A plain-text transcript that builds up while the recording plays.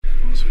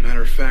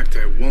Matter of fact,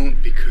 I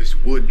won't, because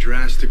Wood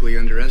drastically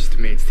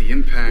underestimates the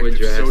impact of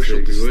social...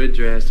 Wood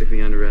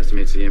drastically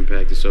underestimates the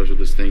impact of social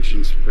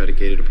distinctions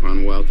predicated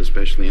upon wealth,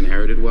 especially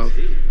inherited wealth.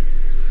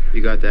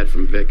 You got that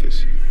from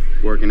Vickers.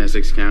 Work in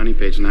Essex County,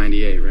 page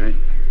 98, right?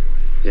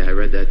 Yeah, I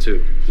read that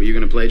too. Were you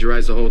going to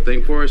plagiarize the whole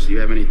thing for us? Do you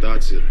have any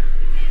thoughts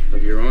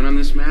of your own on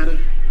this matter?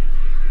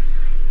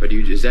 Or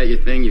is that your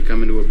thing? You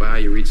come into a bar,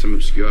 you read some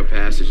obscure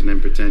passage, and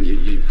then pretend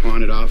you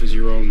pawn it off as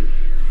your own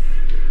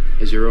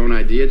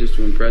idea just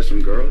to impress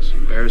some girls?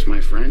 Embarrass my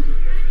friend?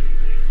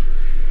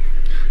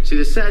 See,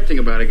 the sad thing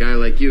about a guy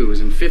like you is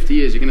in 50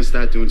 years, you're going to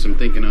start doing some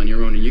thinking on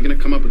your own, and you're going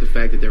to come up with the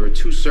fact that there are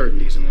two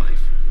certainties in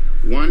life.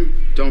 One,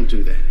 don't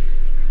do that.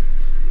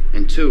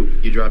 And two,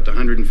 you dropped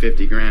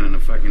 $150,000 on a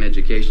fucking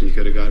education you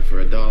could have got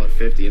for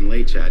 $1.50 in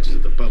late charges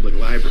at the public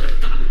library.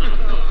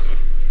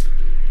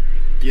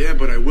 Yeah,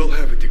 but I will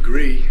have a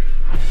degree.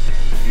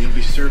 And you'll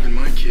be serving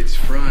my kids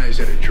fries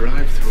at a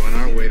drive-thru on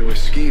our way to a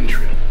skiing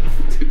trip.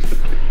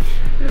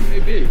 Yeah,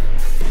 maybe.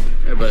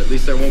 Yeah, but at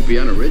least I won't be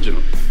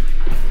unoriginal.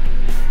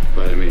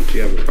 But, I mean, if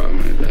you have a problem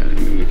with that, I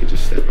mean, we could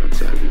just step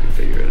outside and we can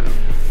figure it out.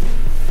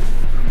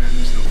 Oh, man,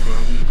 there's no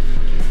problem.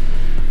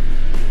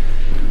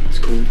 It's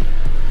cool.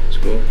 It's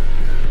cool.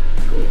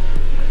 Cool.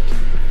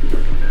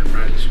 Damn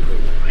right it's cool.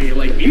 How you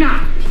like me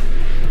now?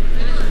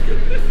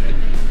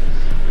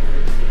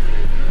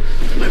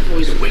 My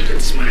boy's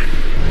wicked smart.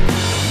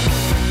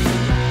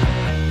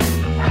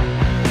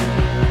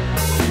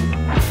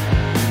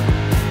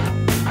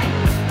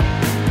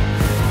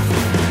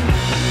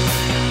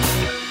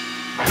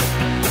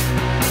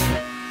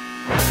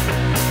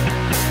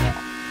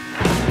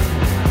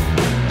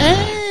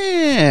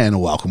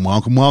 And welcome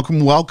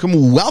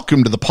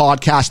to the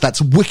podcast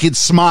that's wicked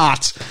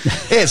smart.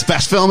 It's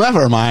Best Film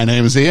Ever. My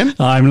name is Ian.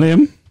 I'm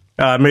Liam.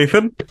 I'm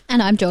Ethan.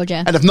 And I'm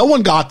Georgia. And if no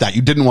one got that,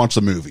 you didn't watch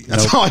the movie.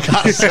 That's all I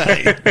gotta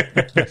say.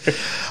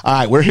 All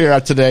right, we're here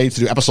today to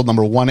do episode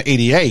number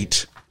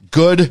 188,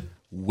 Good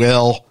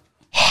Will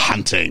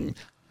Hunting.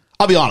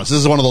 I'll be honest, this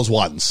is one of those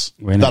ones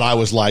that I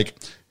was like,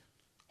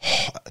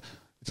 I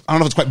don't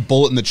know if it's quite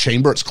bullet in the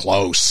chamber. It's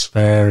close.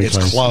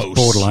 It's close. It's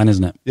borderline,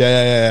 isn't it?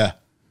 Yeah.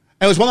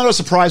 And it was one that I was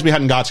surprised we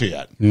hadn't got to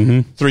yet.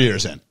 3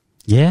 years in.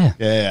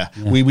 Yeah.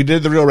 We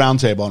did the Real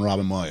Roundtable on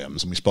Robin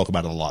Williams, and we spoke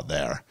about it a lot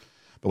there.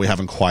 But we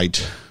haven't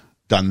quite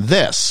done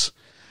this.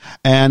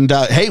 And,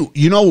 hey,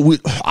 you know,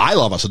 I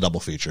love us a double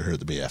feature here at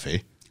the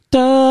BFE.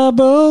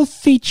 Double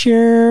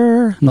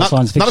feature. Not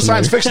a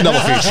science fiction double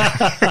feature.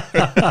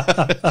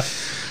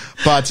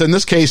 But in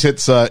this case,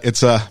 it's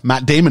a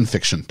Matt Damon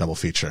fiction double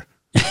feature.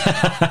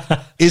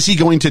 Is he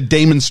going to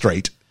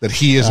demonstrate that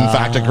he is, in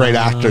fact, a great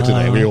actor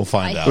today? We will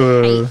find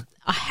out.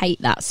 I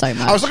hate that so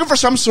much. I was looking for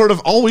some sort of,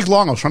 all week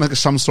long, I was trying to think of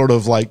some sort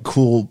of, like,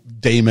 cool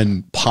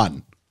Damon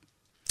pun.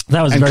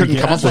 That was and very couldn't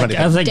good. Come up with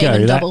anything. As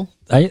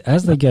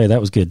they go,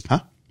 that was good. Huh?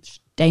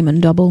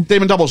 Damon Double.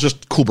 Damon Double is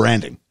just cool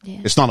branding.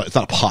 Yeah. It's not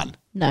a pun.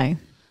 No.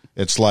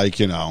 It's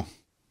like, you know,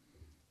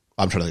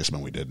 I'm trying to think of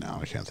something we did now.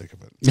 I can't think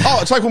of it.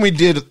 It's like when we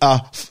did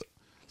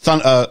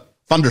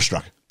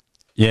Thunderstruck.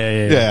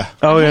 Yeah.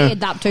 Oh, yeah. I hated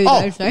that too,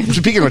 though. So.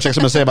 Speaking of which, I'm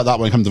going to say about that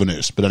when it comes to the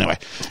news. But anyway,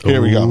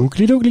 here we go.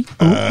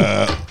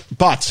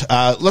 But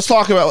let's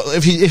talk about,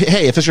 if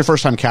it's your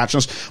first time catching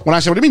us, when I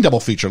say, what do you mean double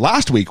feature?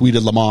 Last week, we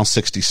did Le Mans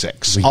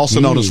 66,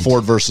 known as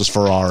Ford versus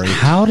Ferrari.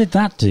 How did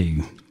that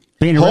do?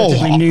 Being a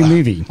relatively new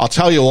movie. I'll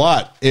tell you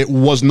what, it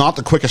was not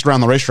the quickest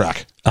around the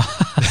racetrack.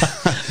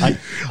 I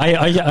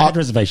had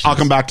reservations. I'll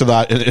come back to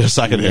that in a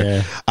second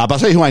here. But I'll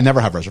tell you who I never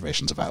have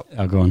reservations about.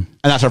 I'll go on.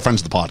 And that's our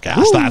friends of the podcast.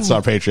 Ooh. That's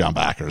our Patreon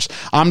backers.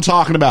 I'm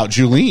talking about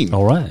Julene.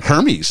 All right.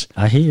 Hermes.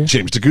 I hear you.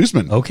 James de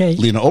Guzman. Okay.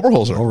 Lena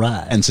Oberholzer. All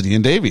right.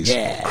 Ensidian Davies.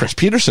 Yeah. Chris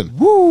Peterson.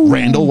 Woo.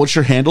 Randall, what's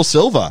your handle,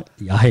 Silva.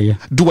 I hear you.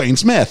 Dwayne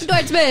Smith.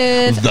 Dwight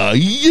Smith. The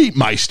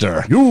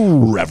Yeetmeister.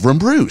 Reverend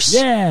Bruce.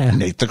 Yeah.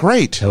 Nate the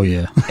Great. Hell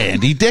yeah.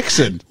 Andy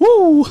Dixon.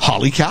 Woo.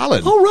 Holly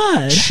Callan. All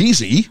right.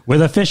 Cheesy.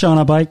 With a fish on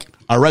a bike.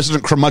 Our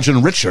resident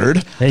curmudgeon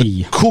Richard.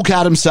 Hey. Cool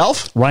Cat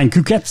himself. Ryan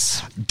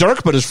Kuketz.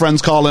 Dirk, but his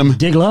friends call him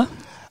Diggler.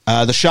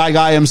 The Shy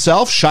Guy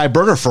himself, Shy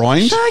Burger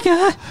Freund. Shy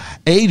Guy.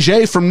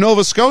 AJ from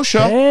Nova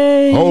Scotia.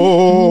 Hey.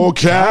 Oh,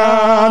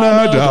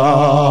 Canada.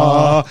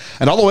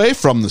 And all the way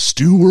from the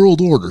Stew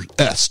World Order,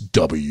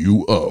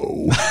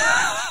 SWO.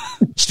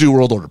 Stew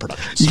World Order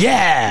Productions.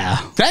 Yeah.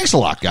 Thanks a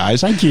lot,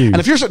 guys. Thank you. And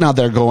if you're sitting out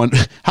there going,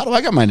 how do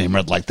I get my name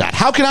read like that?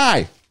 How can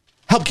I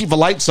help keep the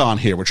lights on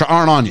here, which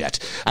aren't on yet,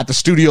 at the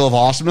Studio of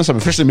Awesomeness? I'm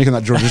officially making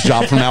that George's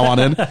job from now on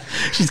in.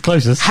 She's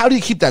closest. How do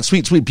you keep that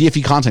sweet, sweet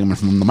BFE content coming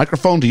from the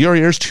microphone to your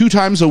ears 2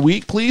 times a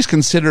week? Please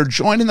consider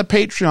joining the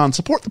Patreon.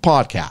 Support the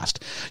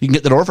podcast. You can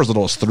get the door for as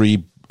little as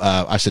 $3.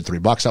 I said $3.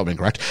 That would be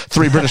incorrect.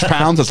 3 British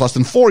pounds. That's less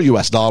than $4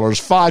 US.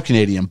 5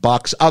 Canadian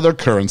bucks. Other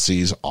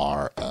currencies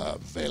are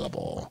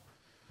available.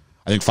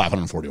 I think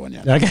 541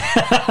 yen.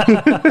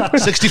 Okay.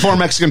 64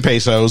 Mexican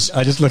pesos.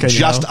 I just look at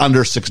just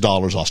under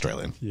 $6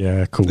 Australian.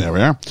 Yeah, cool. There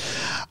we are.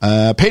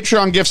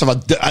 Patreon gifts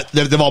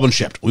they've all been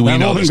shipped. We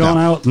know this gone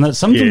now. Out, and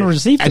some of them are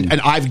received. And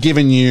I've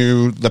given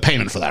you the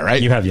payment for that,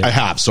 right? You have, yeah. I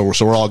have. So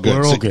we're all good.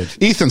 We're all good.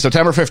 Ethan,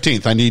 September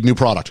 15th. I need new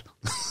product.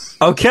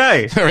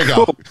 Okay. There we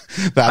go. Cool.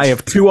 That's, I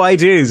have 2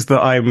 ideas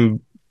that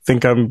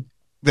think I'm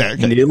there,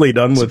 okay. nearly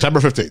done with. September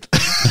 15th.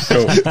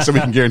 So we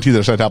can guarantee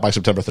they're sent out by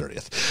September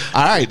 30th.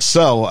 All right.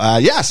 So,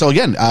 so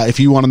again, if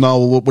you want to know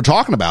what we're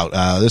talking about,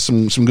 there's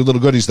some good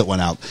little goodies that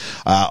went out.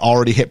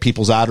 Already hit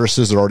people's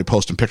addresses. They're already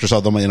posting pictures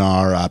of them in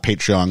our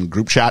Patreon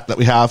group chat that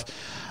we have.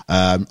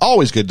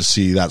 Always good to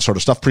see that sort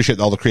of stuff. Appreciate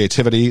all the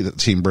creativity that the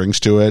team brings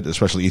to it,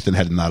 especially Ethan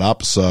heading that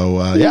up.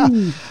 So,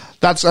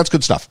 that's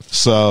good stuff.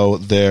 So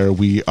there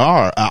we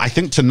are. I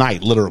think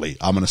tonight, literally,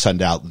 I'm going to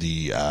send out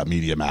the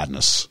Media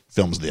Madness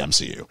films of the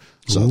MCU.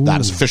 So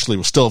that is officially,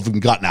 will still have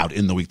gotten out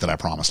in the week that I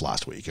promised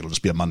last week. It'll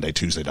just be a Monday,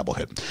 Tuesday double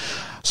hit.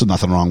 So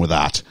nothing wrong with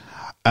that.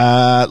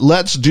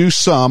 Let's do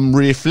some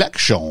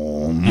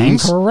reflections. And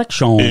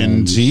corrections.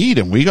 Indeed.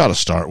 And we got to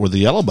start with the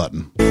yellow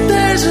button.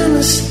 There's a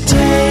mistake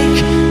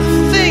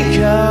I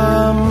think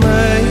I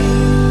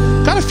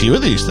made. Got a few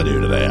of these to do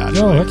today,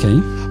 actually. Oh,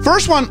 okay.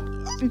 First one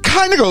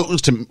kind of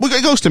goes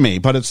to me,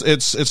 but it's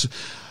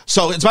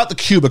so it's about the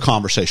Cuba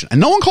conversation.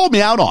 And no one called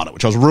me out on it,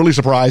 which I was really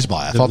surprised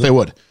by. I thought they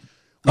would.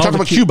 We talked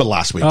about Cuba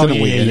last week,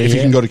 didn't we? If you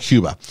can go to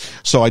Cuba.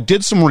 So I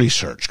did some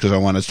research because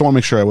I just want to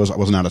make sure I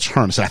wasn't out of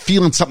turn. I said, I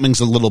feel something's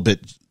a little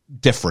bit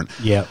different.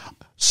 Yeah.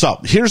 So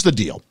here's the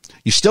deal.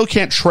 You still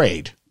can't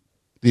trade.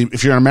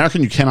 If you're an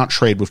American, you cannot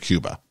trade with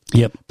Cuba.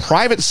 Yep.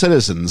 Private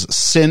citizens,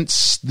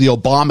 since the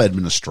Obama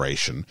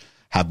administration,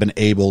 have been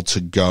able to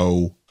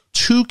go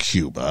to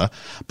Cuba,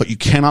 but you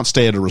cannot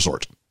stay at a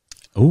resort.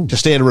 Ooh. To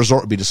stay at a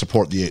resort would be to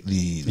support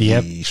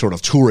the sort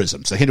of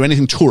tourism. So they can't do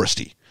anything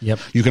touristy. Yep.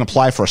 You can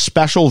apply for a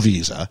special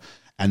visa,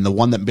 and the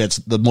one that gets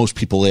the most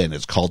people in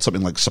is called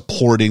something like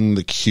supporting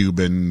the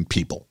Cuban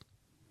people.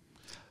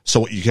 So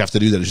what you have to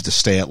do then is to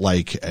stay at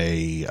like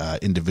a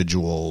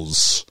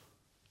individual's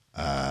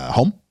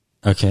home.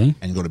 Okay.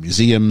 And go to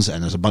museums,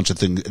 and there's a bunch of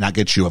things, and that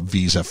gets you a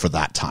visa for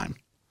that time.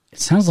 It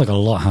sounds like a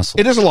lot of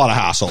hassle. It is a lot of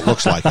hassle. It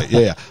looks like it.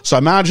 Yeah. So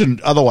imagine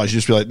otherwise you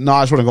just be like, no,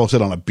 I just want to go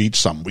sit on a beach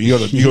somewhere. You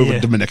go to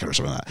Dominican or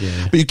something like that.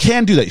 Yeah. But you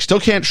can do that. You still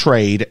can't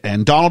trade.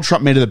 And Donald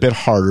Trump made it a bit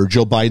harder.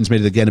 Joe Biden's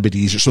made it again a bit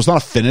easier. So it's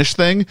not a finished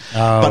thing,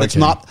 but it's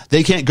not,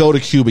 they can't go to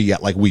Cuba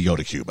yet like we go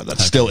to Cuba.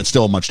 That's it's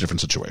still a much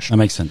different situation. That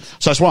makes sense.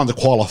 So I just wanted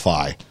to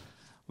qualify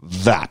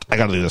that. I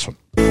got to do this one.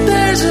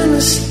 There's a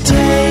mistake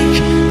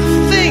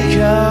I think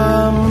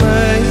I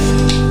made.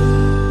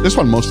 This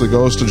one mostly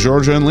goes to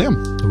Georgia and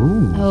Liam.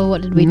 Ooh. Oh,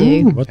 what did we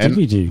do? What did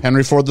we do?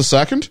 Henry Ford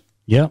II.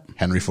 Yep.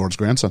 Henry Ford's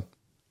grandson.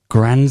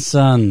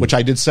 Grandson. Which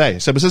I did say.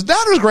 So it says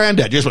dad or his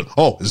granddad? You just went,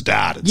 oh, his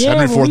dad. It's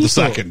Henry Ford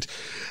II.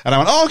 And I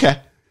went, oh, okay.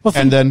 Well,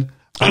 and then...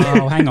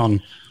 oh, hang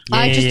on.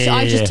 I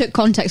just took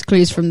context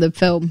clues from the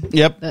film.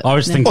 Yep. I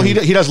was thinking... Oh,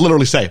 he does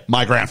literally say,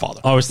 my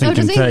grandfather. I was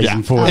thinking 30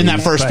 in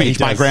that first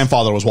speech, my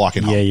grandfather was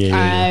walking home.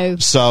 Yeah.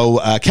 So,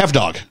 Kev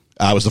Dog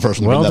was the first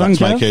one to bring that up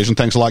to my occasion.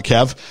 Thanks a lot,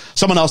 Kev.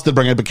 Someone else did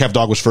bring it, but Kev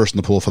Dog was first in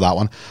the pool for that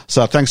one.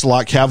 So thanks a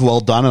lot, Kev. Well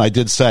done. And I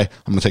did say,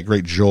 I'm going to take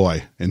great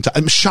joy.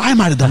 Shy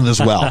might have done it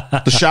as well.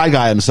 The Shy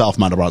guy himself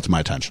might have brought it to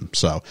my attention.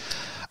 So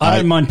I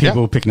don't mind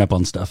people picking up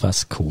on stuff.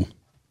 That's cool.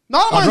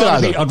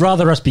 I'd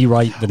rather us be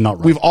right than not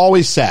right. We've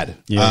always said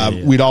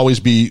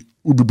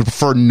we'd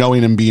prefer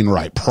knowing and being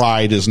right.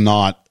 Pride is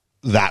not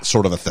that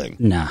sort of a thing.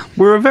 Nah.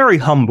 We're a very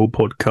humble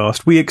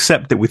podcast. We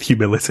accept it with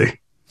humility.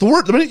 The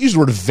minute you use the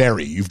word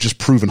very, you've just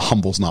proven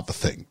humble's not the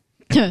thing.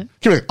 I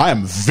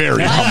am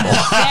very humble.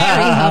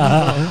 Very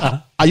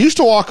humble. I used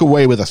to walk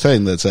away with a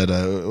thing that said,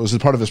 it was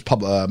part of this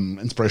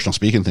inspirational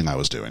speaking thing I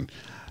was doing.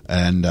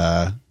 And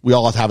we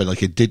all have it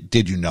like a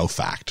did you know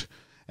fact.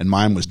 And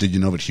mine was, did you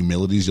know that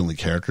humility is the only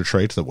character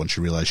trait that once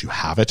you realize you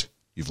have it,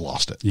 you've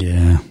lost it.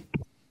 Yeah.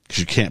 Because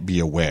you can't be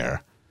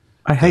aware.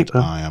 I hate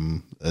that. I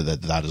am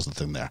that is the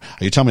thing there.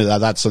 Are you telling me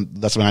that's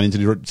something I need to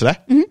do today?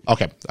 Mm-hmm.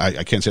 Okay,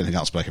 I can't say anything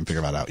else, but I can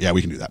figure that out. Yeah,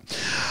 we can do that.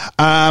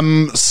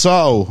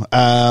 So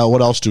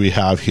what else do we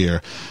have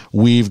here?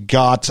 We've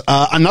got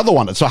another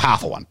one. It's a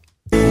half a one.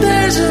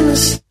 There's a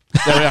mistake.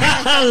 There we are.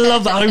 I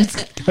love that.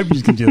 I hope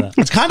you can do that.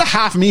 It's kind of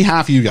half me,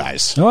 half you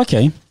guys. Oh,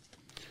 okay.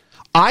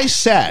 I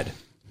said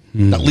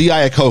that Lee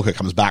Iacocca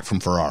comes back from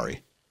Ferrari.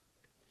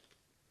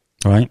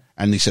 All right.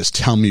 And he says,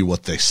 tell me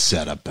what they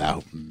said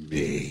about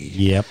me.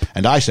 Yep.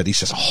 And I said, he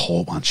says a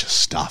whole bunch of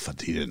stuff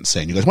that he didn't say.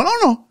 And you guys went, oh,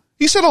 no.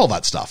 He said all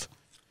that stuff.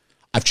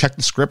 I've checked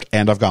the script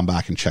and I've gone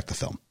back and checked the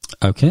film.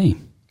 Okay.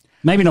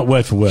 Maybe not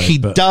word for word. He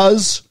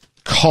does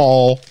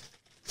call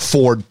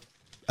Ford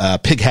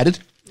pig-headed,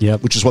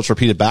 which is what's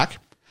repeated back.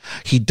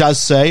 He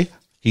does say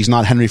he's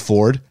not Henry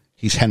Ford.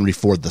 He's Henry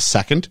Ford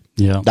II.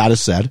 Yeah. That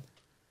is said.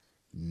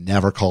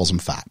 Never calls him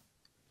fat.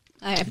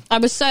 I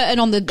was certain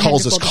on the...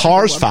 Calls his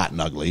cars fat and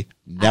ugly.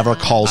 Never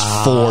calls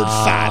Ford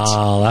fat.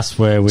 Oh, that's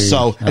where we...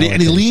 So,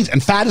 and he leads,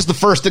 and fat is the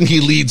first thing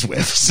he leads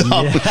with. So,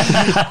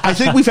 I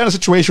think we've had a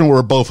situation where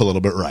we're both a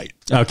little bit right.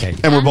 Okay.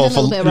 And we're both a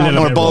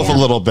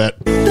little bit.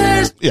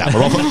 Yeah,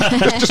 we're both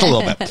just a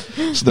little bit.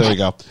 So there we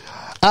go.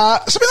 Something I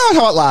talked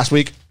about last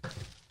week.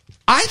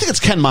 I think it's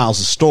Ken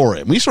Miles'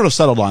 story. And we sort of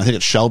settled on, I think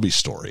it's Shelby's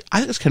story. I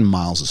think it's Ken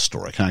Miles'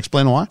 story. Can I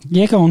explain why?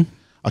 Yeah, go on.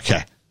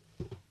 Okay.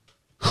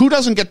 Who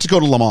doesn't get to go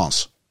to Le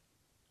Mans?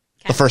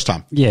 The first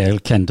time. Yeah,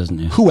 Ken doesn't.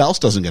 Yeah. Who else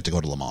doesn't get to go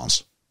to Le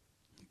Mans?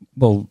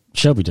 Well,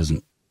 Shelby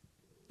doesn't.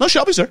 No,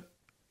 Shelby's there.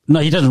 No,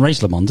 he doesn't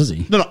race Le Mans, does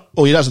he? No.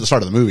 Oh, he does at the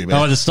start of the movie. But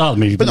Oh, at the start of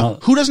the movie, but but no,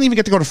 not. who doesn't even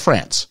get to go to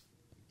France?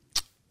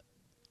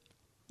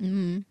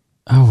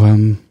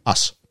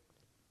 Us.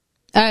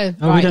 Oh, Oh,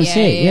 right, we don't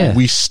see it. Yeah,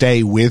 We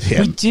stay with we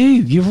him. do.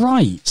 You're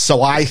right.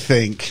 So I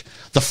think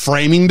the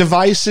framing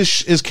device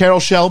is Carol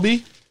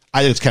Shelby.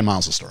 I think it's Ken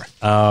Miles' story.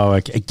 Oh,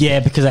 okay.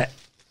 Yeah, because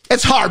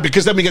It's hard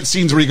because then we get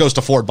scenes where he goes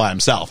to Ford by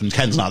himself and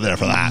Ken's not there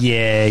for that.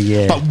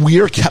 yeah. But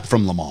we're kept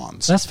from Le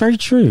Mans. That's very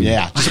true.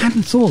 Yeah. I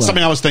hadn't thought that.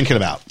 Something I was thinking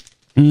about.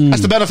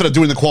 That's the benefit of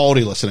doing the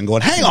quality listen and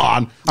going, hang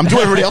on, I'm doing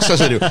what everybody else says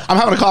I do. I'm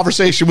having a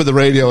conversation with the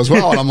radio as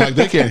well, and I'm like,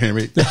 they can't hear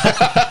me.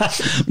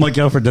 My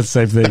girlfriend does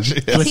the same thing.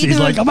 Felicity's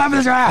like, I'm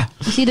having this.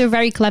 It's either a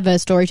very clever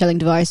storytelling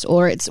device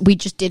or it's we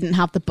just didn't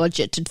have the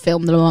budget to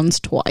film the Le Mans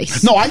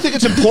twice. No, I think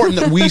it's important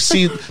that we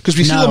see, because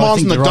we see No, Le I Mans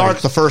think in the you're dark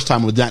right. the first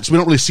time with that, so we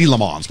don't really see Le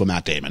Mans with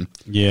Matt Damon.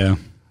 Yeah.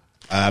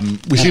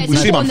 We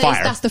see him on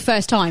fire. That's the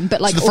first time,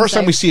 but like So the first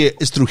time we see it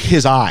is through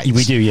his eyes.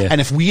 We do, yeah. And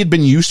if we had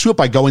been used to it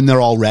by going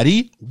there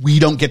already, we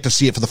don't get to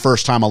see it for the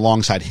first time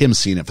alongside him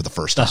seeing it for the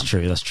first time. That's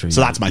true. So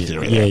that's my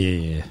theory.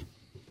 Yeah.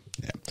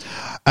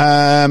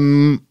 There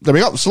we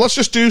go. So let's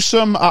just do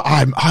some.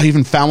 I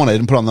even found one I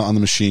didn't put on the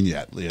machine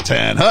yet. Leah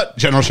Tan Hut,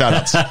 general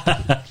shoutouts.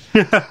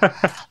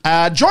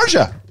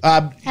 Georgia,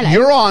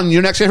 you're on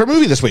your next favorite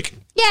movie this week.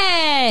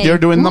 Yay! You're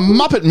doing the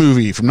Muppet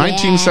movie from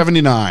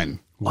 1979.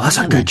 Well, that's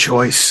a good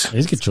choice.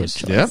 It's a good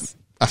choice. Yeah,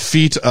 a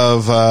feat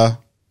of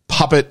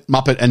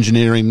Muppet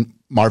engineering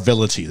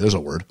marvelity. There's a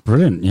word.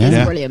 Brilliant. Yeah.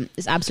 It's brilliant.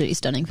 It's absolutely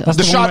stunning film. That's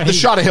The the one where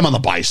shot, he- of him on the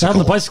bicycle. On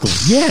the bicycle.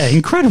 Yeah,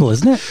 incredible,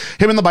 isn't it?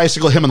 Him on the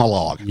bicycle, him on the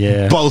log.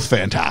 Yeah. Both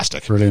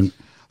fantastic. Brilliant.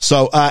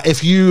 So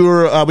if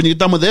you're when you get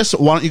done with this,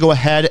 why don't you go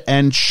ahead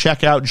and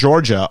check out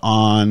Georgia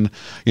on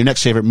your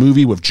next favorite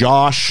movie with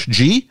Josh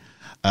G.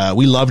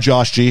 We love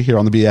Josh G here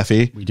on the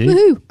BFE. We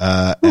do.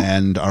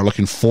 And are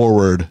looking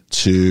forward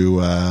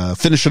to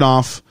finishing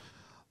off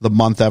the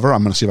month ever.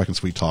 I'm going to see if I can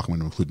sweet talk. I'm going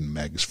to include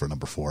Megs for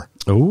number 4.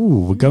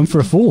 Oh, we're going for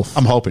a fourth.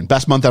 I'm hoping.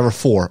 Best month ever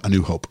for A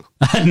New Hope.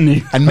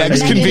 And Megs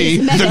can be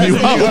Megs the New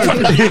is Hope.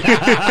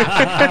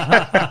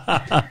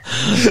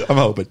 I'm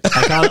hoping.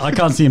 I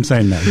can't see him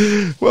saying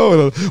no.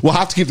 Well, we'll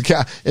have to keep the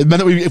cast.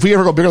 If we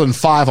ever go bigger than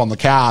 5 on the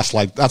cast,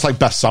 like that's like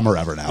best summer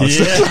ever now. It's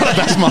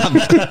best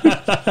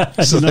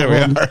month. So there we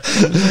are.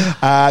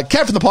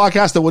 Kev from the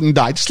podcast that wouldn't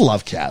die. Just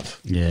love Kev.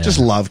 Yeah. Just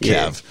love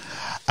Kev.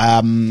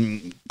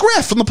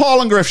 Griff from the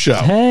Paul and Griff Show.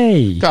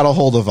 Hey. Got a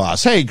hold of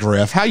us. Hey,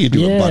 Griff. How you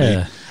doing, buddy?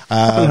 Yeah.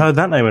 I haven't heard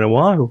that name in a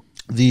while.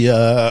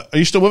 Are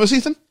you still with us,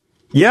 Ethan?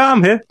 Yeah,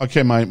 I'm here.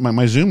 Okay,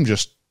 my Zoom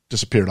just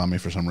disappeared on me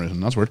for some reason.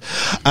 That's weird.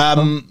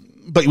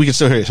 But we can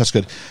still hear you. So that's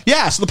good.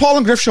 Yeah, so the Paul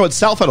and Griff Show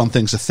itself, I don't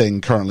think is a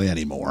thing currently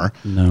anymore.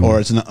 No. Or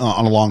it's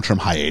on a long-term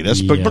hiatus.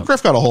 Yeah. But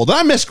Griff got a hold. And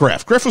I miss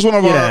Griff. Griff was one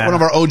of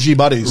our OG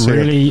buddies here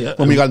Really?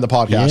 when we got into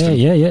podcasting.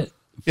 Yeah.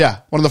 Yeah,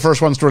 one of the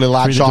first ones to really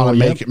latch Through the on and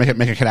door,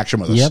 make a connection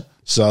with us. Yep.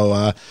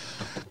 So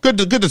good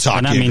to talk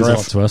And that to you, means a Griff.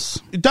 lot to us.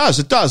 It does.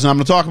 And I'm going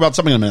to talk about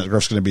something in a minute that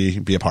Griff's going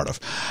to be a part of.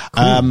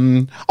 I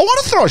want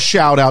to throw a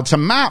shout out to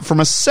Matt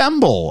from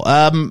Assemble.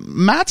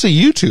 Matt's a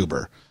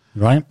YouTuber.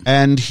 Right?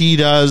 And he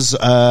does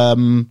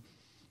YouTube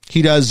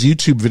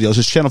videos.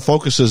 His channel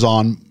focuses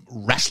on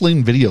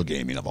wrestling video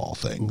gaming of all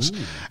things. Ooh.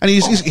 And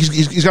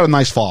he's got a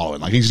nice following.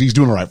 Like he's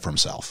doing all right for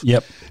himself.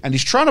 Yep. And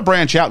he's trying to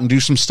branch out and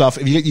do some stuff.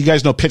 If you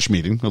guys know Pitch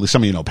Meeting, at least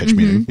some of you know Pitch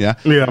Meeting. Yeah.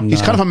 Yeah.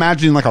 He's kind of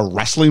imagining like a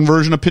wrestling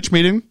version of Pitch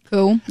Meeting.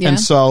 Cool. Yeah. And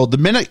so the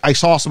minute I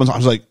saw someone, I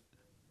was like,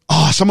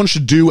 oh, someone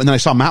should do. And then I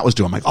saw Matt was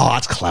doing. I'm like, oh,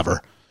 that's clever.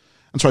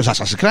 And so I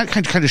said, can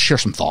I just share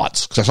some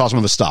thoughts? Because I saw some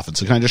of the stuff. And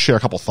so can I just share a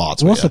couple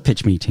thoughts? What's with a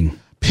pitch meeting?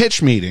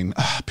 Pitch Meeting.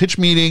 Pitch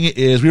Meeting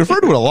is, we refer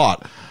to it a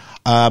lot.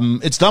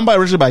 It's done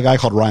originally by a guy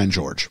called Ryan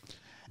George.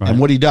 Right. And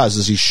what he does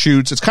is he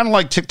shoots, it's kind of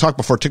like TikTok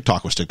before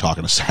TikTok was TikTok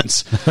in a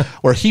sense,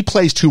 where he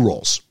plays 2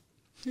 roles.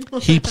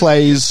 He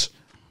plays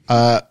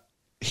a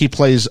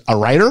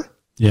writer.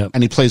 Yep.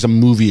 And he plays a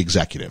movie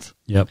executive.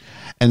 Yep.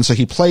 And so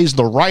he plays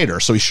the writer,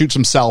 so he shoots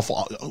himself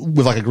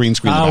with like a green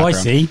screen in the background. I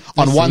see.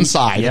 On one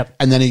side, yep.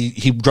 And then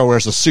he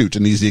wears a suit,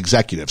 and he's the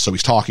executive, so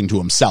he's talking to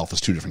himself as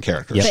 2 different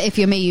characters. But if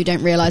you're me, you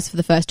don't realise for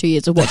the first 2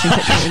 years of watching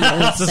Pitch Meeting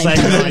at the same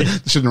time.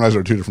 Shouldn't realize they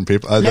were 2 different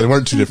people. They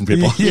weren't 2 different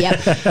people.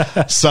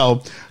 Yep.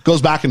 So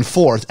goes back and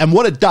forth. And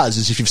what it does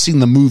is if you've seen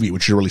the movie,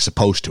 which you're really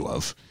supposed to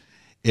have,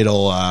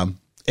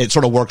 it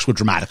sort of works with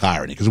dramatic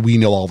irony because we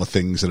know all the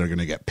things that are going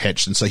to get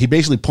pitched. And so he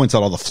basically points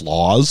out all the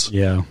flaws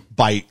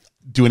by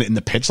doing it in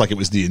the pitch like it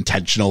was the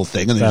intentional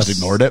thing and they just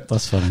ignored it.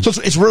 That's funny. So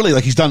it's really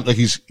like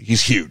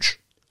he's huge.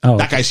 Oh,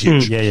 that guy's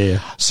huge. Yeah.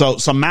 So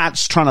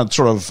Matt's trying to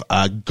sort of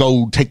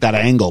go take that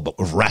angle, but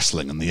with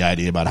wrestling and the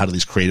idea about how do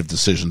these creative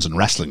decisions in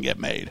wrestling get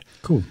made.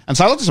 Cool. And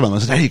so I looked at him and I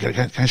said, hey,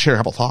 can I share a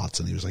couple thoughts?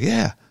 And he was like,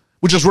 yeah.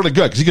 Which is really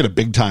good because he got a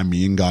big time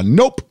me and gone,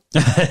 nope.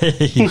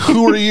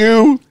 Who are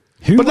you?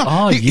 Who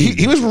are you?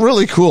 He was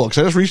really cool because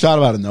I just reached out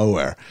of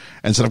nowhere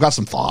and said, I've got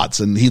some thoughts,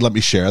 and he let me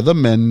share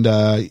them. And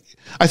I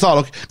thought,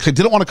 okay, because I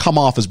didn't want to come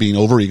off as being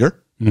overeager.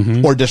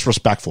 or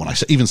disrespectful. And I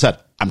even said,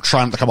 I'm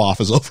trying not to come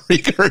off as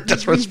overeager or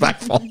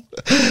disrespectful.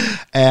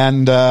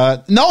 And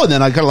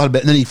then I got a lot of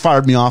bit, and then he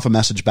fired me off a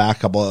message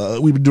back.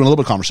 We've been doing a little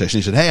bit of conversation.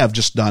 He said, hey, I've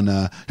just done,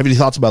 have any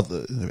thoughts about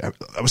I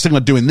was thinking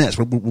about doing this.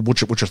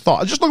 What's your thought?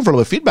 I was just looking for a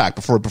little bit of feedback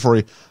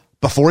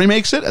before he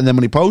makes it, and then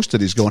when he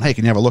posted, he's going, hey,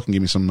 can you have a look and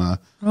give me some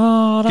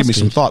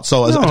some thoughts?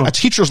 So as a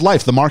teacher's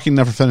life, the marking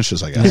never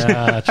finishes, I guess.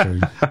 Yeah,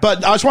 true.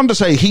 But I just wanted to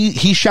say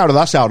he shouted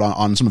us out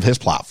on some of his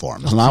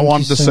platforms, and I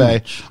wanted to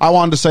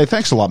say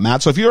thanks a lot,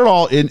 Matt. So if you're at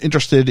all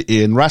interested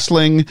in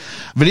wrestling,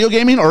 video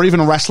gaming, or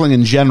even wrestling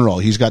in general,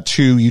 he's got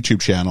 2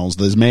 YouTube channels.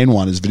 His main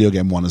one, his video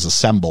game one, is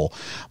Assemble,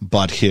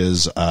 but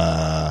his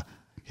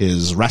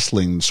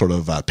wrestling sort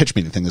of pitch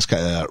meeting thing is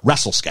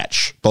Wrestle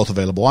Sketch, both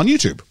available on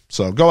YouTube.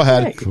 So go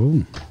ahead,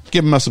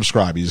 give him a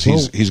subscribe.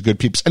 He's good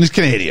peeps, and he's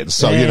Canadian,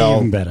 so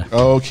even better.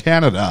 Oh,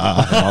 Canada,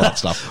 and all that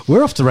stuff.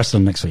 We're off to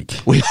wrestling next week.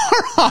 We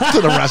are off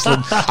to the wrestling.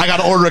 I got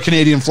to order a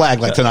Canadian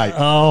flag like tonight.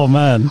 Oh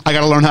man, I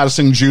got to learn how to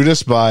sing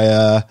Judas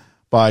by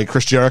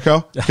Chris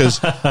Jericho, because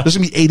there's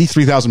gonna be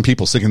 83,000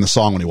 people singing the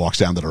song when he walks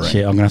down to the ring.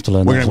 Shit, I'm gonna have to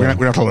learn. We're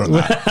gonna have to learn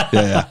that.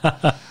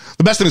 Yeah.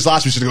 The best thing is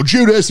last week to go,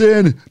 Judas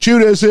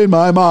in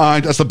my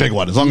mind. That's the big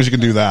one. As long as you can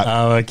do that.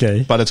 Oh,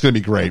 okay. But it's going to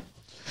be great.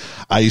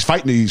 He's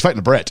fighting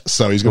a Brit,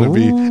 so he's going to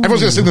be. Everyone's going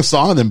to sing the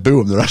song and then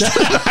boo him the rest of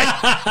the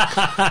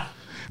night.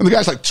 And the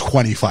guy's like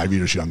 25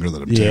 years younger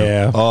than him too.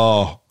 Yeah.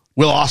 Oh,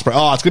 Will Ospreay.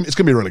 Oh, it's going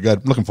to be really good.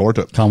 I'm looking forward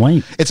to it. Can't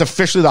wait. It's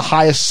officially the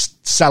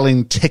highest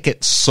selling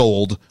ticket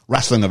sold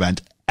wrestling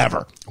event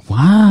ever.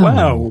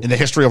 Wow. In the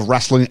history of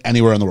wrestling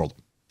anywhere in the world.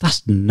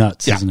 That's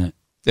nuts, isn't it?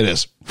 It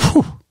is.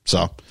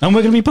 So, and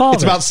we're going to be part of it.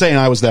 It's about saying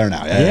I was there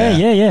now.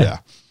 Yeah.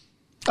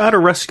 I had a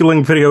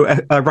wrestling video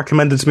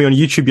recommended to me on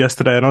YouTube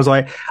yesterday, and I was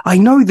like, I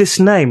know this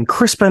name,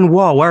 Chris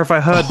Benoit. Where have I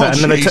heard that?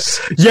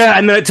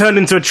 And then it turned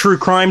into a true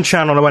crime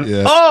channel. And I went,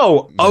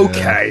 oh,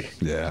 okay.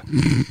 Yeah.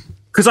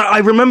 Because I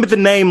remembered the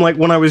name like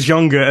when I was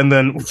younger, and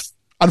then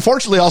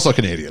unfortunately also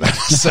Canadian.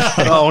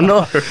 Oh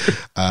no.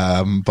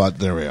 But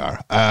there we are.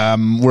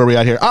 Where are we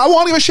at here? I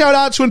want to give a shout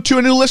out to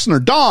a new listener,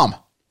 Dom.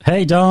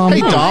 Hey Dom. Hey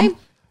Dom.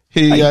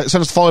 He sent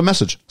us the following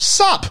message.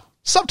 Sup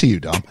to you,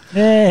 Dom.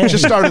 Hey.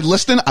 Just started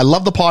listening. I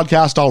love the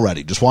podcast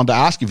already. Just wanted to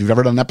ask if you've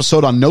ever done an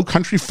episode on No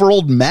Country for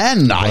Old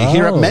Men. I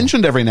hear it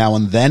mentioned every now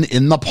and then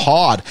in the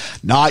pod.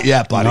 Not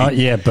yet, buddy. Not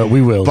yet, but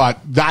we will. But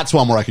that's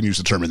one where I can use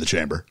the term in the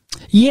chamber.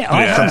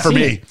 Yeah. For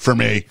me.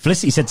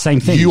 Felicity said the same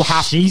thing.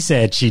 She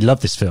said she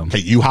loved this film. Okay,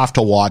 you have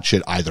to watch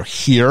it either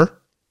here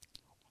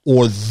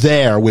or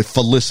there with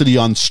Felicity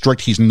on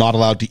strict. He's not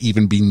allowed to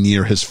even be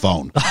near his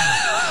phone.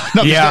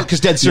 No, because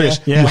dead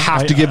serious. You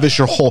have to give this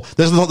your whole.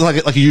 This is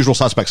like a Usual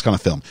Suspects kind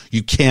of film.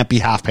 You can't be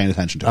half paying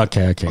attention to it.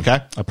 Okay.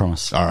 I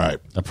promise. All right.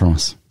 I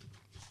promise.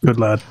 Good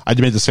lad. I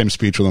made the same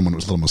speech with him when it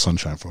was Little Miss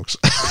Sunshine, folks.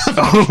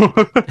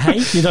 Hey,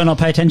 you don't not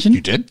pay attention? You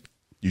did?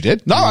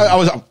 No, I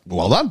was.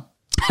 Well done.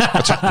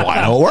 That's why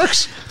I know it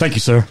works. Thank you,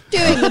 sir.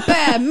 Doing the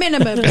bare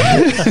minimum.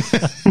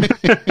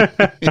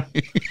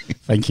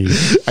 Thank you.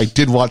 I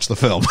did watch the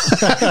film.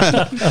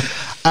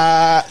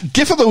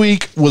 GIF of the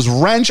week was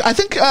Wrench. I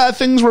think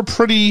things were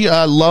pretty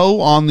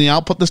low on the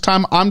output this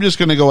time. I'm just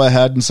going to go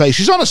ahead and say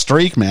she's on a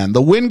streak, man.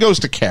 The win goes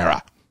to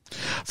Kara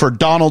for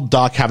Donald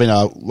Duck having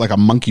a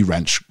monkey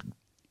wrench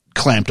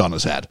clamped on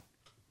his head.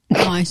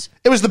 Nice.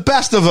 It was the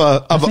best of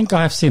a. I think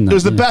I have seen that. It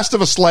was the best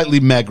of a slightly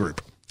meh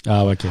group.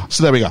 Oh, okay.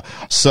 So there we go.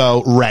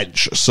 So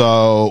Wrench.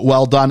 So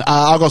well done.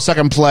 I'll go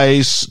second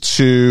place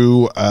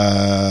to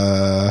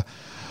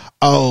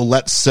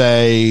let's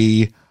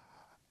say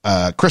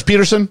Chris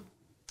Peterson.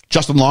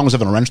 Justin Long was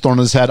having a wrench thrown in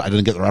his head. I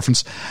didn't get the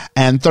reference.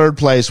 And third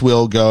place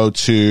will go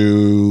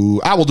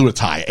to we'll do a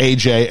tie.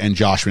 AJ and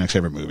Josh, your next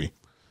favorite movie.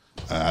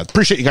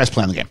 Appreciate you guys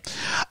playing the game.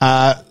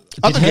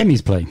 Did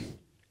Hermes play?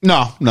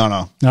 No.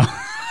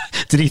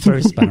 Did he throw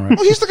his spanner out?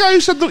 Well, he's the guy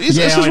who said that.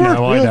 I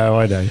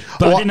know.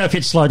 But I didn't know if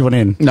he'd slide one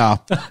in.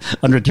 No.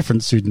 Under a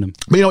different pseudonym.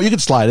 But you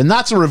could slide. And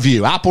that's a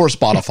review. Apple or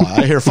Spotify.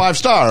 I hear 5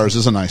 stars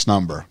is a nice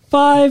number.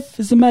 5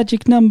 is a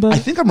magic number. I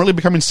think I'm really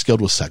becoming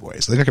skilled with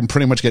segues. I think I can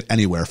pretty much get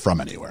anywhere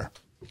from anywhere.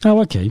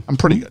 Oh, okay. I'm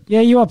pretty good.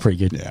 Yeah, you are pretty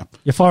good. Yeah.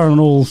 You're firing on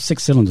all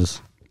 6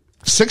 cylinders.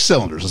 6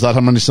 cylinders. Is that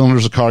how many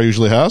cylinders a car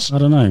usually has? I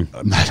don't know.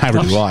 Neither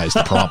do I, is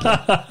the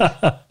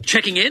problem.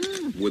 Checking in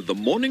with the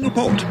morning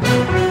report.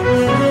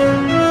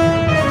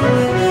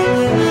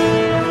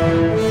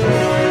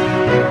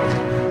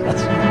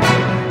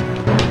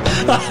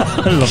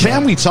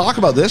 Can we talk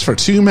about this for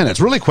 2 minutes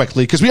really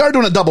quickly? Because we are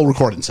doing a double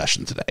recording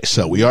session today.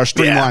 So we are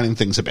streamlining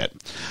things a bit.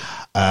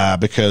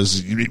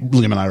 Because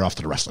Liam and I are off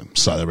to the wrestling.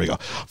 So there we go.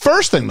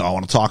 First thing, though, I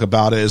want to talk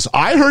about is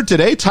I heard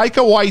today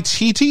Taika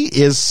Waititi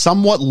is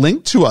somewhat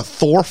linked to a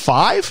Thor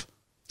 5.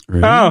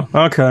 Really? Oh,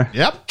 okay.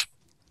 Yep.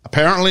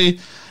 Apparently,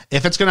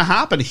 if it's going to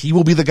happen, he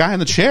will be the guy in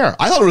the chair.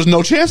 I thought there was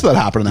no chance of that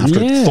happening after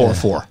Thor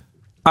 4.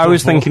 I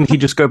was thinking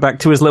he'd just go back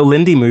to his little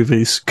indie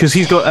movies, because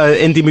he's got an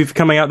indie movie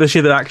coming out this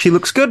year that actually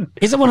looks good.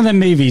 Is it one of them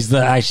movies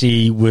that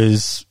actually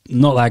was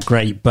not that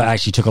great, but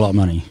actually took a lot of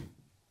money?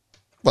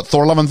 What,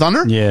 Thor Love and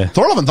Thunder? Yeah.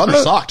 Thor Love and Thunder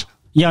sucked.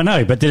 Yeah, I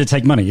know, but did it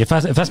take money? If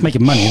that's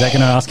making money, they're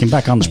going to ask him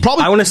back, aren't they?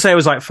 Probably. I want to say it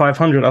was like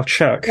 500. I'll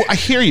check. I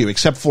hear you,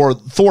 except for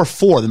Thor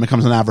 4, then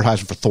becomes an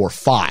advertisement for Thor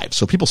 5.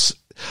 So people,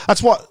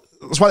 that's why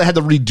they had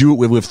to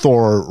redo it with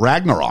Thor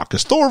Ragnarok,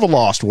 because Thor of a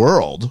Lost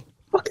World.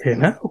 Okay,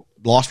 no.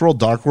 Lost World,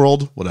 Dark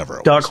World, whatever.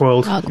 It Dark was.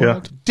 World.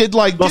 World. Did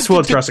like Lost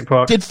World, Jurassic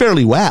Park. Did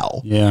fairly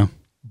well. Yeah.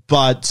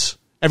 But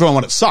everyone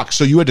wanted it sucked.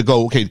 So you had to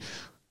go, okay,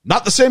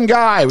 not the same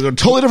guy. We're going a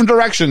totally different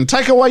direction.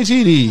 Taika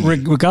Waititi.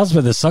 Regardless of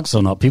whether it sucks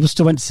or not, people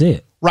still went to see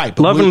it. Right.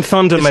 But Love and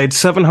Thunder made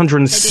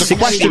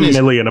 $760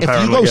 million,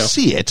 apparently. If you go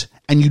see it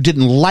and you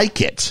didn't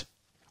like it,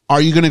 are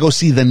you going to go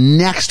see the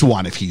next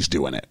one if he's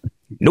doing it?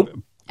 Nope.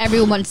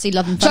 Everyone wants to see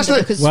Love and Thunder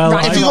because well,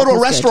 if you go to a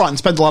restaurant and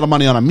spend a lot of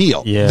money on a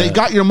meal, Yeah. they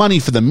got your money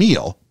for the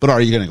meal, but are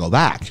you going to go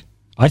back?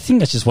 I think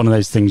that's just one of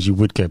those things you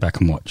would go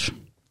back and watch.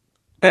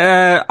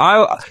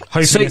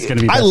 Hopefully it's going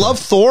to be I better. love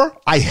Thor.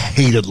 I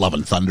hated Love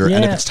and Thunder, and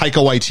if Yeah. it's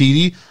Taika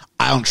Waititi,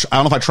 I don't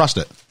know if I trust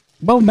it.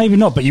 Well, maybe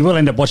not, but you will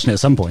end up watching it at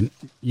some point.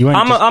 You won't.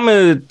 I'm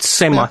a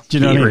semi. Do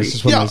you know what I mean? It's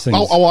just one of Yeah, those things.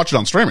 I'll watch it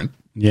on streaming.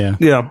 Yeah.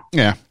 Yeah.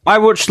 Yeah. I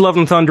watched Love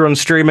and Thunder on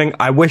streaming.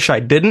 I wish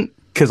I didn't,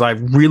 because I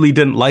really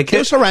didn't like It it.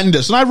 was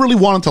horrendous, and I really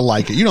wanted to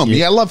like it. You know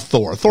me, I love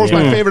Thor. Thor's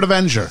my favorite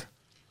Avenger.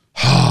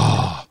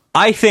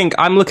 I think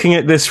I'm looking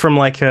at this from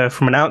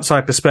from an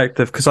outside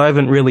perspective, because I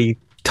haven't really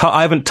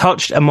I haven't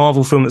touched a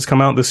Marvel film that's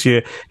come out this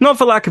year. Not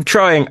for lack of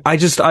trying.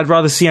 I'd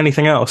rather see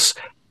anything else.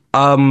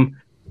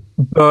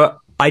 But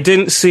I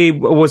didn't see,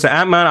 was it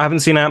Ant-Man? I haven't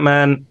seen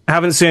Ant-Man. I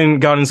haven't seen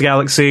Guardians of the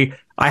Galaxy.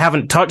 I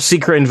haven't touched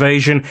Secret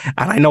Invasion,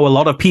 and I know a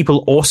lot of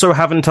people also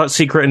haven't touched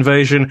Secret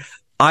Invasion.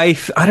 I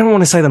don't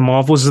want to say the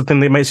Marvels is the thing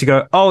that makes you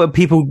go, oh, are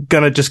people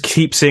gonna just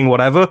keep seeing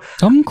whatever?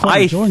 I'm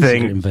quite enjoying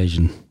think- Secret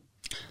Invasion.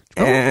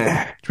 Do you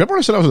remember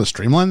I said I was going to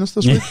streamline this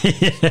week?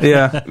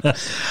 Yeah.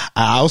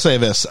 I'll say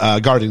this: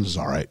 Guardians is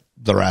all right.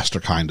 The rest are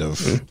kind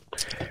of.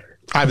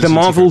 I haven't The seen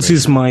Marvels Secret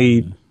is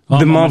my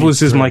I'm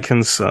Marvels is only my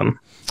concern.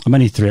 I'm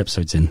only 3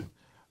 episodes in.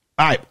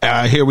 All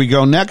right, here we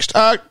go. Next,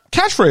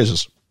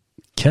 catchphrases.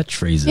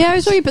 Catchphrases. Yeah, I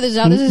saw you put this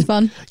out. This is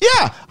fun.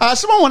 Yeah,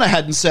 someone went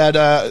ahead and said,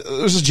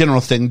 "There's a general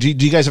thing. Do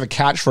you guys have a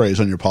catchphrase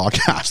on your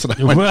podcast?" And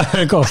I went, Well,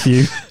 I got a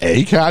few.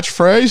 "A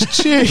catchphrase?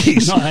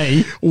 Jeez, Not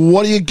a.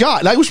 What do you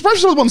got?" And I was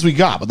surprised with the ones we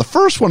got, but the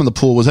first one in the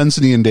pool was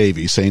Ensign Ian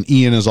Davies saying,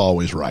 "Ian is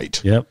always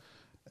right." Yep.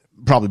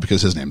 Probably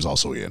because his name's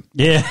also Ian.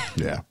 Yeah.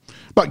 Yeah,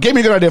 but gave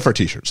me a good idea for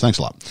t-shirts. Thanks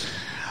a lot.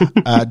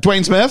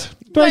 Dwayne Smith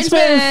Dwayne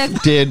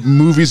Smith. did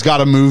Movies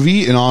Got a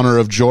Movie in honor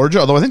of Georgia,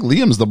 although I think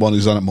Liam's the one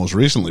who's done it most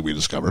recently, we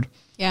discovered.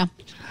 Yeah.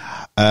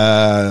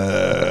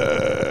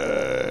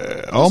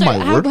 Oh, So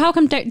my word. how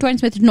come Dwayne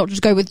Smith did not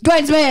just go with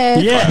Dwayne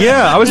Smith? Yeah.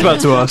 Yeah, I was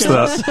about to ask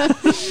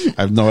that.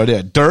 I have no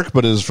idea. Dirk,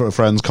 but his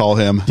friends call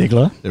him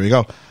Diggler. There we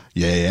go.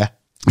 Yeah.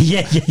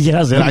 Yeah. That's the And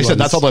other I said ones.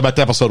 that's all the way back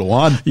to episode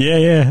 1.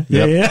 Yeah.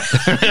 Yep.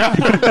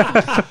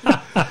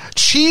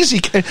 Cheesy.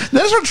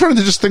 Those are turning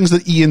into just things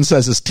that Ian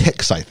says as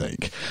ticks, I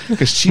think.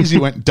 Because Cheesy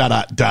went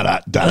da-da, da-da,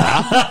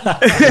 da-da.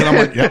 And I'm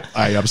like, yep,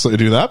 I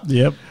absolutely do that.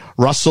 Yep.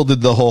 Russell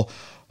did the whole...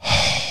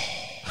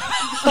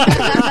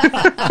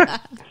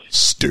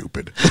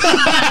 Stupid.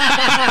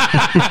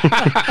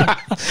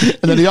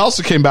 And then he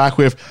also came back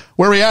with,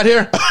 where are we at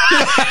here?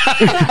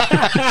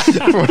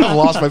 I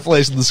lost my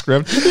place in the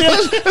script.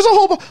 There's a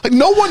whole... Like,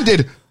 no one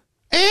did...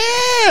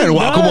 And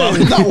welcome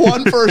on. Not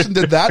one person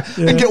did that.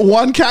 And get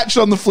one catch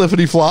on the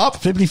flippity flop.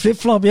 Flippity flip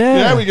flop. Yeah.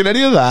 Yeah, we get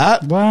any of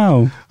that.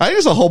 Wow. I think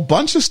there's a whole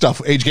bunch of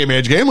stuff. Age game.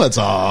 Let's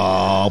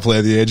all play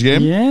the age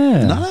game.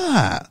 Yeah. None of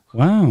that.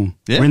 Wow.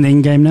 Yeah. We're in the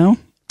in-game now.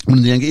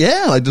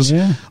 Yeah, like there's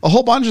a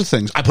whole bunch of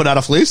things. I put out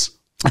a fleece.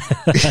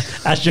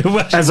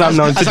 As I'm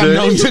known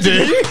to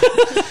do.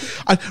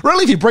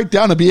 Really, if you break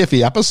down a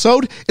BFE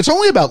episode, it's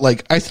only about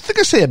I think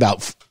I say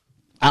about,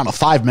 I don't know,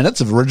 5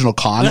 minutes of original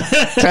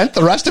content.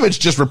 The rest of it's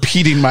just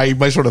repeating my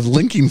sort of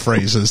linking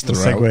phrases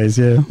throughout. Segues,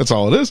 yeah. That's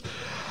all it is.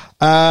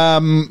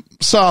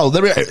 So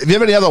if you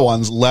have any other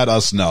ones, let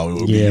us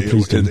know.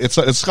 Please do.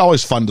 It's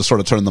always fun to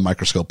sort of turn the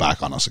microscope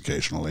back on us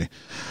occasionally.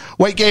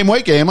 Weight game.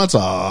 Let's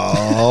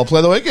all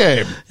play the weight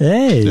game.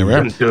 Hey. There we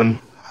are. Done.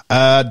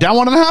 Down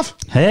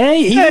 1.5.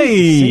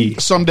 Hey.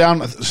 So I'm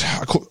down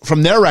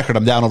from their record.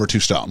 I'm down over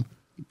 2 stone.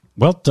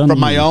 Well done. From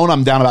my own,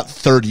 I'm down about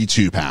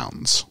 32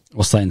 pounds.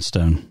 What's that in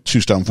stone? 2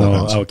 stone 4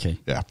 pounds. Okay.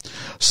 Yeah.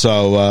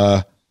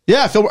 So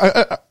yeah, I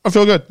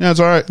feel good. Yeah, it's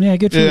all right. Yeah,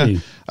 good for you.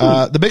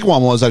 The big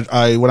one was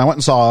I when I went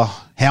and saw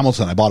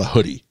Hamilton, I bought a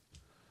hoodie,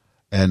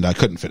 and I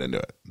couldn't fit into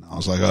it. I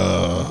was like,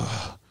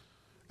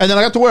 and then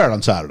I got to wear it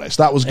on Saturday,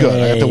 so that was good.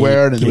 I got to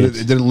wear it, and it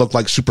didn't look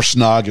like super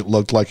snug. It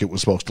looked like it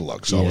was supposed to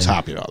look, so I was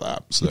happy about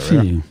that. So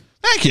there we are.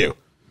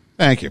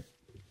 Thank you.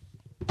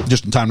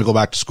 Just in time to go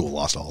back to school.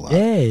 Lost all that.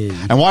 Yay.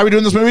 And why are we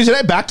doing this movie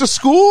today? Back to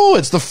school.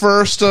 It's the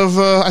first of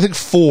I think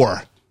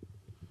 4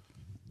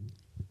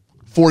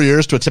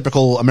 years to a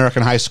typical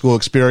American high school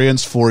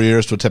experience, 4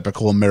 years to a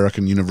typical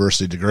American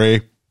university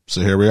degree.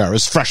 So here we are.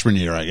 It's freshman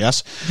year, I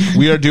guess.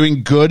 We are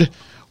doing Good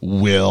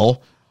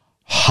Will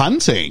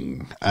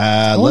Hunting.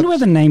 I wonder where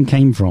the name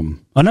came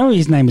from. I know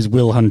his name is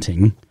Will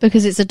Hunting.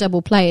 Because it's a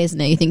double play,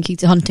 isn't it? You think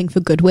he's hunting for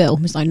goodwill.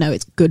 Because I know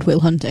it's Goodwill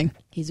Hunting.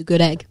 He's a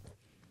good egg.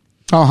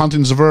 Oh,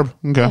 hunting's a verb.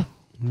 Okay.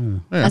 Yeah.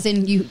 As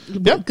in,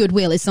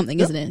 goodwill is something,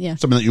 isn't it? Yeah.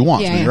 Something that you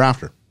want, something you're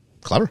after.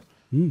 Clever.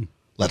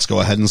 Let's go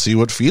ahead and see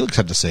what Felix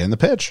had to say in the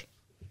pitch.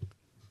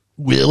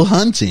 Will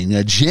Hunting,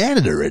 a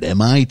janitor at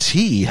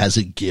MIT, has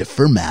a gift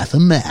for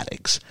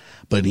mathematics,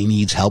 but he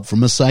needs help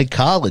from a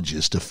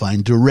psychologist to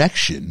find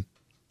direction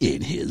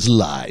in his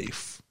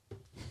life.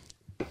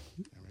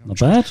 Not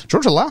bad.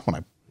 Georgia laughed when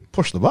I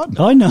pushed the button.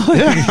 I know.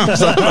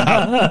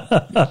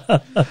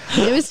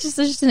 It was just,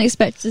 I just didn't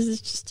expect it.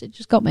 It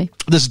just got me.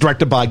 This is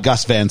directed by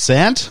Gus Van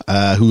Sant,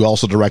 who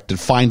also directed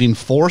Finding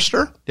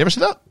Forrester. You ever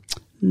see that?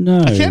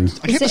 No. I can't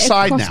Is it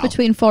decide a cross now.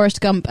 between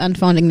Forrest Gump and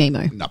Finding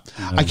Nemo? No.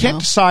 I can't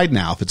decide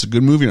now if it's a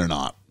good movie or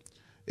not.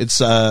 It's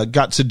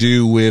got to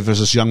do with there's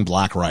this young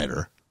black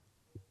writer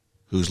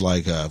who's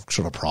like a sort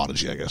of a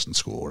prodigy, I guess, in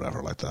school or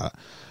whatever like that.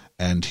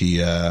 And he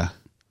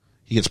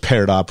gets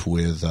paired up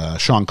with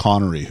Sean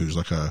Connery, who's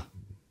like a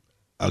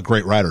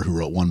great writer who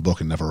wrote one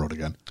book and never wrote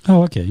again.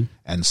 Oh, okay.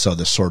 And so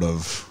this sort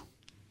of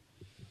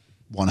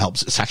one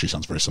helps. It actually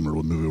sounds very similar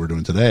to the movie we're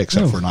doing today,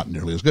 except for not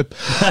nearly as good.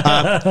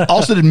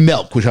 Also did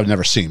Milk, which I've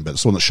never seen, but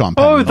it's the one that Sean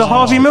Penn. Oh, the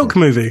Harvey Milk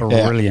movie.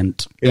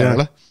 Brilliant. Yeah,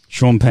 really?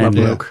 Sean Penn. Love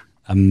Milk.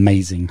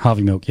 Amazing.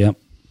 Harvey Milk, yep.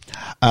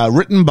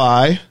 Written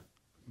by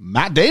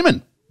Matt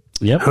Damon.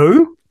 Yep.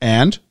 Who?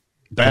 And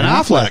Ben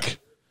Affleck.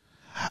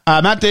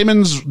 Matt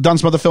Damon's done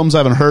some other films I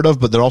haven't heard of,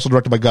 but they're also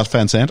directed by Gus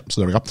Van Sant.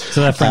 So there we go.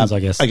 So they're friends, I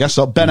guess. I guess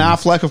so. Ben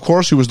Affleck, of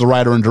course, who was the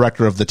writer and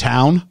director of The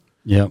Town.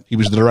 Yep. He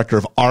was the director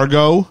of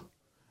Argo,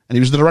 and he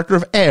was the director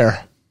of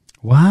Air.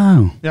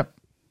 Wow. Yep.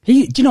 Do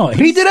you know what?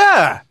 He did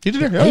that. He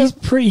did it. He's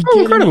pretty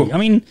good. incredible. I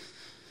mean,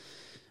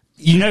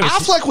 you know,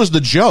 Affleck was the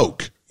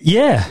joke.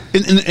 Yeah.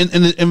 In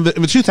the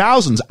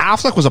 2000s,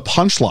 Affleck was a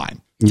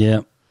punchline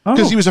Yeah.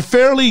 because he was a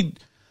fairly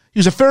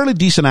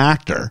decent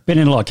actor. Been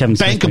in a lot of Kevin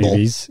Smith Bankable.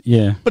 movies.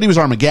 Yeah. But he was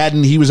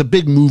Armageddon. He was a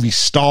big movie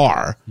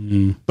star.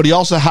 But he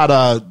also had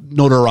a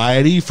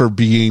notoriety for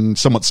being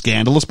somewhat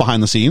scandalous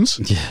behind the scenes.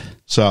 Yeah.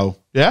 So,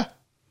 yeah.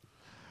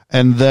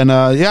 And then,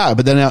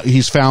 but then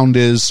he's found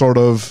his sort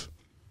of,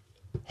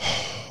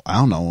 I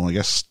don't know, I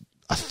guess,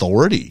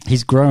 authority.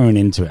 He's grown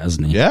into it,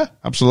 hasn't he? Yeah,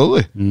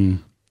 absolutely.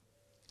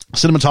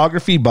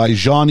 Cinematography by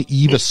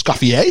Jean-Yves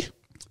Escoffier,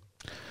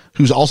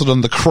 who's also done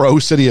The Crow,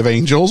 City of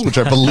Angels, which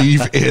I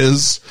believe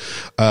is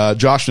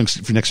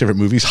Josh's next favorite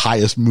movie's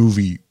highest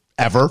movie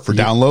ever for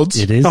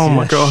downloads. It is. Oh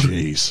my God.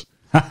 Jeez.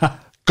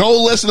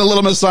 Go listen to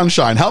Little Miss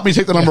Sunshine. Help me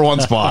take the number one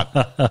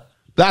spot.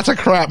 That's a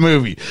crap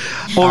movie.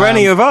 Or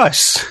any of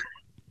us.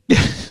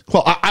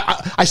 Well,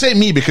 I say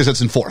me because it's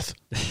in fourth.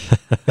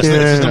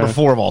 It's number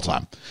 4 of all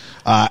time.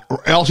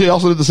 He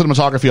also did the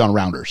cinematography on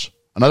Rounders,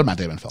 another Matt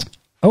Damon film.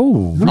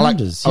 Oh,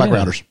 Rounders. I like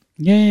Rounders.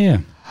 Yeah.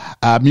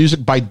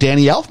 Music by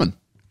Danny Elfman,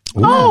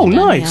 Oh,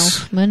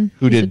 nice. Elfman.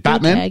 who He's a did good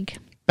Batman, egg.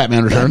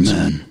 Batman Returns,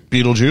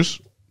 Beetlejuice,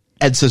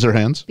 Ed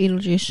Scissorhands,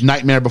 Beetlejuice.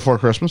 Nightmare Before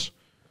Christmas,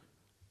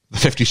 the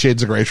 50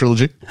 Shades of Grey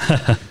trilogy,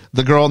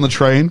 The Girl on the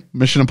Train,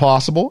 Mission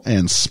Impossible,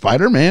 and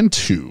Spider-Man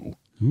 2.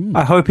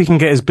 I hope he can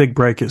get his big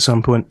break at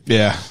some point.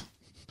 Yeah.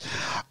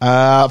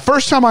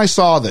 First time I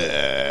saw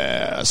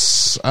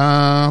this,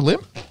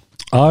 Liam?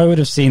 I would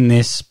have seen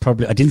this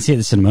probably. I didn't see it at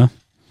the cinema.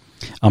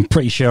 I'm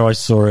pretty sure I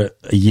saw it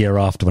a year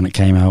after when it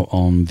came out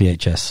on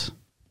VHS.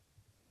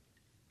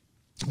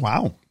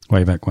 Wow.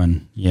 Way back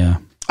when. Yeah.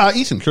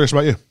 Ethan, curious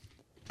about you.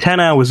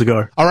 10 hours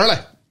ago. Oh, really?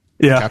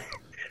 Yeah. Okay.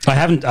 I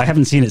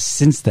haven't seen it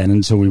since then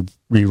until we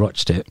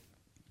rewatched it.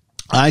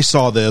 I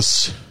saw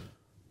this.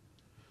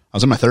 I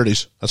was in my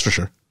 30s, that's for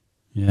sure.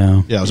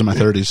 Yeah. Yeah, I was in my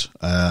 30s.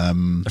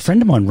 A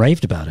friend of mine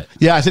raved about it.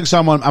 Yeah, I think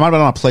I might have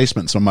been on a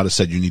placement. Someone might have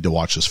said, you need to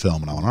watch this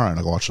film. And I went, all right,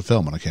 I'll go watch the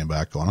film. And I came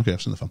back going, okay,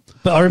 I've seen the film.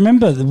 But I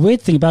remember the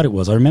weird thing about it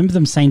was I remember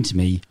them saying to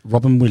me,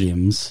 Robin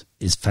Williams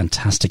is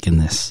fantastic in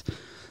this.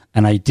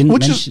 And I didn't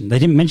they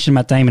didn't mention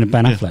Matt Damon and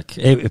Ben Affleck.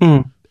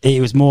 It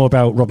was more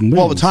about Robin Williams.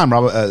 Well, at the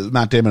time,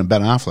 Matt Damon and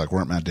Ben Affleck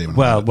weren't Matt Damon.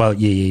 Yeah,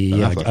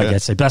 Affleck, I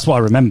guess so. But that's what I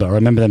remember. I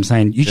remember them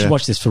saying, you should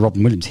watch this for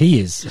Robin Williams. He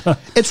is.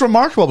 It's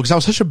remarkable because I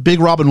was such a big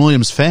Robin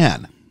Williams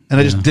fan. And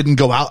I just didn't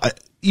go out.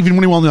 Even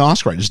when he won the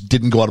Oscar, I just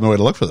didn't go out of my way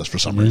to look for this for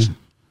some reason.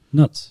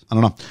 Nuts. I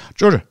don't know.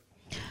 Georgia.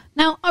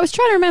 Now, I was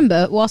trying to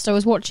remember whilst I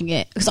was watching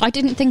it, because I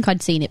didn't think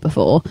I'd seen it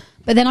before,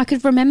 but then I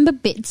could remember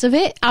bits of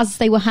it as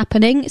they were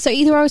happening. So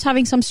either I was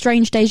having some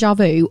strange deja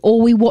vu,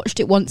 or we watched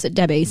it once at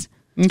Debbie's.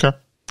 Okay.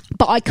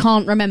 But I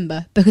can't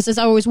remember, because as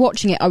I was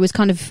watching it, I was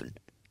kind of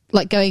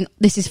like going,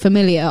 this is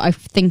familiar, I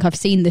think I've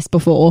seen this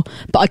before,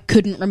 but I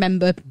couldn't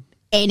remember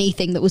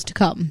anything that was to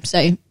come. So,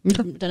 I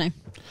don't know.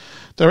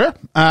 There we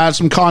are.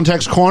 Some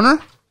context corner.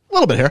 A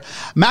little bit here.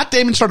 Matt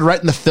Damon started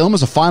writing the film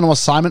as a final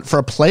assignment for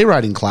a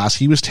playwriting class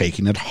he was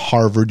taking at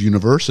Harvard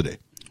University.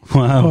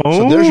 Wow.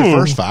 So there's your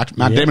first fact.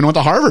 Matt Damon went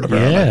to Harvard,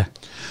 apparently.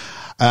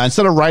 Yeah.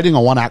 Instead of writing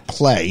a one-act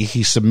play,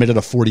 he submitted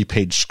a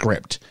 40-page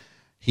script.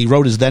 He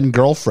wrote his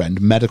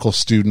then-girlfriend, medical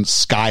student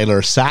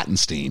Skylar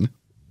Satinstein,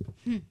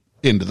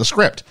 into the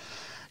script.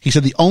 He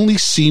said the only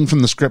scene from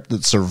the script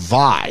that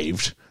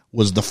survived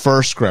was the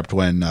first script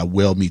when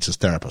Will meets his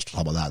therapist.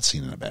 We'll talk about that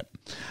scene in a bit.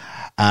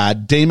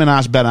 Damon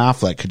asked Ben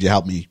Affleck, could you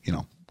help me,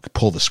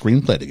 pull the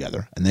screenplay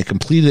together, and they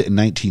completed it in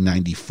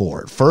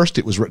 1994. At first,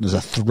 it was written as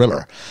a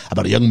thriller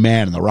about a young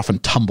man in the rough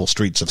and tumble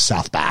streets of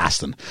South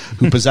Boston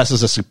who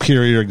possesses a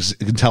superior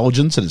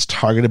intelligence and is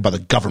targeted by the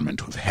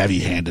government with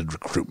heavy-handed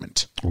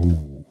recruitment.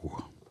 Ooh.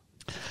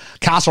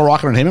 Castle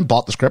Rock Entertainment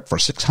bought the script for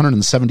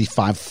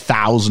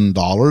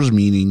 $675,000,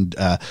 meaning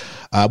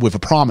with a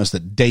promise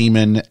that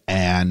Damon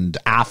and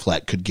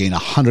Affleck could gain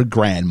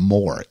 $100,000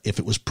 more if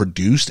it was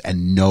produced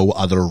and no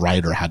other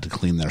writer had to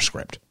clean their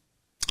script.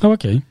 Oh,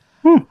 okay.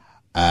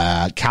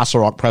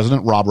 Castle Rock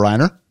president Rob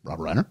Reiner.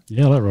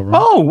 Yeah, I like Rob Reiner.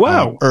 Oh,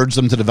 wow. Urged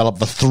them to develop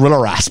the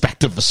thriller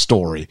aspect of the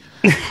story.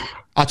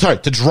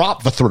 To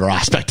drop the thriller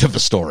aspect of the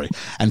story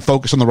and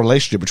focus on the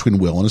relationship between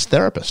Will and his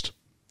therapist.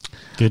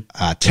 Good.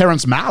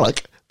 Terrence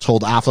Malick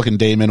told Affleck and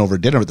Damon over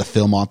dinner that the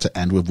film ought to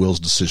end with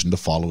Will's decision to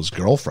follow his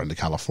girlfriend to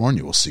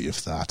California. We'll see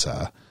if that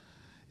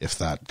plays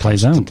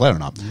comes out to play or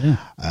not. Yeah.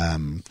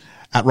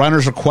 At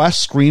Reiner's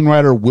request,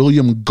 screenwriter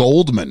William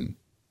Goldman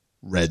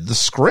read the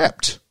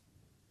script.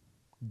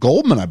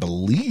 Goldman, I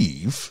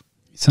believe,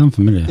 sound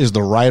familiar, is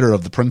the writer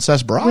of The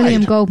Princess Bride.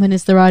 William Goldman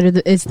is the writer of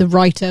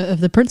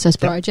The Princess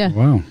Bride, yeah.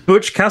 Wow.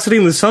 Butch Cassidy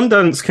and the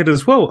Sundance Kid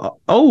as well.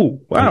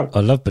 Oh, wow. I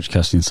love Butch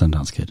Cassidy and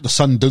Sundance Kid. The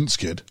Sundance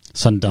Kid.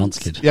 Sundance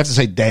Kid. You have to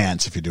say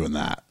dance if you're doing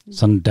that.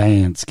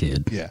 Sundance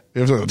Kid. Yeah.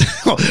 You have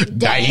to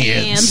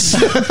dance.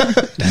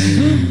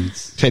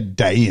 Dance. Ted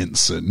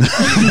Danson.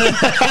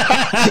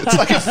 It's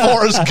like if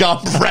Forrest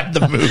Gump read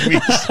the movies.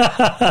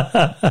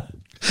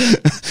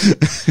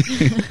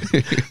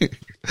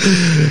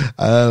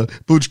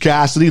 Butch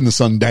Cassidy and the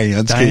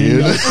Sundance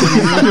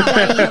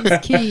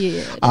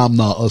Kid. I'm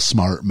not a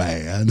smart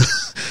man.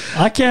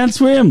 I can't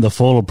swim. The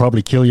fall will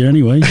probably kill you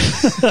anyway.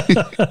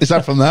 Is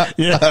that from that?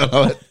 Yeah. I don't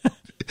know.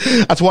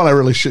 That's one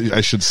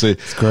I should see.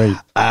 It's great.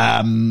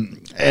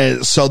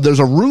 So there's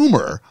a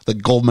rumor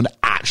that Goldman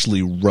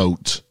actually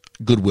wrote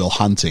Good Will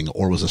Hunting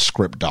or was a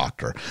script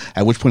doctor,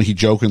 at which point he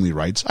jokingly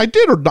writes, I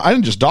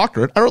didn't just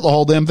doctor it, I wrote the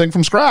whole damn thing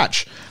from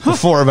scratch.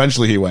 Before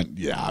eventually he went,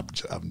 yeah,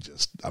 I'm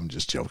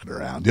just joking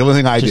around. The only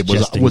thing I did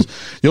was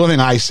the only thing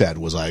I said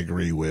was I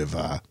agree with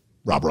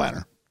Rob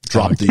Reiner.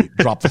 Drop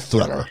the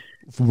thriller,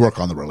 work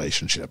on the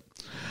relationship.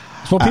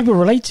 It's what people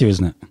relate to,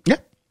 isn't it? Yeah.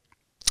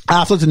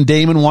 Affleck and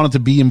Damon wanted to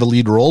be in the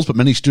lead roles, but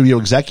many studio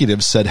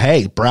executives said,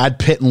 hey, Brad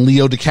Pitt and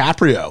Leo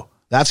DiCaprio,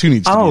 that's who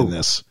needs to be in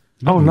this.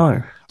 Oh,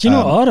 no. Do you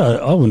know what?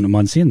 I wouldn't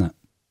mind seeing that.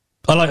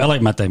 I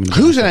like Matt Damon.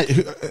 Who's in it?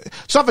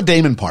 It's not the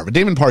Damon part, but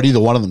Damon part either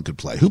one of them could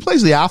play. Who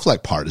plays the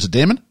Affleck part? Is it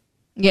Damon?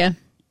 Yeah.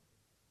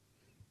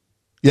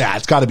 Yeah,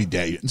 it's got to be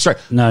Damon. Sorry.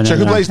 No.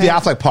 Who plays the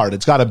Affleck part?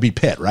 It's got to be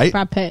Pitt, right?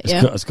 Brad Pitt,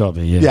 yeah. It's got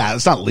to be, yeah. Yeah,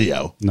 it's not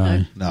Leo.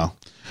 No.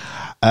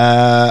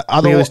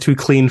 Leo's too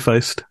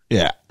clean-faced.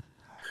 Yeah.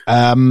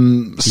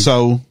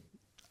 So,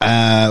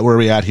 where are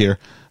we at here?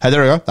 Hey,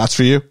 there we go. That's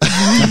for you.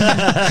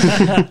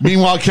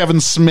 Meanwhile,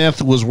 Kevin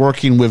Smith was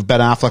working with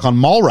Ben Affleck on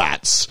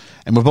Mallrats,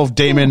 and with both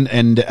Damon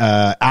and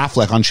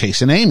Affleck on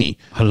Chasing Amy.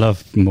 I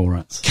love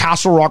Mallrats.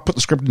 Castle Rock put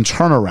the script in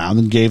turnaround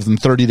and gave them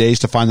 30 days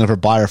to find another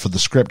buyer for the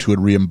script who would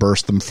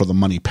reimburse them for the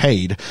money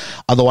paid.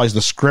 Otherwise,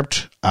 the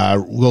script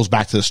goes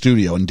back to the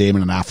studio, and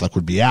Damon and Affleck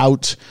would be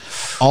out.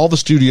 All the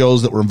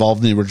studios that were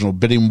involved in the original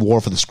bidding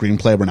war for the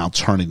screenplay were now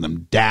turning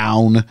them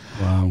down.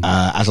 Wow.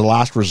 As a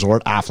last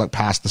resort, Affleck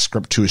passed the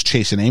script to his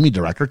Chasing Amy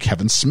director,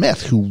 Kevin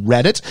Smith, who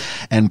read it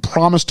and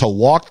promised to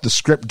walk the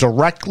script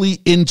directly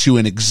into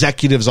an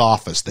executive's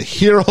office. The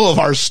hero of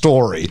our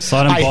story.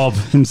 Silent Bob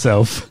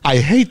himself. I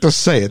hate to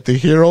say it, the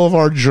hero of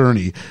our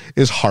journey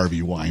is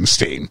Harvey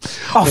Weinstein.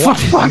 Oh, for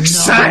fuck's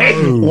sake!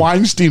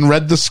 Weinstein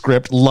read the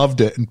script, loved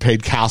it, and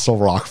paid Castle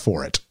Rock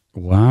for it.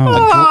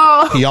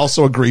 Wow. He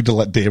also agreed to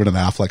let David and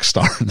Affleck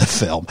star in the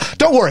film.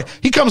 Don't worry,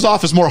 he comes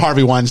off as more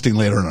Harvey Weinstein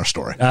later in our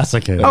story. That's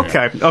okay.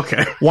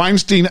 Okay.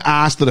 Weinstein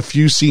asked that a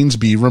few scenes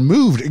be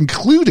removed,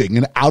 including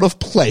an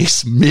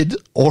out-of-place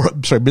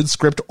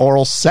mid-script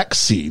oral sex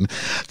scene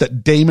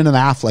that Damon and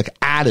Affleck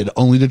added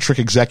only to trick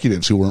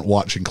executives who weren't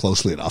watching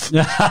closely enough.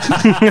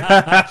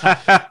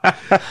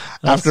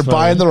 After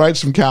buying the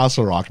rights from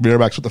Castle Rock,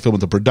 Miramax put the film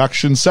into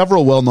production.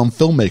 Several well-known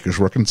filmmakers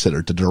were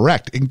considered to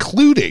direct,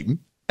 including,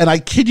 and I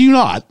kid you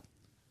not,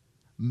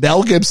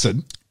 Mel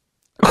Gibson.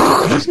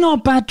 He's not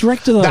a bad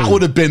director, though. That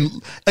would have been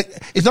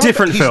it's not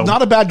different film. He's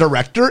not a bad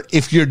director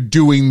if you're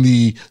doing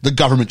the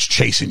government's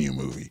chasing you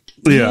movie.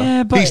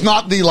 Yeah, but He's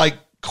not the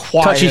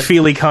quiet,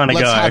 touchy-feely kind of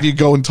guy. Let's have you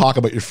go and talk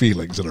about your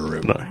feelings in a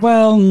room. No.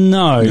 Well,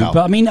 no,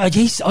 but I mean, I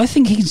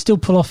think he can still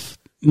pull off.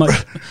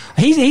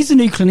 He's the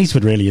new Clint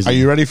Eastwood, really, isn't Are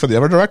he? you ready for the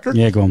other director?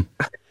 Yeah, go on.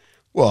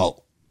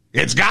 Well,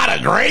 it's got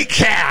a great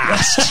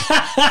cast.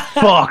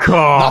 Fuck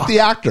off. Not the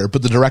actor,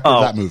 but the director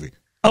of that movie.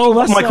 Oh,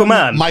 that's Michael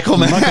Mann. Michael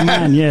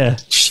Mann, yeah.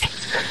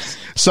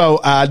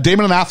 So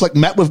Damon and Affleck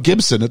met with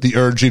Gibson at the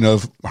urging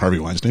of Harvey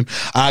Weinstein.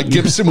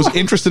 Gibson was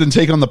interested in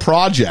taking on the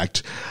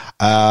project,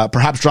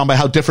 perhaps drawn by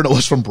how different it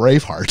was from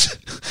Braveheart.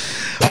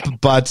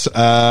 But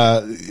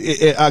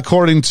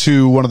according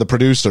to one of the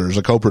producers,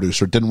 a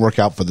co-producer, it didn't work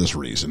out for this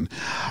reason.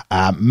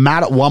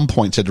 Matt at one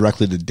point said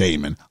directly to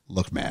Damon,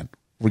 look, man,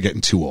 we're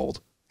getting too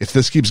old. if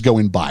this keeps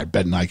going by,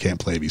 Ben and I can't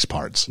play these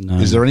parts. No.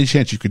 Is there any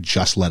chance you could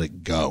just let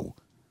it go?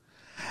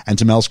 And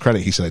to Mel's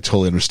credit, he said, I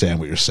totally understand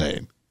what you're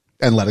saying.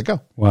 And let it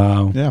go.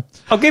 Wow. Yeah.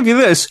 I'll give you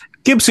this.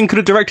 Gibson could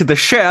have directed the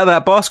shit out of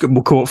that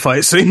basketball court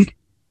fight scene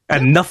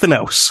and nothing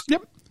else.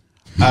 Yep.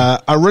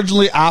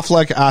 Originally,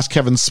 Affleck asked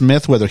Kevin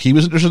Smith whether he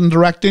was interested in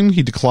directing.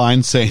 He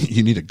declined, saying,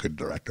 you need a good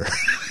director.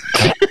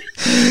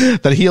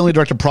 That he only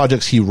directed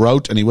projects he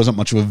wrote, and he wasn't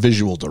much of a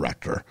visual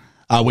director,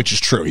 which is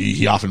true.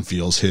 He often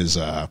feels his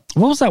What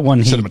was that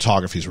one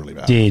cinematography is really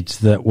bad. did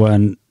that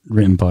weren't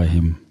written by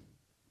him?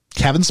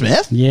 Kevin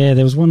Smith? Yeah,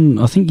 there was one.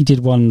 I think he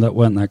did one that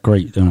weren't that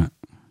great, didn't it?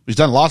 He's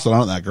done lots that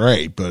aren't that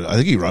great, but I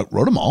think he wrote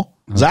them all.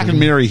 Zack and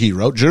Miri he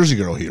wrote. Jersey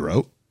Girl he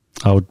wrote.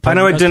 I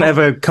know it didn't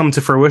ever come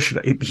to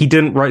fruition. He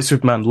didn't write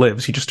Superman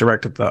Lives. He just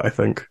directed that, I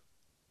think.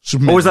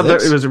 Superman Or was that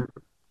Lives? it was?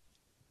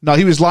 No,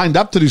 he was lined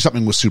up to do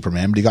something with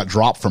Superman, but he got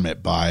dropped from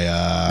it by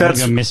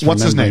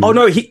what's his name? Oh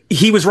no,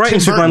 he was writing Tim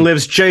Superman Burton.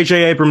 Lives.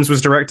 J.J. Abrams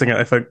was directing it,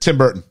 I think. Tim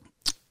Burton.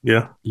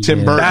 Yeah.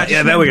 Tim Burton.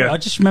 Yeah, there we go. I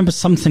just remember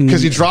something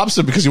Because he drops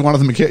it because he wanted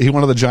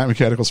the giant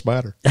mechanical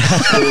spider.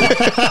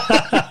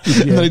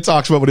 And then he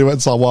talks about when he went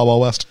and saw Wild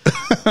Wild West.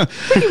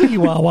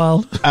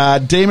 Wild.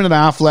 Damon and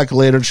Affleck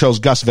later chose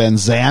Gus Van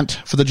Sant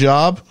for the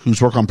job,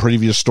 whose work on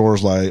previous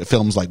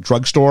films like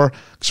Drugstore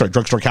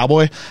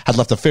Cowboy had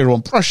left a favorable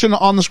impression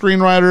on the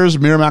screenwriters.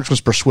 Miramax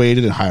was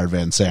persuaded and hired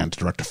Van Sant to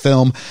direct a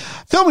film.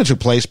 Filming took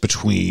place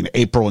between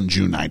April and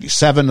June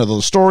 97. Although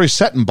the story is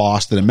set in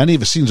Boston and many of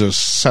the scenes are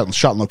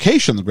shot in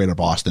location in the greater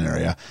Boston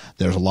area,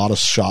 there's a lot of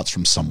shots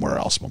from somewhere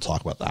else. We'll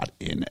talk about that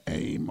in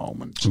a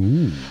moment.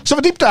 Ooh. So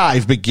the deep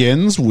dive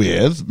begins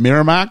with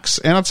Miramax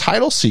and a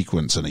title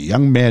sequence, and a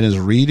young man is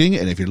reading,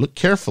 and if you look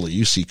carefully,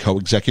 you see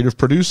co-executive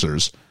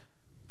producers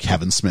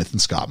Kevin Smith and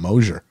Scott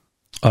Mosier.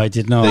 I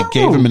did not. They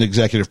gave him an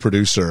executive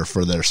producer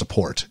for their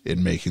support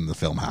in making the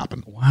film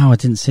happen. Wow, I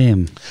didn't see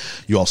him.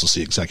 You also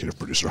see executive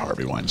producer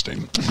Harvey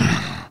Weinstein.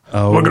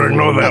 Oh, We're going to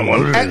ignore that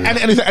one. And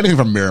anything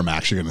from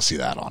Miramax, you're going to see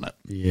that on it.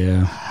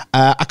 Yeah.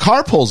 A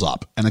car pulls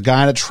up, and a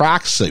guy in a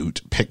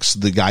tracksuit picks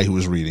the guy who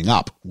was reading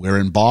up. We're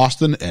in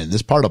Boston, and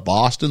this part of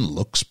Boston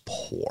looks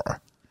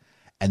poor.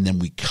 And then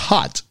we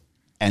cut,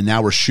 and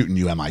now we're shooting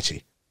you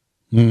MIT.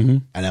 Mm-hmm.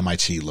 And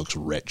MIT looks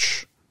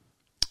rich.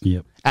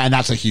 Yep. And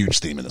that's a huge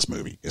theme in this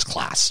movie, is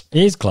class.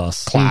 It is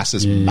class. Class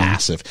is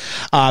massive.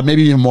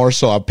 Maybe even more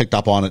so, I've picked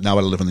up on it now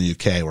that I live in the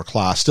UK, where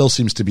class still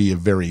seems to be a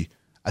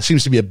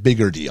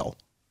bigger deal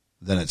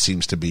than it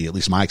seems to be, at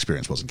least my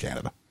experience was in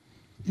Canada.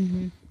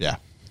 Mm-hmm. Yeah.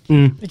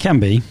 It can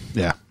be.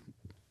 Yeah.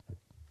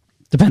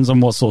 Depends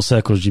on what sort of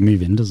circles you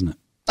move in, doesn't it?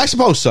 I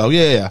suppose so,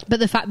 yeah. But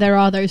the fact there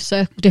are those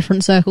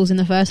different circles in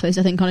the first place,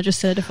 I think, kind of just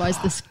solidifies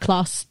this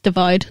class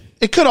divide.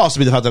 It could also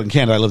be the fact that in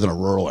Canada I lived in a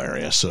rural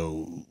area,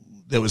 so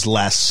it was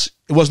less.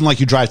 It wasn't like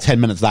you drive 10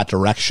 minutes that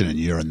direction and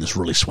you're in this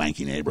really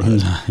swanky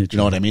neighborhood. You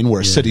know what I mean?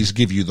 Where cities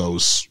give you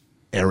those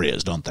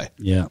areas, don't they?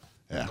 Yeah.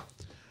 Yeah.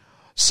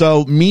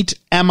 So meet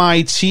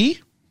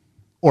MIT,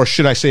 or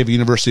should I say the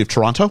University of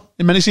Toronto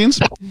in many scenes.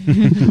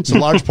 So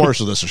large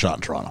portions of this are shot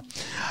in Toronto.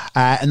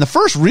 And the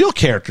first real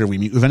character we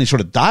meet with any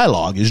sort of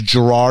dialogue is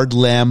Gerard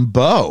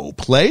Lambeau,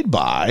 played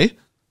by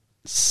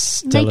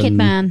Naked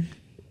Man.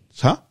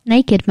 Huh?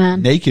 Naked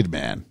Man. Naked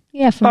Man.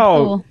 Yeah, from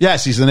Thor.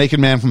 Yes, he's the naked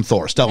man from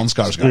Thor, Stellan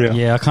Skarsgård.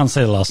 Yeah, I can't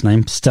say the last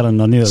name. Stellan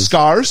Skarsgård.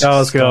 Scars?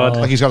 Oh, God.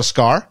 Like he's got a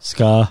scar?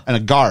 Scar. And a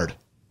guard.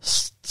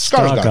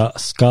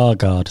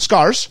 Skarsgård.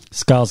 Scars?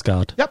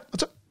 Skarsgård. Yep,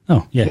 that's it.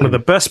 Oh, yeah. One of the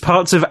best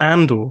parts of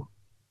Andor.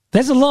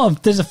 There's a lot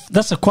of,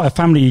 that's quite a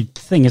family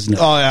thing, isn't it?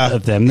 Oh, yeah.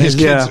 Of them. His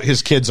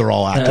kids are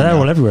all acting. They're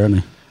all everywhere, aren't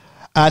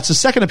they? It's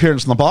his second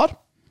appearance in the pod.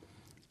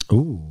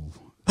 Ooh.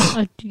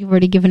 You've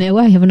already given it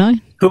away, haven't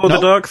I? Thor the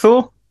Dark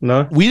Thor?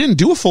 No. We didn't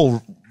do a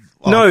full...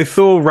 No,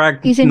 Thor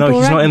Ragnarok. He's in No,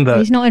 Thor he's not in that.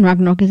 He's not in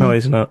Ragnarok, is he? No,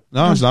 he's not.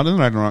 No, he's not in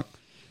Ragnarok.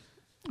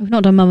 We've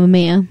not done Mamma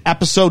Mia.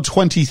 Episode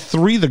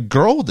 23, The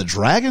Girl with the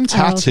Dragon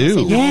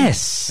Tattoo.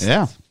 Yes.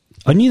 Yeah.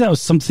 I knew that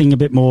was something a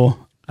bit more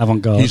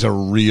avant-garde. He's a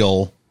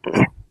real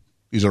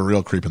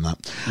creep in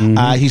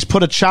that. He's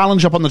put a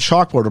challenge up on the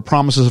chalkboard of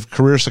promises of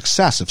career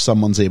success if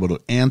someone's able to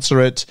answer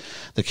it.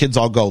 The kids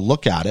all go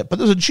look at it, but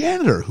there's a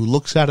janitor who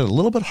looks at it a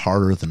little bit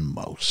harder than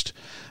most.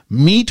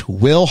 Meet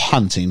Will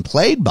Hunting,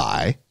 played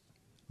by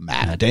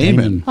Matt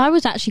Damon. I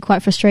was actually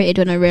quite frustrated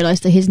when I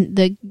realised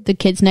that the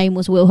kid's name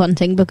was Will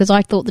Hunting, because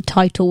I thought the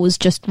title was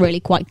just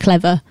really quite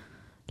clever.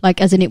 Like,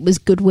 as in it was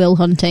Good Will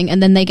Hunting,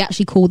 and then they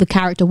actually call the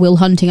character Will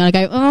Hunting, and I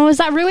go, oh, has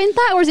that ruined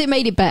that, or has it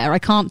made it better? I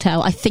can't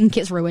tell. I think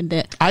it's ruined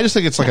it. I just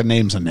think it's like a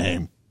name's a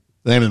name.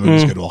 The name of the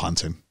movie is Good Will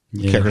Hunting.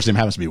 The character's name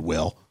happens to be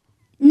Will.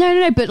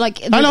 No, but like,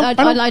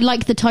 I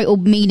like the title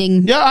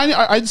meaning. Yeah,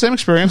 I had the same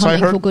experience.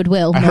 Hunting for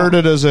Goodwill. I heard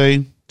it as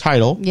a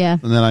title. Yeah.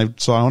 And then I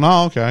saw,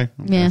 oh, okay.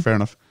 Yeah. Fair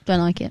enough. Don't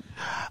like it.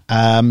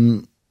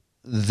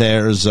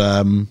 There's,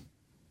 so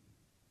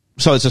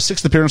it's a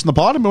sixth appearance in the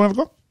pod. Anybody want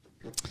to go?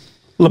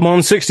 Le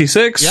Mans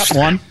 66. Yep,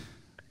 one.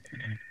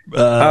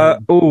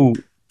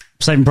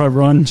 Saving Private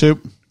Ryan.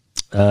 Two.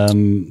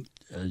 The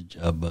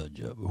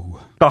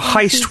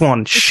heist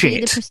one. The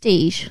Shit.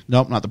 Prestige.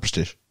 Nope, not the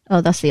Prestige.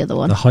 Oh, that's the other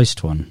one. The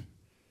heist one.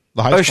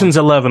 The high Ocean's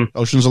school. 11.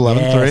 Ocean's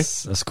 11,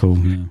 Yes, that's cool.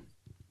 Yeah.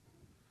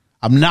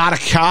 I'm not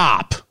a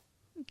cop.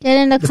 Get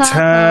in the The car.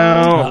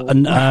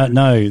 town.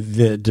 No,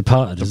 The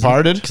Departed.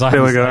 Departed? Because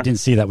There we go. I didn't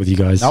see that with you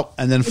guys. Nope.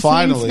 And then Is he in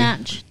finally,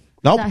 Snatch?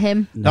 nope. Is that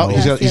him? No, No.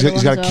 he's got That's the other a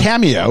one as well.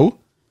 cameo.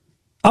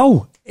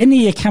 Oh, isn't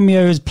he a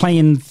cameo is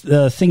playing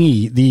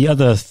Thingy, the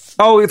other...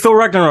 Oh, Thor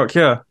Ragnarok,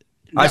 yeah.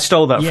 I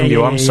stole that from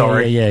you. I'm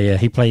sorry. Yeah.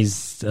 He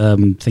plays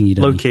Thingy, doesn't he?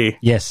 Loki.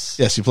 Yes.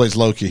 Yes, he plays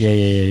Loki.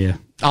 Yeah.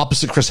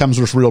 Opposite Chris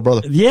Hemsworth's real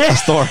brother. Yeah.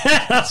 That's Thor.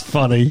 That's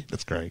funny.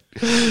 That's great.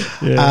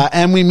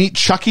 And we meet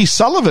Chucky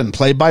Sullivan,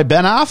 played by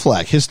Ben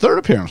Affleck. His third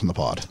appearance in the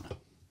pod.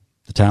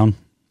 The town.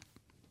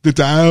 The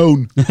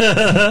town.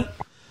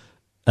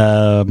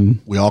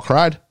 We all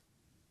cried.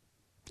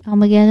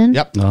 Armageddon?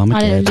 Yep. No, I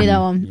didn't do that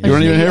one. You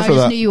weren't even here I for just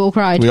that. knew you all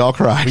cried. We all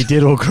cried. We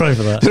did all cry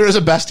for that. There is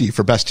a bestie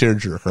for best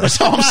tearjerker.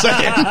 That's all I'm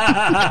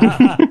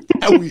saying.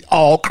 And we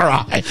all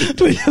cried.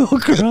 We all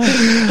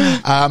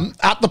cry.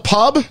 At the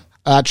pub,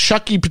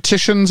 Chucky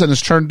petitions and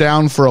is turned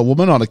down for a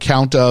woman on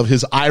account of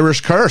his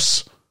Irish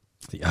curse,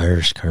 The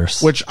Irish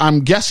curse. which I'm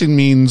guessing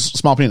means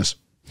small penis.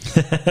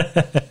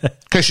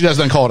 Because she does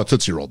then call it a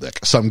Tootsie Roll dick.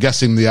 So I'm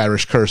guessing the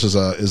Irish curse is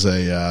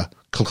a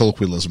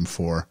colloquialism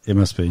for. It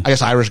must be. I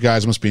guess Irish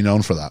guys must be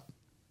known for that.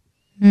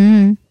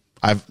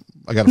 I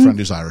got a friend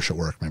who's Irish at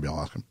work. Maybe I'll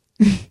ask him.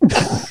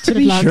 To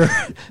be sure.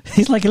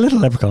 He's like a little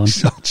leprechaun. Oh,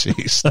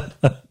 jeez.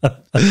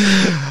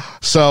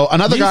 So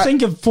another You guy.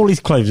 think of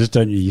four-leaf clovers,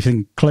 don't you? You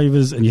think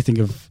clovers and you think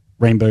of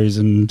rainbows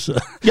and...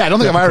 Yeah, I don't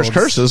think of Irish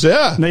curses.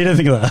 Yeah. No, you don't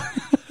think of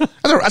that.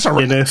 That's a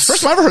Penis.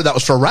 first time I ever heard that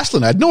was for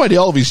wrestling. I had no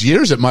idea all these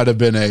years it might have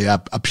been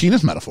a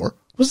penis metaphor.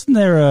 Wasn't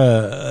there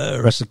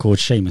a wrestler called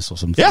Sheamus or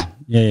something? Yeah.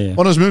 Yeah.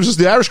 One of his moves is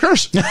the Irish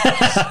curse.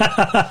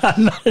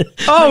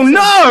 Oh,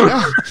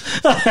 no!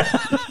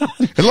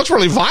 It looks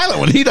really violent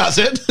when he does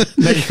it.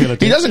 Make you feel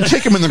it. He doesn't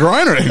kick him in the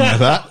groin or anything like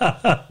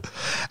that.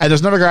 And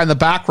there's another guy in the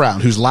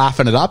background who's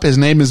laughing it up. His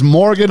name is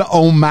Morgan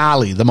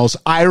O'Malley, the most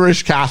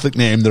Irish Catholic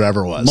name there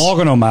ever was.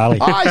 Morgan O'Malley.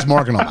 He's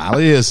Morgan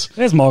O'Malley. He is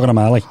There's Morgan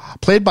O'Malley.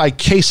 played by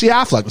Casey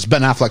Affleck. Was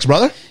Ben Affleck's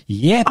brother?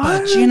 Yeah,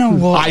 but you know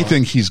what? I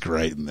think he's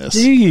great in this.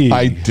 Do you?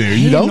 I do.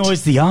 He You don't?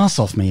 annoys the arse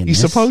off me in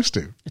He's this. supposed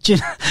to. Do you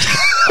know-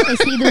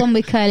 Is he the one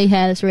with curly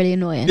hair that's really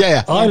annoying?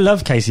 Yeah. I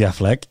love Casey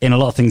Affleck in a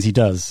lot of things he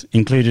does,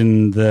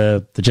 including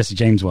the Jesse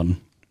James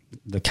one,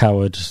 the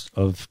coward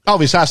of Oh,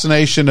 the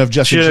assassination of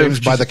Jesse Sure,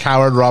 James by the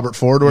coward Robert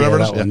Ford or whatever.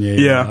 yeah, it is. that one.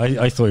 Yeah.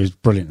 Yeah. I thought he was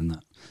brilliant in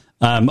that.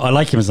 I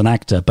like him as an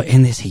actor, but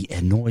in this he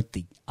annoyed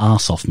the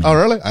arse off me. Oh,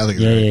 really? I think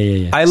he's great.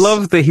 Yeah. I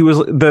love that he was.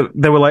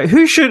 They were like,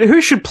 who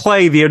should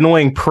play the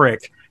annoying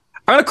prick?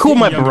 I'm gonna call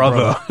my Younger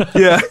brother.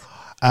 Yeah.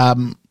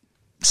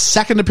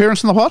 Second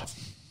appearance in the pod?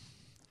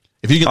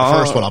 If you get the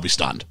first one, I'll be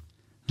stunned.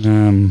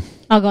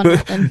 I'll go on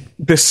that then.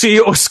 The see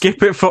it or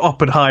skip it for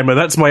Oppenheimer.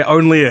 That's my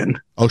only in.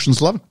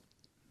 Ocean's 11.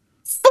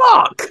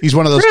 Fuck. He's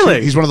one of those.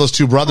 Really? He's one of those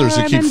two brothers Oh,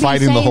 who I keep remember you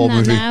fighting the saying whole that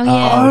movie. now,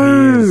 yeah.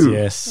 Oh.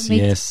 Yes. I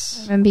Yes.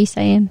 remember you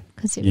saying,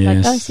 because it was like,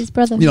 Yes. oh, it's his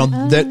brother. You know,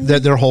 Oh.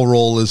 their whole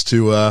role is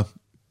to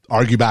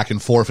argue back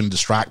and forth and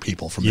distract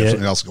people from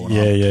everything else going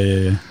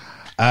on.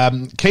 Yeah.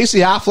 Casey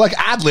Affleck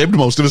ad-libbed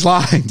most of his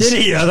lines. Did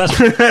he? Yeah, that's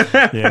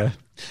yeah.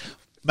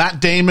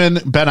 Matt Damon,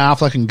 Ben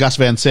Affleck, and Gus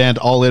Van Sant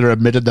all later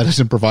admitted that his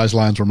improvised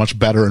lines were much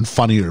better and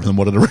funnier than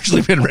what had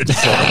originally been written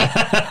for.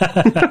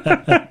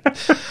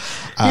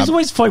 He's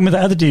always fighting with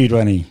that other dude,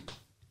 wasn't he?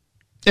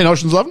 In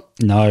Ocean's 11,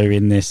 No,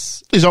 in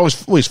this.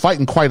 he's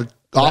fighting quite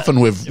often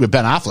with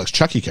Ben Affleck's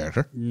Chucky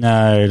character.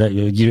 No,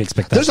 you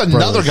expect that. There's another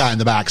brothers. guy in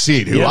the back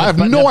seat who Yeah, I have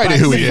the no back idea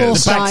who he seat-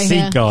 is. The back Guy, seat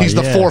yeah. guy. He's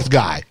the yeah. fourth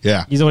guy.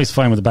 Yeah. He's always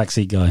fighting with the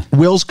backseat guy.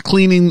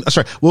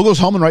 Will goes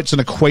home and writes an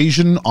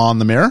equation on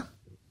the mirror.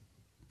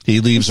 He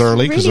leaves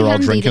early because Really they're all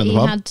handy drinking in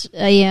the that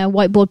pub. he had a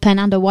whiteboard pen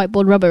and a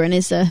whiteboard rubber in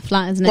his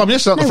flat, isn't it? Well, I mean,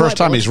 it's not the No first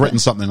time whiteboards, he's written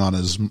but- something on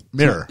his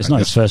mirror. It's I not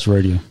guess. his first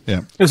rodeo.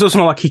 Yeah. It's also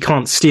not like he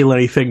can't steal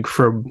anything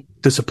from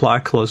the supply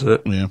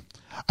closet. Yeah.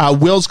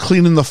 Will's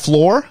cleaning the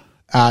floor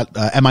at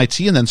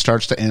MIT and then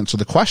starts to answer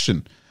the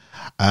question.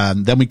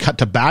 Then we cut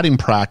to batting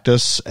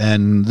practice,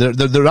 and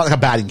they're not like a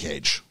batting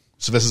cage.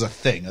 So this is a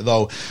thing.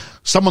 Although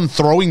someone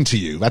throwing to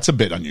you, that's a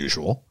bit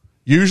unusual.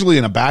 Usually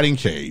in a batting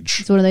cage,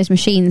 It's one of those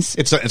machines.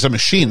 it's a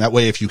machine. That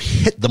way, if you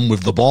hit them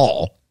with the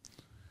ball,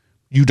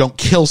 you don't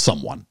kill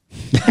someone.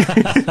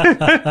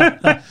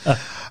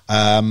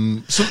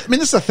 So, I mean,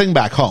 this is a thing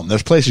back home.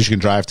 There's places you can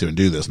drive to and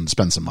do this and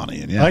spend some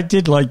money. And yeah, I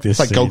did like this. it's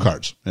like scene.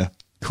 go-karts. Yeah.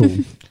 Cool.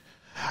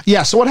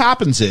 Yeah, so what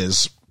happens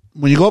is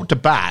when you go up to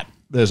bat,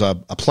 there's a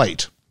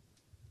plate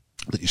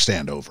that you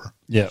stand over.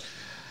 Yeah.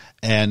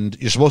 And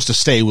you're supposed to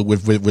stay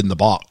within the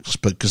box.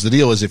 Because the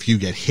deal is if you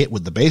get hit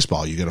with the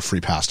baseball, you get a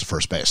free pass to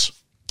first base.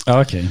 Oh,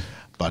 okay.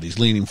 But he's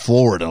leaning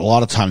forward, and a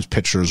lot of times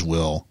pitchers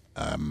will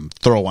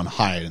throw one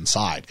high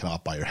inside, come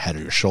up by your head or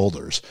your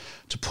shoulders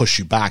to push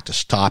you back to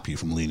stop you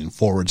from leaning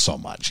forward so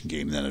much and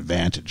gaining an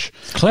advantage.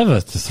 It's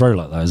clever to throw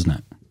like that, isn't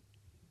it?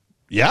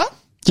 Yeah?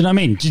 Do you know what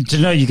I mean? Do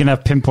you know you can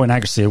have pinpoint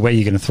accuracy of where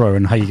you're going to throw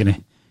and how you're going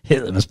to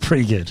hit them? It's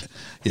pretty good.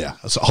 Yeah.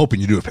 So hoping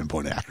you do have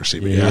pinpoint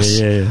accuracy, but Yeah, yes.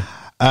 yeah.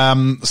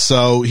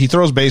 So he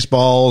throws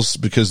baseballs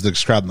because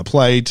there's crowd in the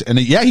plate, and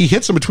he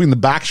hits him between the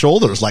back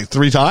shoulders like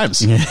 3 times.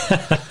 Did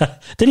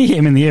he hit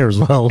him in the ear as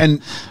well?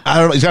 And I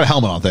don't know, he's got a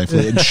helmet on,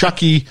 thankfully. And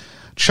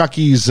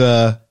Chucky's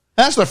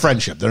that's their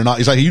friendship. They're not.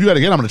 He's like, you do that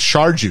again, I'm going to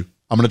charge you.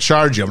 I'm going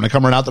to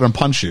come right out there and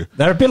punch you.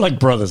 They're a bit like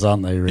brothers,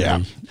 aren't they? Really?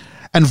 Yeah.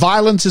 And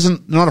violence they're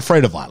not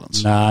afraid of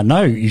violence.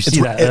 No, you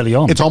see that early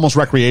on. It's almost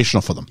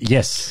recreational for them.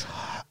 Yes.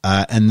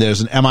 And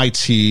there's an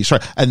MIT,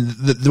 and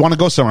they want to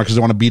go somewhere because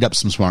they want to beat up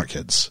some smart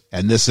kids.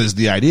 And this is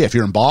the idea. If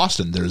you're in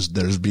Boston, there's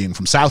being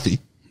from Southie,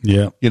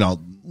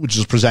 which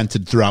is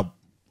presented throughout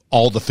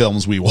all the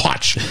films we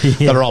watch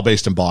that are all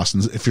based in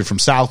Boston. If you're from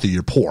Southie,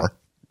 you're poor.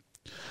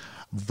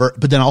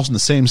 But then also in the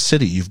same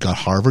city, you've got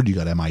Harvard, you've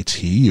got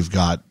MIT, you've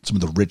got some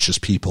of the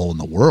richest people in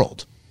the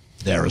world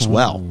there as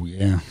well. Oh,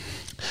 yeah.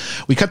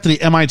 We cut to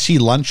the MIT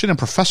luncheon, and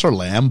Professor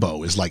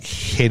Lambo is like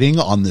hitting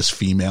on this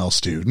female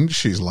student.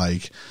 She's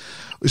like,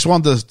 we just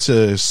wanted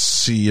to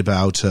see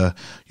about, he's,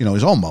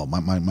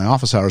 my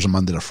office hours are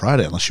Monday to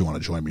Friday unless you want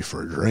to join me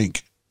for a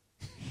drink.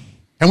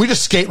 And we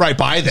just skate right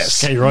by this.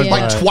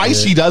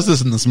 Twice he does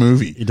this in this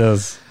movie. He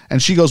does.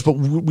 And she goes, but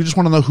we just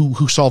want to know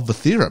who solved the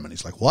theorem. And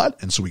he's like,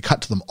 what? And so we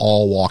cut to them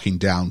all walking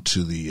down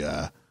to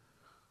the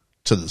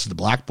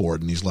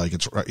blackboard. And he's like,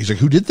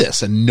 who did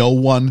this? And no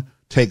one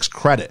takes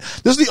credit.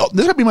 This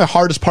might be my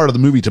hardest part of the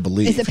movie to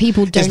believe. Is that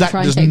people don't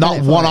try and take there's not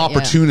credit one for it,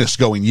 opportunist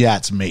going, yeah,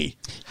 it's me.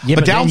 Yeah,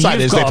 the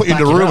downside is they put you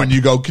in the room and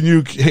you go,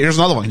 here's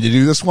another one. Can you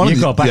do this one?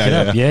 You've got to back it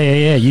up.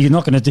 Yeah. You're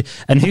not going to do.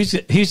 And who's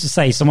to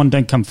say someone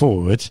don't come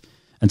forward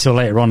until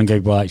later on and go,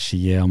 well,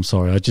 actually, I'm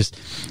sorry. I just,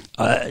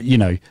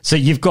 so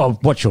you've got to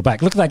watch your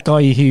back. Look at that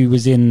guy who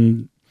was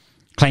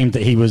claimed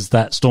that he was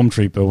that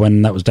stormtrooper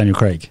when that was Daniel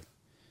Craig.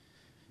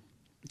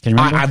 Can you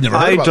remember? I've never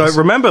heard about this.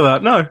 Remember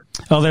that, no.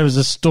 Oh, there was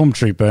a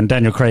stormtrooper and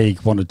Daniel Craig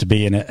wanted to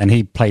be in it and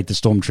he played the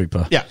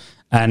stormtrooper. Yeah.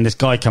 And this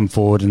guy come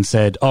forward and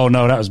said, oh,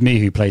 no, that was me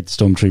who played the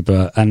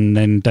stormtrooper. And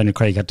then Daniel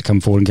Craig had to come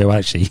forward and go,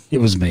 actually, it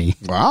was me.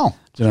 Wow.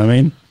 Do you know what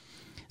I mean?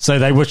 So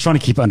they were trying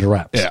to keep it under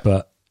wraps,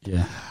 but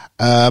yeah.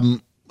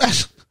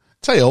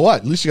 Tell you what,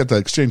 at least you got to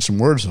exchange some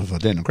words with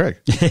Daniel Craig.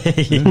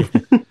 Yeah.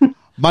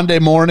 Monday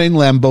morning,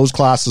 Lambeau's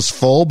class is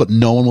full, but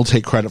no one will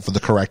take credit for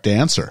the correct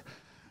answer.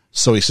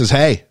 So he says,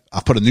 hey,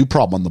 I've put a new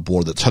problem on the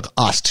board that took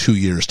us 2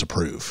 years to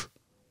prove.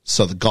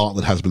 So the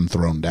gauntlet has been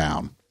thrown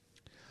down.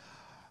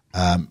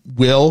 I've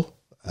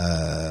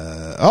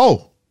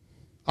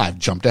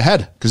jumped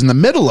ahead because in the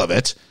middle of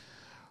it,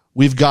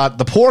 we've got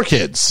the poor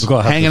kids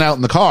hanging out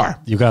in the car.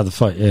 You got the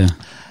fight, yeah.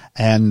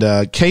 And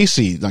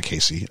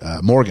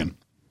Morgan.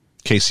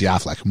 Casey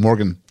Affleck.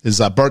 Morgan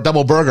is a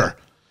double burger.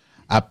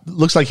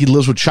 Looks like he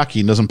lives with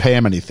Chucky and doesn't pay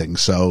him anything,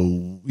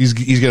 so he's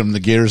getting him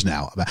the gears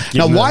now.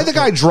 Now, why the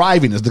guy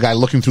driving is the guy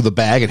looking through the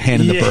bag and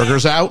handing the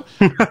burgers out?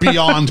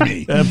 Beyond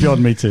me.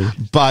 Beyond me too.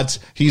 But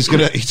he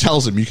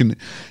tells him, you can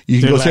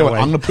go say,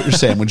 I'm going to put your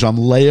sandwich on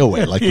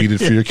layaway like we did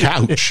for your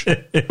couch.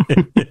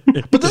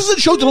 But this is a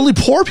show that only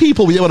poor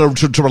people will be able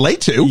to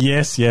relate to.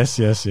 Yes.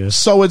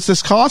 So it's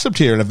this concept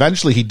here, and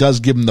eventually he does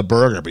give him the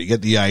burger, but you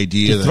get the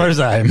idea he throws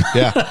at him.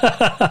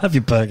 Yeah. Have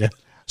your burger.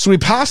 So we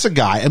pass a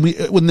guy, and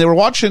when they were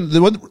watching, they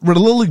were at a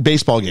Little League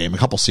baseball game a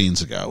couple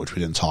scenes ago, which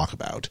we didn't talk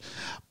about.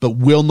 But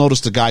Will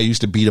noticed a guy who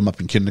used to beat him up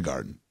in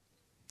kindergarten.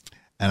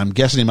 And I'm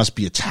guessing he must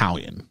be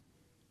Italian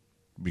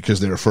because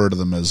they refer to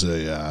them as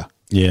a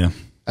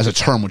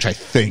term which I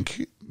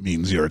think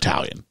means you're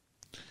Italian.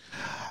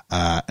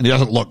 And he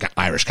doesn't look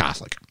Irish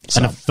Catholic.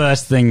 So. And the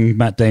first thing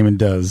Matt Damon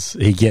does,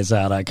 he gets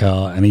out of that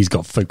car and he's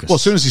got focus. Well,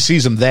 as soon as he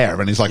sees him there,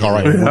 and he's like, all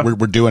right,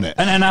 we're doing it.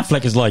 And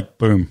Affleck is like,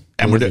 boom.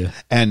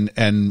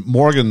 And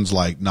Morgan's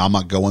like, no, I'm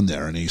not going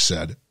there. And he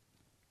said,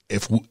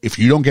 if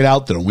you don't get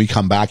out there and we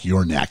come back,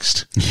 you're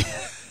next.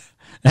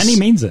 And he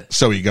means it.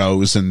 So he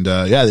goes and,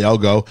 they all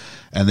go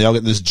and they all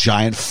get this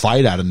giant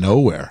fight out of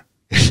nowhere.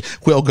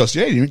 Will goes,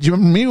 yeah, do you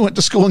remember me? We went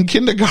to school in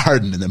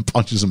kindergarten, and then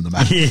punches him in the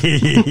mouth.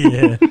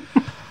 Yeah.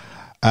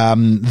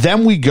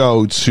 Then we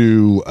go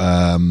to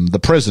the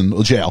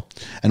prison, jail,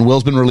 and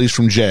Will's been released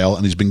from jail,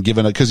 and he's been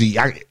given because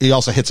he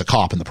also hits a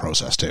cop in the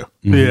process too.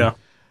 Mm-hmm. Yeah,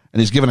 and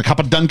he's given a cup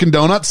of Dunkin'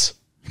 Donuts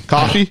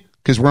coffee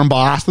because we're in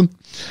Boston,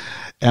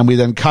 and we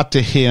then cut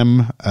to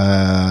him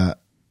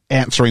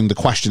answering the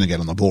question again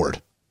on the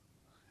board.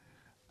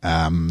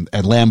 And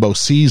Lambeau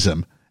sees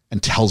him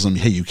and tells him,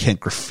 "Hey, you can't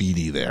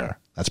graffiti there.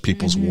 That's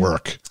people's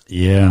work."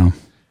 Yeah.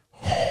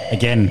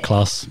 Again,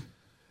 class.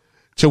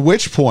 To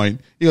which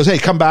point, he goes, hey,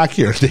 come back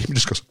here. Damon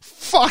just goes,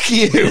 fuck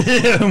you.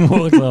 And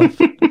walks off.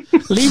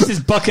 Leaves his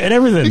bucket and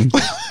everything.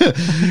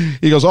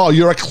 He goes, oh,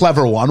 you're a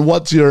clever one.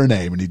 What's your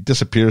name? And he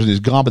disappears and he's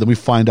gone. But then we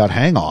find out,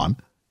 hang on,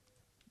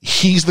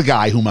 he's the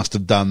guy who must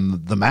have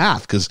done the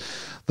math because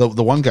the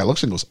one guy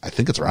looks and goes, I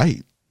think it's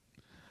right.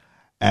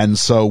 And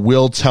so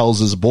Will tells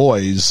his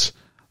boys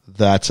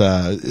that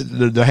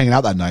they're hanging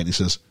out that night. And he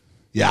says,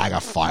 yeah, I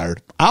got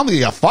fired. I don't think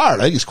he got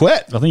fired. I think he's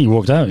quit. I think he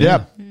walked out.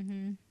 Yeah.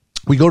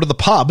 We go to the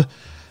pub,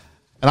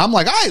 and I'm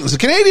like, it was a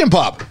Canadian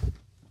pub.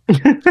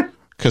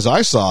 Because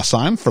I saw a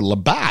sign for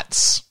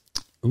Labatt's.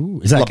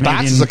 Ooh, is that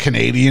Labatt's is a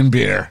Canadian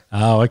beer.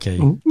 Oh, okay.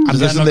 Does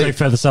that not go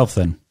further south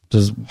then?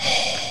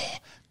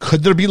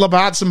 Could there be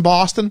Labatt's in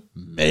Boston?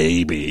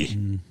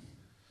 Maybe.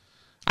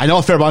 I know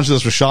a fair bunch of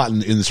this was shot in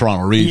the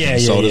Toronto region,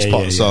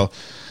 so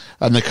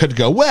and they could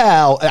go,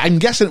 well, I'm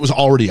guessing it was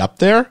already up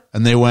there,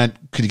 and they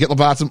went, could you get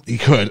Labatt's? He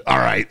could. All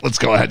right, let's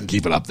go ahead and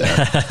keep it up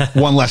there.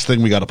 One less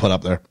thing we got to put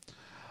up there.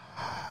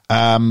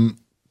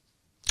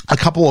 A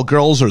couple of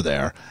girls are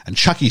there, and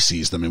Chucky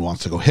sees them and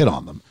wants to go hit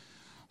on them.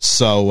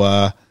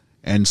 So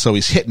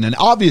he's hitting, and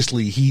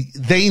obviously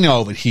they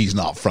know that he's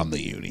not from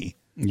the uni.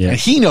 Yeah. And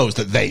he knows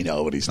that they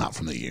know that he's not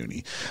from the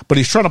uni. But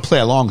he's trying to play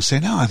along,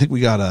 saying, no, I think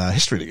we got a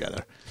history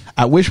together.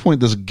 At which point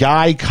this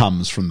guy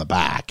comes from the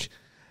back,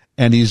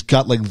 and he's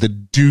got like the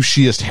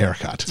douchiest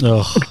haircut.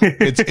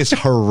 It's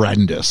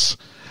horrendous.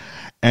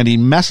 And he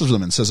messes with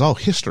him and says, oh,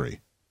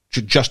 history.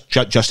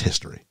 Just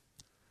history.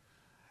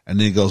 And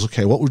then he goes,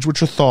 okay, what's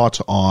your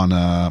thought on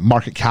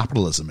market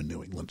capitalism in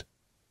New England?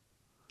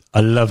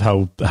 I love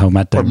how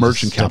Matt Damon or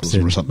merchant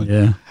capitalism or something.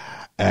 Yeah.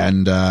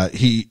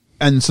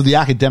 And so the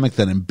academic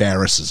then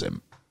embarrasses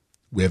him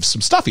with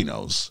some stuff he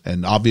knows.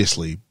 And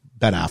obviously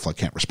Ben Affleck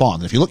can't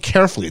respond. And if you look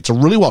carefully, it's a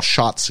really well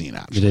shot scene,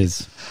 actually. It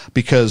is.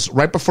 Because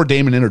right before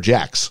Damon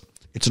interjects,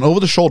 it's an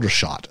over-the-shoulder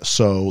shot.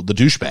 So the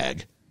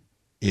douchebag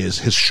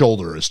his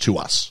shoulder is to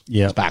us.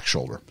 Yeah. His back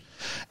shoulder.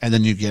 And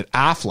then you get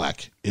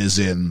Affleck is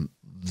in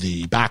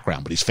the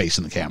background, but he's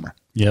facing the camera.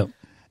 Yep.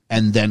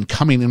 And then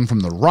coming in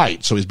from the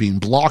right, so he's being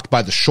blocked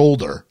by the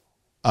shoulder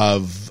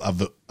of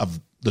the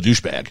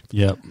douchebag.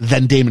 Yep.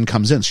 Then Damon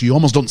comes in, so you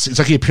almost don't see. It's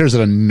like he appears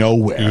out of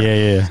nowhere.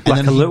 Yeah. And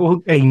like a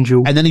little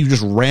angel. And then he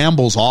just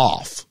rambles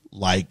off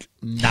like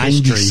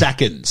 90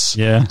 seconds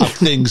of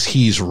things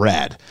he's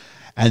read.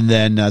 And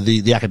then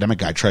the academic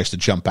guy tries to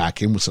jump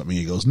back in with something.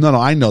 He goes, no,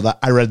 I know that.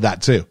 I read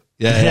that too.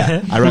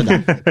 Yeah. I read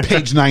that.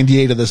 Page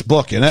 98 of this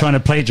book, innit? Trying to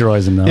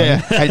plagiarize him now.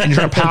 Yeah. And you're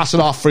trying to pass it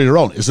off for your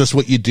own. Is this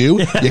what you do?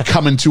 You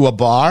come into a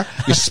bar,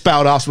 you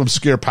spout off some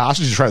obscure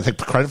passage, you try to take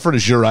credit for it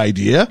as your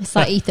idea. It's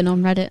like Ethan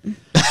on Reddit.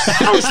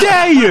 How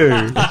dare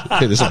you?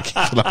 It is like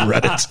Ethan on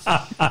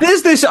Reddit.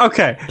 There's this,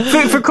 okay,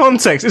 for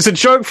context, it's a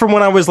joke from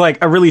when I was like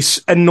a really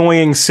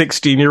annoying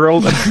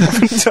 16-year-old.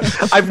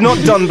 I've not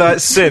done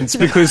that since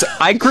because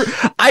I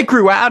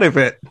grew out of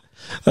it.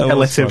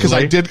 Because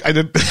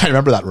I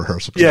remember that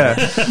rehearsal. Yeah.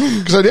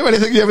 Because I knew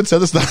anything you haven't said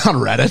this on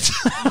Reddit.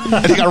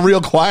 And he got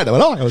real quiet. I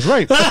went, I was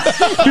right.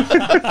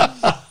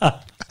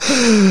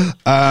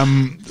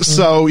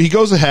 So he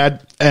goes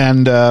ahead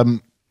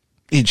and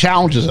he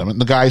challenges him. And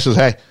the guy says,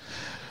 hey,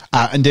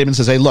 and Damon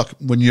says, hey, look,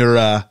 when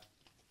you're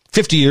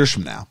 50 years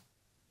from now,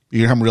 you're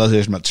going to have a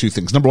realization about two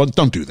things. Number one,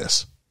 don't do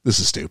this. This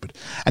is stupid.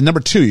 And number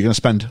two, you're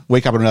going to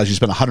wake up and realize you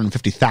spent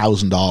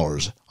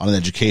 $150,000 on an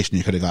education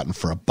you could have gotten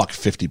for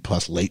 $1.50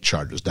 plus late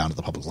charges down at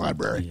the public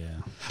library.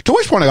 Yeah. To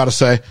which point I got to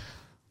say,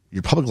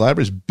 your public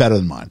library is better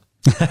than mine.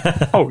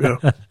 Oh, yeah.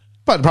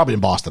 But probably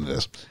in Boston it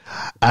is.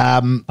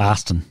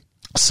 Boston.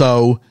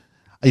 So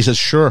he says,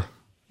 sure.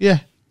 Yeah.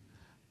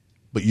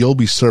 But you'll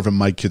be serving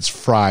my kids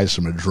fries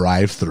from a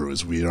drive-thru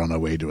as we're on our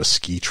way to a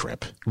ski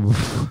trip.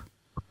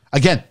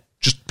 Again,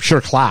 just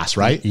pure class,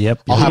 right?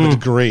 Yep. I'll have a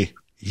degree.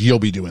 You'll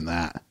be doing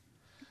that.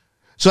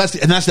 So that's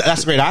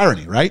the great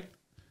irony, right?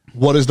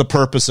 What is the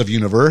purpose of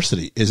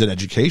university? Is it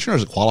education or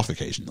is it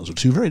qualification? Those are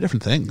two very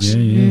different things.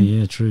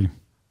 Yeah, true.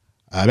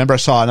 I remember I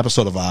saw an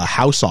episode of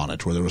House on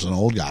It where there was an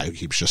old guy who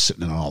keeps just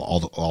sitting in all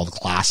the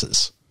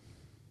classes,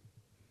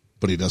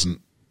 but he doesn't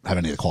have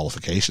any of the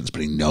qualifications,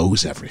 but he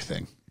knows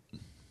everything.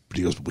 But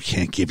he goes, we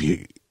can't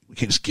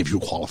just give you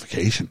a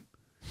qualification.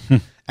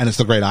 And it's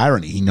the great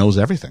irony. He knows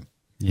everything.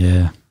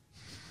 Yeah.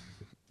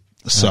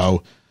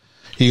 So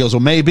he goes,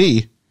 well,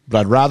 maybe, but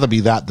I'd rather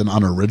be that than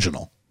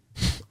unoriginal.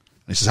 And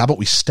he says, how about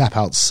we step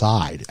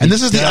outside? And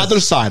this is the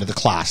other side of the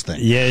class thing.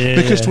 Yeah.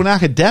 Because to an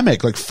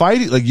academic, like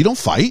fighting, like you don't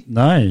fight.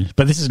 No,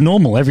 but this is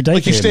normal every day.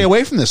 Like you stay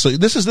away from this. So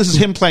this is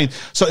him playing.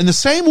 So in the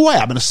same way,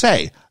 I'm going to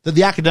say that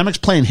the academic's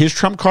playing his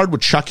trump card with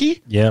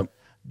Chucky. Yep.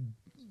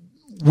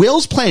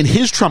 Will's playing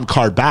his trump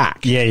card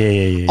back.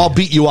 Yeah. I'll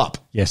beat you up.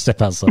 Yeah,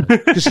 step outside.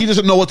 Because he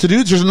doesn't know what to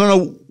do. There's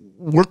no,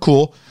 we're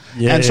cool.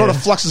 And sort of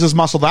flexes his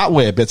muscle that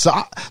way a bit. So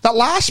that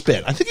last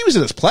bit, I think he was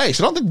in his place.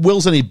 I don't think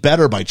Will's any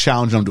better by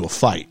challenging him to a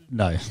fight.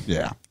 No.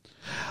 Yeah.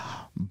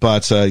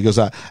 But he goes,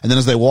 and then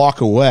as they walk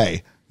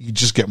away, you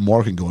just get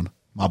Morgan going,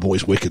 my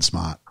boy's wicked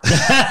smart.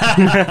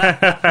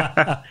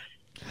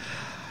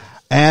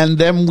 And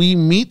then we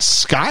meet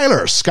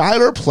Skylar.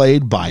 Skylar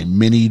played by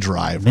Minnie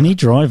Driver. Minnie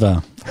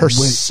Driver. Her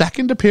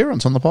second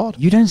appearance on the pod.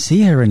 You don't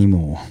see her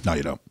anymore. No,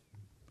 you don't.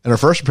 And her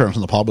first appearance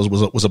on the pod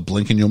was a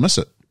blink and you'll miss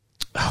it.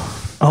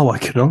 Oh, I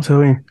cannot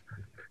tell you.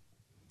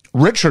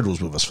 Richard was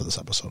with us for this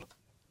episode.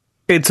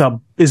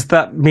 Does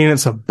that mean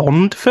it's a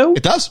Bond film?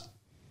 It does.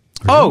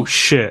 Really? Oh,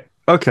 shit.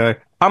 Okay.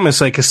 I'm going to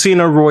say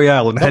Casino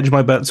Royale and hedge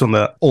my bets on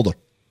that. Older.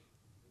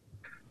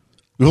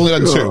 We've only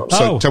done two.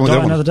 So tell me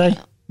Die Another Day?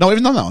 No, we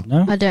haven't done that one.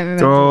 No? I don't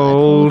remember.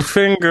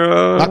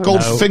 Goldfinger. Not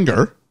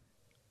Goldfinger.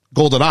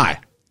 GoldenEye.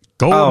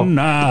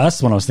 Nah, that's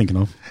the one I was thinking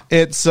of.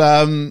 It's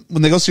when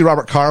they go see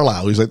Robert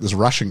Carlyle, he's like this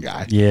Russian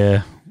guy.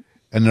 Yeah.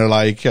 And they're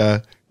like,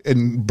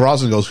 and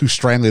Brosnan goes, who's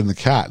strangling the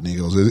cat? And he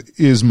goes, it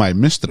is my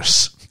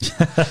mistress.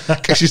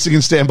 Because she's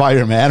singing Stand By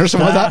Your Man or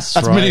something like that.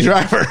 That's right. Minnie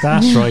Driver.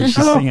 That's right. She's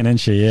singing, isn't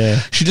she? Yeah.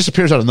 She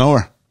disappears out of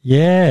nowhere.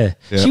 Yeah.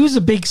 Yeah. She was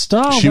a big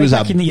star She way was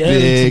back a in the early to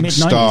big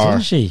mid-90s, star.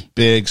 wasn't she?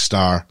 Big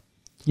star.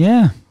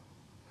 Yeah.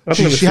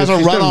 She has a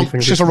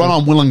run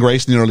on Will and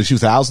Grace in the early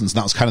 2000s, and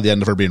that was kind of the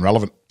end of her being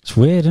relevant. It's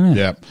weird, isn't it?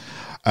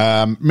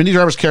 Yeah. Minnie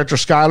Driver's character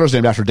Skylar is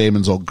named after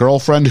Damon's old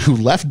girlfriend, who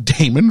left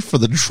Damon for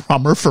the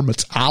drummer for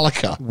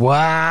Metallica.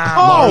 Wow.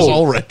 Lars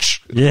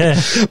Ulrich. Yeah.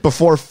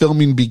 Before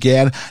filming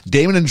began,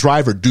 Damon and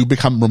Driver do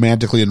become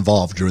romantically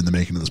involved during the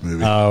making of this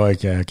movie. Oh,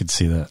 okay. I could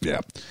see that. Yeah.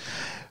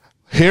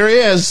 Here he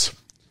is.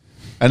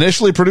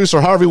 Initially,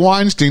 producer Harvey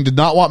Weinstein did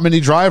not want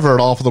Minnie Driver at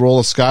all for the role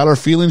of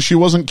Skylar, feeling she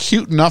wasn't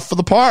cute enough for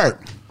the part.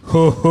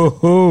 Ho, ho,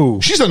 ho.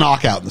 She's a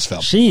knockout in this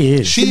film. She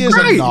is. She is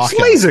Great. a knockout. It's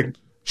amazing.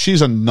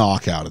 She's a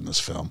knockout in this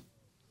film.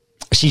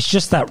 She's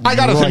just that. I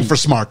got a right. thing for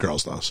smart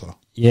girls, though. So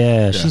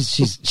Yeah,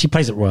 she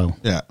plays it well.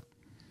 yeah,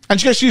 and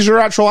she gets to use her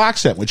actual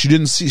accent, which you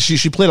didn't see.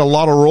 She played a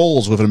lot of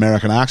roles with an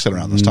American accent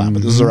around this time,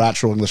 but this is her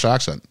actual English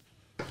accent.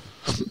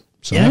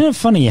 So, Isn't it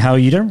funny how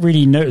you don't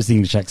really notice the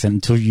English accent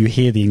until you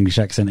hear the English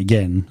accent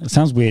again? It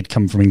sounds weird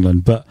coming from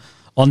England, but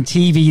on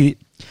TV,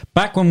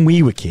 back when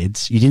we were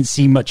kids, you didn't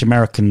see much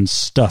American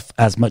stuff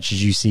as much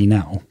as you see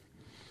now.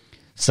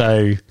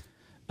 So,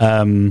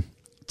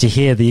 to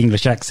hear the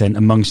English accent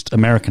amongst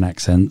American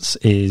accents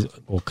is,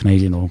 or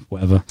Canadian or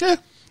whatever,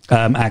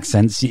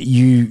 accents,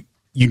 you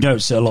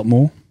notice it a lot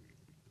more.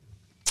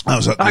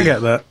 I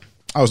get that.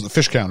 I was at the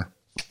fish counter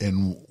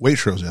in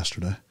Waitrose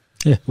yesterday.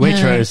 Yeah,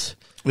 Waitrose.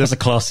 There's a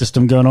class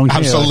system going on here.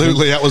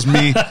 Absolutely, that was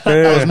me. That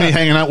was me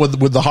hanging out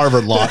with the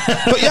Harvard lot.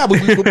 But yeah,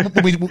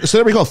 so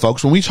there we go,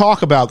 folks. When we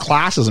talk about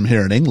classism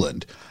here in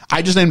England,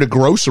 I just named a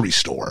grocery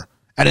store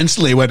and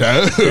instantly went,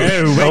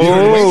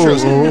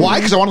 Waitrose. Why?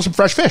 Because I wanted some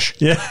fresh fish.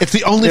 Yeah. It's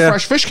the only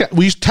fresh fish.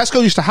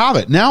 Tesco used to have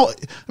it. Now, I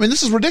mean,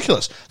 this is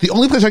ridiculous. The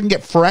only place I can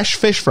get fresh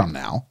fish from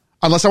now,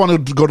 unless I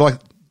want to go to like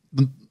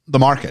the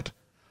market.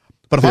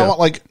 But if I want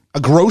like a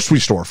grocery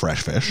store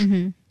fresh fish,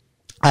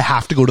 I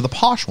have to go to the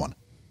posh one.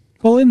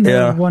 Well, in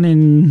the one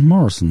in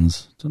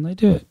Morrison's, don't they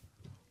do it?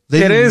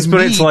 It is,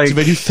 but it's like... Do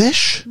they do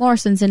fish?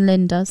 Morrison's in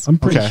Lynn does. I'm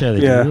pretty sure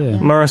they do, yeah.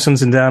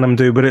 Morrison's and Downham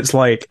do, but it's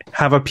like,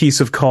 have a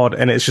piece of cod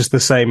and it's just the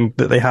same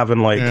that they have in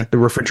like the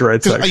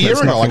refrigerated section. A year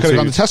It's ago, I nothing could have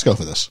gone too- to Tesco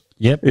for this.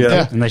 Yep.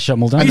 Yeah. And they shut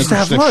them all down. I used to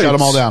have They've shut loads.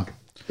 them all down.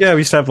 Yeah, we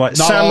used to have like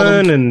Not all of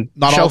salmon them- and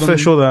not all of them-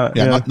 shellfish, all that.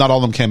 Yeah, Yeah. not all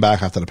of them came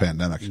back after the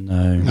pandemic.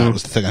 No. That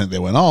was the thing. I think they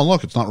went, oh,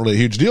 look, it's not really a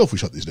huge deal if we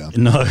shut these down.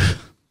 No.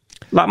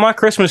 Like my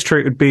Christmas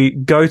treat would be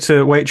go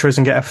to Waitrose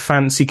and get a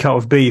fancy cut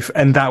of beef,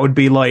 and that would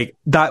be like,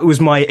 that was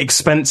my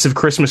expensive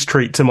Christmas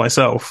treat to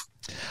myself.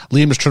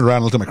 Liam just turned around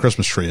and looked at my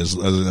Christmas tree as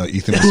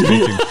Ethan was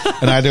speaking.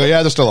 And I had to go,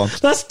 yeah, they're still on.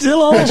 That's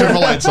still on. I turned the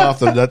lights off.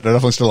 They're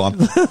definitely still on.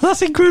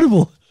 That's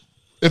incredible.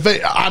 If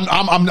they,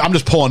 I'm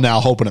just pulling now,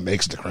 hoping it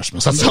makes it to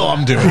Christmas. That's all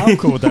I'm doing. How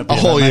cool would that be? A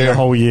whole year. A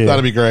whole year.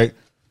 That'd be great.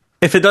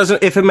 If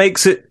it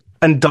makes it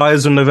and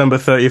dies on November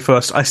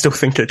 31st, I still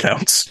think it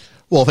counts.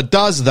 Well, if it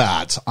does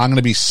that, I'm going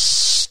to be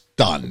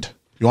stunned.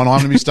 You want to know why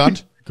I'm going to be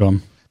stunned? Go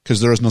on. Because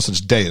there is no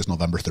such day as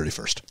November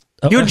 31st.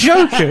 You're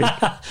joking.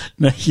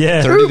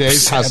 Yeah. 30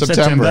 days has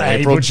September,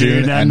 April,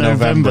 June, and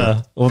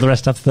November. All the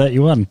rest have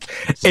 31.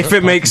 If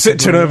it makes it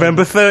to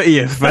November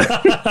 30th,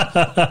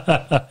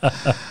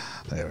 then.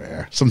 There we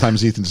are.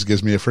 Sometimes Ethan just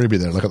gives me a freebie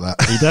there. Look at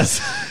that. He does.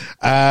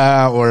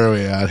 Where are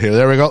we at here?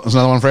 There we go. There's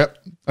another one for you.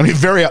 I mean,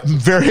 very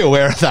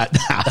aware of that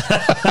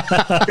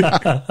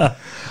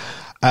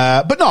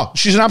now. But no,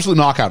 she's an absolute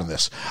knockout in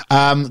this.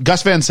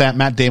 Gus Van Sant,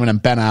 Matt Damon,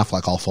 and Ben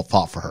Affleck all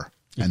fought for her.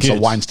 And so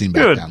Good. Weinstein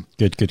backed down.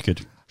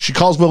 Good. She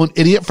calls Will an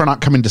idiot for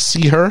not coming to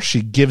see her.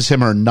 She gives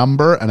him her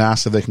number and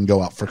asks if they can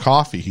go out for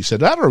coffee. He said,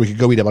 that or we could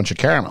go eat a bunch of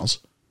caramels.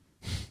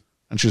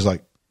 And she's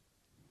like,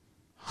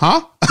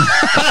 huh?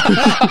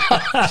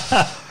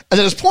 And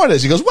then his point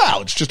is, he goes, wow,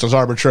 it's just as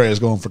arbitrary as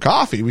going for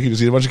coffee. We can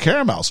just eat a bunch of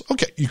caramels.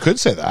 Okay, you could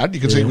say that.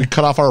 You could say we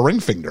cut off our ring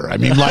finger. I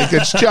mean, like,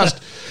 it's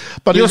just...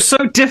 But You're so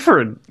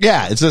different.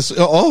 yeah, it's this,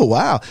 oh,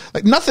 wow.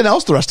 Like, nothing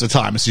else the rest of the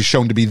time is he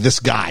shown to be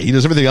this guy. He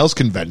does everything else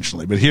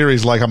conventionally. But here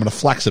he's like, I'm going to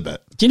flex a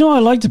bit. Do you know what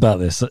I liked about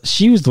this? That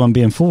she was the one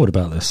being forward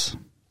about this.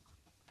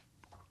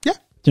 Yeah. Do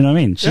you know what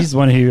I mean? She's the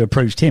one who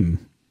approached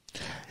him.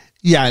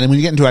 Yeah, and then when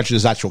you get into actually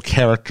his actual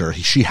character,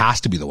 she has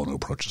to be the one who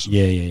approaches him.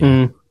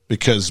 Yeah.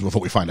 Because of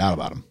what we find out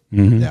about him.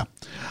 Yeah.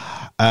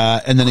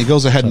 And then he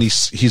goes ahead and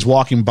he's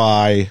walking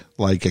by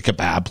like a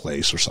kebab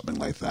place or something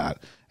like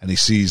that. And he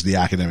sees the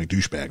academic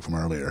douchebag from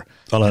earlier.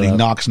 I like and he that.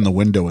 knocks on the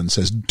window and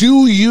says,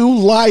 do you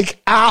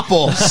like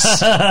apples?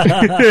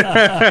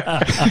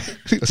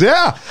 He goes,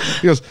 yeah.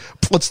 He goes,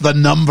 what's the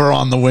number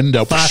on the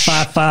window?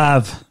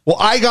 555. Well,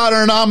 I got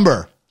her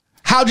number.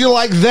 How'd you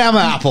like them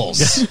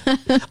apples?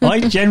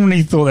 I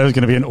genuinely thought there was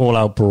going to be an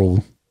all-out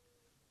brawl.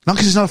 Not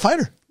because he's not a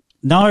fighter.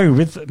 No,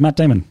 with Matt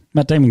Damon.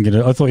 I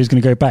thought he was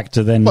going to go back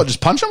to then. What,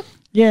 just punch him?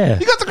 Yeah.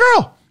 You got the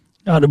girl.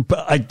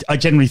 But I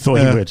genuinely thought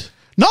he would.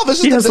 No,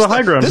 this is the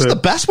high ground. This is the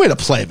best way to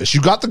play this.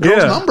 You got the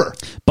girl's number.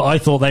 But I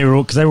thought they were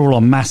all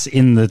en masse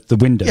in the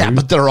window. Yeah,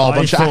 but they're all a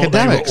bunch of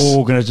academics. They were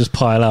all going to just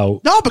pile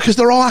out. No, because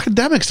they're all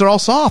academics. They're all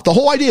soft. The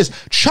whole idea is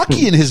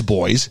Chucky and his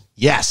boys,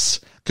 yes,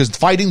 because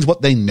fighting's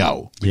what they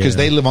know. Because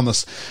they live on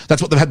this.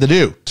 That's what they've had to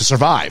do to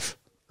survive,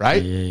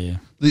 right? Yeah.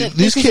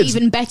 These kids,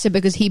 even better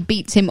because he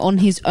beats him on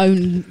his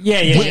own.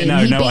 In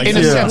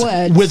a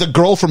sense, with a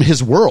girl from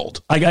his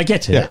world. I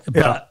get it,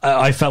 but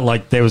I felt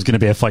like there was going to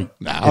be a fight.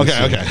 Nah,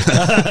 okay.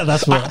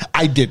 That's what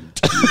I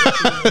didn't.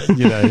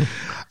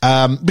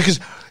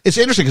 Because it's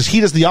interesting because he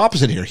does the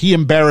opposite here. He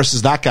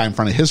embarrasses that guy in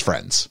front of his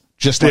friends,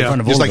 just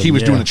like he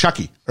was doing to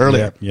Chucky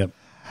earlier. Yep.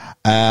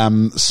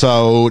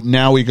 So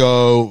now we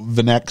go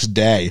the next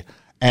day,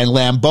 and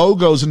Lambeau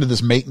goes into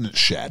this maintenance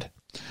shed.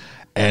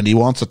 And he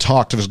wants to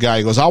talk to this guy.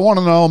 He goes, I want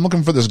to know, I'm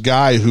looking for this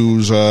guy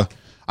who's,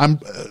 and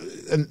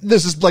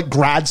this is like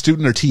grad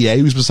student or TA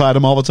who's beside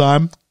him all the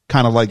time,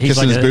 kind of like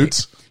kissing his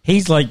boots.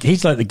 He's like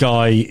the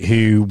guy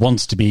who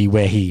wants to be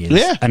where he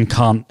is and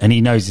can't, and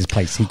he knows his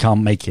place. He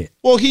can't make it.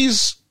 Well,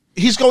 he's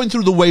going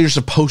through the way you're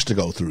supposed to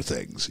go through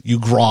things. You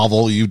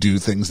grovel, you do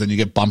things, then you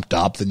get bumped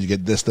up, then you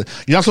get this. You're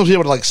not supposed to be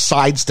able to like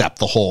sidestep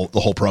the whole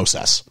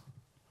process.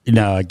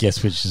 No, I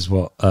guess, which is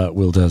what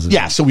Will does.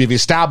 Yeah, so we have the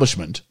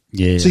establishment.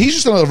 Yeah. So he's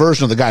just another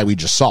version of the guy we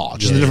just saw,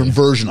 just a different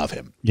version of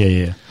him.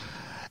 Yeah.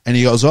 And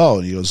he goes,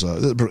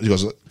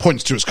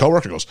 points to his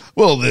coworker, goes,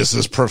 well, this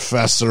is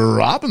Professor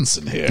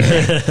Robinson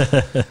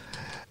here.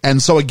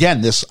 And so again,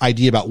 this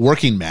idea about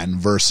working men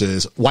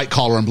versus white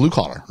collar and blue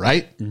collar,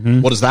 right? Mm-hmm.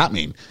 What does that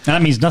mean?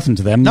 That means nothing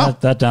to them. No.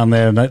 That down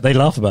there, and they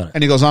laugh about it.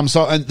 And he goes, and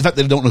the fact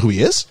they don't know who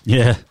he is.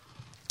 Yeah.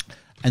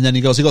 And then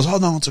he goes, oh,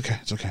 no, it's okay.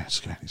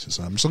 He says,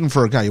 I'm just looking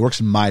for a guy. He works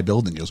in my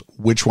building. He goes,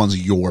 which one's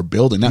your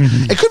building? Now,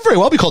 it could very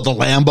well be called the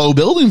Lambeau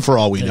building for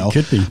all we know. It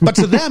could be. But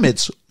to them,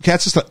 it's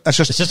just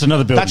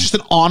another building. That's just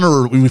an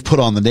honor we've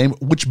put on the name.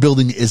 Which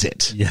building is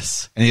it?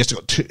 Yes. And he has to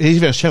go, he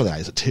has to check with the guy.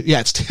 Is it 2?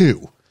 Yeah, it's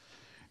 2.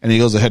 And he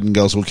goes ahead and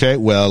goes, okay,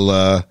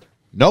 well,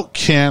 no,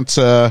 can't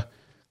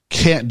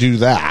do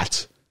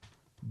that.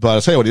 But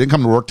I'll tell you what, he didn't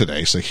come to work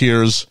today. So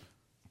here's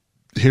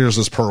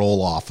this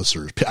parole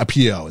officer, a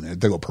PO,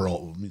 and they go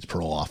parole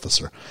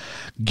officer.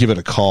 Give it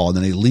a call, and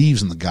then he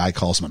leaves, and the guy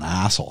calls him an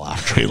asshole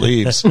after he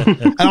leaves.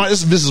 And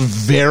this is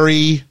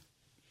very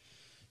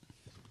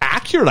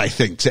accurate, I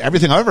think, to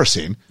everything I've ever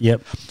seen.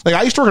 Yep. Like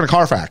I used to work in a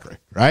car factory,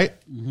 right?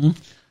 Mm-hmm.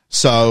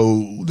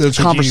 So there's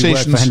conversations.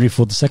 Did you work for Henry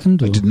Ford II?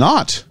 Or? I did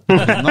not.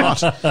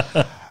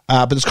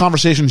 But there's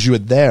conversations you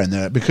had there and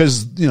there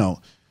because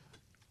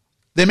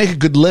they make a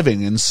good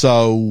living, and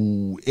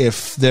so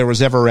if there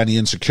was ever any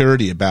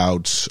insecurity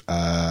about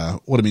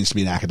what it means to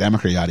be an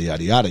academic or yada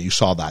yada yada, you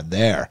saw that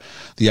there.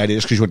 The idea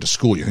is because you went to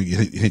school, you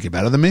think you're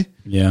better than me.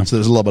 Yeah. So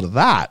there's a little bit of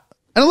that,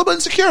 and a little bit of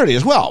insecurity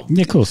as well.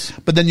 Yeah, of course.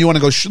 But then you want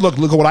to go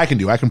look at what I can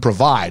do. I can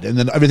provide, and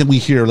then everything we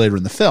hear later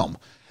in the film.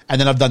 And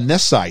then I've done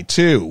this side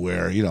too,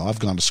 where I've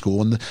gone to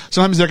school, and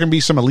sometimes there can be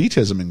some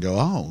elitism and go,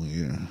 oh,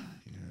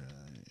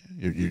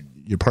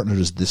 your partner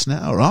is this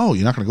now, or oh,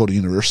 you're not going to go to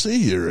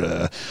university. So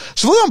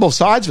really on both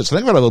sides of it. So I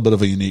think I've got a little bit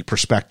of a unique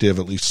perspective,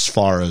 at least as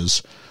far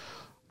as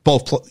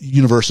both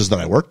universes that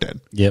I worked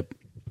in. Yep.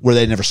 Where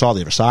they never saw the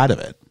other side of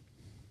it.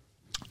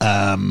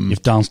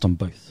 You've danced on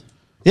both.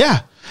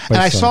 Yeah. Both and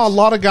I sides. saw a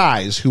lot of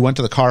guys who went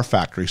to the car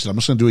factory, said, I'm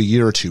just going to do a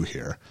year or 2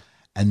 here,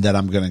 and then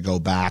I'm going to go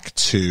back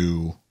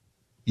to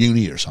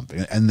uni or something,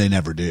 and they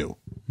never do.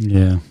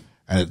 Yeah.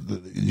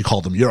 And you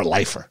call them, you're a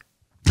lifer.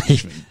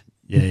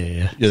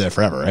 Yeah. You're there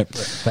forever, right?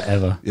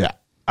 Forever. Yeah.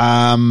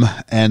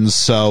 And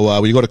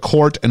so we go to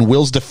court, and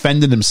Will's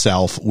defended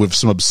himself with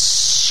some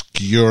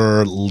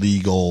obscure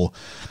legal.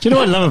 Do you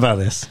know what I love about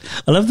this?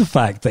 I love the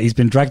fact that he's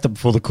been dragged up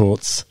before the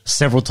courts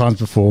several times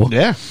before.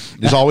 Yeah.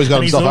 He's always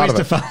got himself out of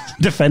it. He's always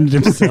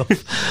defended himself.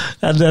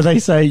 And they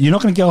say, you're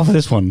not going to get off of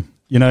this one.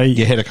 You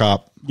hit a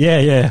cop.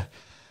 Yeah.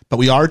 But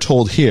we are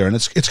told here, and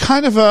it's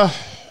kind of a...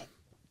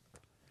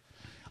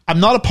 I'm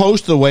not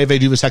opposed to the way they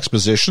do this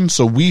exposition,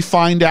 so we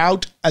find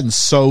out, and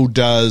so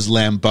does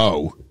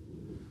Lambeau,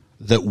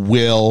 that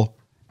Will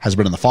has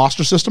been in the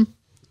foster system.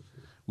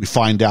 We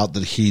find out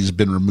that he's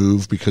been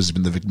removed because he's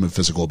been the victim of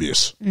physical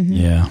abuse. Mm-hmm.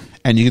 Yeah.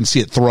 And you can see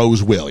it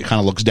throws Will. He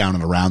kind of looks down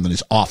and around, and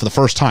he's off. For the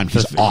first time,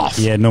 he's off.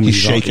 Yeah, normally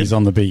he's shaking. He's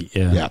on the beat,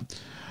 Yeah.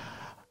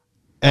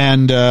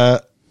 And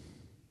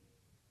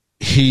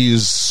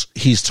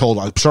he's told,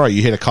 I'm sorry,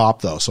 you hit a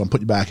cop, though, so I'm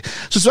putting you back.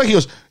 So it's like he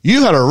goes,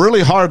 you had a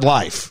really hard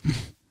life.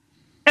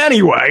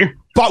 Anyway.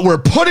 But we're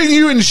putting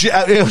you in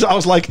jail. I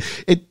was like,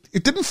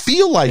 it didn't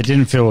feel like... It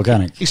didn't feel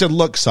organic. He said,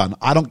 look, son,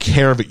 I don't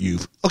care that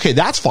you've... Okay,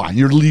 that's fine.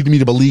 You're leading me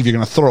to believe you're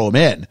going to throw him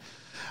in.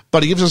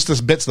 But he gives us this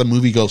bit so the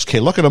movie goes,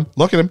 okay, look at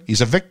him. He's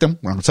a victim.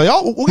 We're not going to say,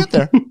 oh, we'll get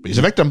there. But he's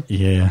a victim.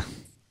 Yeah.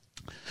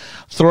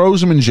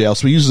 Throws him in jail.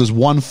 So he uses his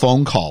one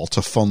phone call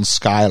to phone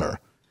Skylar.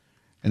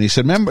 And he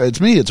said, remember,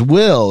 it's me. It's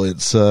Will.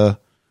 It's...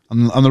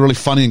 I'm the really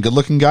funny and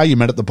good-looking guy you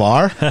met at the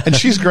bar. And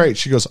she's great.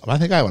 She goes, I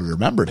think I would have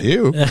remembered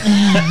you.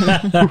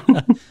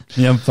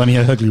 Yeah, I'm funny,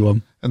 a ugly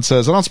one. And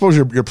says, I don't suppose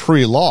you're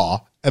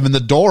pre-law. And then the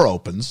door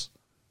opens,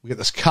 we get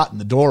this cut and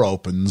the door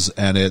opens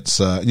and it's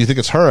and you think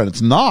it's her and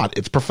it's not.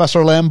 It's Professor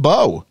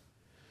Lambeau.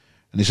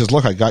 And he says,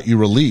 look, I got you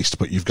released,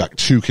 but you've got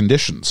 2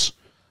 conditions.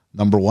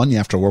 Number 1, you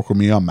have to work with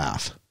me on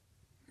math.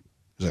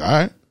 He's like, all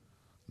right.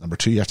 Number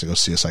 2, you have to go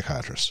see a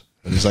psychiatrist.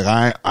 And he's like,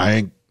 I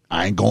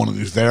ain't going to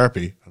do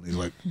therapy. And he's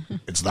like,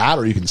 it's that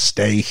or you can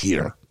stay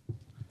here.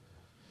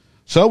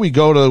 So he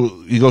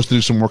goes to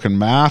do some work in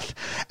math,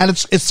 and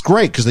it's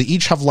great because they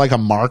each have like a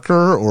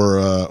marker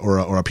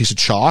or a piece of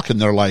chalk, and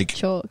they're like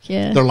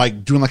they're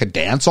like doing like a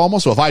dance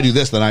almost. So if I do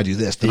this, then I do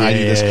this, then I do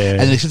this,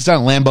 and he sits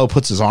down. And Lambeau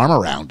puts his arm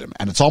around him,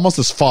 and it's almost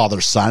this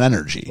father-son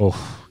energy. Oh,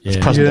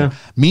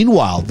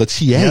 Meanwhile, the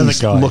TA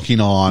is looking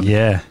on,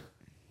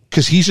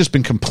 because he's just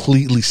been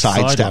completely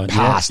sidestepped,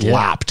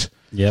 lapped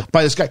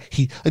by this guy.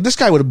 This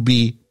guy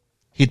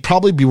he'd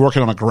probably be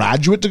working on a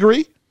graduate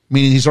degree.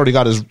 Meaning he's already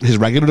got his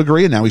regular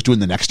degree and now he's doing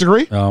the next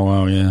degree. Oh,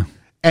 wow, yeah.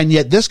 And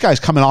yet this guy's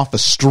coming off the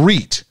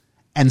street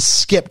and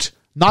skipped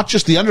not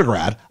just the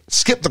undergrad,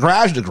 skipped the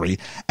graduate degree,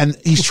 and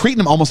he's treating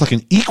him almost like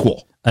an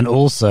equal. And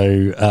also,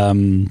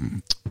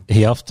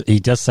 he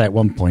does say at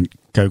one point,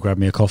 go grab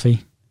me a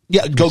coffee.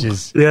 Yeah, go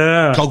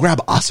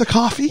grab us a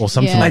coffee? Or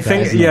something like that.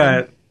 I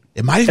think,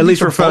 It might at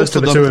least refers to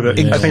the two of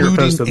them. I think it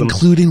refers to them.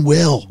 Including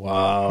Will.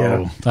 Wow.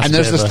 Yeah. And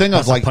there's this thing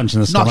of like,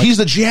 no, he's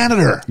the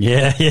janitor.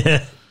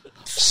 Yeah.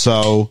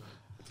 So,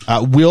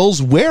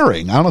 Will's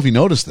wearing, I don't know if you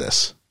noticed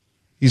this,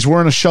 he's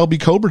wearing a Shelby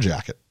Cobra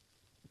jacket.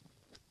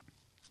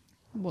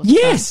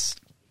 Yes,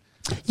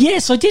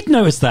 I did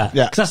notice that.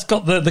 Yeah. Because that's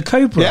got the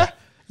Cobra. Yeah.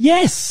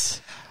 Yes.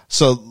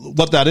 So,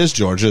 what that is,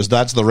 George, is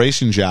that's the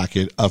racing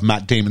jacket of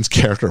Matt Damon's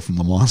character from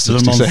Le Mans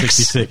 66. Le Mans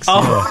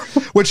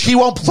 66, Which he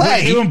won't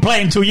play. He won't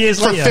play until years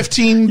later. For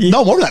 15,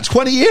 no, more than that,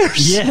 20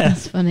 years. Yeah.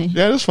 That's funny.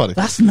 Yeah, it is funny.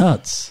 That's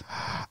nuts.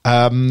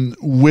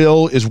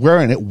 Will is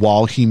wearing it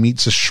while he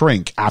meets a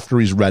shrink after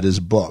he's read his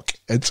book.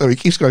 And so he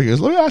keeps going, he goes,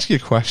 let me ask you a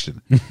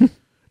question. Do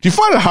you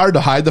find it hard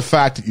to hide the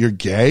fact that you're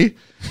gay?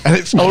 And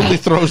it totally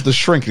throws the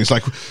shrink. And he's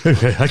like,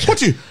 what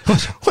do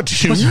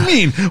you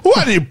mean?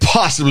 Why do you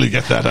possibly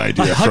get that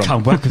idea from? I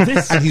can't work with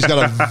this. And he's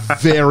got a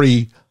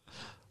very,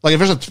 like if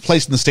there's a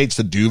place in the States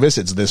to do this,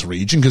 it's this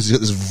region because he's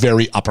got this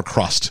very upper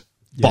crust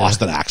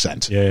Boston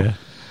accent. Yeah.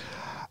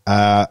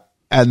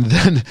 And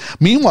then,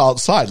 meanwhile,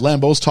 outside,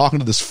 Lambeau's talking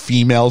to this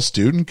female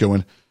student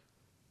going,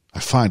 I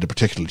find a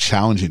particularly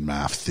challenging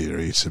math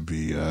theory to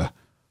be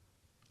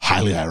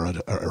highly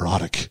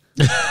erotic.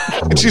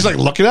 And she's like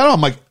looking at him.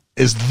 I'm like,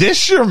 is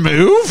this your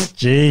move?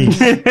 Gee.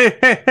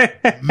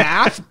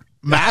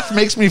 Math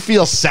makes me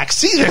feel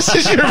sexy. This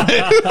is your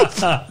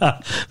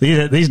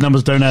move. These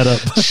numbers don't add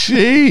up.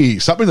 Gee,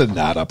 something didn't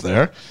add up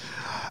there.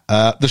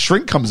 The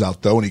shrink comes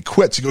out though and he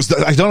quits. He goes,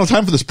 I don't have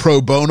time for this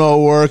pro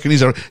bono work, and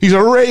he's a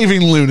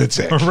raving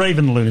lunatic. A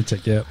raving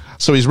lunatic, yeah.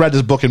 So he's read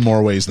his book in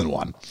more ways than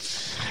one.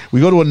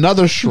 We go to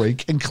another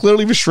shrink, and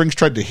clearly the shrink's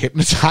tried to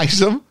hypnotize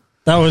him.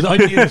 I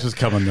knew this was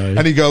coming though.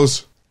 And he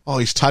goes, oh,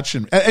 he's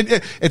touching.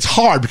 And it's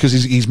hard because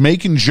he's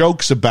making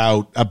jokes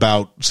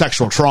about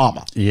sexual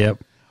trauma.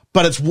 Yep.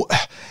 But it's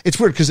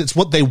weird because it's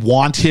what they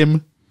want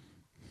him.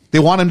 They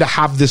want him to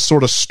have this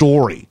sort of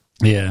story.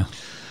 Yeah.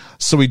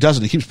 So he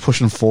doesn't. He keeps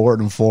pushing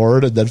forward, and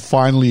then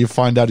finally you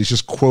find out he's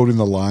just quoting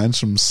the lines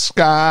from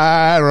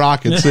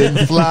Skyrockets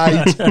in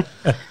Flight,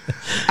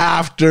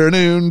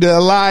 Afternoon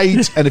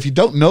Delight. And if you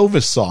don't know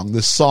this song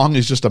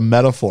is just a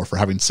metaphor for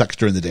having sex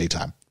during the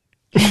daytime.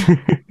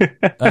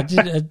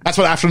 That's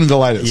what Afternoon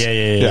Delight is.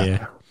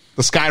 Yeah.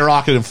 The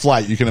skyrocket in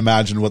flight, you can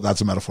imagine what that's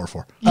a metaphor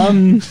for.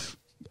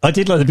 I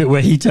did like the bit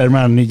where he turned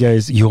around and he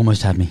goes, you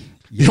almost had me.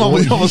 You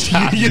almost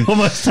had me. You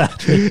almost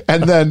had me.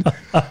 And then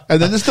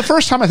this is the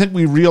first time I think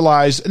we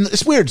realized, and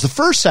it's weird, it's the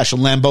first session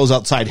Lambeau's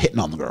outside hitting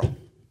on the girl.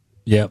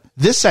 Yep.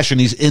 This session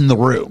he's in the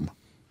room.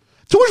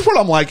 To which point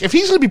I'm like, if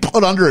he's going to be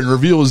put under and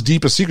reveal his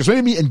deepest secrets,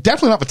 maybe, and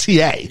definitely not the TA.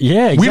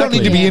 Yeah, exactly. We don't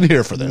need to be in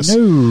here for this.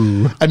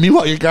 No. And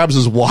meanwhile, he grabs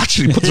his watch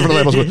and he puts it in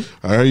front of Lambeau's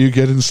going, are you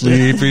getting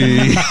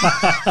sleepy?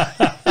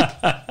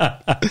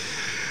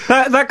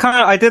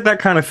 I did that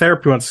kind of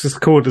therapy once. It's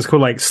called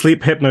like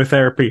sleep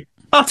hypnotherapy.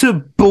 Utter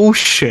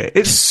bullshit.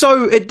 It's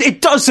so,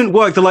 it doesn't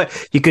work. They're like,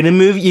 you're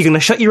gonna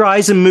shut your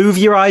eyes and move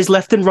your eyes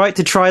left and right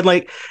to try and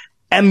like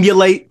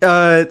emulate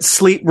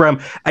sleep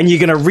REM, and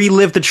you're gonna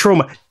relive the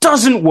trauma.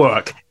 Doesn't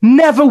work.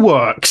 Never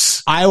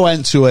works. I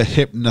went to a not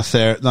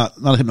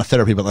a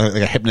hypnotherapy, but like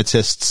a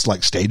hypnotist's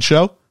like stage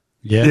show.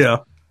 Yeah.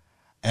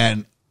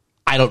 And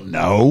I don't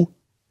know.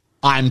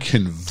 I'm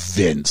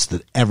convinced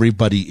that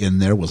everybody in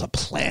there was a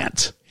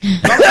plant.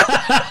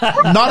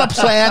 Not a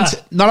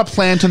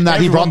plant in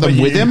that he brought them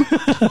with him.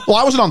 Well,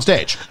 I wasn't on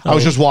stage. I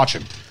was just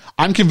watching.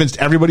 I'm convinced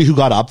everybody who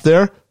got up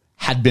there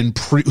had been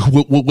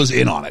was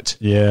in on it.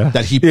 Yeah.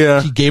 That he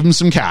gave him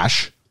some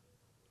cash.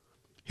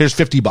 Here's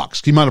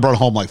 $50. He might have brought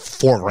home like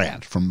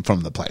 $4,000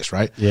 from the place,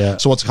 right? Yeah.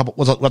 So what's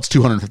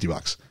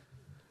 $250?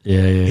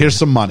 Yeah. Here's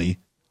some money,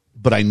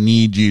 but I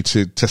need you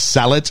to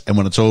sell it, and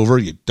when it's over,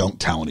 you don't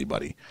tell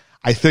anybody.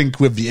 I think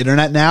with the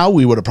internet now,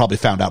 we would have probably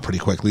found out pretty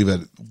quickly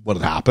that what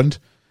had happened.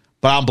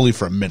 But I don't believe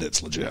for a minute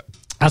it's legit.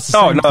 That's the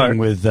same thing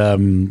with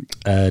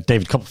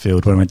David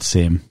Copperfield when I went to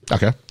see him.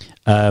 Okay.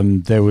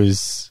 there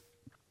was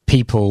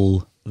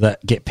people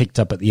that get picked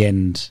up at the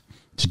end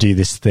to do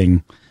this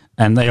thing,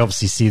 and they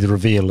obviously see the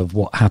reveal of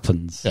what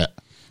happens. Yeah.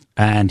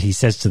 And he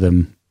says to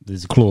them,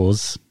 there's a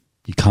clause,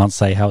 you can't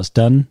say how it's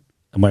done,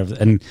 and whatever.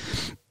 And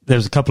there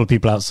was a couple of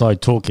people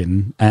outside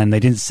talking, and they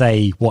didn't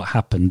say what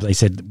happened. They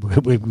said,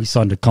 we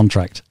signed a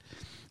contract.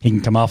 He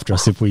can come after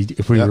us if we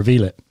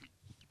reveal it.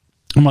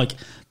 I'm like,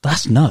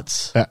 that's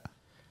nuts. Yeah.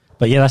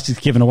 But yeah, that's just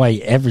giving away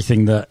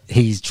everything that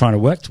he's trying to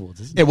work towards,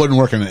 isn't it? It wouldn't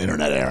work in the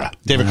internet era.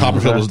 David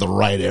Copperfield was the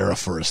right era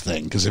for his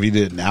thing, because if he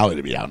did it now,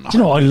 it'd be out in Do you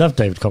know what? I love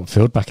David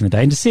Copperfield back in the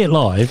day, and to see it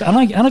live, and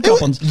I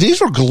got on.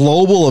 These were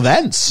global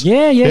events.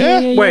 Yeah.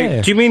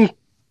 Wait, do you mean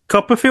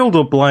Copperfield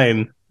or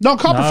Blaine? No,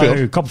 Copperfield.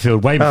 No,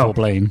 Copperfield, way before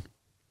Blaine.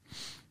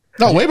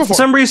 No, way before. For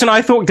some reason,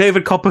 I thought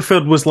David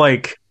Copperfield was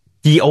like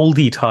the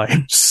oldie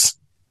times.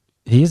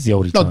 He is the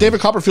oldie No, times. David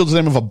Copperfield's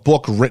the name of a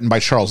book written by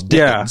Charles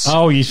Dickens.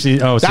 Oh, you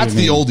see. Oh, That's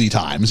the oldie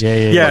times.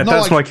 Yeah. But no,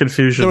 That's my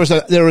confusion.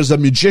 There was a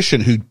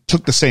magician who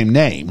took the same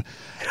name,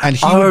 and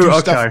he would do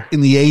stuff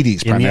in the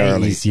 80s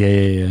primarily. In the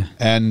 80s, yeah.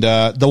 And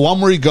the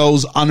one where he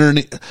goes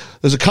underneath,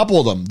 there's a couple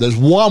of them. There's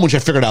one which I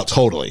figured out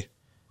totally.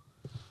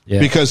 Yeah.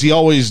 Because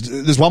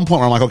there's one point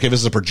where I'm like, okay, this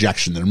is a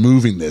projection. They're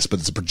moving this, but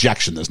it's a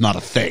projection. There's not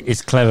a thing.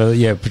 It's clever.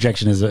 Yeah,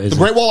 projection is the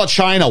Great Wall of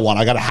China one,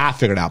 I got a half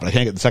figured out, but I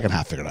can't get the second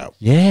half figured out.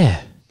 Yeah.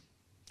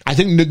 I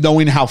think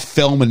knowing how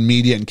film and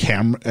media and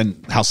camera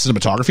and how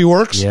cinematography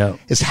works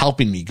is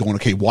helping me going,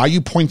 okay, why are you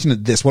pointing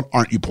at this? What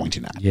aren't you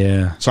pointing at?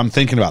 Yeah. So I'm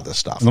thinking about this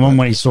stuff. And the one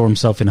where he saw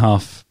himself in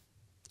half.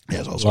 Yeah,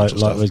 it's all sorts of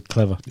stuff. Was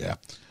clever. Yeah.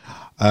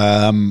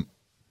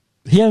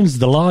 He owns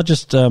the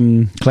largest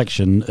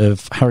collection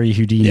of Harry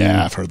Houdini.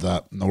 Yeah, I've heard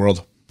that in the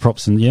world.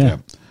 Props and yeah.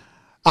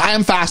 I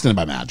am fascinated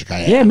by magic. I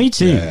am. Yeah, me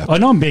too. Yeah. I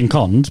know I'm being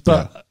conned,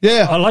 but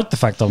yeah. I like the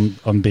fact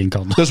I'm being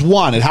conned. There's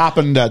one. It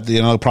happened at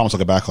the. I promise I'll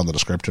get back on the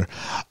descriptor.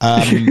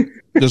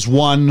 There's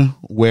one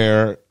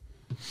where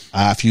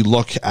if you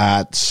look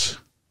at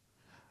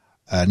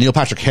Neil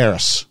Patrick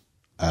Harris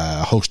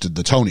hosted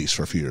the Tonys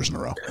for a few years in a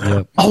row.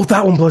 Yep. Oh,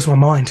 that one blows my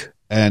mind.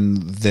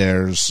 And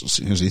here's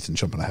Ethan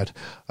jumping ahead.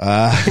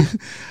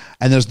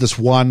 And there's this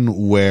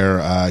one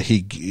where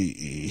he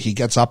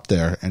gets up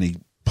there and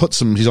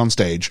he's on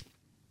stage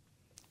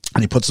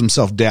and he puts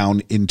himself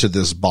down into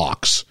this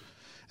box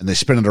and they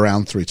spin it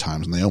around 3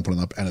 times and they open it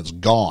up and it's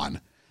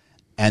gone.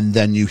 And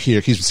then you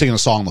hear, he's singing a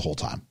song the whole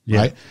time,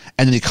 right?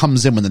 And then he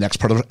comes in with the next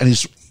part of it and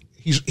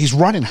he's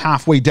running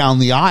halfway down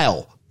the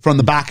aisle from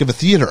the back of a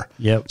theater.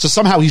 Yep. So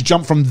somehow he's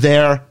jumped from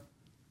there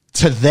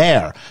to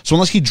there. So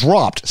unless he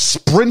dropped,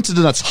 sprinted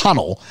in a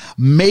tunnel,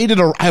 made it,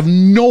 I have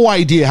no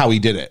idea how he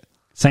did it.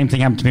 Same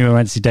thing happened to me when I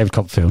went to see David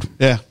Copperfield.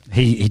 Yeah.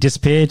 He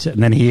disappeared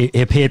and then he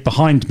appeared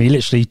behind me,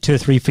 literally 2 or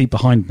 3 feet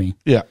behind me.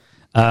 Yeah.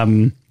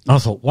 I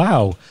thought,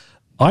 wow,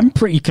 I'm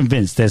pretty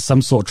convinced there's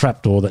some sort of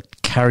trapdoor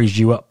that carries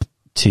you up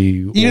to...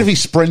 Even if he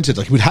sprinted,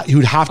 like he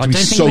would have to be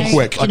so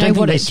quick. Do you know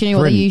what they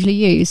usually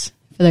use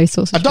for those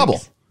sorts of A double.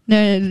 tricks?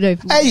 No.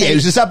 Hey,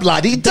 uses a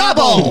bloody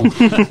double.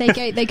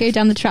 They go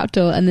down the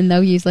trapdoor and then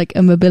they'll use like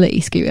a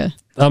mobility scooter.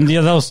 They'll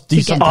do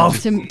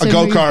something. A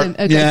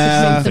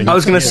go-kart. I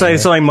was going to say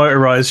something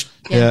motorized.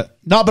 Yeah.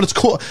 No, but it's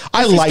cool.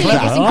 I like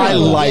that. I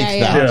like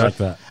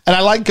that. And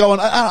I like going,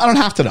 I don't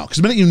have to know. Because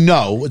the minute you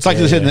know, it's like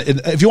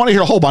if you want to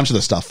hear a whole bunch of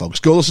this stuff, folks,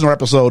 go listen to our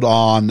episode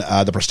on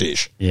The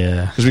Prestige.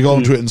 Yeah. Because we go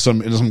into it in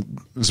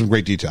some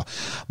great detail.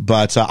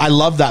 But I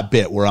love that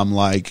bit where I'm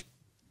like,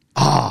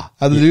 how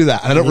to do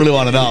that? I don't really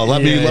want to know.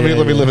 Let me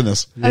live in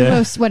this.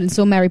 I went and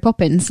saw Mary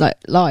Poppins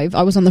live.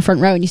 I was on the front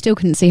row, and you still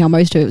couldn't see how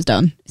most of it was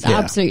done. It's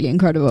absolutely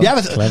incredible. Yeah,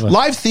 but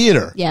live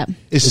theater.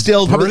 Is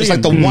still probably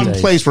like the one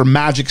place where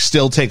magic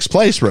still takes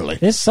place. Really,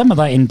 there's some of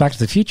that in Back to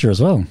the Future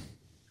as well.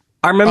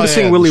 I remember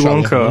seeing Willy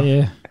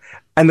Wonka.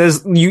 And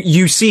there's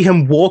you see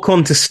him walk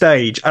onto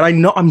stage, and I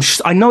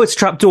know it's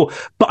trapdoor,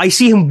 but I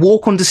see him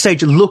walk onto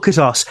stage, look at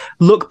us,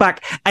 look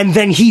back, and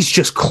then he's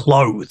just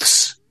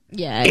clothes.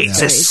 Yeah,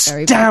 it's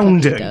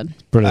astounding. Very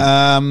brilliant.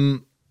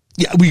 I'm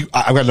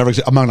not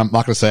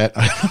going to say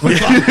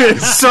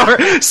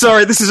it.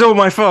 sorry, this is all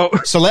my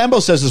fault. So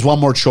Lambo says there's one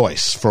more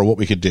choice for what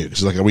we could do.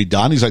 He's like, are we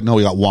done? He's like, no,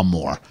 we got one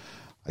more.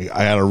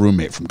 I had a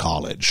roommate from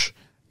college,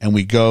 and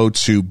we go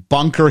to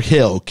Bunker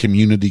Hill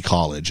Community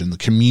College, and the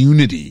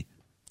community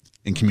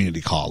in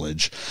community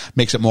college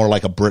makes it more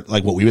like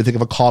like what we would think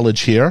of a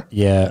college here.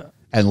 Yeah.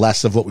 And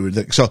less of what we would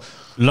think. So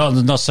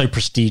not so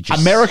prestigious.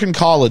 American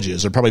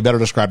colleges are probably better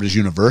described as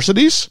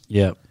universities.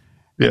 Yeah.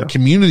 Yeah.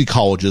 Community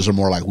colleges are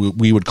more like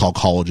we would call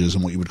colleges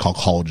and what you would call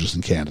colleges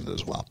in Canada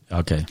as well.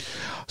 Okay.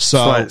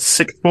 So like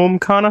sixth form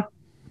kind of?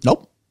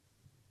 Nope.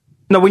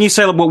 No, when you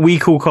say like what we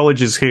call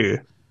colleges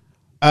here.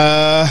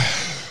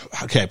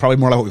 Okay, probably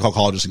more like what we call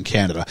colleges in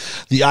Canada.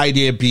 The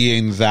idea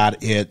being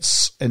that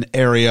it's an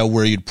area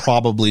where you'd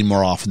probably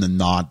more often than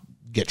not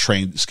get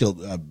trained,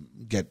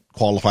 get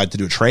qualified to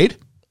do a trade.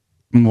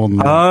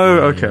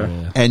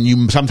 Okay. And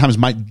you sometimes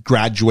might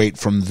graduate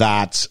from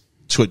that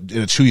in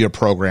a 2-year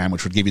program,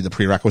 which would give you the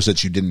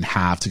prerequisites you didn't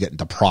have to get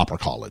into proper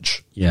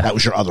college. Yeah. That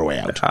was your other way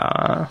out.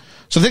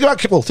 So think about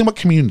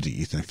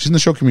Community, Ethan. If you've seen the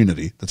show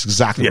Community, that's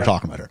exactly what we're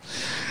talking about here.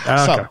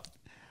 Okay. So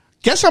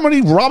Guess how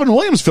many Robin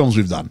Williams films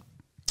we've done?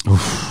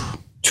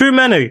 Too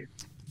many.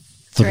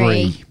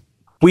 3.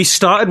 We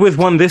started with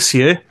one this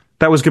year.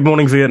 That was Good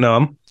Morning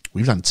Vietnam.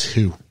 We've done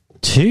 2.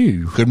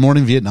 2. Good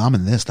Morning Vietnam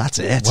and this. That's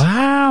it.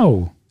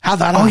 Wow. How'd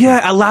that Oh happen?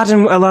 yeah,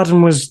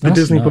 Aladdin was the That's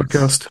Disney nuts.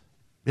 podcast.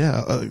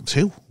 Yeah,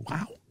 2.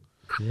 Wow.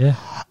 Yeah.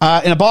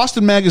 In a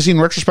Boston Magazine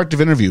retrospective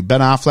interview,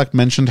 Ben Affleck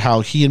mentioned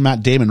how he and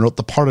Matt Damon wrote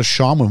the part of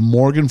Sean with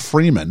Morgan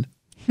Freeman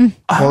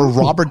or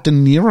Robert De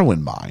Niro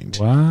in mind.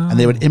 Wow. And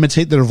they would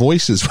imitate their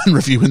voices when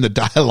reviewing the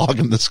dialogue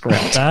in the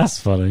script. That's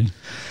funny.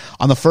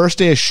 On the first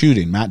day of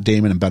shooting, Matt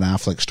Damon and Ben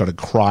Affleck started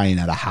crying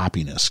out of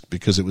happiness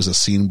because it was a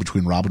scene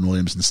between Robin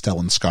Williams and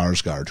Stellan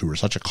Skarsgård, who were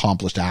such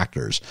accomplished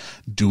actors,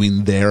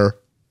 doing their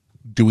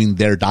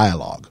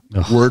dialogue,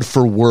 word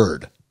for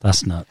word.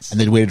 That's nuts.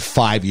 And they'd waited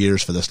 5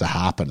 years for this to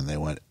happen, and they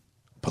went,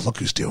 but look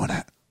who's doing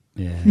it.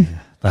 Yeah.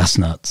 That's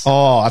nuts.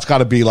 Oh, that's got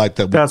to be like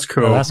That's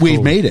cool. Oh, that's we've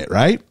cool. made it,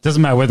 right?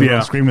 Doesn't matter whether we're Yeah.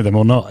 on screen with them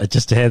or not. It's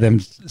just to hear them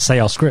say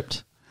our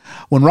script.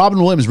 When Robin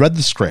Williams read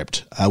the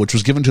script, which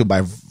was given to him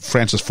by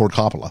Francis Ford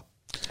Coppola,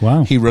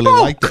 Wow. he really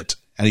liked it.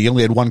 And he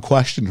only had one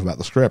question about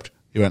the script.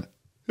 He went,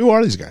 who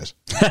are these guys?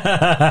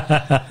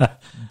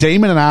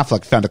 Damon and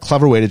Affleck found a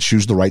clever way to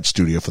choose the right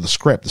studio for the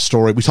script. The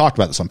story, we talked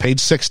about this on page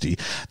 60.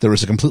 There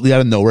was a completely out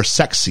of nowhere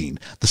sex scene.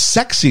 The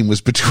sex scene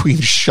was between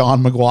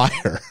Sean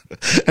Maguire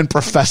and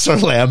Professor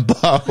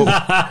Lambeau.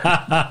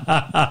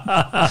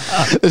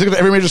 They took it to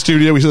every major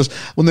studio. He says,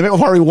 when they met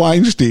with Harvey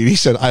Weinstein, he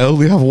said, I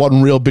only have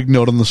one real big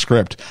note on the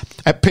script.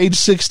 At page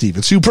 60,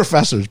 the 2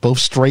 professors, both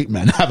straight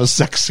men, have a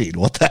sex scene.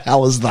 What the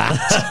hell is that?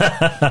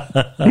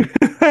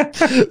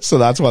 So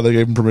that's why they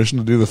gave him permission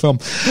to do the film.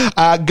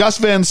 Gus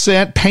Van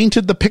Sant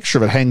painted the picture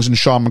that hangs in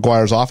Sean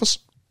Maguire's office.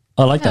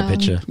 I like that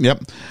picture.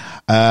 Yep.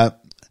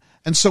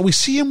 And so we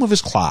see him with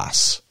his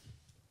class,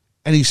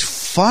 and he's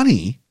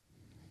funny,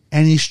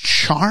 and he's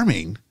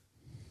charming,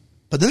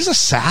 but there's a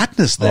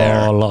sadness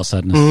there. Oh, a lot of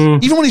sadness.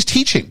 Even when he's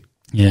teaching,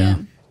 Yeah.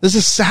 there's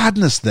a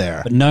sadness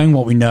there. But knowing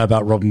what we know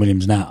about Robin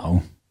Williams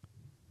now,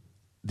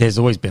 there's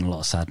always been a lot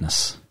of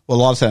sadness. Well,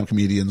 a lot of stand-up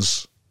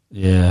comedians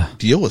Yeah.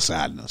 deal with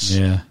sadness.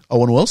 Yeah.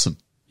 Owen Wilson,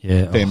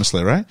 Yeah. Oh,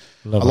 famously, right?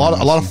 love A lot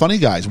Owen of funny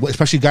guys,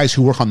 especially guys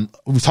who work on.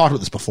 We've talked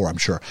about this before, I'm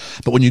sure.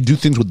 But when you do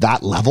things with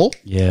that level,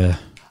 yeah.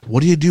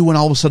 what do you do when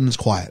all of a sudden it's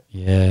quiet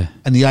Yeah.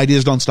 and the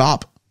ideas don't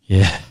stop?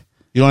 Yeah.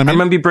 You know what I I mean?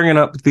 remember you bringing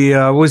up the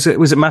was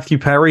it Matthew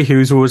Perry,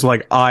 who's always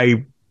like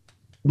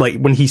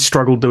when he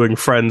struggled doing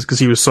Friends because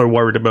he was so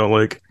worried about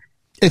like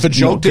If a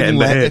joke not getting didn't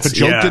the land, hits, if a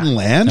joke yeah. didn't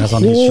land, That's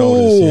on his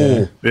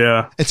shoulders,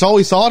 yeah. it's all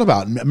he thought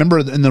about. Remember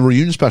in the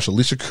reunion special,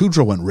 Lisa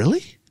Kudrow went,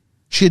 "Really?"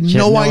 She had She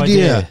had no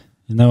idea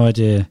No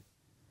idea.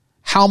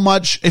 how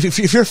much.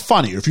 If you're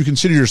funny, or if you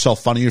consider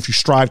yourself funny, or if you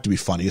strive to be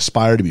funny,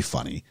 aspire to be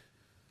funny,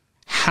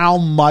 how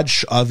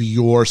much of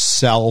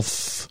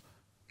yourself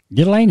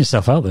You're laying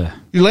yourself out there.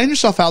 you're laying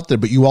yourself out there,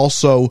 but you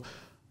also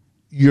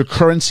your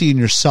currency in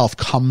yourself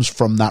comes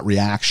from that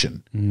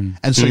reaction,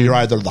 and so you're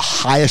either the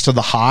highest of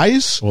the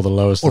highs Or the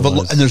lowest or of the the,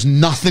 lows. and there's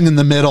nothing in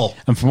the middle.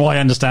 And from what I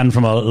understand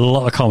from a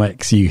lot of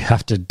comics, you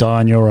have to die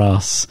on your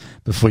ass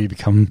before you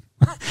become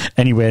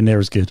anywhere near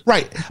as good.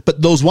 Right.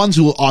 But those ones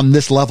who are on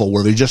this level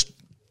where they just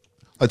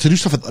to do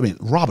stuff. I mean,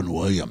 Robin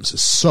Williams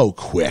is so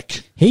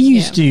quick. He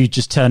used to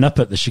just turn up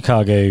at the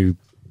Chicago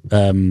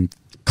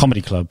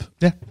comedy club,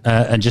 Yeah.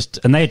 and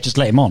they'd just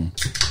let him on,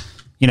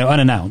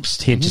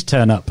 unannounced. He'd just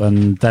turn up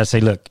and they'd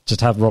say, "Look,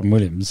 just have Robin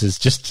Williams. Is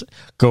just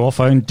go off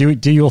and do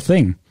your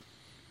thing."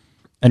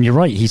 And you're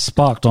right. He's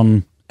sparked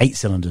on 8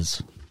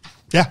 cylinders.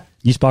 Yeah.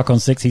 You spark on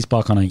 6, he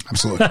spark on 8.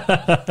 Absolutely.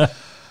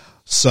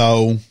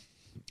 So,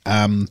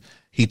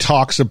 he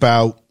talks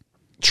about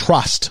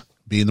trust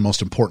being the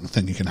most important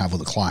thing you can have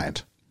with a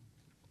client,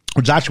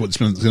 which is actually what's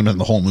been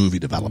the whole movie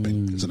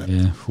developing, isn't it?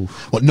 Yeah.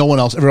 What everyone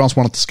else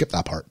wanted to skip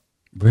that part.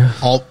 Yeah.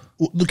 The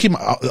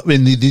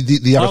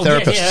other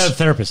therapists, Yeah,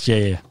 therapist.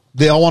 Yeah.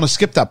 they all want to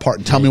skip that part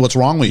and tell me what's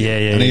wrong with you. Yeah,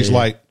 yeah, and he's yeah.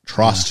 like,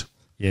 trust.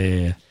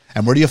 Yeah.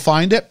 And where do you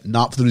find it?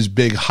 Not through these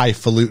big,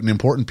 highfalutin,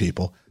 important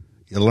people.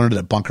 You learned it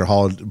at Bunker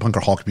Hall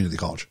Community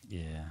College.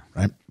 Yeah.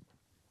 Right?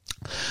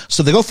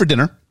 So they go for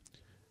dinner,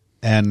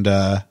 and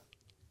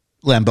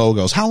Lambeau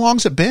goes, "How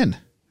long's it been?"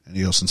 And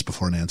he goes, "Since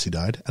before Nancy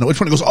died." And at which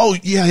point he goes, "Oh,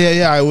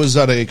 yeah, I was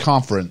at a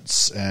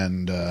conference."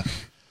 And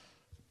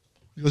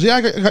he goes, "Yeah,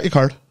 I got your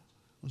card.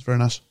 It was very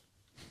nice."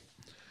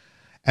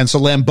 And so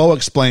Lambeau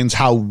explains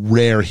how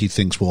rare he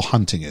thinks Will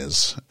Hunting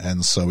is.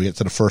 And so we get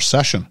to the first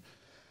session,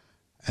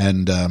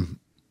 and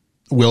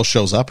Will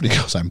shows up, and he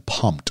goes, "I'm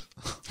pumped.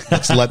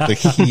 Let's let the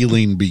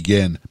healing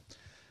begin."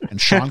 And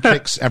Sean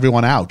kicks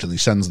everyone out, and he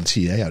sends the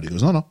TA out. He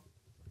goes, "No,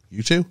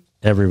 you too.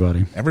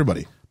 Everybody.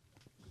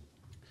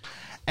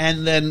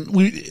 And then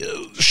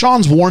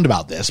Sean's warned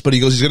about this, but he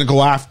goes, he's going to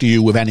go after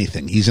you with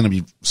anything. He's going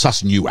to be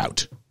sussing you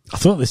out. I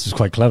thought this was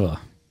quite clever.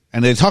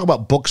 And they talk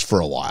about books for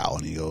a while,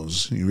 and he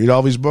goes, "You read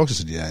all these books?" I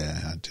said, yeah,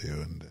 I had to.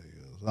 And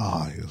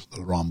he goes,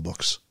 the wrong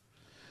books.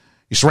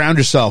 You surround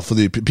yourself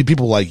with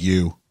people like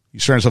you. You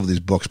surround yourself with these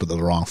books, but they're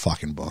the wrong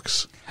fucking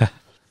books.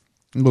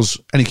 And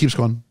he keeps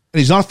going. And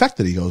he's not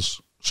affected. He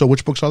goes, "So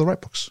which books are the right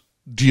books?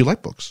 Do you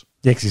like books?"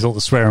 Yeah, because he thought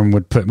the swearing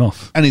would put him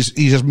off. And he's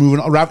just moving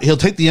around. He'll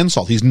take the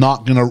insult. He's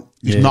not gonna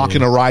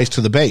rise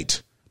to the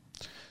bait.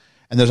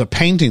 And there's a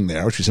painting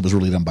there, which he said was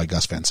really done by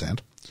Gus Van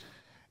Sant.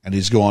 And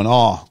he's going,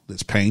 oh,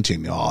 this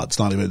painting, oh, it's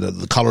not even,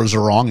 the colors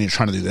are wrong, and you're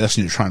trying to do this,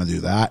 and you're trying to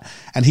do that.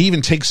 And he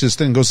even takes his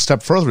thing, goes a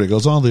step further. He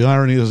goes, oh, the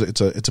irony is it's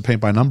a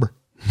paint by number.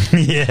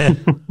 Yeah.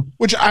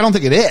 Which I don't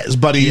think it is,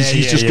 but he's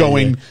just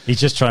going. Yeah. He's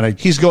just trying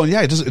to. He's going,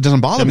 yeah, it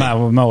doesn't bother me.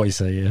 No matter what you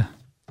say, yeah.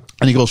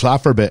 And he goes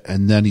off for a bit,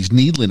 and then he's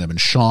needling him,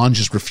 and Sean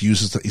just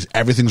refuses to,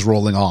 everything's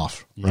rolling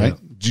off, right?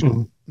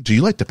 Yeah. Do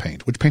you like to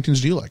paint? Which paintings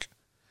do you like?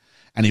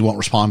 And he won't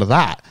respond to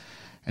that.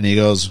 And he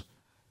goes,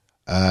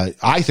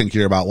 I think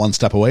you're about one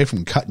step away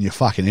from cutting your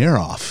fucking ear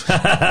off.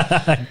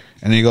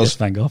 And he goes,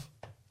 Van Gogh.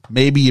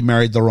 Maybe you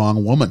married the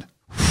wrong woman.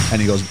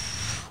 And he goes,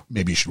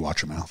 maybe you should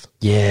watch your mouth.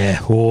 Yeah.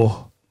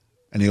 Oh.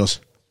 And he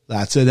goes,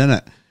 that's it,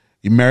 innit?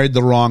 You married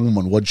the wrong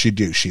woman. What'd she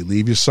do? She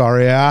leave you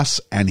sorry ass?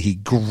 And he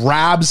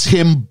grabs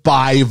him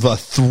by the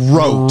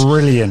throat.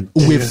 Brilliant.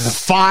 With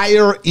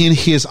fire in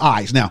his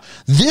eyes. Now,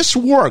 this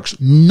works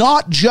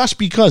not just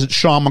because it's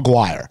Sean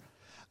Maguire.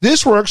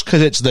 This works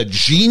because it's the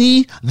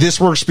Genie. This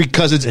works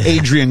because it's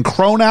Adrian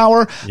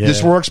Cronauer. Yeah.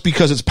 This works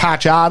because it's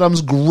Patch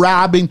Adams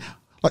grabbing.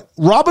 Like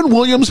Robin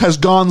Williams has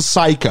gone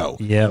psycho.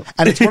 Yeah.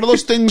 And it's one of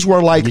those things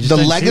where like the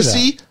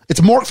legacy,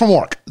 it's Mork from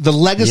Mork. The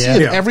legacy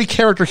of every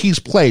character he's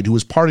played who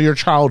was part of your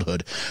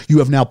childhood, you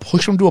have now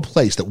pushed him to a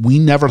place that we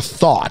never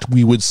thought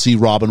we would see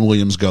Robin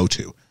Williams go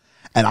to.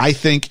 And I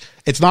think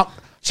it's not.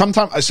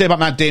 Sometimes I say about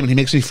Matt Damon, he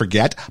makes me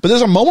forget. But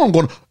there's a moment I'm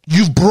going,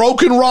 you've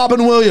broken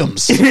Robin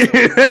Williams. And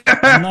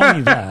not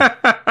only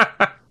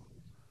that,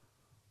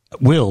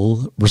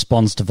 Will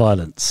responds to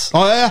violence.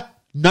 Oh, yeah?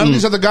 None of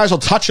these other guys will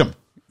touch him.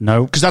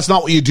 No. Because that's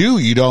not what you do.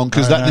 You don't.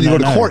 Because then you go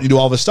to court and you do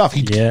all this stuff.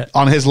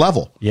 On his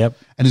level. Yep.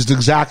 And his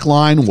exact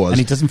line was, and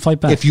he doesn't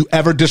fight back. If you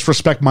ever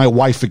disrespect my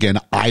wife again,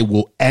 I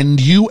will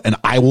end you and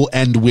I will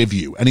end with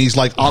you. And he's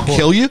like, I'll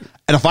kill you.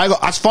 And if I go,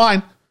 that's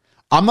fine.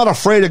 I'm not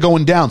afraid of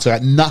going down, so I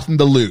got nothing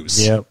to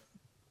lose. Yep.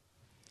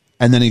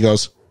 And then he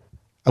goes,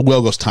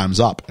 Will goes,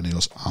 time's up. And he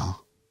goes,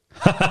 oh.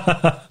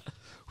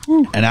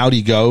 And out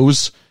he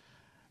goes.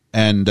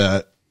 And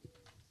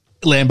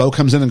Lambeau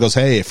comes in and goes,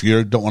 hey, if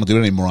you don't want to do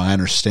it anymore, I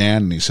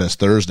understand. And he says,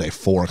 Thursday,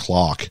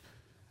 4:00.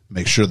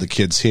 Make sure the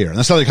kid's here. And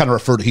that's how they kind of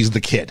refer to, he's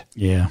the kid.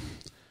 Yeah.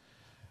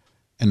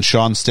 And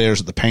Sean stares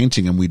at the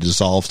painting, and we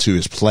dissolve to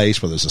his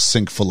place where there's a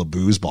sink full of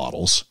booze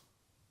bottles.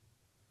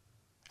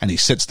 And he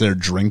sits there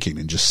drinking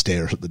and just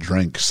stares at the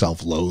drink,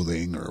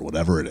 self-loathing or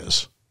whatever it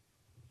is.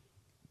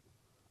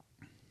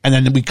 And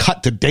then we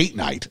cut to date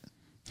night.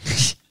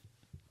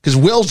 Because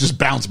Will's just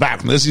bounced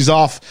back from this. He's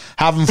off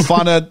having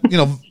fun at,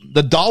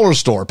 the dollar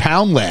store,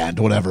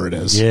 Poundland, whatever it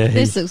is. Yeah,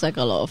 this looks like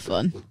a lot of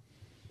fun.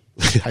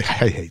 I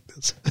hate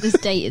this. This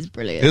date is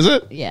brilliant. Is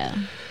it? Yeah.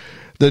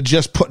 They're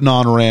just putting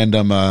on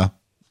random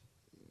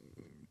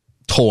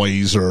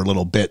toys or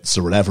little bits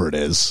or whatever it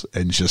is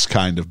and just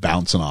kind of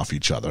bouncing off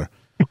each other.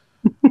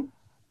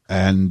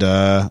 And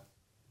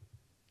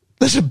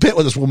there's a bit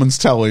where this woman's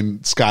telling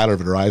Skylar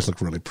that her eyes look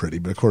really pretty,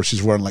 but of course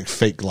she's wearing like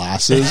fake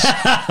glasses.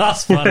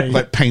 That's funny.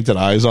 Like painted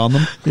eyes on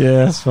them.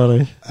 Yeah, that's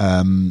funny.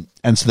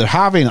 And so they're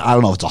having, I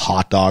don't know if it's a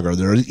hot dog or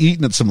they're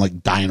eating at some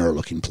like diner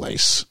looking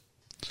place.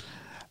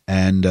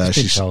 And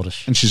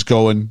she's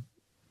going,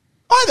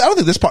 I don't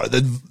think this part,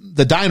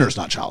 the diner's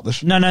not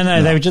childish. No.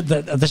 They were just,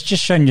 that's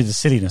just showing you the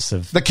silliness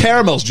of the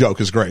caramels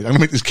joke is great. I'm gonna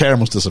make these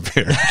caramels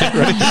disappear.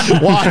 Ready?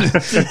 1,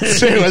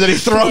 2, and then he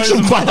throws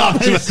them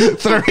up.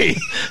 3.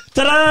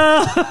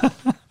 Ta-da!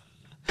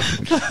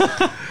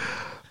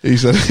 He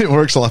said it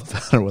works a lot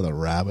better with a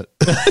rabbit.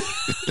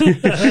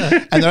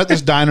 And they're at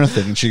this diner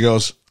thing, and she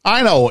goes,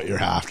 "I know what you're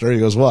after." He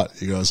goes, "What?"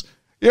 He goes,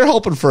 "You're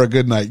hoping for a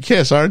good night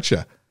kiss, aren't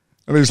you?"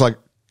 And he's like,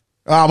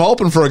 I'm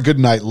hoping for a good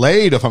night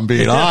laid, if I'm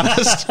being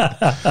honest.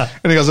 And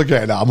he goes,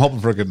 okay, no, I'm hoping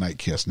for a good night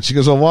kiss. And she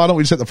goes, well, why don't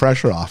we just take the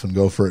pressure off and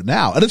go for it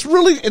now? And it's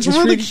really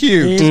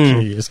cute.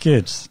 It's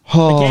good.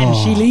 Again,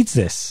 she leads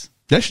this.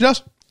 Yeah, she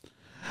does.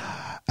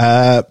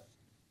 And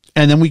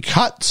then we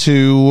cut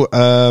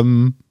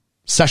to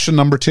session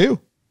number 2.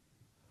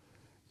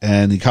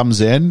 And he comes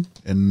in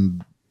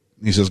and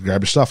he says,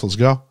 grab your stuff, let's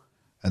go.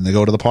 And they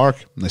go to the park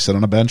and they sit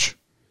on a bench.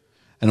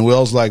 And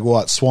Will's like,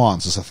 what,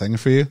 swans? Is this a thing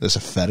for you? This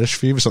a fetish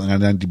for you? Something I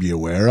need to be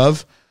aware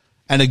of?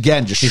 And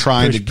again, just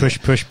trying to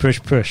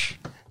push.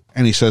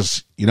 And he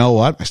says, you know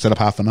what? I stayed up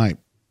half a night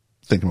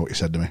thinking about what you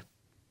said to me.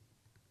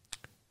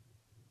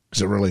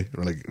 Is it really,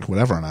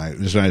 whatever? And I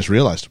just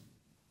realized,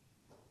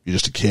 you're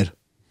just a kid.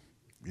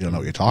 You don't know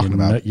what you're talking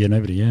about. You're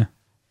nobody, yeah.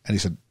 And he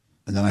said,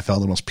 and then I fell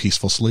in the most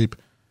peaceful sleep.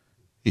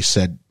 He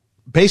said,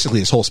 basically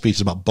his whole speech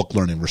is about book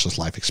learning versus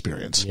life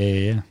experience.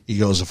 Yeah. He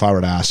goes, if I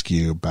were to ask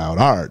you about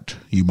art,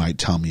 you might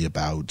tell me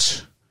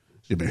about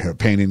her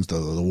paintings,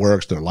 the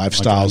works, their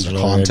lifestyles, their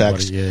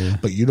context.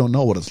 But you don't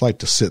know what it's like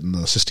to sit in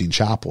the Sistine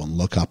Chapel and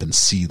look up and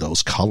see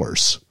those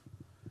colors.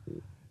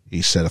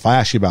 He said, if I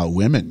ask you about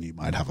women, you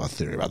might have a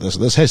theory about this.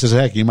 This says,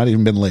 heck, you might have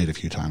even been late a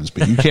few times,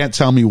 but you can't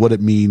tell me what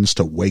it means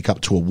to wake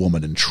up to a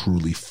woman and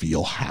truly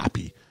feel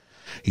happy.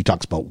 He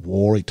talks about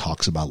war. He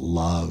talks about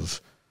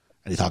love.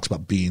 And he talks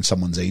about being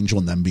someone's angel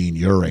and then being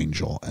your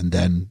angel, and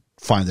then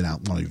finding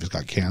out one of you've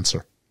got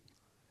cancer.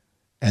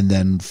 And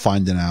then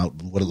finding out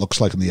what it looks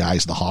like in the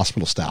eyes of the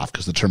hospital staff,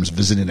 because the terms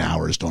visiting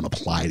hours don't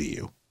apply to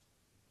you.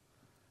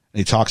 And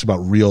he talks about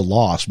real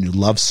loss. When you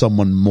love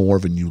someone more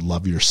than you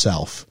love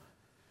yourself.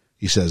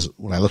 He says,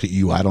 when I look at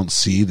you, I don't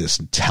see this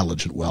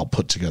intelligent, well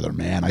put together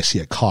man. I see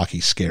a cocky,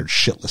 scared,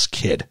 shitless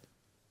kid.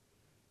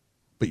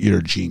 But you're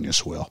a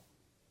genius, Will.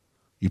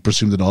 You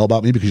presumed to know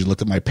about me because you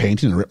looked at my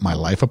painting and ripped my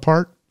life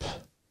apart?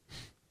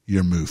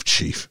 Your move,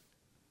 Chief.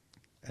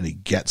 And he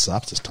gets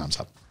up, says, time's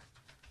up.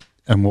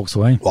 And walks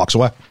away. Walks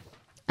away.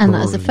 And that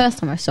was the first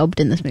time I sobbed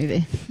in this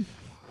movie.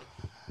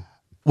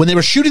 When they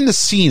were shooting the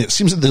scene, it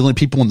seems that the only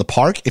people in the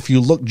park, if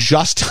you look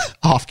just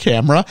off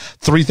camera,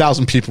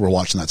 3,000 people were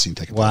watching that scene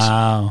taking place.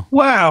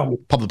 Wow.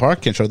 Public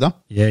park, can't show them.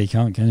 Yeah, you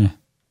can't, can you?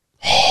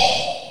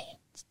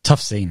 It's a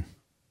tough scene.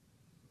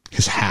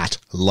 His hat.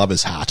 I love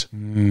his hat.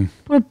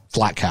 What a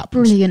flat cap.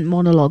 Brilliant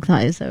monologue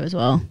that is, though, as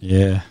well.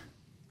 Yeah.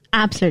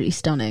 Absolutely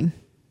stunning.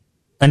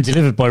 And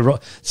delivered by...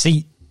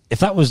 See, if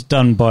that was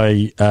done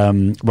by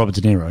Robert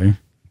De Niro,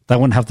 that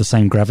wouldn't have the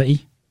same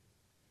gravity.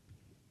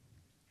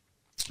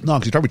 No,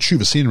 because he'd probably chew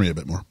the scenery a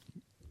bit more.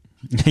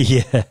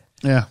 Yeah.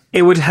 Yeah.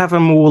 It would have a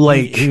more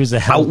like he was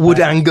a outward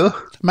anger.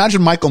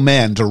 Imagine Michael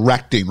Mann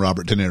directing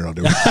Robert De Niro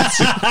doing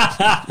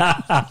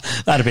that.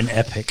 That'd have been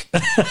epic.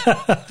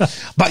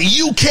 But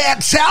you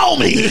can't tell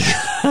me.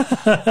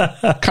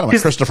 Kind of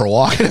like Christopher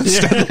Walken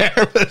instead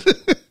there.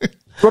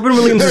 Robin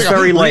Williams is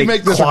very like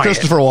make this quiet.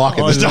 Christopher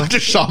Walken. This is Dr.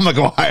 Sean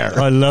McGuire.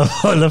 I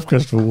love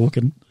Christopher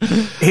Walken.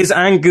 His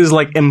anger's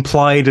like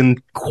implied and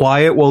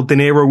quiet, while De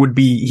Niro would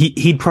be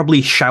he'd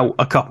probably shout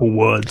a couple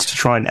words to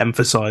try and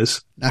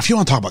emphasize. Now, if you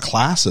want to talk about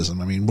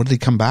classism, I mean, what did he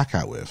come back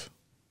out with?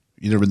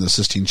 You never been to the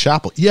Sistine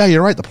Chapel? Yeah,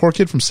 you're right. The poor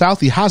kid from South,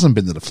 he hasn't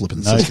been to the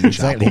flipping Sistine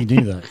exactly. Chapel.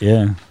 He knew that.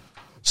 Yeah.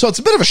 So it's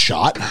a bit of a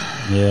shot.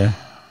 Yeah.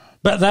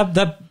 But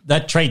they're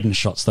trading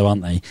shots, though,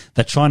 aren't they?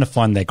 They're trying to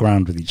find their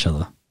ground with each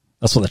other.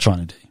 That's what they're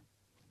trying to do.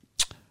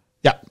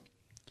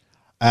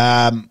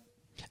 Yeah.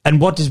 And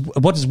what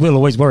does Will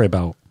always worry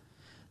about?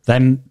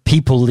 Them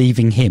people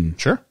leaving him.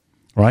 Sure.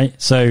 Right?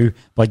 So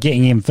by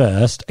getting him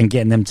first and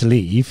getting them to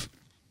leave,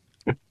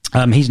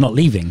 he's not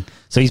leaving.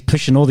 So he's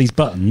pushing all these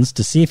buttons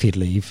to see if he'd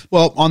leave.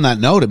 Well, on that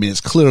note, I mean, it's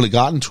clearly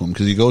gotten to him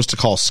because he goes to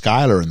call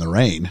Skylar in the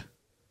rain,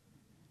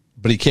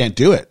 but he can't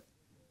do it.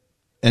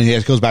 And he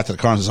goes back to the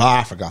car and says,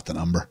 I forgot the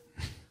number.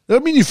 I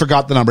mean, you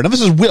forgot the number. Now,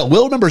 this is Will.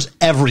 Will remembers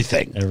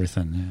everything.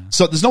 Everything, yeah.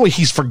 So there's no way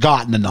he's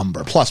forgotten a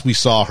number. Plus, we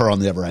saw her on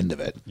the other end of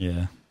it.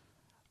 Yeah.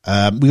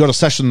 We go to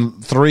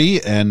session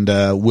 3, and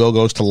Will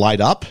goes to light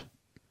up,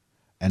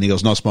 and he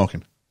goes, no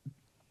smoking.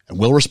 And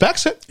Will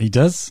respects it. He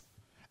does.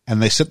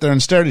 And they sit there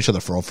and stare at each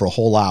other for a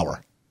whole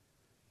hour.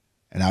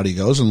 And out he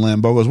goes, and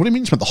Lambeau goes, what do you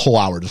mean you spent the whole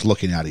hour just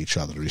looking at each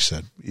other? He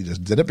said, he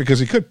just did it because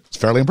he could. It's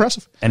fairly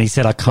impressive. And he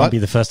said, I can't be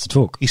the first to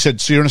talk. He said,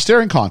 so you're in a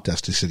staring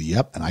contest? He said,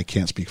 yep, and I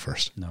can't speak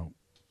first. No.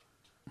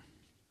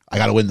 I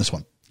got to win this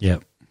one.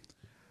 Yep.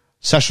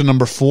 Session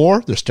number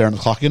 4, they're staring at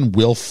the clock again.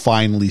 Will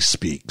finally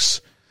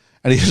speaks.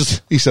 And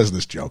he says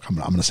this joke. I'm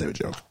going to say a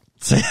joke.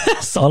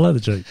 I love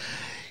the joke.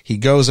 He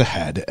goes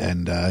ahead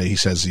and he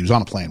says he was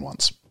on a plane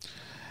once.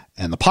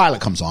 And the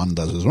pilot comes on and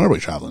does this, where are we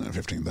traveling at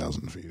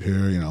 15,000 feet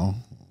here, you know,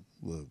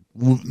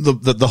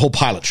 the whole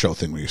pilot show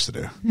thing we used to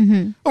do.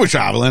 Mm-hmm. We're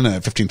traveling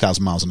at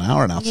 15,000 miles an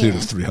hour, an altitude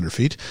of 300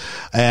 feet.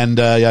 And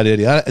yada,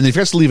 yada, yada. And he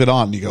forgets to leave it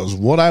on. And he goes,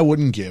 what I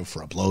wouldn't give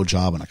for a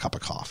blowjob and a cup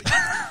of coffee.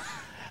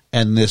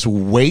 And this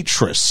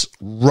waitress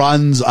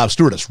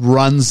stewardess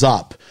runs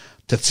up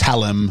to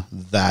tell him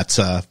that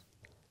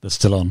that's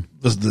still on.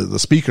 The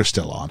speaker's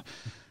still on.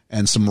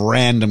 And some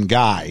random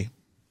guy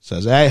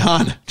says, hey,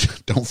 hon,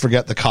 don't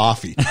forget the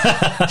coffee.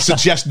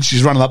 Suggesting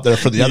she's running up there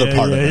for the other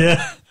part of it.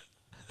 Yeah.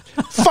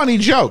 Funny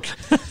joke.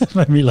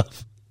 Made me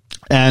laugh.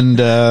 And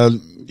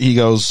he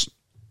goes,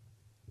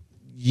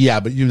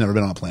 yeah, but you've never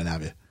been on a plane,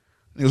 have you?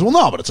 And he goes, well,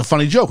 no, but it's a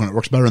funny joke and it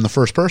works better in the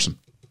first person.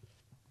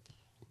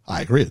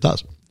 I agree, it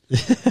does.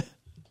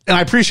 And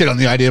I appreciate on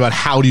the idea about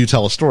how do you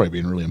tell a story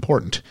being really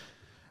important.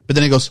 But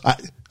then he goes, I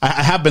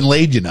have been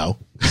laid, you know.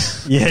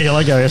 Yeah, you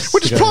like it.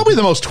 Which is probably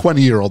the most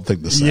 20-year-old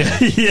thing to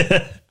say.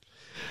 Yeah.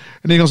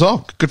 And he goes,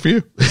 oh, good for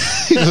you.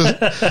 He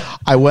says,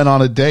 I went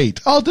on a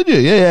date. Oh, did you?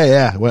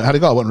 Yeah. How'd it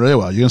go? It went really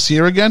well. You going to see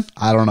her again?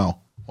 I don't know.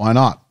 Why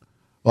not?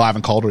 Well, I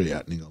haven't called her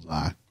yet. And he goes,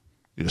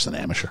 you're just an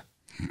amateur.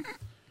 And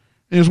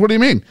he goes, what do you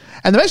mean?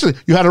 And then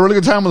basically, you had a really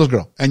good time with this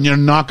girl, and you're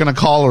not going to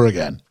call her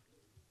again.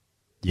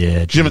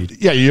 Yeah,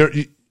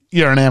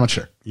 you're an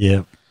amateur.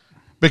 Yeah.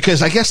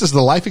 Because I guess this is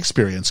the life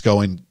experience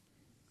going,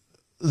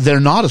 they're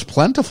not as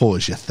plentiful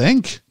as you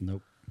think.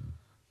 Nope.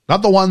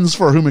 Not the ones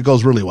for whom it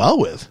goes really well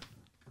with.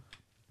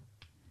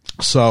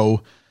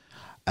 So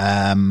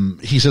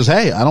he says,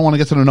 hey, I don't want to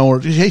get to know her.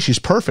 Hey, she's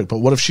perfect. But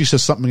what if she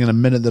says something in a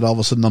minute that all of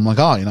a sudden I'm like,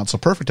 oh, you're not so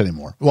perfect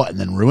anymore. What, and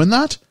then ruin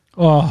that?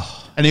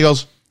 Oh. And he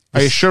goes,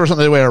 are you sure it's not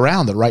the other way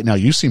around, that right now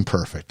you seem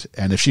perfect?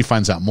 And if she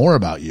finds out more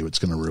about you, it's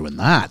going to ruin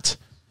that.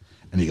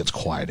 And he gets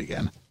quiet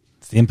again.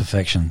 It's the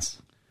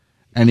imperfections.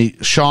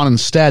 And Sean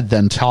instead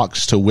then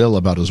talks to Will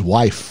about his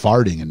wife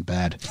farting in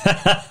bed.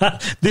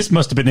 This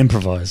must have been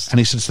improvised. And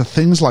he says, the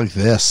things like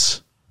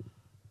this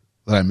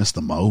that I miss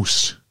the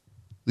most.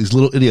 These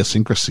little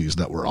idiosyncrasies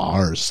that were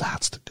ours.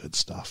 That's the good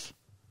stuff.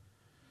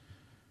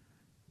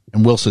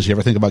 And Will says, you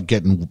ever think about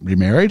getting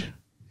remarried?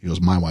 He goes,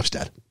 my wife's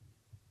dead.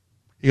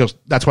 He goes,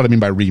 that's what I mean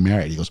by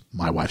remarried. He goes,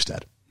 my wife's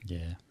dead.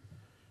 Yeah.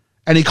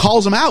 And he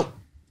calls him out.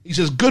 He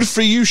says, good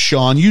for you,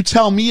 Sean. You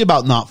tell me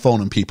about not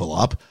phoning people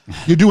up.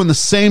 You're doing the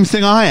same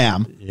thing I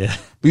am. Yeah.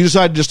 But you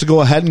decided just to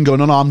go ahead and go,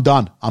 no, I'm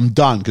done. I'm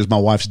done because my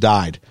wife's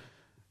died.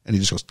 And he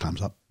just goes,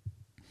 time's up.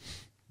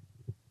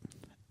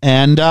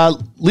 And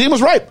Liam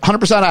was right.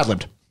 100%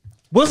 ad-libbed.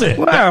 Was it?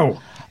 Wow.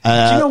 Do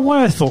you know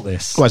why I thought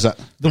this? Why is that?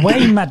 The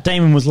way Matt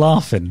Damon was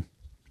laughing,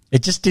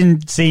 it just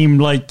didn't seem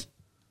like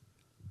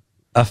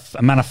a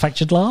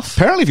manufactured laugh.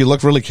 Apparently, if you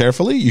look really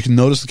carefully, you can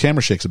notice the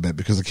camera shakes a bit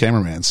because the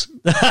cameraman's.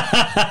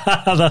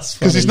 That's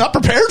because he's not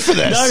prepared for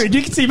this. No,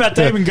 you can see Matt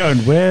Damon going,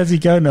 where's he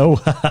going? Oh.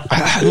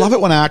 I love it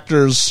when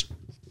actors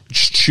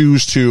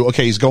choose to,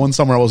 okay, he's going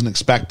somewhere I wasn't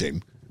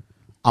expecting.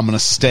 I'm going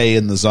to stay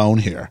in the zone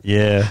here.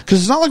 Yeah. Because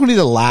it's not like we need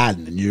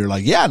Aladdin and you're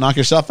like, yeah, knock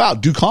yourself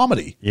out. Do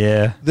comedy.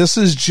 Yeah. This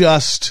is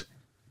just,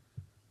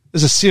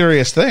 this is a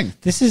serious thing.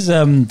 This is,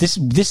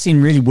 this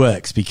scene really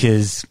works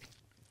because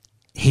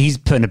he's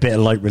putting a bit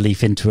of light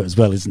relief into it as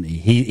well, isn't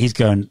he? He's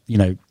going,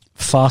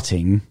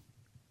 farting.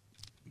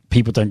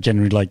 People don't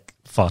generally like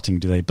farting,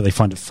 do they? But they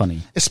find it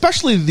funny.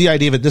 Especially the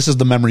idea that this is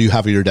the memory you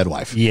have of your dead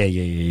wife. Yeah.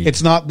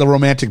 It's not the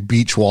romantic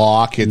beach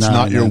walk. It's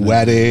not your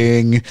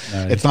wedding.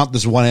 No. It's not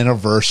this one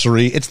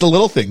anniversary. It's the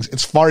little things.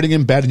 It's farting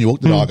in bed and you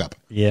woke the dog up.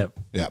 Yep.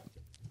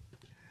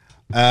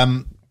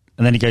 And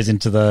then he goes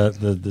into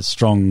the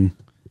strong,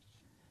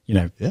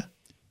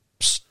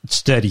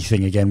 sturdy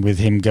thing again with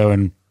him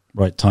going,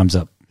 right, time's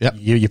up. Yep.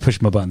 You push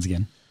my buttons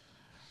again.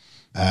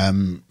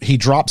 He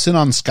drops in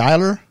on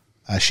Skylar.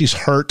 She's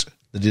hurt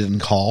that he didn't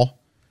call.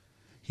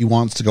 He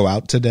wants to go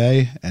out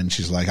today, and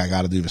she's like, I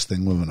got to do this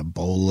thing with an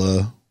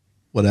Ebola,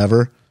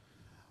 whatever.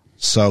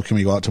 So can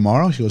we go out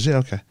tomorrow? She goes, yeah,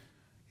 okay.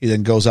 He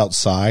then goes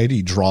outside.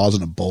 He draws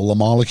an Ebola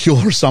molecule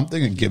or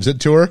something and gives it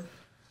to her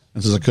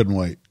and says, I couldn't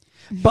wait.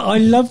 But I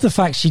love the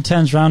fact she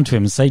turns around to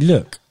him and say,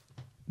 look,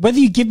 whether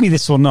you give me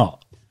this or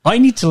not, I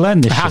need to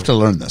learn this. I have to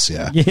learn this,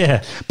 yeah.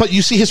 Yeah. But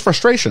you see his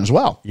frustration as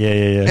well.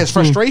 Yeah. His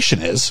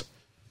frustration is,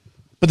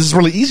 but this is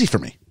really easy for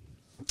me.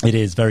 It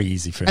is very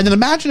easy for him. And then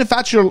imagine if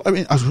that's your,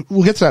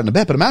 we'll get to that in a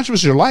bit, but imagine if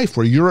it's your life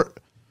where you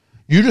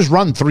just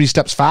run 3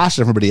 steps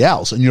faster than everybody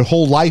else and your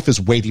whole life is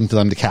waiting for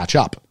them to catch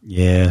up.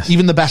 Yeah.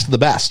 Even the best of the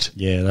best.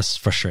 Yeah, that's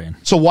frustrating.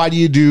 So why do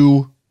you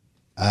do,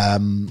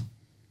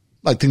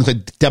 like things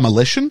like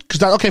demolition?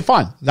 Because okay,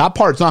 fine. That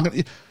part's not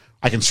going to,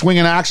 I can swing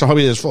an axe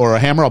or a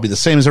hammer. I'll be the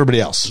same as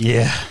everybody else.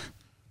 Yeah.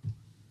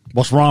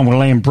 What's wrong with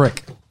laying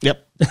brick?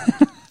 Yep.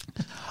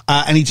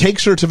 And he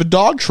takes her to the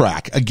dog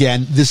track.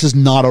 Again, this is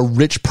not a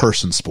rich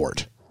person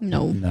sport.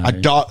 No.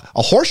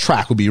 A horse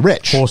track would be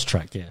rich. Horse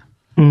track, yeah.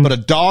 But a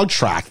dog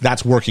track,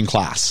 that's working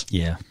class.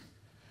 Yeah.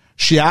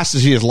 She asks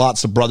if he has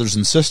lots of brothers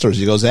and sisters.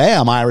 He goes, hey,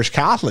 I'm Irish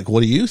Catholic.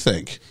 What do you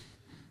think?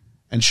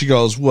 And she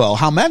goes, well,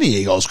 how many?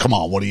 He goes, come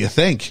on, what do you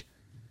think?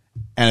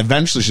 And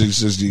eventually she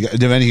says,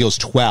 then he goes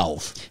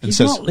 12. And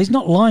he's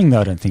not lying,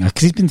 though, I don't think,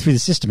 because he's been through the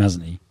system,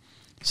 hasn't he?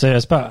 So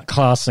it's about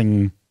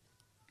classing.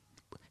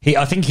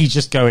 I think he's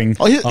just going,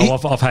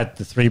 I've had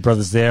the 3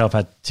 brothers there, I've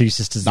had 2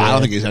 sisters there. I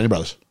don't think he's any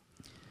brothers.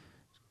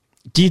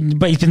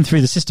 But he's been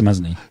through the system,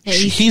 hasn't he? Yeah,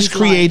 he's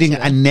creating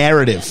a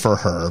narrative for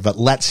her that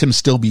lets him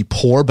still be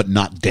poor but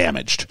not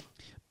damaged.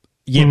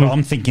 Yeah, but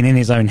I'm thinking in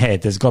his own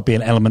head, there's got to be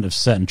an element of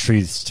certain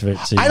truths to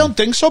it. I don't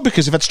think so,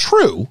 because if it's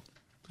true,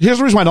 here's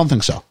the reason why I don't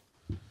think so.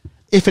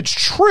 If it's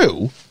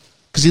true,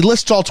 because he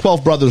lists all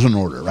 12 brothers in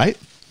order, right?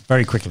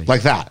 Very quickly.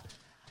 Like that.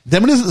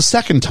 Then when is it the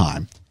second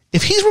time?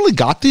 If he's really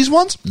got these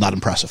ones, not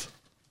impressive.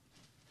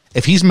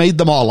 If he's made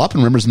them all up and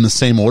remembers in the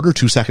same order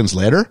 2 seconds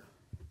later,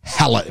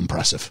 hella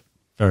impressive.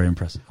 Very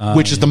impressive.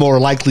 Which is the more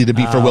likely to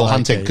be for Will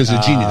Hunting, because he's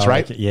a genius,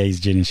 right? Okay. Yeah, he's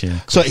a genius, yeah.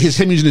 So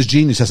him using his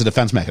genius as a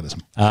defense mechanism.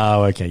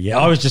 Oh, okay. Yeah,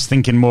 I was just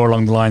thinking more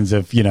along the lines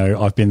of,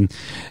 I've been...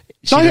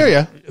 I hear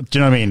you. Do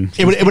you know what I mean?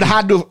 It would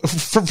have to,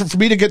 for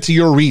me to get to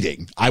your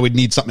reading, I would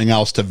need something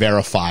else to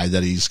verify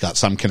that he's got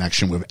some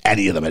connection with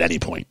any of them at any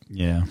point.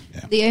 Yeah.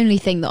 The only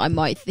thing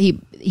that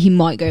he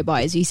might go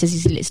by is he says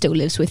he still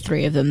lives with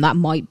 3 of them. That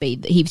might be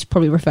that he's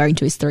probably referring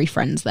to his 3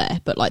 friends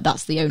there, but like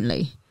that's the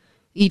only.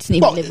 He doesn't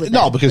even live with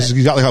them. No, because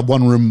he's got like a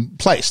 1-room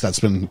place that's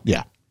been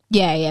Yeah,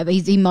 but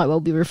he might well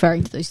be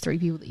referring to those 3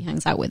 people that he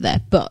hangs out with there.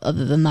 But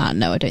other than that,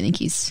 no, I don't think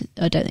he's.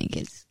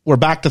 We're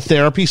back to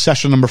therapy,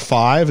 session number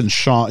 5, and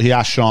he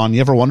asked Sean,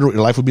 you ever wonder what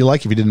your life would be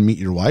like if you didn't meet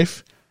your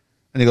wife?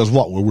 And he goes,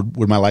 what,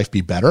 would my life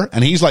be better?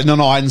 And he's like, no,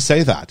 I didn't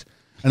say that.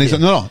 And he said,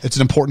 no, it's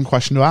an important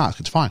question to ask.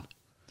 It's fine.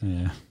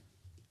 Yeah.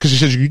 Because he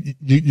says,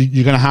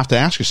 you're going to have to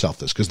ask yourself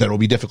this, because there will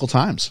be difficult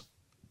times.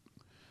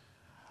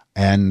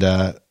 And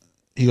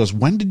he goes,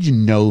 when did you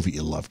know that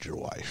you loved your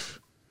wife?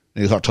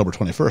 And it was October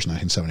 21st,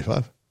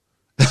 1975.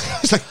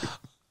 It's like,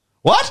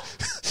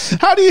 what?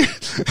 How do you,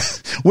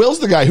 Will's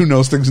the guy who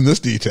knows things in this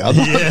detail.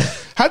 Yeah.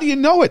 How do you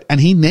know it? And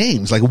he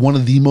names like one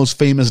of the most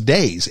famous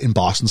days in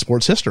Boston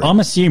sports history. I'm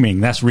assuming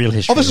that's real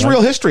history. Oh, this is right?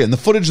 real history, and the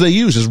footage they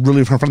use is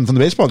really from the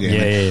baseball game.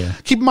 Yeah.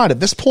 Keep in mind, at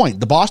this point,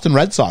 the Boston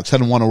Red Sox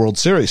hadn't won a World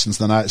Series since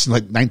like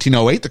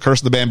 1908, the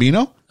Curse of the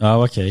Bambino.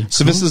 Oh, okay.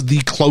 So this is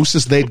the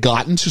closest they'd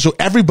gotten to. So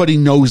everybody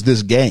knows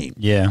this game.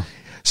 Yeah.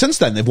 Since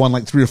then, they've won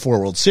like 3 or 4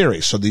 World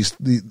Series. So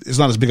it's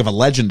not as big of a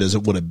legend as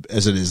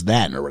it is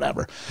then or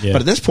whatever. Yeah.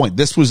 But at this point,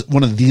 this was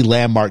one of the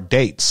landmark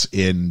dates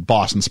in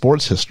Boston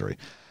sports history.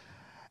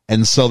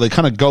 And so they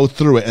kind of go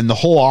through it, and the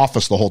whole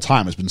office the whole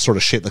time has been sort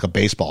of shaped like a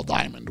baseball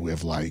diamond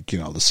with like,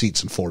 the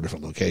seats in 4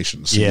 different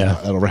locations. Yeah.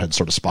 An overhead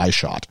sort of spy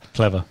shot.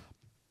 Clever.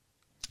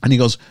 And he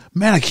goes,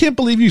 man, I can't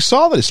believe you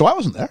saw that. So I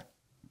wasn't there.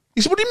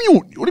 He said, what do you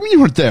mean you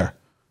weren't there?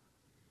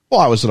 Well,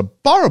 I was at a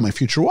bar with my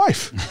future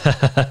wife.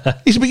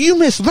 He said, but you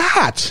missed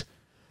that.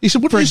 He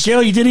said, what For a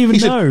girl you didn't even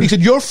know. He said,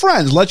 your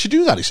friends let you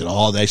do that. He said,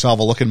 oh, they saw have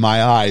a look in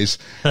my eyes.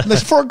 And they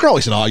said, for a girl.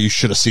 He said, oh, you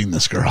should have seen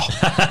this girl.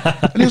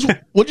 And he goes,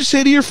 what'd you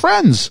say to your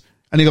friends?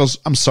 And he goes,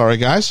 I'm sorry,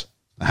 guys.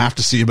 I have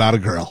to see about a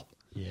girl.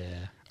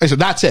 Yeah. I said,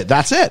 that's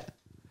it.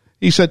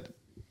 He said,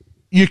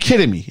 you're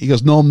kidding me. He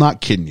goes, no, I'm not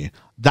kidding you.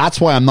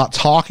 That's why I'm not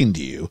talking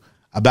to you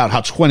about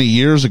how 20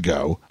 years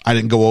ago I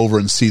didn't go over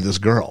and see this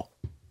girl.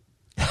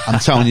 I'm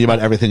telling you about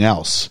everything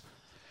else.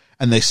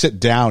 And they sit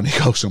down. He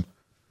goes,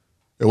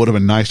 it would have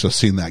been nice to have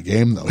seen that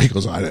game, though. He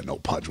goes, I didn't know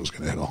Pudge was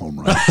going to hit a home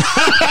run.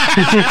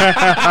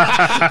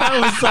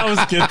 that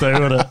was good, though,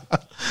 wasn't it?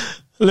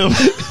 A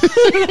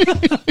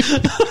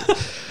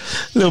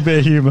little bit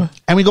of humor.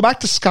 And we go back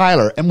to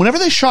Skylar. And whenever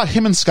they shot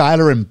him and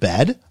Skylar in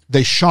bed,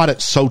 they shot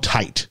it so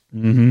tight.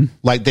 Mm-hmm.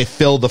 Like they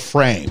fill the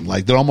frame.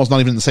 Like they're almost not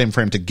even in the same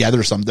frame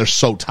together. They're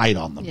so tight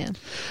on them. Yeah.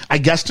 I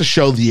guess to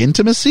show the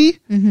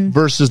intimacy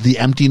versus the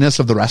emptiness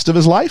of the rest of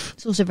his life.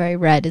 It's also very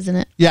red, isn't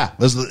it? Yeah.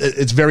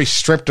 It's very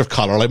stripped of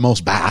color, like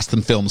most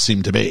Boston films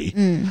seem to be.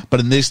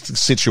 But in this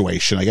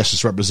situation, I guess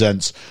this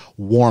represents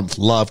warmth,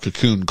 love,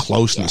 cocoon,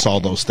 closeness, all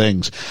those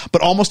things.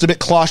 But almost a bit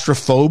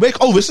claustrophobic.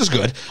 Oh, this is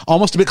good.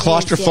 Almost a bit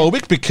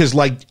claustrophobic because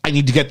like I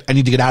need to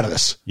get out of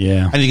this.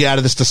 Yeah. I need to get out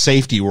of this to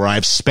safety where I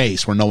have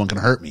space where no one can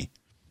hurt me.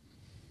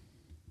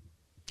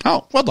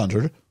 Oh, well done,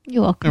 Georgia.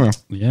 You're welcome.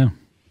 Yeah.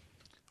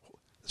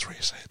 That's where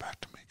you say it back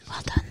to me.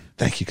 Well done.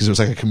 Thank you, because it was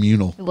like a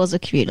communal. It was a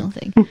communal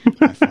thing.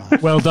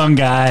 Well done,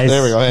 guys.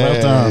 There we go.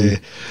 Well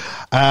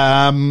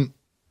done.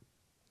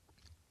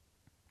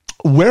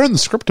 Where in the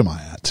script am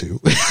I at, too?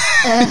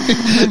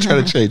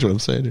 Trying to change what I'm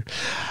saying here.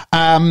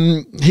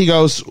 He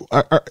goes,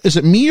 is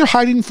it me you're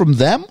hiding from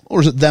them, or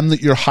is it them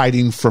that you're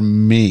hiding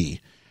from me?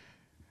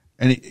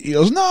 And he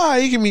goes, no,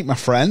 you can meet my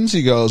friends.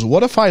 He goes,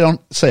 what if I don't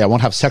say I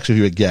won't have sex with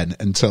you again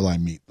until I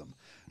meet them?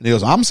 And he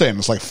goes, I'm saying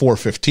it's like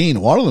 4:15.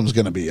 One of them's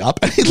going to be up.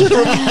 And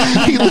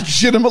he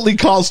legitimately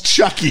calls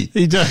Chucky.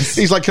 He does.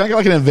 He's like, can I get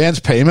like an advance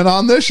payment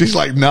on this? She's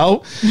like,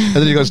 no. And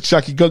then he goes,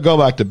 Chucky, go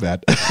back to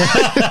bed.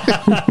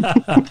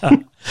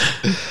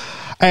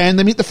 And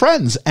they meet the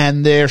friends,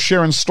 and they're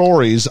sharing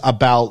stories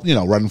about,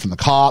 running from the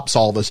cops,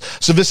 all this.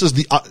 So this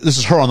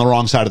is her on the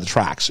wrong side of the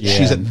tracks. Yeah.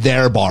 She's at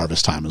their bar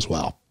this time as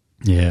well.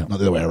 Yeah. Not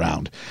the other way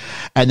around.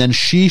 And then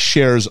she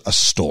shares a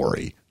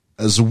story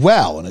as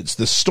well. And it's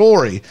this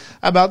story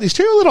about these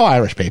 2 little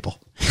Irish people.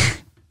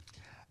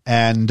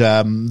 And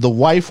the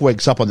wife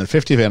wakes up on their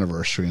 50th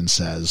anniversary and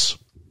says,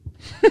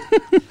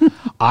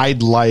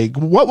 I'd like,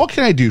 what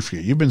can I do for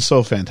you? You've been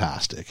so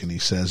fantastic. And he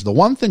says, the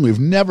one thing we've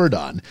never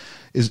done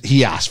is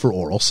he asked for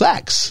oral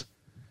sex.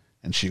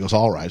 And she goes,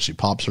 all right. She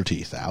pops her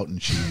teeth out,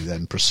 and she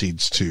then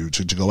proceeds to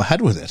go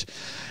ahead with it.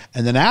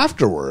 And then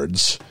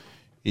afterwards,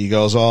 he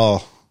goes,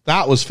 oh,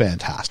 that was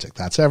fantastic.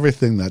 That's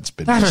everything that's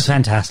been. That was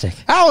fantastic.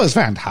 That was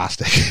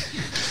fantastic.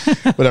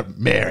 But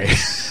Mary.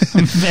 So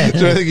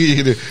I think you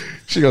can do.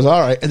 She goes,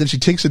 all right. And then she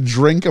takes a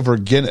drink of her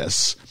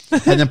Guinness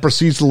and then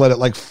proceeds to let it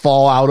like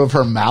fall out of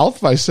her mouth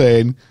by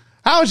saying,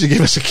 how would you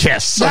give us a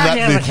kiss? So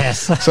Give us a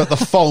kiss. So that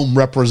the foam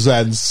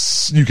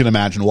represents, you can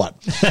imagine what.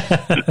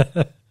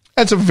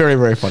 That's a very,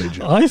 very funny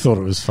joke. I thought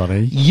it was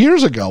funny.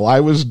 Years ago,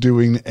 I was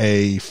doing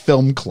a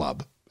film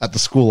club at the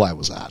school I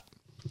was at.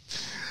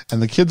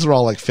 And the kids are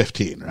all like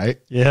 15,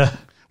 right? Yeah.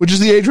 Which is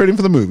the age rating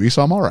for the movie,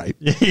 so I'm all right.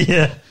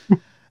 Yeah.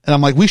 And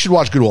I'm like, we should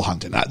watch Good Will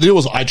Hunting.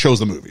 I chose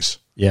the movies.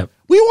 Yep.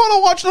 We want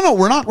to watch. No,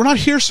 we're not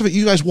here so that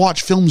you guys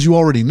watch films you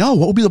already know.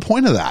 What would be the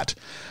point of that?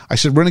 I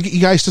said, we're going to get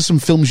you guys to some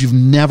films you've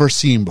never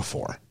seen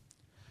before.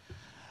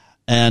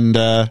 And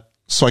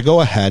so I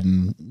go ahead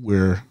and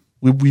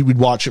we would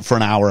watch it for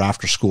an hour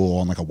after school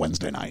on like a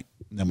Wednesday night.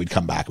 And then we'd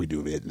come back. We'd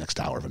do it the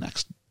next hour of the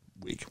next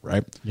week,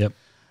 right? Yep.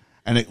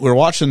 And we're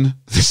watching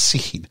this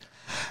scene.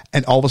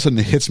 And all of a sudden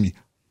it hits me.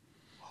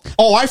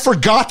 Oh, I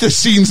forgot the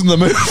scenes in the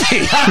movie. So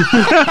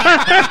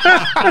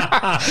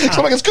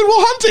I'm like, it's Good Will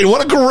Hunting.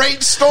 What a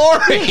great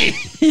story.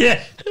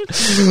 Yeah.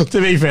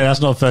 To be fair, that's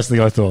not the first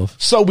thing I thought of.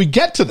 So we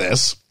get to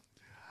this,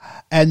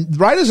 And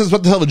right as I was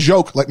about to tell a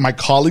joke, like my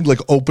colleague like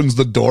opens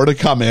the door to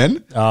come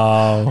in.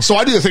 Oh. So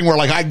I do the thing where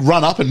like I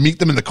run up and meet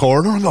them in the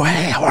corridor and go,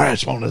 hey, how are you?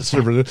 And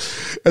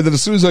then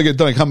as soon as I get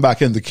done, I come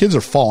back in. The kids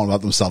are falling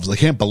about themselves. They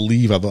can't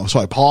believe it. So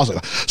I pause. I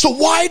go, so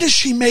why does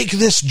she make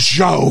this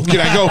joke?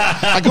 And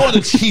I go into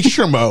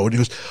teacher mode. He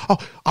goes, oh,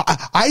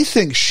 I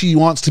think she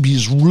wants to be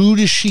as rude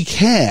as she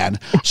can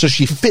so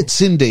she fits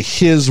into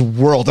his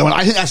world.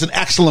 I think that's an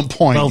excellent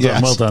point. Well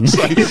done, well done.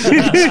 So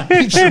I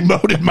teacher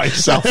moded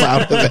myself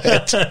out of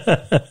it.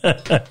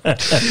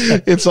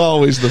 It's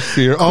always the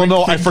fear. Oh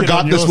no, I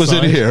forgot this was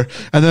in here.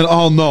 And then,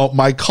 oh no,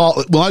 not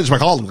just my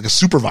colleague, like a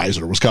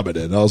supervisor was coming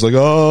in. I was like,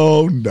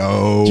 oh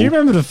no. Do you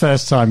remember the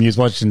first time you was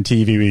watching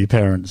TV with your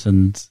parents,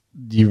 and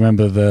do you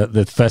remember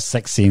the first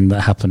sex scene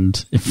that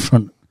happened in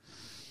front?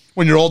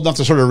 When you're old enough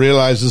to sort of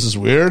realize this is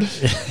weird?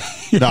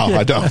 No,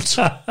 I don't.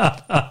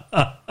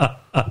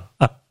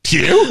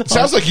 You? It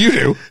sounds like you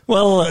do.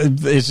 Well,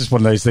 it's just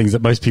one of those things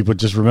that most people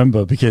just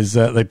remember because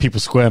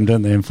people squirm,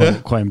 don't they, and find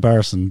it quite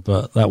embarrassing.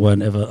 But that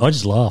weren't ever. I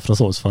just laughed. I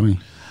thought it was funny.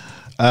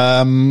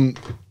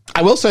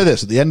 I will say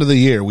this: at the end of the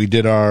year, we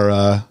did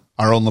our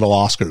own little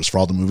Oscars for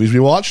all the movies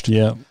we watched.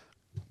 Yeah.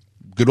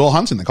 Good Will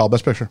Hunting. They called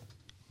Best Picture.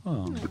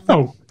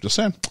 Oh, just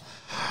saying.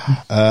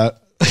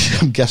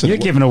 I'm guessing you're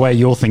giving away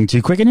your thing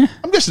too quick, aren't you?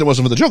 I'm guessing it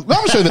wasn't with a joke. No,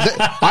 I'm saying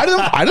that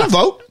I didn't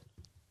vote.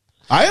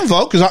 I didn't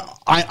vote because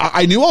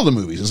I knew all the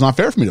movies. It's not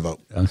fair for me to vote.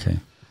 Okay.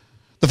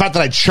 The fact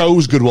that I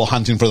chose Good Will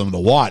Hunting for them to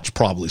watch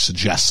probably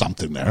suggests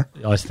something there.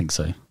 I think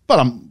so. But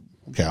I'm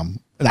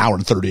an hour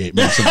and 38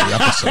 minutes into the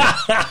episode.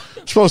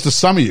 I'm supposed to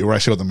some of you where I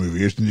say what the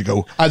movie is, and you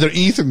go, either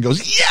Ethan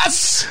goes,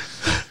 yes!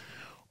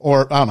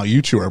 Or, I don't know,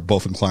 you two are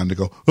both inclined to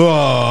go,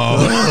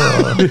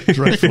 oh,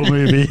 dreadful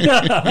movie.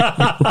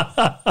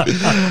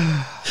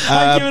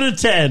 I give it a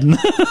 10.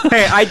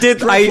 Hey,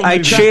 I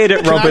cheered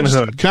at Robin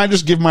Hood. Can I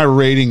just give my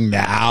rating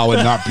now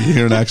and not be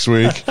here next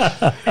week?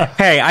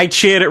 Hey, I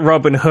cheered at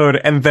Robin Hood,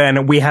 and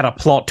then we had a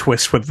plot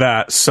twist with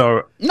that,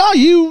 so... No,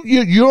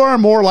 you are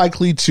more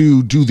likely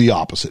to do the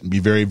opposite and be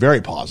very,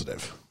 very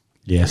positive.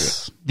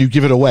 Yes. You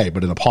give it away,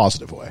 but in a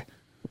positive way.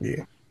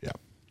 Yeah.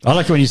 I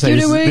like it when you say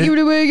give it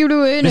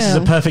away. This is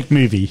a perfect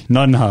movie.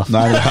 9.5.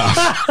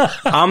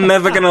 9.5. I'm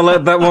never going to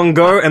let that one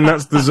go, and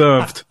that's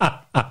deserved.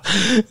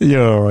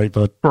 You're all right,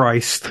 bud.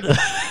 Christ.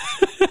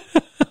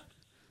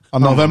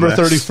 On November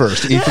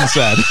 31st, Ethan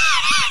said...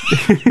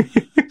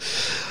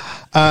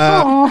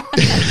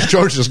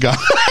 George just got...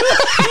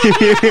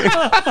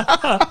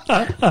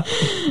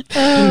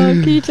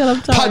 Can you tell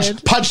I'm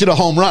tired? Punched it a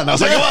home run. I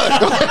was like,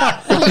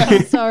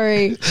 what?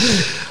 Sorry.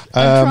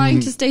 I'm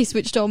trying to stay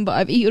switched on, but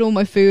I've eaten all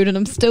my food and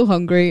I'm still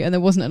hungry, and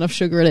there wasn't enough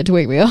sugar in it to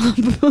wake me up.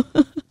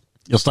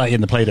 You'll start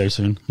eating the Play-Doh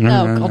soon.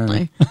 Oh, God,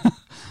 no.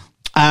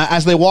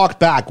 As they walk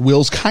back,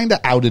 Will's kind of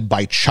outed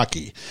by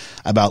Chucky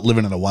about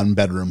living in a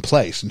one-bedroom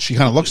place. And she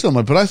kind of looks at him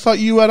like, but I thought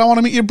you don't want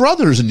to meet your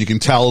brothers. And you can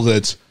tell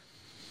that,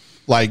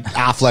 like,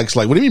 Affleck's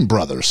like, what do you mean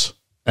brothers?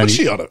 What's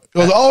she on it?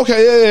 Goes, oh,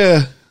 okay,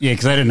 yeah. Yeah,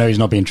 because I didn't know he's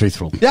not being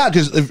truthful. Yeah,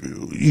 because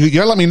you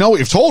gotta let me know what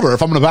you've told her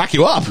if I'm going to back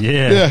you up.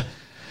 Yeah.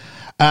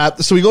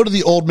 So we go to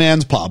the old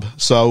man's pub.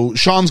 So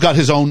Sean's got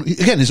his own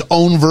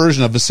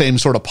version of the same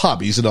sort of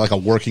pub. He's in like a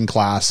working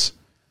class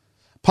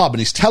pub, and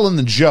he's telling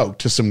the joke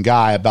to some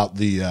guy about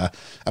the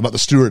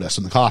stewardess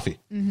and the coffee.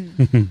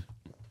 Mm-hmm.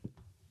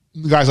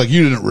 The guy's like,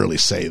 you didn't really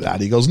say that.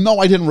 He goes, no,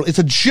 I didn't. It's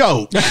a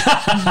joke. And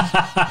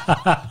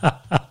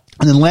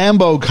then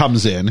Lambo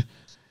comes in.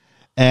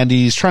 And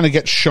he's trying to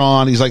get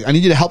Sean. He's like, I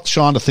need you to help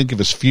Sean to think of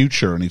his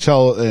future. And he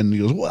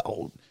goes,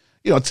 well,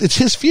 it's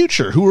his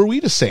future. Who are we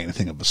to say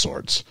anything of the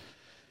sorts?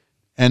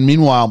 And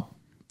meanwhile,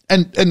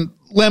 and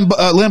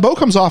Lambeau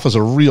comes off as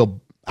a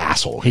real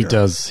asshole here. He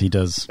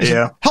does.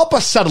 Yeah. Help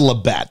us settle a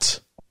bet.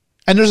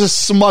 And there's a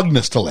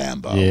smugness to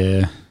Lambeau.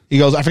 Yeah. He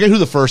goes, I forget who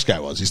the first guy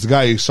was. He's the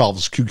guy who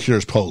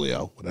cures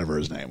polio, whatever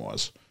his name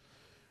was.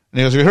 And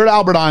he goes, have you heard of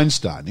Albert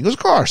Einstein? He goes, of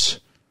course.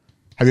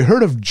 Have you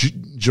heard of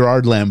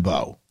Gerard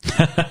Lambeau?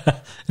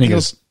 And he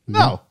goes,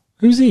 no.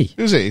 Who's he?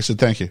 He said,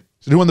 thank you. He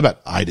said, who won the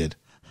bet? I did.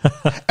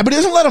 But he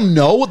doesn't let him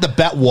know what the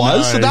bet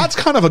was. No. So that's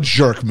kind of a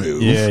jerk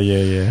move.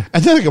 Yeah.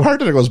 And then the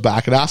bartender goes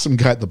back and asks some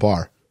guy at the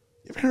bar,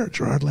 you ever heard of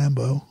Gerard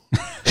Lambeau?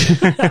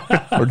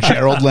 Or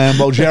Gerald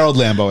Lambeau? Gerald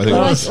Lambeau, I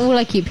think. All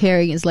I keep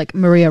hearing is like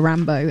Maria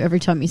Rambo every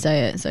time you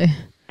say it. So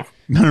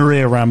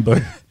Maria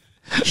Rambo.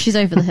 She's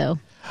over the hill.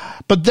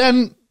 But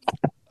then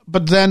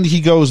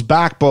he goes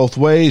back both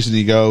ways and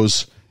he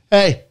goes,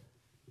 hey,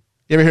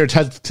 you ever hear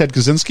of Ted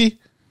Kaczynski?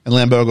 And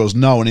Lambeau goes,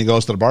 no. And he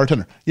goes to the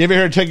bartender, you ever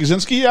heard of Ted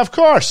Kaczynski? Yeah, of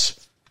course.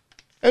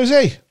 It was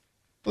the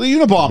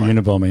Unabomber.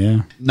 Unabomber,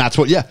 yeah. And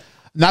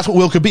that's what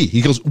Will could be.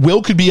 He goes,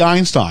 Will could be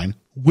Einstein.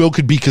 Will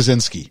could be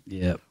Kaczynski.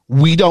 Yeah.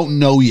 We don't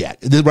know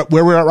yet.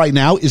 Where we're at right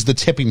now is the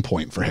tipping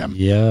point for him.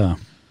 Yeah.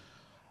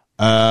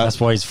 That's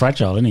why he's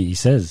fragile, isn't he? He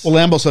says. Well,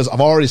 Lambeau says, I've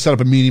already set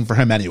up a meeting for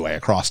him anyway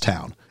across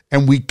town.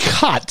 And we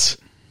cut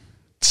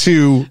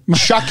to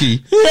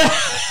Chucky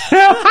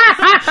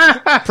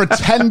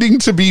pretending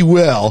to be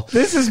Will.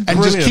 This is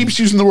brilliant. And just keeps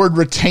using the word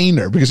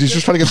retainer because he's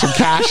just trying to get some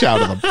cash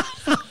out of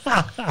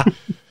him.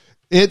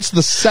 It's the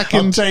I'll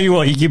second. tell you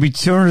what, you give me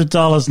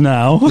 $200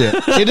 now. Yeah,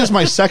 it is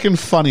my second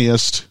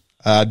funniest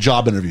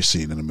job interview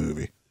scene in a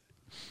movie.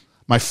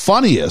 My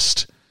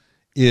funniest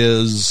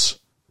is,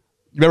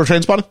 you remember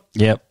Trainspotting?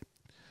 Yep.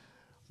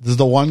 This is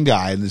the one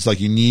guy, and it's like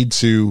you need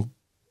to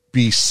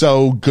be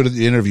so good at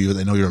the interview that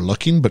they know you're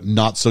looking, but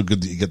not so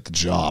good that you get the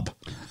job.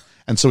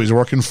 And so he's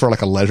working for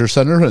like a leisure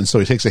center, and so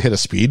he takes a hit of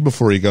speed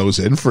before he goes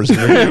in for his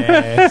interview.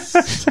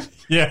 Yes.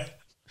 Yeah.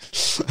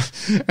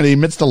 And he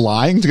admits to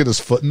lying to get his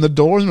foot in the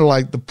door, and they're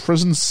like, the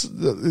prison's,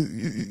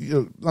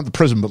 not the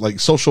prison, but like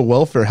social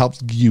welfare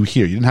helps you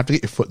here. You didn't have to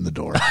get your foot in the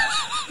door.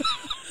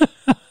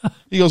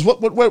 He goes,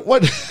 what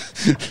what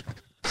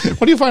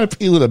do you find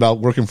appealing about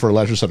working for a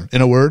leisure center?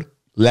 In a word,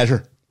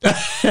 leisure.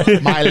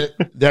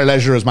 Their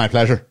leisure is my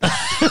pleasure.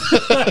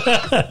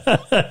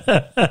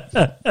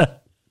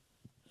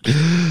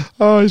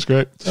 Oh, he's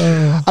great.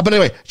 But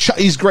anyway,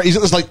 he's great. He's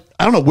got this, like,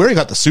 I don't know where he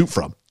got the suit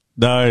from.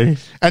 No.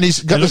 And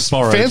he's got this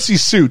fancy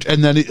suit,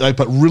 and then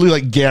but really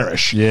like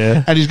garish.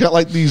 Yeah. And he's got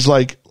like these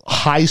like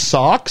high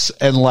socks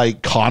and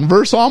like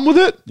Converse on with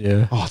it.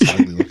 Yeah. Oh, it's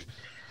ugly.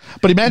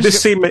 But he managed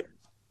This scene.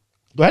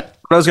 Go ahead.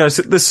 I was going to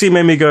say, this scene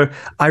made me go,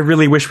 I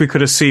really wish we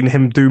could have seen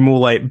him do more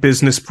like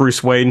business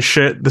Bruce Wayne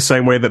shit, the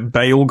same way that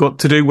Bale got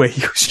to do, where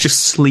he was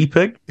just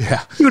sleeping.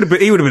 Yeah. He would have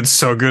been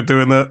so good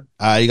doing that.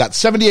 You got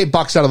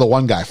 $78 out of the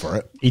one guy for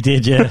it. He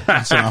did, yeah.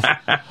 That's enough.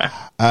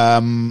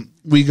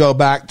 We go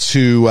back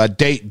to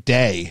date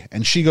day,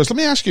 and she goes, let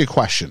me ask you a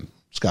question,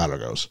 Skylar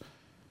goes.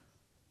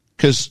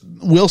 Because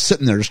Will's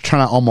sitting there just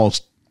trying to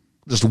almost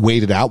just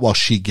wait it out while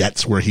she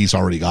gets where he's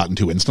already gotten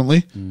to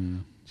instantly.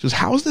 She goes,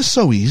 how is this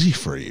so easy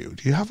for you?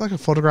 Do you have like a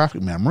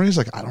photographic memory? He's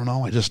like, I don't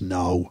know. I just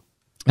know.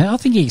 I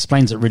think he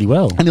explains it really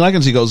well. And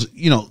he goes, have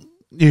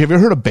you ever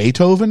heard of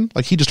Beethoven?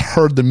 Like, he just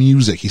heard the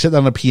music. He sat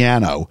down on a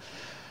piano.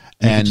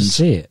 And you just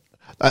see it.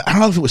 I don't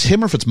know if it was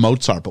him or if it's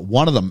Mozart, but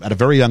one of them at a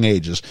very young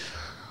age is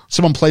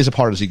someone plays a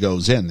part as he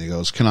goes in. He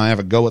goes, can I have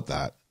a go at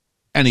that?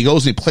 And he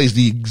goes and he plays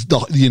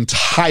the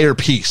entire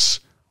piece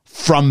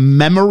from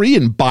memory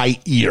and by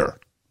ear.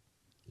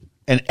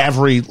 And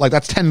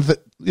that's 10,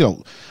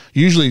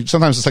 usually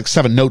sometimes it's like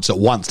 7 notes at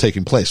once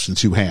taking place in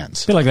 2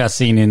 hands. I feel like that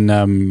scene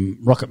in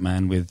Rocket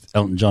Man with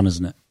Elton John,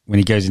 isn't it? When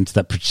he goes into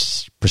that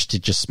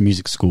prestigious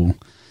music school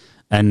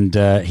and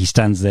he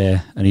stands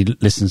there and he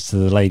listens to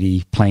the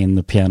lady playing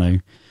the piano.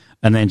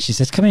 And then she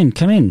says, come in,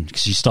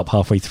 because you stop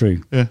halfway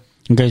through. Yeah.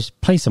 And goes,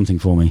 play something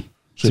for me.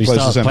 So he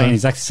starts playing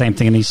exactly the same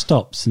thing and he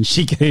stops. And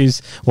she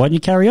goes, why don't you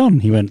carry on?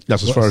 He went,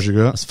 that's as far as you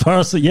go? As far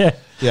as, yeah.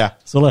 Yeah.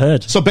 That's all I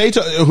heard. So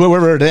Beethoven,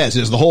 whoever it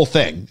is the whole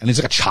thing. And he's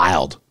like a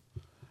child.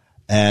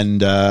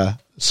 And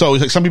so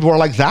it's like some people are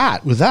like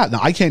that with that. Now,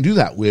 I can't do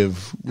that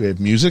with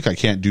music. I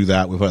can't do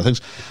that with other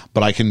things.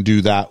 But I can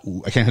do that.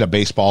 I can't hit a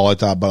baseball like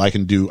that, but I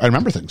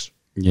remember things.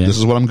 Yeah. This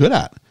is what I'm good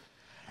at.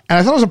 And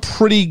I thought it was a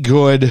pretty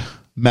good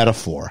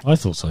metaphor. I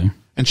thought so.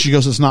 And she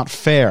goes, it's not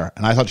fair.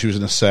 And I thought she was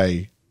going to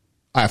say,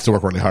 I have to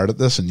work really hard at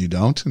this and you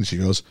don't. And she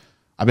goes,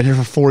 I've been here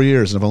for 4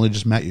 years and I've only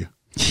just met you.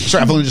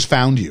 Sorry, I've only just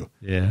found you.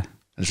 Yeah. And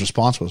his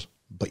response was,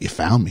 but you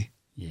found me.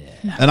 Yeah.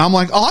 And I'm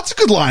like, oh, that's a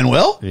good line,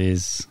 Will. It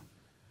is.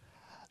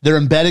 They're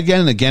in bed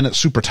again, and again it's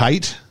super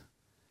tight.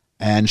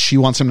 And she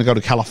wants him to go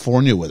to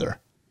California with her.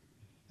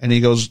 And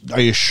he goes,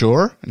 are you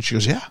sure? And she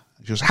goes, yeah.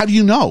 She goes, how do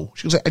you know?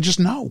 She goes, I just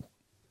know.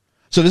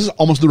 So this is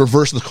almost the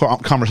reverse of the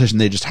conversation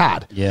they just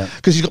had. Yeah.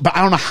 Because he goes, but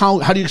I don't know how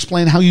do you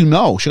explain how you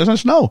know? She goes, I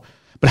just know.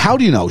 But how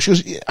do you know? She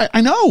goes,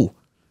 I know.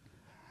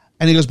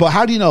 And he goes, but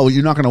how do you know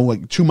you're not going to,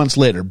 like, 2 months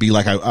later be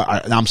like,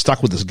 I'm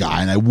stuck with this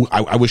guy and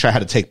I wish I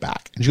had a take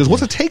back. And she goes,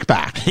 what's a take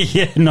back?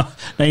 Yeah, not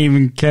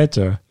even cared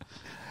to her.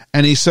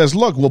 And he says,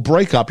 look, we'll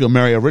break up. You'll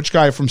marry a rich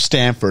guy from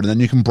Stanford, and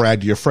then you can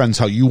brag to your friends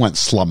how you went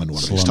slumming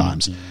one of these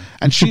times. Yeah.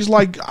 And she's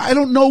like, I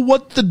don't know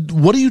what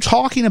are you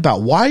talking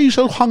about? Why are you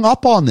so hung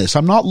up on this?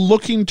 I'm not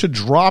looking to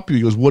drop you.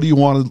 He goes, what do you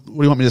want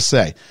me to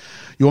say?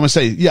 You want me to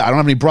say, yeah, I don't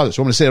have any brothers.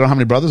 You want me to say I don't have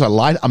any brothers? I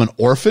lied. I'm an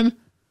orphan.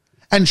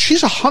 And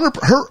she's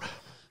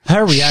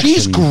her reaction.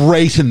 She's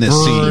great in this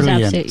scene. She's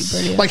absolutely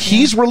brilliant. Like,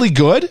 he's really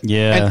good.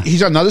 Yeah. And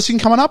he's got another scene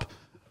coming up.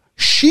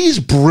 She's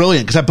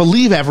brilliant because I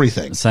believe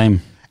everything.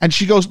 Same. And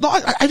she goes, no,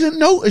 I didn't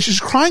know. She's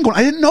crying going,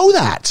 I didn't know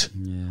that.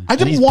 Yeah. I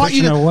didn't want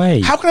you to.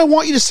 Away. How can I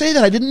want you to say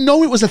that? I didn't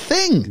know it was a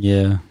thing.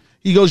 Yeah.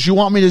 He goes, you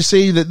want me to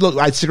say that, look,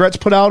 I had cigarettes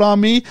put out on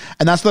me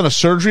and that's not a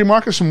surgery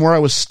marker from where I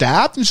was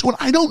stabbed? And she's going,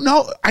 I don't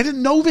know. I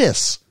didn't know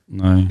this.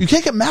 No. You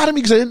can't get mad at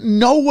me because I didn't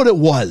know what it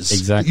was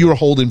exactly you were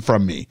holding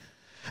from me.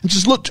 And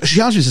just look, she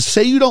honestly says,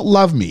 say you don't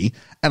love me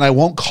and I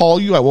won't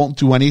call you. I won't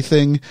do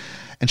anything.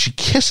 And she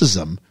kisses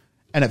him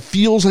and it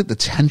feels like the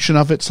tension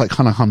of it's like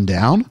kind of come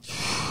down.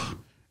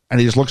 And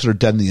he just looks at her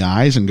dead in the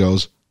eyes and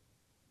goes,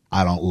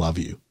 I don't love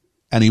you.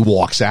 And he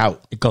walks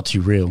out. It got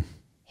too real.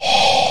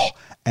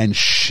 And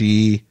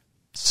she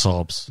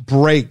sobs.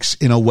 Breaks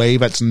in a way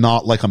that's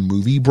not like a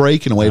movie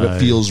break, in a way that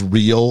feels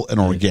real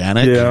and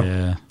organic.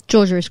 Yeah.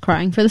 Georgia is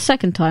crying for the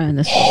second time in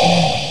this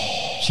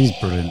movie. She's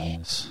brilliant in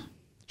this.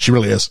 She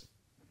really is.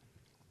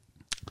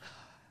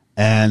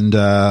 And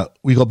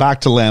we go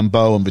back to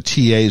Lambeau, and the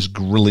TA is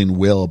grilling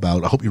Will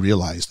about, I hope you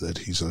realize that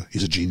he's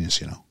a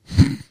genius, you know.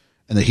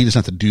 and that he doesn't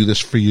have to do this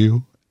for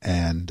you,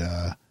 and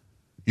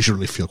you should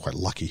really feel quite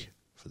lucky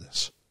for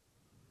this.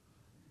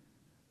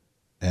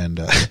 And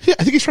I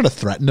think he's trying to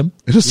threaten him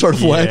in a sort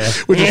of way,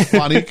 which is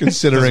funny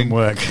considering.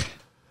 Doesn't work.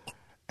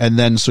 And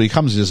then so he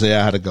comes and says,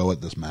 I had to go at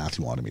this math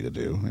you wanted me to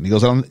do. And he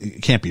goes,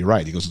 it can't be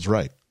right. He goes, it's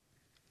right.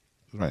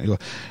 Right.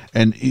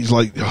 And he's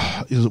like,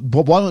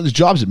 well, one of his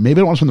jobs is maybe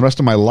I don't want to spend the rest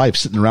of my life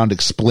sitting around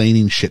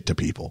explaining shit to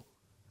people.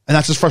 And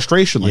that's his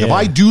frustration. Like, if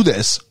I do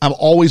this, I'm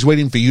always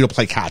waiting for you to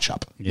play catch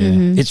up. Yeah.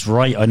 It's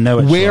right. I know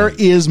it's Where right.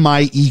 is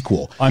my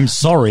equal? I'm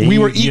sorry. We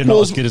were You're equals.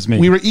 not as good as me.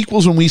 We were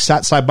equals when we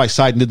sat side by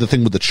side and did the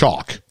thing with the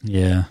chalk.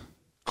 Yeah.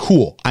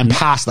 Cool. I'm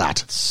past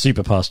that.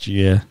 Super past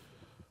you, yeah.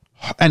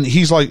 And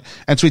he's like,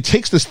 and so he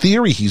takes this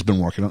theory he's been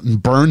working on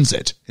and burns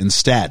it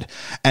instead.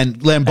 And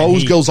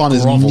Lambeau goes on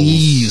his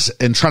knees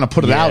and trying to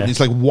put it out. And he's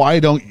like, why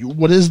don't you,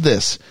 what is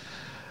this?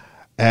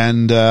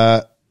 And,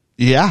 and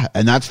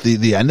that's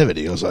the end of it.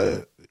 He goes,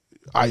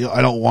 I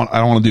don't want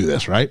to do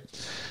this. Right.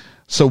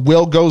 So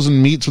Will goes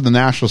and meets with the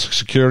National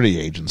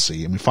Security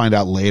Agency, and we find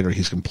out later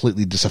he's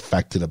completely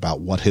disaffected about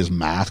what his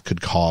math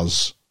could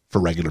cause for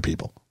regular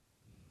people.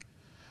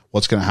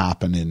 What's going to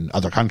happen in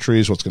other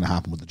countries, what's going to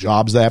happen with the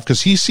jobs they have,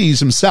 because he sees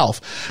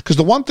himself. Because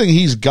the one thing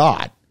he's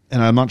got,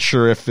 and I'm not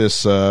sure if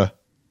this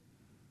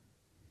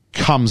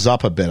comes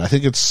up a bit, I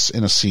think it's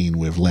in a scene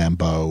with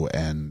Lambeau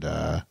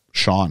and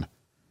Sean.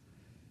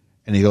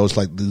 And he goes,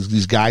 like,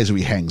 these guys who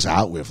he hangs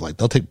out with, like,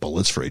 they'll take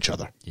bullets for each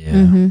other.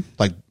 Yeah.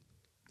 Like,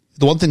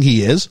 the one thing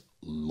he is,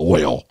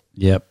 loyal.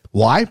 Yep.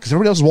 Why? Because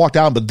everybody else has walked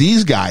out, but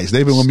these guys,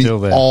 they've been with me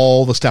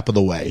all the step of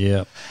the way.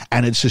 Yep.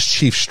 And it's his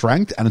chief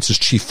strength, and it's his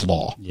chief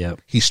flaw.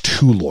 Yep. He's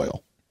too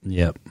loyal.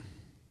 Yep.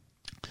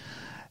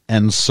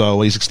 And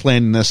so he's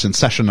explaining this in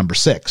session number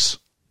 6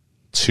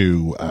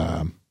 to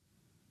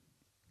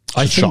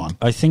Sean.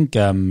 I think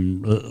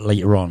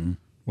later on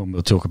when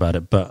we'll talk about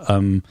it, but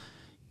not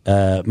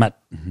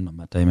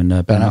Matt Damon,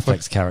 Ben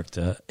Affleck's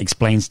character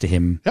explains to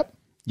him. Yep.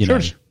 You know,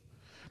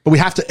 but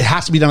it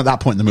has to be done at that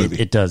point in the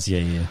movie. It does,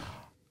 yeah.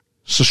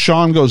 So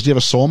Sean goes, do you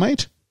have a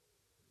soulmate?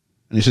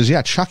 And he says,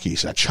 yeah, Chucky. He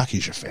said,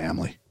 Chucky's your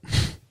family.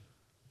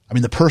 I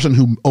mean, the person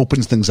who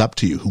opens things up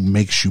to you, who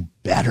makes you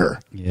better.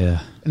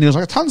 Yeah. And he goes, I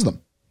got tons of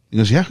them. He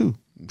goes, yeah, who?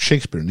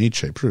 Shakespeare,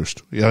 Nietzsche,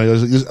 Proust. You know, he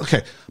goes,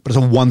 okay, but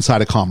it's a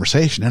one-sided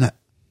conversation, isn't it?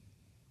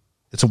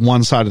 It's a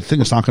one-sided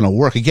thing. It's not going to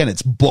work. Again,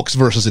 it's books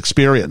versus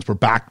experience. We're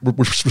back.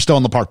 We're still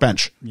on the park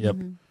bench. Yep.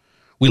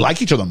 We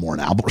like each other more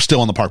now, but we're still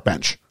on the park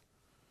bench.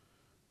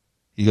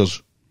 He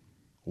goes,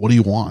 what do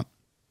you want?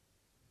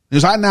 He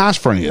goes, I didn't ask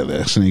for any of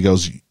this. And he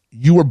goes,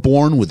 you were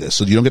born with this,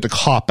 so you don't get to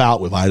cop out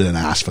with I didn't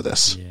ask for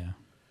this. Yeah.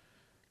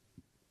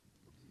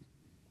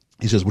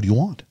 He says, what do you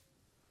want?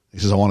 He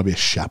says, I want to be a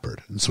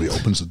shepherd. And so he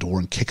opens the door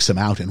and kicks him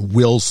out, and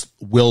Will's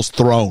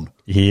thrown.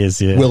 He is,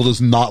 yeah. Will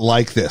does not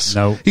like this.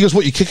 No. He goes,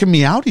 what, you kicking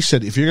me out? He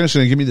said, if you're going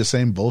to give me the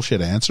same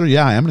bullshit answer,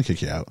 yeah, I am going to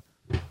kick you out.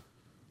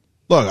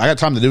 Look, I got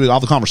time to do all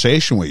the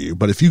conversation with you,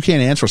 but if you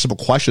can't answer a simple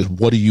question,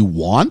 what do you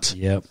want?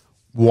 Yep.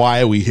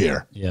 Why are we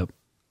here? Yep.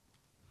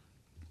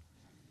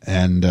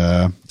 And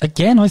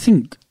again, I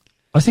think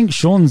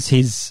Sean's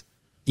his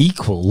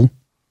equal.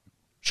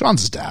 Sean's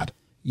his dad.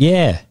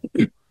 Yeah.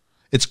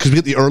 It's because we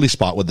get the early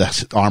spot with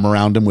the arm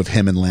around him with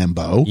him and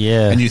Lambeau.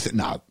 Yeah. And you think,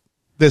 no,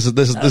 this is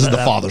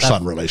the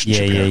father-son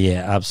relationship here.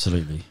 Yeah,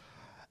 absolutely.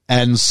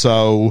 And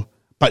so,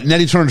 but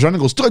Nettie turns around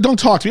and goes, don't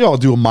talk to me. I'll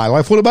do in my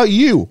life. What about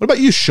you? What about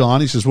you,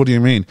 Sean? He says, what do you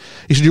mean?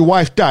 He said, your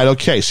wife died.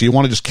 Okay, so you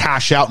want to just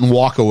cash out and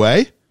walk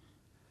away?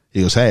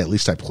 He goes, hey, at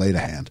least I played a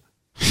hand.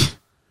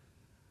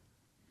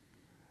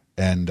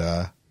 And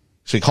so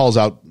he calls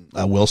out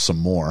Will some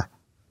more.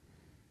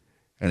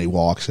 And he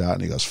walks out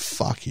and he goes,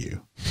 fuck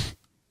you.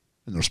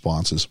 And the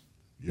response is,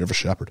 you're a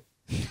shepherd.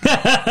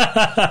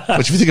 But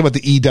if you think about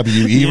the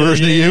EWE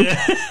version of you,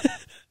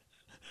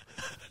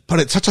 but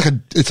it's such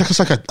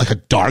like a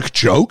dark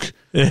joke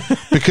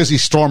because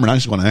he's storming out.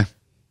 He's going, eh.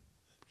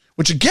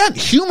 Which again,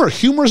 humor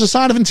is a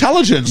sign of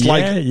intelligence.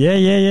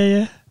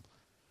 Yeah.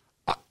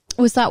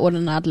 Was that one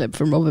an ad lib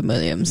from Robin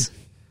Williams?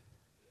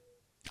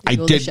 I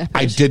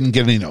didn't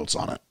get any notes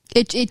on it.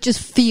 It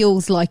just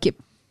feels like it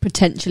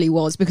potentially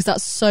was, because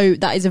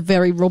that is a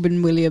very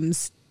Robin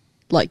Williams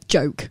like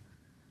joke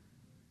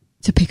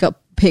to pick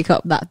up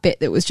that bit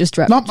that was just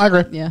dropped. No, I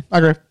agree. Yeah, I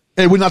agree.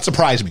 It would not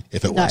surprise me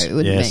if it was. No, it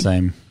wouldn't be.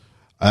 Same.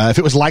 If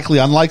it was likely,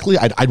 unlikely,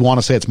 I'd want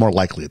to say it's more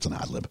likely it's an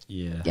ad lib.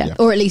 Yeah.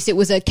 Or at least it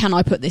was a can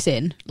I put this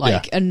in,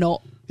 and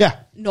not. Yeah.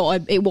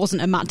 It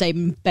wasn't a Matt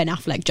Damon, Ben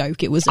Affleck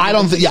joke. It was. I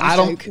don't.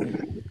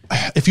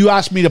 If you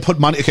ask me to put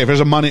money, okay, if there's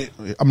a money,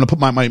 I'm going to put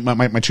my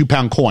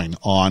 £2 coin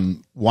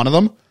on one of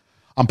them.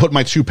 I'm putting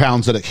my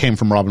 £2 that it came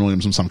from Robin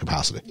Williams in some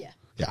capacity.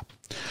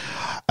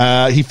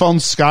 Yeah. He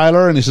phones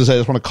Skylar and he says, I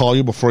just want to call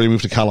you before you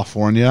move to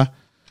California.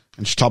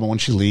 And she's talking about when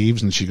she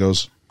leaves, and she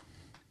goes,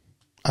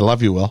 I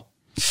love you, Will.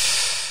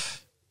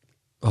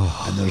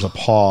 And there's a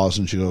pause,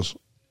 and she goes,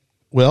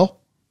 Will,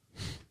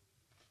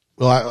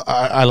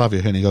 I love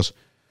you. And he goes,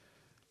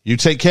 you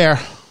take care.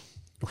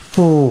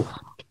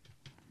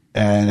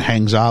 And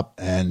hangs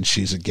up, and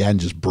she's again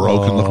just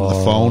broken looking at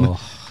the phone.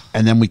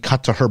 And then we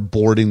cut to her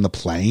boarding the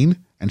plane,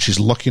 and she's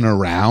looking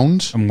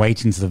around. I'm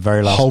waiting to the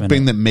very last hoping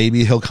minute. that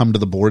maybe he'll come to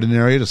the boarding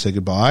area to say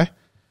goodbye.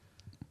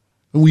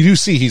 We do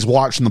see he's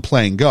watching the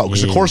plane go,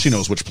 because of course he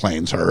knows which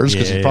plane's hers,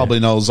 because he probably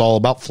knows all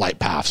about flight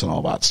paths and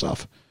all that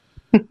stuff.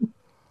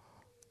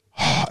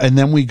 And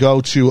then we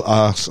go to,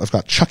 I've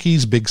got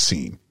Chucky's big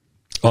scene.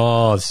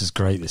 Oh, this is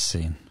great, this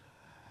scene.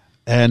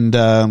 And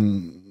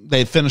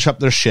they finish up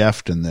their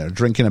shift, and they're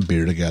drinking a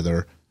beer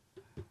together.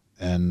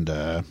 And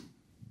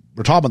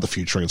we're talking about the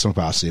future in some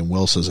capacity, and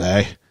Will says,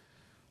 hey,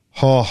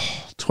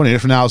 20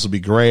 years from now, this will be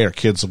great. Our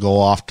kids will go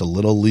off to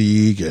Little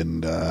League,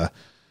 and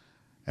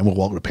we'll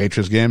walk to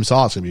Patriots games.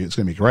 Oh, it's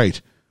gonna be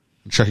great.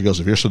 And Chucky goes,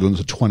 if you're still doing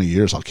this in 20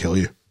 years, I'll kill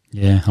you.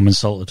 Yeah, I'm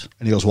insulted.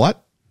 And he goes,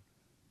 what?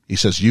 He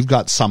says, you've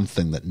got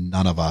something that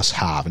none of us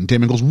have. And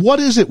Damon goes,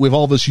 what is it with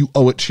all this? You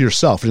owe it to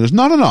yourself. And he goes,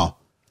 no.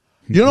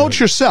 You don't owe it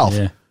to yourself.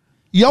 Yeah.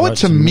 You owe it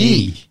to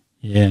me.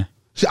 Yeah.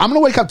 See, I'm going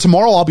to wake up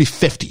tomorrow, I'll be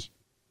 50.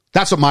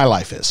 That's what my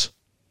life is.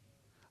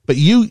 But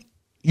you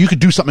could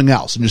do something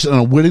else, and you're sitting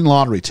on a winning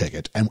lottery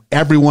ticket, and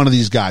every one of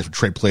these guys would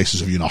trade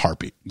places with you in a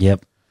heartbeat.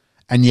 Yep.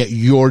 And yet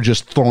you're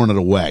just throwing it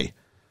away.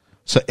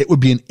 So it would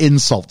be an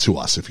insult to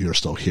us if you're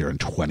still here in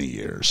 20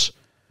 years.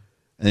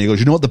 And he goes,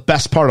 you know what the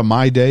best part of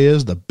my day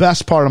is? The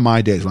best part of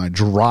my day is when I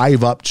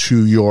drive up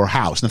to your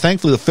house. And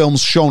thankfully the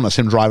film's shown us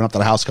him driving up to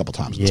the house a couple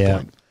times at this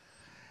point.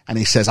 And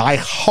he says, I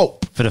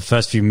hope. For the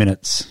first few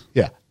minutes.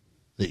 Yeah.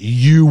 That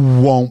you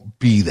won't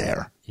be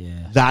there.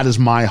 Yeah. That is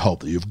my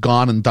hope, that you've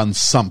gone and done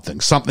something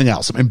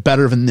else, something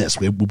better than this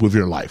with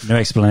your life. No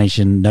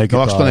explanation, no goodbye.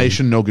 No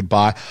explanation, no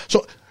goodbye.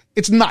 So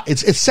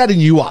it's setting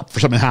you up for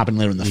something to happen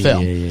later in the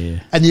film. Yeah.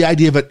 And the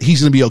idea that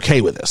he's going to be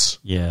okay with this.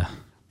 Yeah.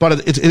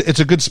 But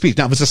it's a good speech.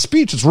 Now, if it's a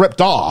speech, it's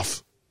ripped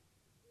off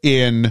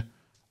in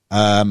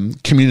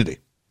Community.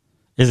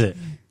 Is it?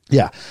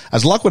 Yeah.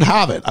 As luck would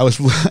have it,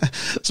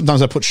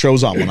 sometimes I put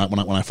shows on when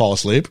I fall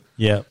asleep.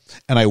 Yeah.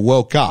 And I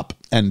woke up,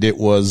 and it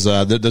was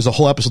there's a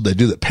whole episode they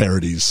do that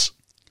parodies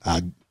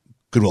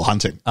Good Will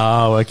Hunting.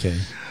 Oh, okay.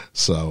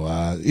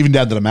 So even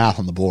down to the math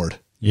on the board.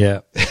 Yeah.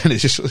 And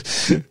it's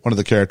just one of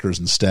the characters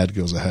instead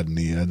goes ahead and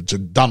it's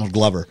Donald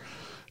Glover.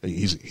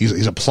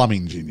 He's a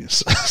plumbing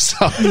genius.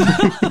 So,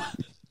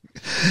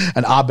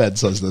 and Abed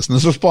says this, and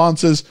his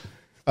response is,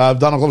 Donald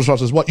Glover's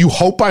response is, what, you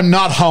hope I'm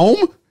not home?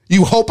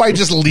 You hope I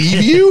just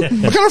leave you?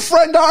 What kind of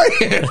friend are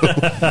you?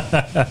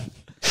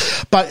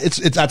 But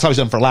that's how he's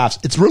done for laughs.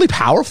 It's really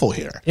powerful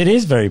here. It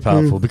is very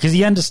powerful because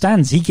he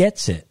understands, he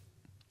gets it.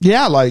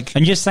 Yeah, like...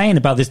 And you're saying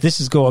about this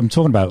is what I'm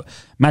talking about.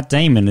 Matt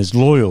Damon is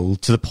loyal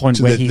to the point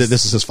where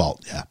this is his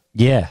fault, yeah.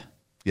 Yeah.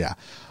 Yeah.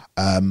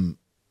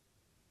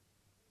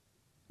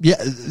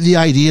 The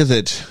idea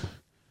that...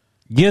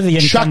 You're the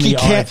only family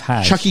I've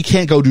had. Chucky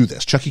can't go do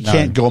this. Chucky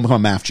can't go and become a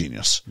math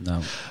genius.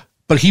 No.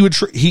 But he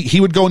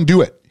would go and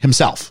do it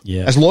himself.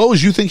 Yeah. As loyal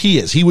as you think he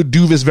is, he would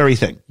do this very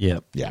thing.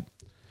 Yeah. Yeah.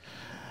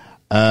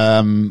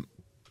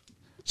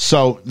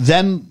 So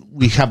then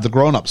we have the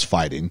grown-ups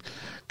fighting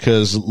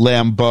because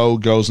Lambeau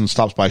goes and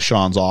stops by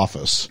Sean's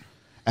office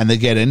and they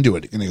get into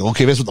it. And they go,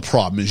 okay, this is what the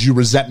problem is. You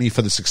resent me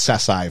for the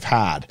success I've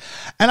had.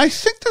 And I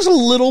think there's a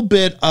little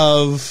bit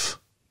of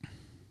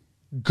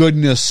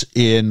goodness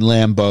in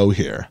Lambeau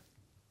here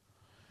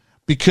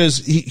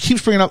because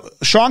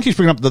Sean keeps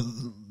bringing up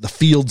the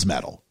Fields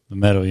medal. The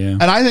medal, yeah.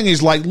 And I think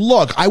he's like,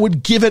 look, I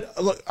would give it,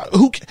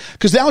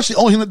 because now it's the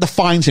only thing that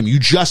defines him.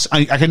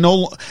 I can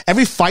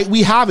every fight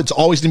we have, it's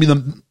always going to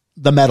be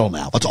the medal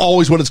now. That's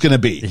always what it's going to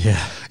be.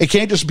 Yeah. It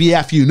can't just be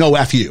F you. No,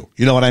 F you.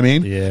 You know what I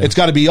mean? Yeah. It's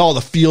got to be,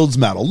 the Fields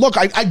medal. Look,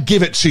 I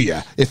give it to you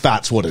if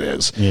that's what it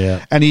is.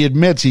 Yeah. And he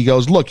admits, he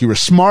goes, look, you were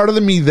smarter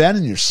than me then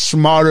and you're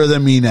smarter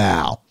than me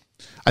now.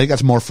 I think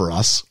that's more for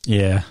us.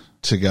 Yeah.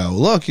 To go,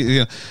 look,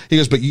 he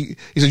goes, but he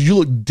says, you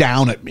look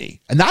down at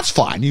me. And that's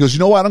fine. He goes, you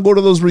know why I don't go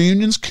to those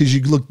reunions? Because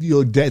you look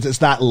dead. It's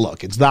that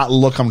look. It's that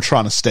look I'm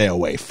trying to stay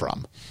away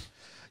from.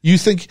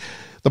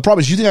 The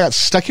problem is, you think I got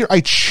stuck here? I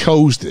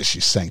chose this,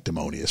 you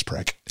sanctimonious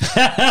prick.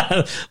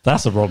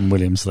 That's a Robin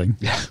Williams thing.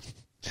 Yeah.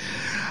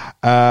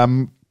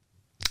 And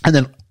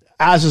then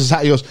as this is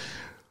how he goes,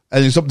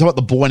 and he's talking about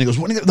the boy, and he goes,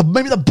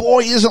 maybe the boy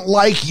isn't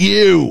like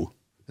you.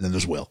 And then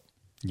there's Will.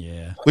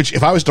 Yeah. Which,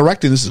 if I was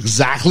directing, this is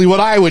exactly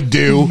what I would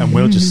do. And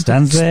Will just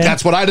stands there.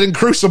 That's what I did in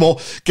Crucible.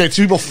 Get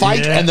two people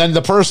fight, and then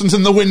the person's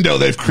in the window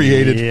they've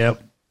created.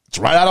 Yep. It's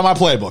right out of my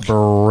playbook.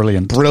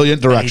 Brilliant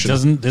direction.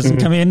 He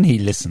doesn't come in, he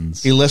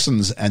listens. He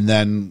listens, and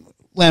then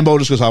Lambeau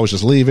just goes, I was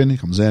just leaving. He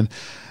comes in,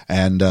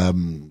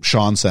 and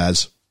Sean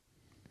says,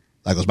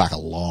 that goes back a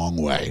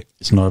long way.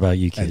 It's not about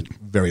you, kid. And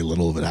very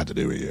little of it had to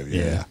do with you.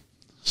 Yeah.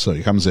 So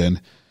he comes in,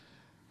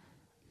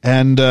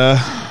 and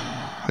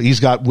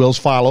he's got Will's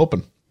file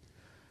open.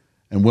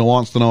 And Will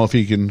wants to know if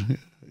he can,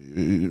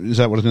 is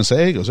that what it's going to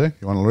say? He goes, hey,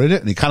 you want to read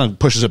it? And he kind of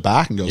pushes it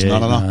back and goes, no.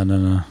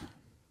 No.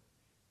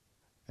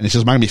 And he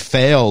says, am I going to be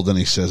failed? And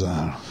he says, he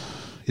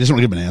doesn't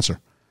really give him an answer.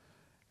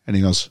 And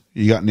he goes,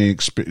 you got any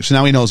experience? So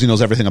now he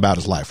knows everything about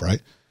his life,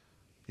 right?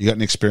 You got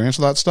any experience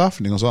with that stuff?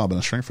 And he goes, I've been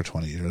a shrink for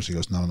 20 years. He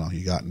goes, no.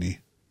 You got any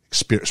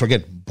experience? So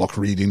again, book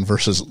reading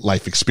versus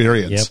life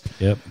experience.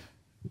 Yep.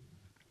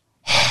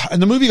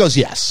 And the movie goes,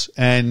 yes.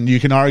 And you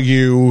can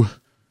argue,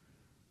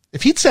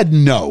 If he'd said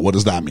no, what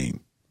does that mean?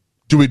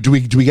 Do we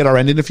get our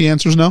ending if he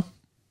answers no?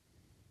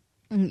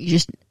 You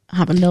just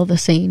have another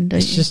scene, don't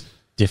It's you? just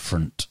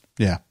different.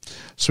 Yeah.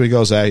 So he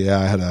goes, hey, yeah,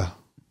 I had a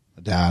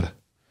dad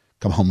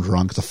come home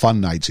drunk. The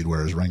fun nights he'd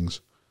wear his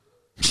rings.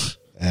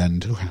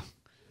 And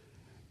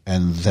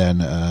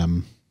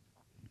then,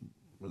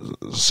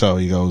 so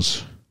he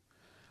goes,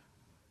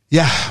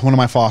 yeah, one of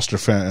my foster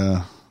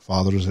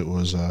fathers, it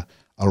was a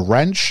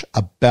wrench,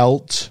 a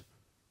belt,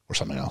 or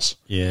something else.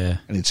 Yeah.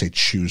 And he'd say,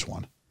 choose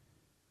one.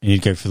 And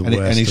you'd go for the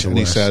worst. And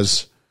he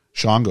says,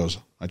 Sean goes,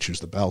 I choose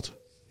the belt.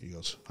 He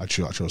goes, I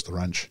chose the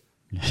wrench.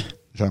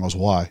 Sean goes,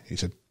 why? He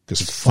said,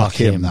 because fuck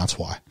him, that's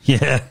why.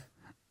 Yeah.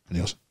 And he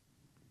goes,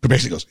 but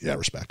basically goes, yeah,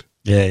 respect.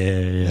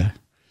 Yeah.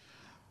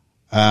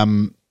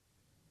 And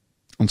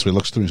so he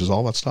looks through and he says,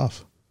 all that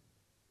stuff,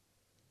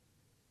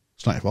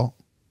 it's not your fault.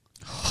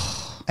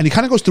 And he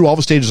kind of goes through all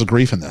the stages of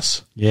grief in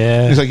this.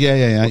 Yeah. And he's like,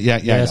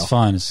 yeah. It's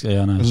fine.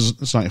 I know.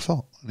 It's not your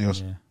fault. And he goes,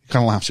 he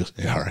kind of laughs. He goes,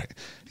 yeah, all right.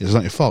 He goes, it's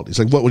not your fault. He's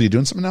like, what are you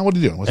doing something now? What are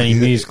you doing? And he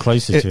moves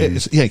closer to him.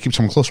 He keeps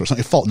coming closer. It's not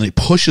your fault. And then he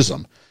pushes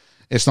him.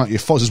 It's not your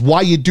fault. He says, why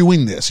are you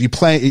doing this? You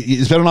play,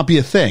 it better not be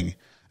a thing.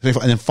 And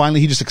then finally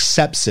he just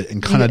accepts it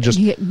and kind of just.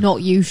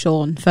 Not you,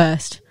 Sean,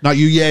 first. Not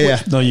you,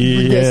 yeah. Not you,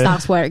 yeah.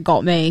 That's where it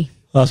got me.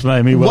 That's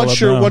made me well. What's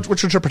your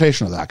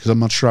interpretation of that? Because I'm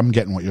not sure I'm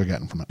getting what you're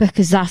getting from it.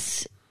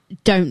 Because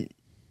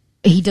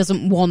he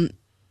doesn't want,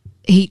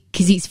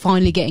 because he's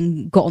finally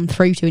gotten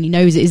through to, and he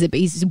knows it is it, but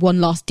he's one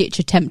last ditch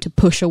attempt to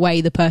push away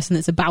the person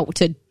that's about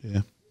to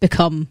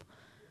become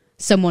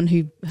someone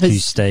who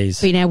stays,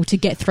 been able to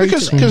get through to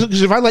it.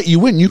 Because if I let you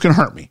win, you can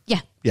hurt me.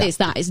 Yeah. It's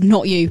that. It's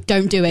not you.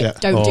 Don't do it. Yeah.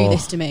 Don't do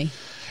this to me.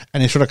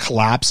 And he sort of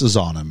collapses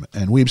on him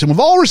and weeps. And with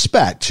all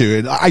respect to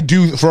it, I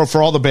do,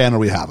 for all the banner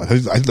we have, I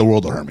think the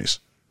world of Hermes.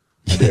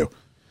 I do.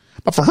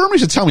 But for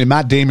Hermes to tell me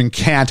Matt Damon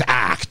can't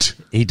act.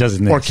 He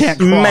doesn't. Or can't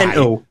cry.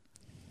 Mental.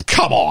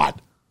 Come on.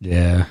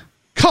 Yeah.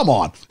 Come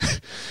on.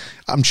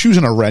 I'm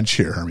choosing a wrench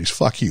here, Hermes.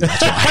 Fuck you.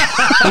 That's why.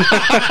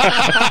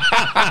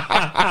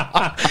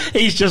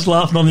 He's just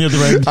laughing on the other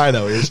end. I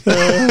know he is.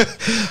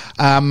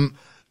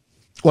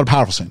 What a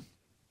powerful scene.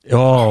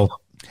 Oh,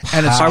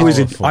 and it's I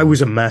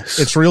was a mess.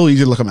 It's real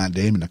easy to look at Matt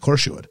Damon. Of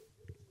course you would.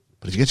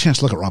 But if you get a chance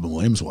to look at Robin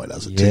Williams, why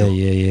does it too?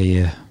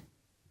 Yeah.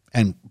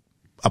 And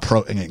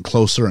getting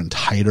closer and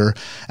tighter.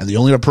 And the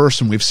only other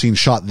person we've seen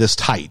shot this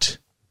tight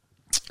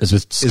is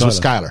with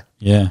Skylar.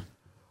 Yeah.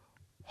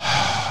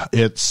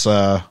 It's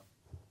So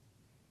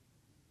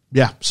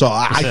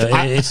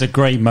it's a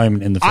great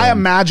moment in the film. I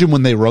imagine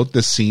when they wrote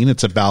this scene,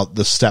 it's about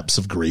the steps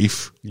of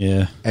grief.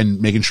 Yeah. And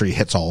making sure he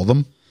hits all of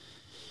them.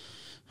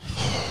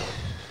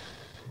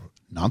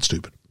 Not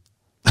stupid.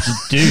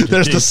 Dude,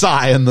 there's the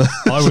sigh and the.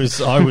 I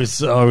was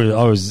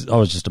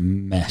just a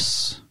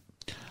mess.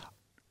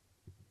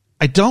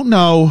 I don't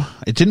know.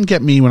 It didn't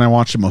get me when I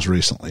watched it most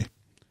recently.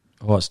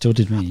 Oh, it still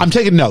did me. I'm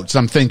taking notes.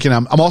 I'm thinking.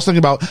 I'm also thinking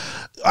about.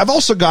 I've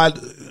also got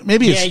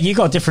maybe. You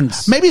got different.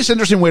 Maybe it's an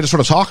interesting way to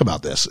sort of talk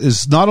about this.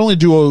 Is not only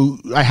do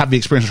I have the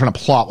experience of trying to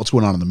plot what's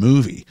going on in the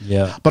movie,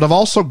 but I've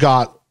also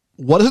got.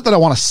 What is it that I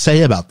want to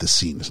say about this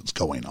scene as it's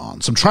going on?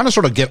 So I'm trying to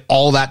sort of get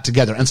all that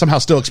together and somehow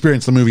still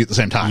experience the movie at the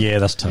same time. Yeah,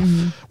 that's tough.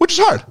 Mm-hmm. Which is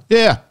hard.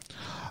 Yeah.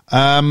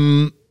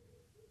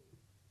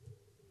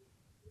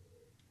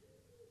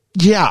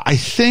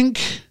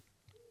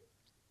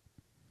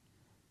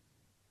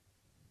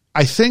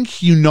 I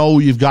think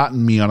you've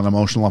gotten me on an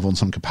emotional level in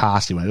some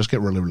capacity when I just get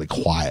really, really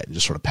quiet and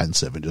just sort of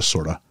pensive and just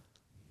sort of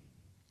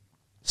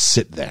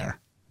sit there.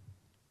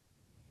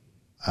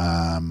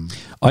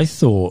 I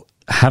thought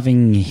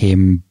having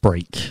him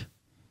break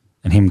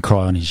and him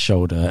cry on his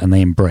shoulder and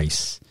they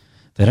embrace,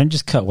 they don't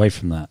just cut away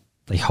from that.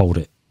 They hold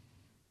it.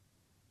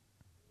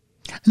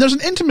 And there's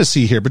an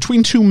intimacy here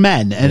between two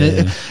men. And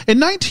in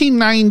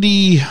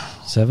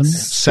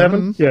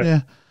 1997,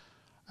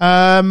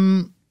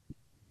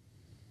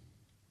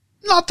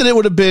 not that it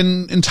would have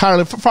been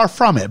entirely far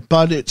from it,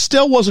 but it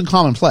still wasn't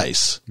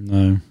commonplace.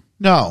 No.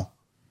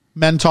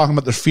 Men talking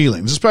about their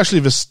feelings, especially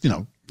if it's,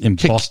 in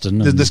Boston.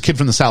 This kid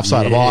from the south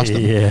side of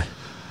Boston. Yeah.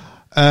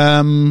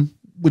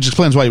 Which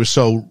explains why he was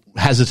so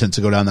hesitant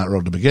to go down that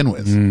road to begin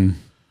with.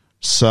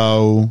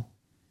 So,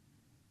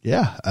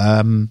 yeah.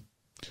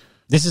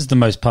 This is the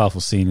most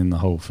powerful scene in the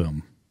whole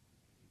film.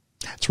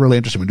 It's really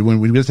interesting. When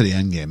we get to the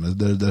end game,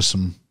 there's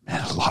a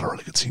lot of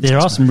really good scenes. There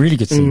are some really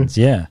good scenes,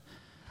 yeah.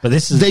 But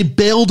they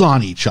build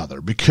on each other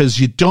because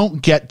you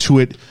don't get to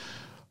it.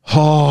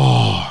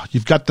 Oh,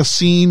 you've got the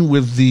scene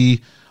with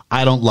the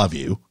 "I don't love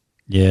you."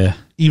 Yeah.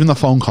 Even the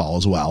phone call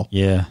as well.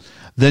 Yeah.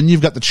 Then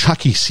you've got the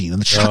Chucky scene, and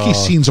the Chucky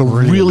scene's a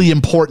really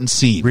important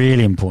scene.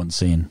 Really important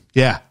scene.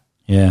 Yeah.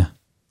 Yeah.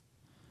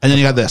 And then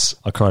you got this.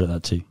 I cried at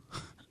that too.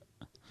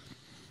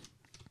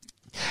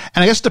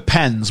 And I guess it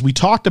depends. We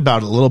talked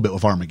about it a little bit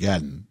with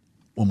Armageddon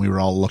when we were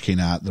all looking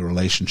at the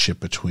relationship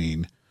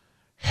between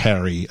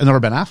Harry and there were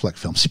Ben Affleck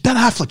films. See, Ben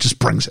Affleck just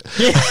brings it.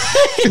 Yeah,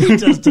 he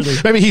does, doesn't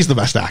he? Maybe he's the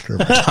best actor.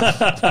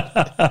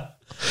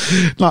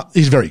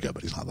 He's very good,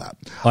 but he's not that.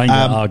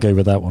 I'll go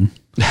with that one.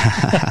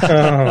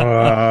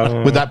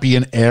 Would that be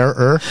an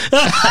error?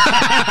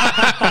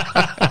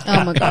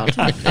 Oh my god!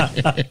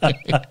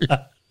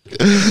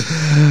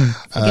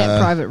 Forget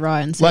Private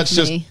Ryan. Let's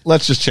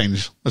just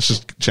change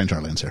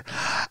our lanes here.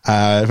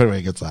 If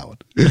anybody gets that one.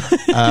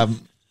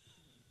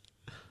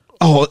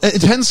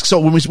 It depends. So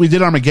when we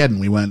did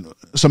Armageddon,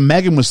 so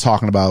Megan was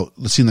talking about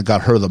the scene that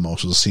got her the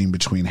most was the scene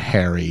between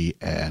Harry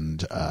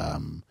and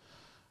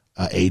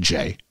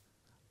AJ,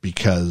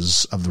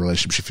 because of the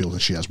relationship she feels that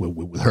she has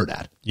with her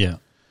dad. Yeah.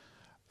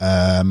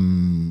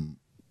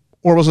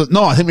 Or was it?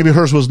 No, I think maybe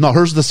hers was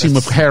the scene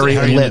with Harry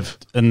and Liv.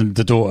 And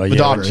the daughter. The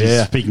daughter,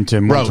 she's speaking to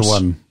him Rose,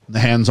 one-to-one. The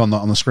hands on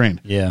the screen.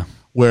 Yeah.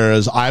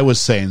 Whereas I was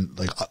saying,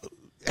 like,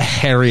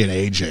 Harry and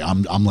AJ,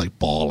 I'm like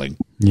bawling.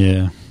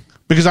 Yeah.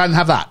 Because I didn't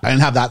have that. I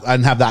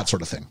didn't have that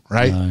sort of thing,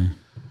 right? No.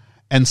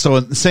 And so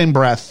in the same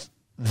breath,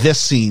 this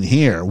scene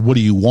here, what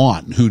do you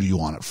want? And who do you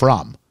want it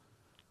from?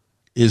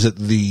 Is it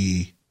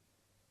the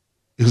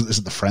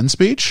friend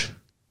speech?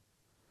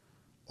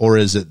 Or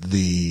is it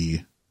the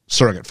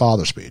surrogate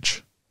father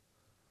speech?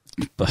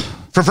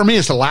 For me,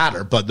 it's the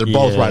latter, but they're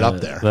both right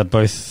up there. They're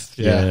both,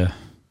 yeah.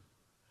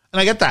 And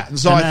I get that. And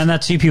so and they're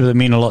two people that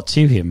mean a lot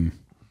to him.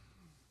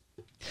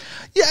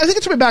 Yeah, I think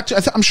it's coming back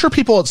to, I'm sure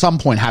people at some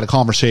point had a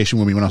conversation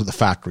when we went out to the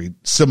factory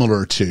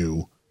similar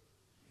to,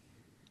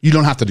 you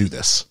don't have to do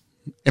this.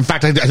 In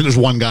fact, I think there's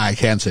one guy I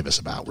can say this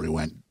about where he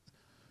went,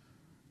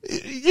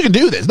 you can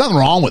do this. Nothing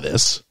wrong with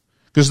this.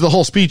 Because the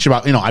whole speech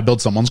about, I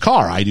build someone's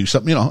car. I do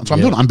something, that's what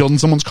I'm doing. I'm building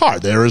someone's car.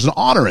 There is an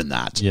honor in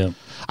that. Yeah.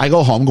 I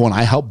go home going,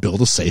 I help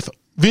build a safe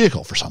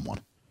vehicle for someone.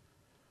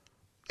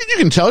 And you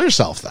can tell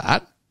yourself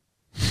that.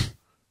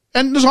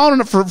 And there's honor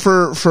in it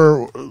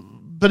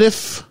but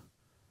if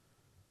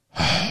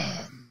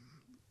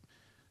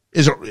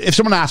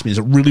someone asked me, is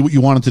it really what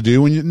you wanted to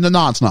do? And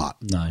no, it's not.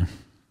 No.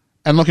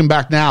 And looking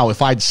back now,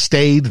 if I'd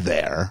stayed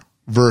there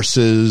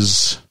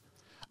versus,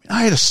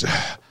 I had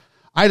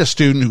a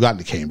student who got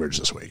into Cambridge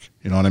this week.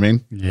 You know what I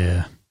mean?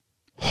 Yeah.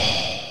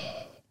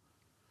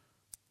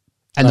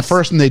 And the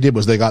first thing they did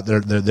was they got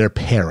their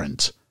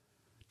parent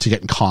to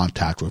get in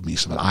contact with me,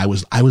 so that I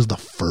was the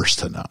first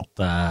to know.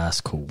 That's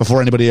cool.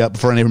 Before any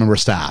member of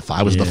staff,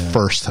 I was the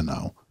first to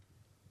know.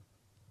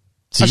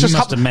 So you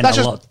must have meant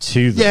a lot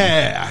to them.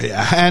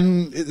 Yeah.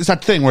 And it's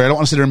that thing where I don't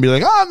want to sit there and be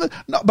like,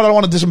 no, but I don't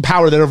want to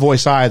disempower their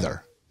voice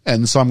either.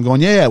 And so I'm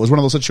going, it was one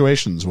of those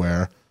situations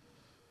where,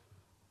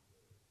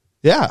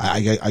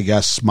 I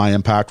guess my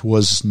impact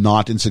was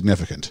not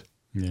insignificant.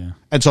 Yeah.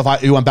 And so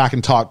if you went back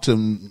and talked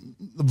to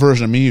the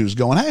version of me who's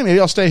going, hey, maybe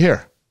I'll stay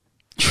here.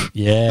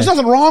 Yeah. There's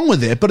nothing wrong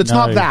with it, but it's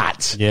not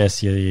that.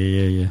 Yes,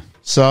 yeah.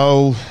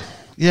 So,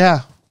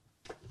 yeah.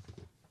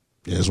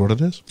 It is what it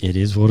is. It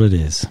is what it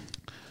is.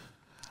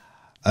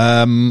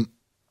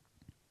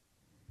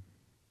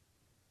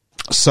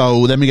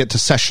 So then we get to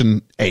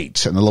session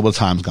 8, and a little bit of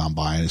time's gone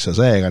by, and he says,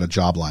 hey, I got a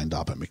job lined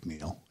up at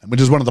McNeil,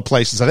 which is one of the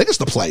places, I think it's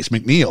the place,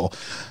 McNeil,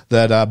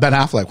 that Ben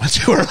Affleck went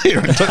to earlier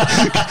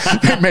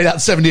and made out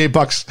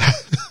 $78,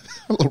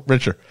 a little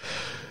richer.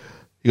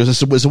 He goes,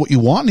 is it what you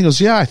want? And he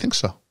goes, yeah, I think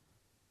so.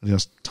 And he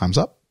goes, time's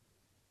up.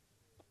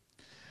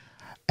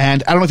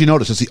 And I don't know if you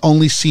noticed, it's the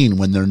only scene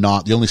when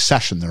the only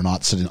session they're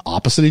not sitting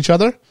opposite each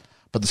other,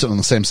 but they're sitting on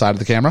the same side of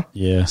the camera.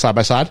 Yeah. Side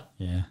by side.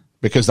 Yeah.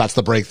 Because that's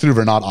the breakthrough.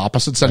 They're not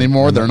opposites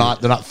anymore. They're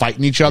not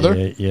fighting each other.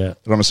 Yeah.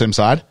 They're on the same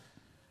side.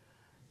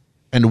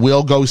 And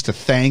Will goes to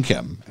thank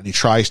him, and he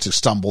tries to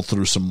stumble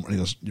through some. And he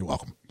goes, "You're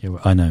welcome." Yeah,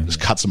 I know. Just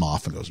cuts him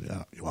off and goes,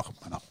 "Yeah, you're welcome.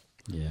 I know."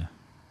 Yeah.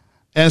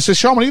 And it says,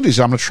 "Sean, what do you do?" He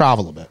said, "I'm going to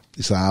travel a bit."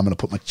 He said, "I'm going to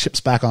put my chips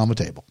back on the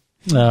table."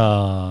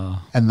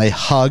 And they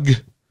hug,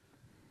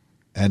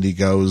 and he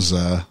goes,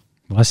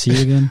 Will I see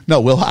you again? No,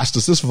 Will asks,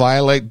 does this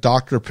violate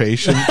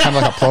doctor-patient kind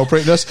of like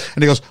appropriateness?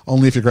 And he goes,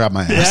 only if you grab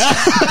my ass.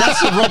 Yeah,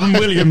 that's a Robin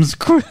Williams.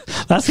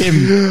 That's him.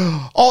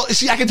 Oh,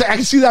 see, I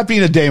can see that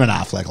being a Damon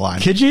Affleck line.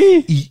 Could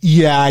you?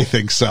 Yeah, I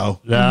think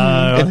so. No,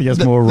 I think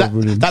that's more Robin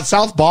Williams. That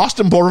South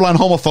Boston borderline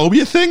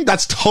homophobia thing,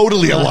 that's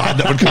totally a line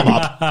that would come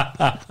up.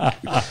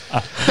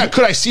 Now,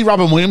 could I see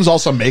Robin Williams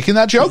also making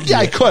that joke? Yeah,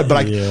 I could,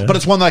 but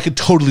it's one that I could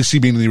totally see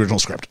being in the original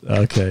script.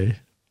 Okay.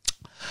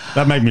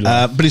 That made me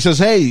laugh. But he says,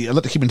 hey, I'd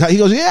like to keep in touch. He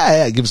goes,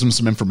 yeah. Gives him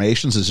some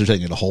information, says they're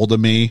taking a hold of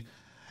me.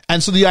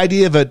 And so the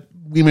idea of it,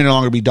 we may no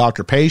longer be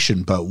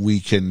doctor-patient, but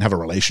we can have a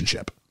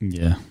relationship.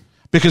 Yeah.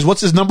 Because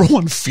what's his number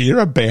one fear?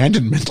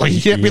 Abandonment. Like,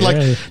 you can't be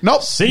like,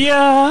 nope. See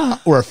ya.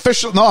 We're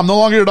official. No, I'm no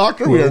longer your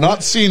doctor. We are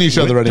not seeing each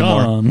other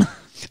anymore. Gone.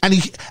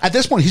 And at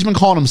this point, he's been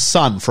calling him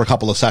son for a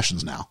couple of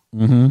sessions now.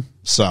 Mm-hmm.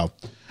 So.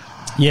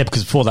 Yeah,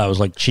 because before that was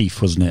like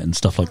chief, wasn't it? And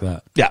stuff like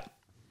that. Yeah.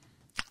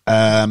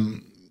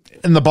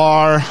 In the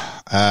bar,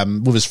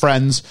 with his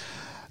friends,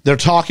 they're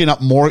talking up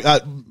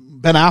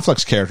Ben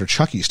Affleck's character,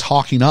 Chucky's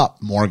talking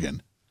up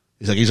Morgan.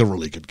 He's like, he's a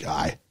really good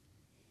guy.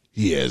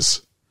 He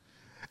is.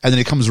 And then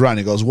he comes around and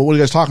he goes, well, what are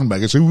you guys talking about?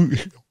 He goes,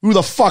 who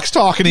the fuck's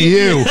talking to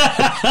you?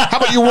 How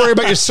about you worry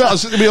about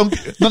yourselves? It's going to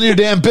be none of your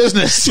damn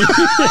business.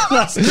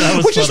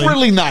 Which is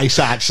really nice,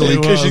 actually,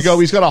 because you go,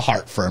 he's got a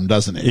heart for him,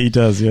 doesn't he? He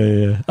does,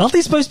 yeah. Aren't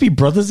they supposed to be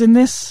brothers in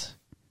this?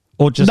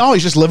 Or just No,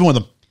 he's just living with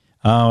them.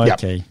 Oh, Yeah.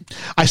 okay.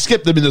 I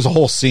skipped. I mean, there's a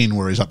whole scene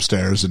where he's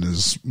upstairs in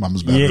his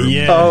mum's bedroom.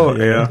 Yeah. Oh,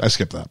 yeah. I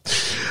skipped that.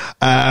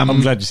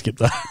 I'm glad you skipped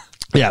that.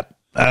 Yeah.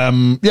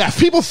 If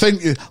people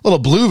think a little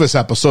blue this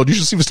episode, you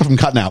should see the stuff I'm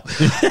cutting out.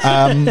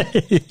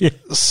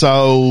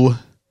 So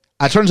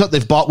it turns out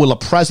they've bought Will a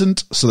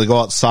present. So they go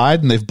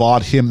outside and they've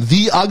bought him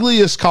the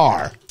ugliest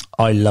car.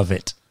 I love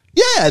it.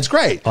 Yeah, it's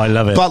great. I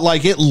love it. But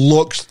like it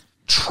looks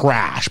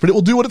trash, but it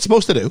will do what it's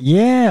supposed to do.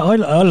 Yeah, I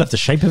love the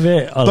shape of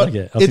it. I But like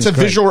it. I think it's a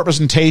great. visual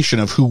representation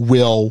of who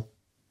Will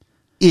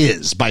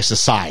is by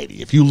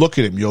society. If you look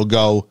at him, you'll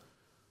go,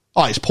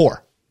 oh, he's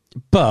poor.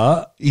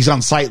 But He's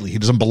unsightly. He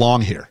doesn't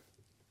belong here.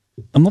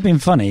 I'm not being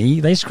funny.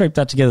 They scraped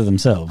that together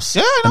themselves.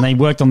 Yeah, I know. And they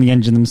worked on the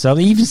engine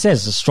themselves. He even says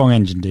it's a strong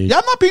engine, dude. Yeah,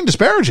 I'm not being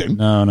disparaging.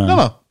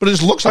 No. But it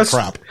just looks like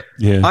crap.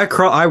 Yeah.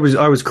 I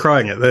was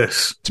crying at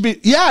this.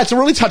 It's a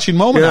really touching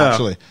moment, Yeah.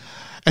 actually.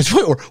 And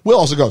so Will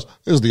also goes,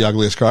 this is the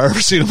ugliest car I've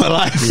ever seen in my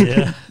life.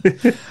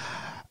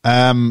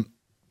 Yeah.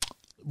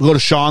 We go to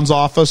Sean's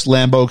office.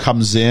 Lambo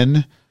comes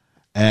in,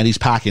 and he's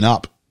packing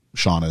up.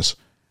 Sean is.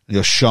 And he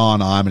goes,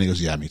 Sean, and he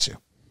goes, yeah, me too.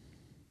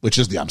 Which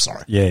is the I'm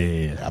sorry.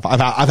 Yeah.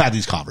 I've had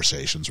these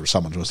conversations where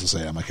someone was to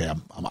say, I'm like, hey,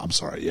 I'm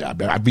sorry. Yeah,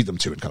 I beat them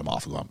too and cut them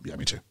off. And go, yeah,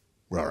 me too.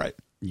 We're all right.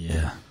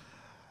 Yeah.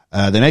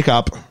 They make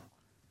up,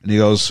 and he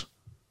goes,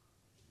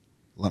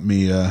 let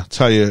me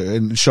tell you.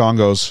 And Sean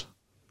goes,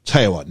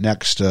 tell you what,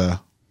 next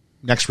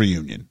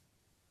reunion,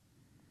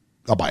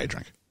 I'll buy you a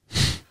drink.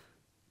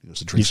 He goes,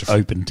 the drinks He's are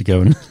free. open to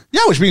going.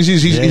 Yeah, which means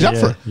he's up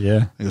for it.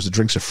 Yeah. He goes, the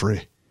drinks are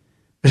free.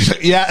 He's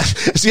like, yeah,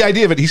 it's the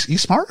idea of it. He's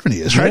smarter than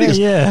he is, right? Yeah, He goes,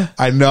 yeah.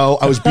 I know.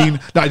 I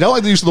don't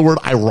like the use of the word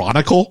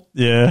ironical.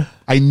 Yeah.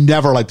 I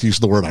never like the use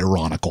of the word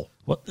ironical.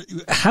 What's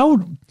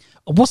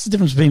the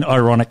difference between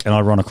ironic and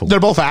ironical?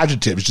 They're both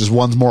adjectives, just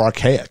one's more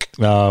archaic.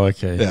 Oh,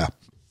 okay. Yeah.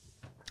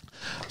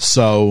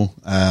 So,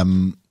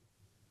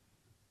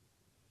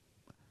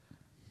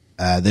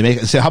 they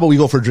say, how about we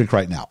go for a drink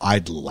right now?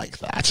 I'd like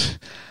that.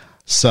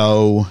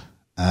 So,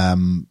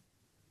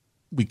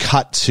 we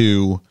cut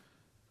to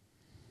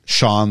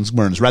Sean's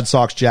wearing his Red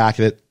Sox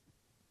jacket.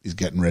 He's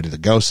getting ready to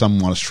go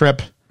somewhere on his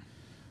trip.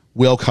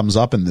 Will comes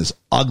up in this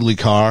ugly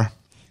car.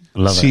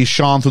 Love Sees it.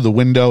 Sean through the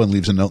window and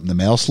leaves a note in the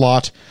mail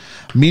slot.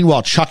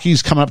 Meanwhile,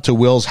 Chucky's coming up to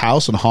Will's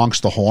house and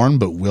honks the horn,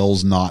 but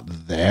Will's not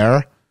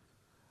there.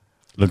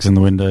 Looks in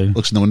the window.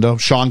 Looks in the window.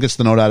 Sean gets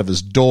the note out of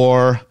his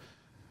door.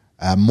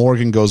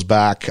 Morgan goes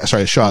back.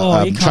 Sorry,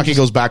 Chucky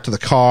goes back to the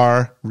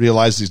car,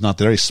 realizes he's not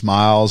there. He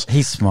smiles.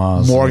 He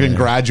smiles. Morgan yeah.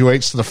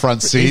 graduates to the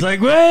front seat. He's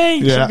like, wait,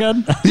 yeah.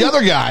 shotgun. The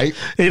other guy,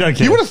 He don't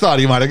care. you would have thought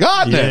he might have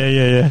gotten it.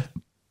 Yeah.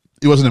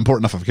 He wasn't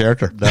important enough of a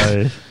character.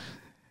 No.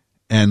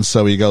 And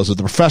so he goes, if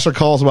the professor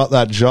calls about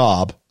that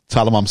job,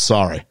 tell him I'm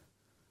sorry.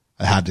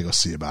 I had to go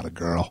see about a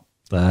girl.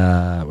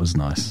 That was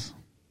nice.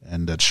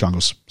 And Sean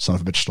goes, son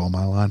of a bitch stole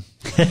my line.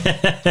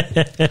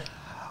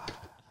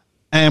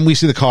 And we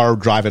see the car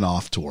driving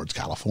off towards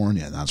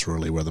California, and that's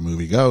really where the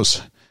movie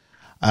goes.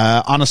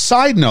 On a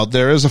side note,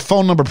 there is a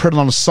phone number printed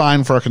on a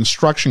sign for a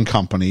construction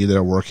company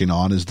they're working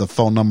on, is the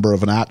phone number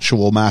of an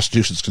actual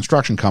Massachusetts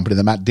construction company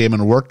that Matt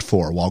Damon worked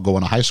for while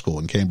going to high school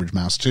in Cambridge,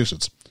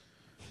 Massachusetts.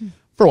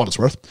 For what it's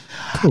worth.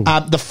 Cool.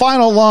 The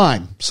final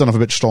line, son of a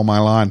bitch stole my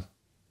line,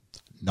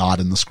 not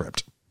in the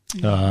script.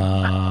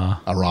 A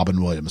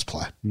Robin Williams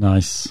play.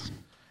 Nice.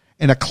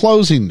 In a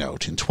closing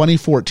note, in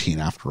 2014,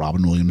 after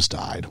Robin Williams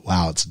died,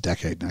 wow, it's a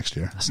decade next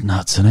year, That's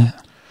nuts, isn't it?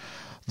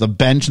 the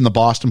bench in the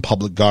Boston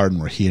Public Garden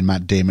where he and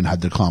Matt Damon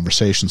had their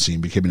conversation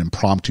scene became an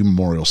impromptu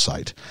memorial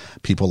site.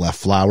 People left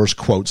flowers,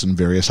 quotes, and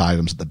various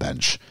items at the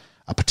bench.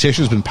 A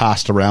petition has been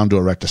passed around to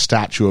erect a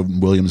statue of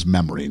Williams'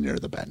 memory near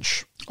the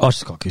bench. I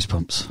just got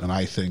goosebumps. And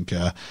I think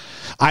that,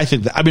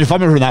 if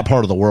I'm ever in that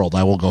part of the world,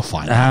 I will go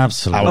find it.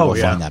 Absolutely. I will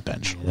go find that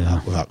bench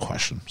without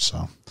question.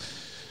 So,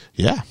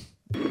 yeah.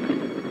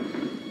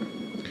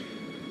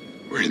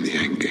 We're in the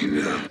end game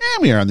now. And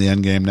we are in the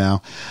end game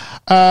now.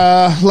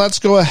 Let's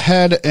go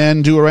ahead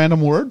and do a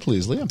random word,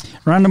 please, Liam.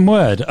 Random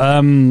word.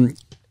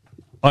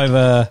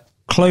 Either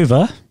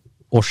clover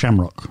or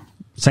shamrock.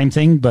 Same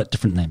thing, but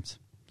different names.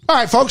 All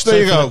right, folks,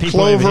 there you So for go. the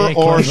people over Clover here,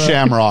 or clover.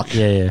 shamrock.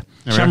 Yeah.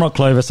 we Shamrock,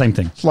 clover, same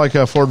thing. It's like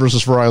a Ford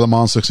versus Ferrari Le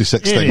Mans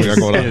 66 thing we got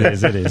going on.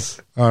 It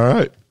is. All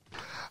right.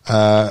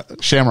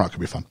 Shamrock could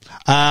be fun.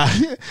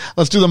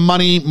 Let's do the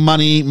money.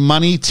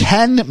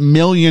 $10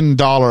 million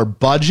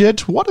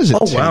budget. What does it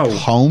take wow.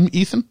 home,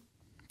 Ethan?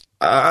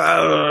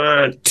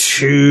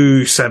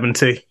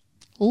 270.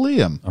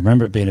 Liam. I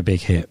remember it being a big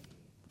hit.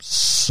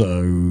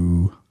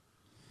 So,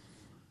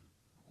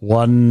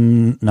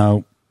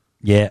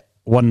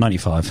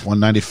 195.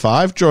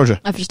 195. Georgia.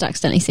 I've just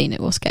accidentally seen it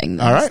whilst getting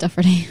the All right. stuff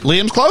ready.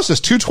 Liam's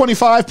closest.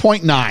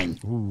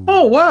 225.9.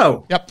 Oh,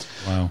 wow. Yep.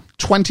 Wow.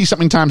 20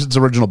 something times its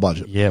original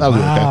budget. Yeah, That'll be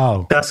okay.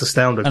 wow. That's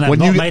astounding. And I've When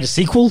not you- made a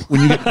sequel?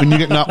 When you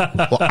get no.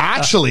 Well,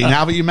 actually,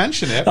 now that you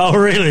mention it, Oh,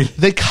 really?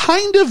 they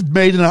kind of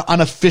made an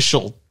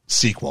unofficial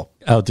sequel.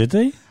 Oh, did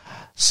they?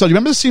 So, do you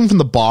remember the scene from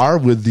the bar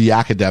with the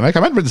academic? I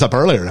meant to bring this up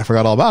earlier and I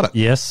forgot all about it.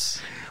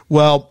 Yes.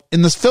 Well,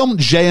 in this film,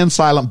 Jay and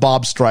Silent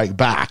Bob Strike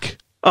Back,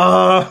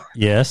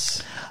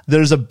 Yes.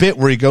 There's a bit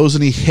where he goes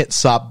and he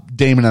hits up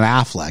Damon and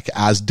Affleck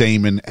as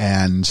Damon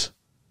and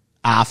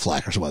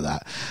Affleck or something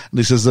like that. And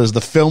he says, there's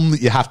the film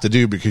that you have to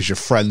do because your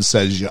friend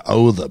says you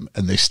owe them.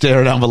 And they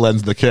stare down the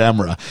lens of the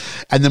camera.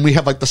 And then we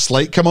have like the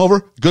slate come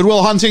over. Good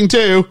Will Hunting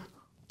 2.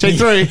 Take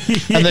 3.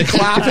 And they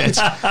clap it.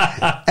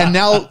 And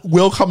now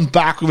Will comes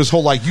back with his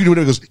whole like, you do it.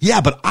 He goes,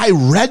 yeah, but I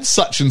read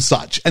such and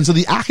such. And so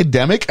the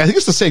academic, I think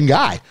it's the same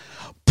guy,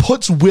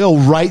 puts Will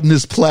right in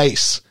his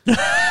place.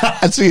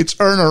 And so you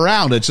turn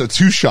around. It's a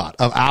 2-shot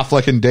of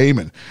Affleck and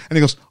Damon. And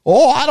he goes,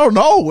 oh, I don't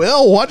know,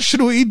 Will. What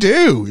should we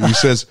do? He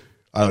says,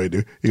 I don't know what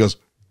you do. He goes,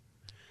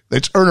 they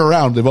turn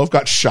around. They both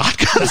got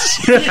shotguns.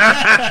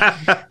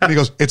 And he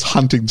goes, it's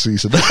hunting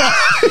season. They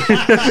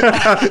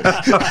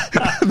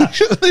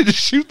just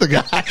shoot the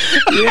guy.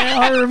 Yeah,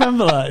 I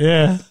remember that.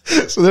 Yeah.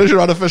 So there's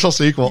your unofficial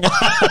sequel.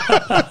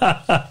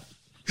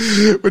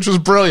 Which was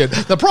brilliant.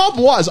 The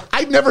problem was,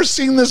 I'd never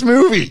seen this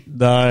movie.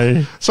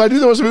 No. So I knew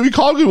there was a movie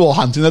called Good Will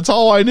Hunting. That's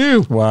all I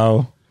knew.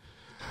 Wow.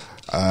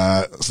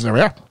 So there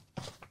we are.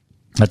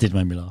 That did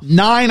make me laugh.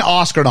 9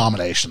 Oscar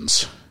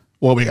nominations.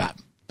 What we got?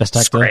 Best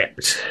actor.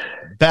 Script.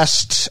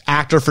 Best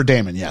actor for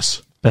Damon,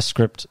 yes. Best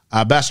script.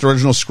 Best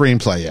original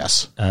screenplay,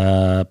 yes.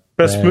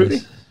 Best movie.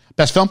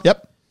 Best film,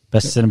 yep.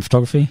 Best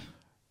cinematography.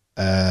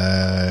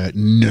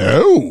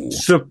 No.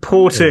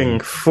 Supporting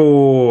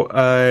for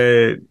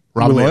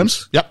Robin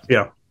Williams? Yep.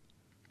 Yeah.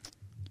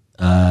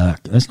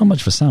 There's not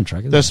much for soundtrack,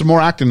 is there? There's some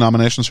more acting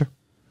nominations here.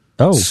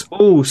 Oh,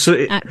 Oh,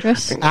 so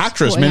Actress.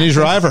 Actress, Supporting Minnie actress,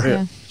 Driver.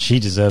 yeah. she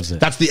deserves it.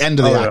 That's the end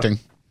of the Oh, yeah. acting.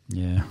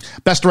 Yeah.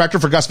 Best director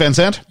for Gus Van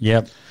Sant.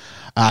 Yep.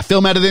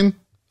 Film editing. I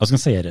was going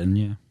to say editing,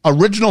 yeah.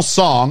 Original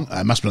song.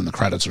 It must have been in the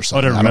credits or I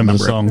something. don't remember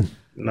the it. song.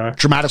 no.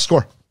 Dramatic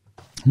score.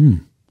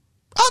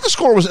 Oh, the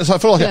score was. It's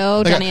full of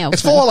Go, Danny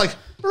it's Elfman. full of like.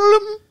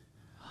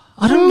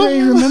 I don't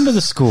really remember the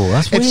score.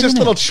 That's weird, It's just isn't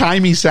little it?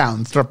 chimey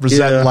sounds to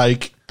represent Yeah.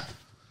 like.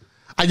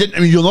 I mean,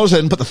 you'll notice I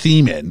didn't put the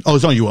theme in. Oh,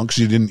 it's not you won't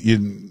because you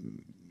didn't.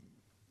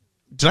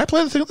 Did I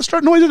play the thing at the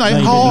start? No, I didn't. No, you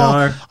didn't.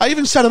 No. I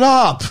even set it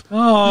up.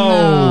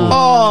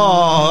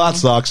 Oh, that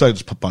sucks. I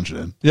just punch it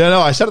in. Yeah, no,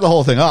 I set the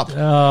whole thing up.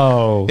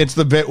 Oh. It's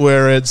the bit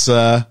where it's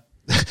the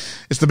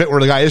bit where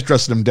the guy is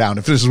dressing him down.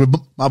 If this is with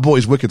my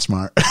boy's wicked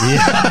smart.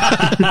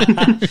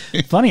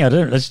 Funny, I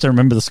just don't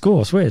remember the score.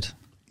 It's weird.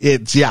 I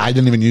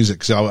didn't even use it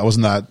because I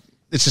wasn't that.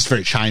 It's just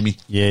very chimey.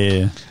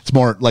 Yeah. It's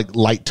more like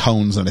light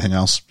tones than anything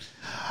else.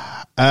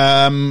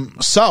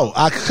 So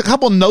a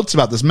couple of notes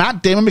about this.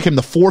 Matt Damon became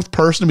the 4th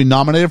person to be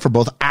nominated for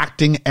both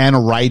acting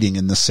and writing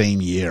in the same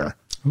year.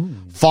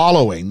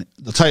 Following,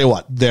 I'll tell you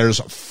what, there's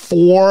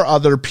 4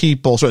 other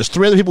people. So there's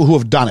 3 other people who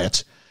have done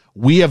it.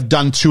 We have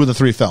done 2 of the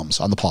 3 films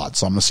on the pod.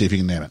 So I'm going to see if you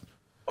can name it.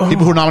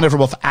 People who are nominated for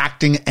both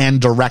acting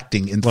and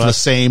directing in the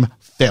same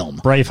film.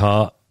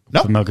 Braveheart.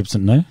 Nope. For Mel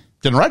Gibson, no?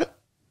 Didn't write it.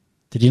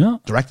 Did you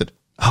not? Directed.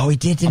 Oh, he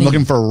did, I'm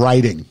looking for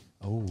writing.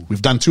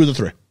 We've done 2 of the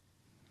 3.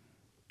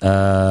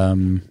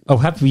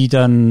 Have we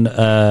done,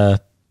 I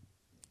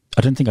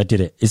don't think I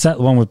did it. Is that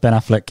the one with Ben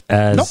Affleck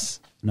as...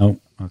 No.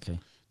 Okay.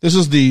 This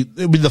is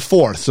it'll be the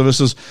 4th. So this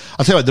is,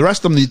 I'll tell you what, the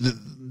rest of them,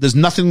 there's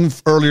nothing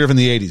earlier than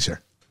the 80s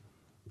here.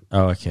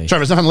 Oh, okay. Sorry,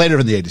 there's nothing later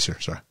than the 80s here.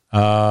 Sorry.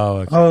 Oh,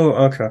 okay. Oh,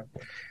 okay.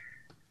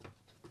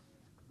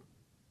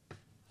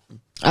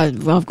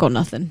 I've got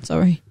nothing.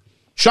 Sorry.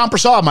 Sean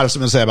Prasad might have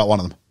something to say about one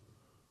of them.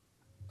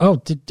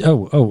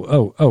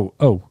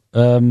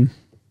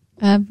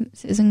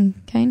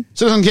 Citizen Kane.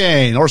 Citizen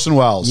Kane, Orson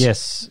Welles.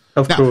 Yes.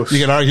 Of Now, course. you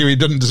can argue he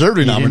didn't deserve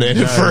to be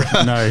nominated for.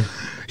 No.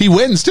 He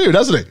wins too,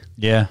 doesn't he?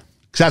 Yeah.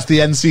 Because that's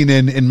the end scene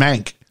in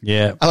Mank.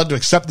 Yeah. I'd like to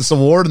accept this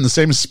award in the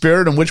same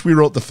spirit in which we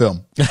wrote the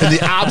film, in the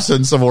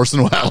absence of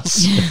Orson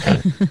Welles.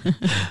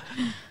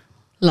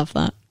 Love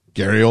that.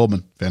 Gary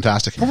Oldman,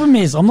 fantastic. Problem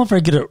is, I'm not very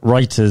good at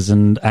writers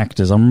and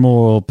actors. I'm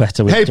more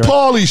better with... Hey,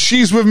 Paulie,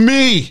 she's with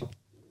me.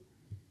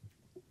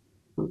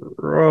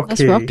 Rocky.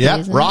 That's Rocky. Yeah,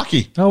 isn't it?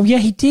 Rocky. Oh, yeah,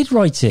 he did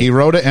write it. He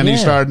wrote it and he Yeah.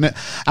 starred in it.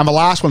 And the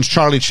last one's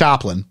Charlie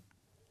Chaplin,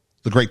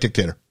 the great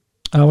dictator.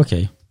 Oh,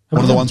 okay.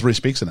 One of the ones where he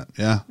speaks in it.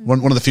 Yeah.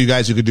 One of the few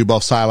guys who could do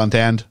both silent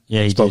and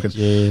Yeah, he spoken. did.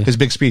 Yeah. His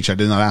big speech, I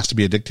did not ask to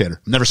be a dictator.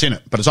 Never seen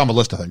it, but it's on my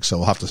list, I think, so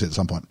we'll have to see it at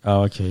some point.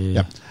 Oh, okay,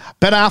 yeah. Yeah.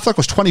 Ben Affleck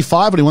was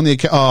 25 when he won the...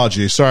 Oh,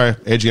 geez. Sorry.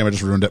 Age Game, I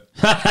just ruined it.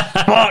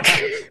 Fuck.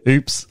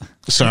 Oops.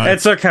 Sorry.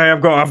 It's okay.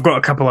 I've got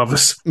a couple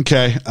others.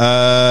 Okay.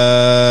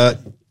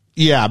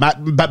 Yeah,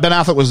 Ben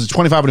Affleck was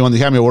 25 when he won the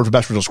Academy Award for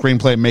Best Original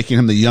Screenplay, making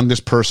him the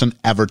youngest person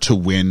ever to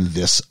win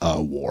this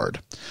award.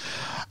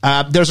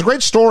 There's a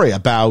great story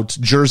about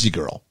Jersey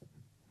Girl,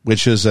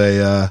 which is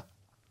I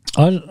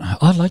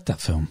like that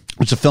film.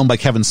 It's a film by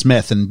Kevin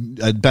Smith, and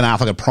Ben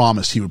Affleck had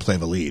promised he would play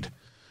the lead.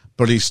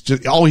 But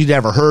all he'd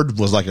ever heard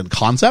was like a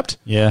concept.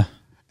 Yeah.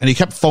 And he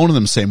kept phoning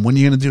them saying, when are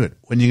you going to do it?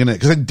 When are you going to,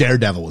 because like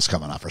Daredevil was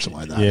coming up or something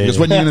like that. Yeah, He goes,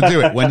 when are you going to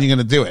do it? When are you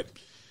going to do it?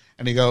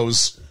 And he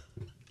goes,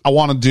 I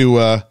want to do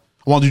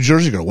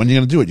Jersey Girl. When are you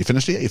going to do it? You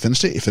finished it yet? You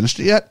finished it? You finished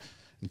it yet?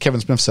 And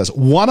Kevin Smith says,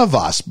 one of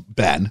us,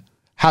 Ben,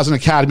 has an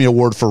Academy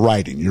Award for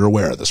writing. You're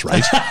aware of this,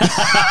 right?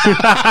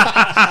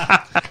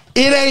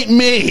 It ain't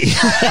me.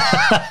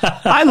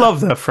 I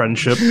love their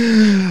friendship.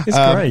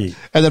 It's great.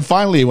 And then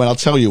finally he went, I'll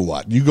tell you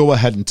what, you go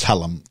ahead and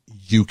tell him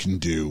you can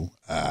do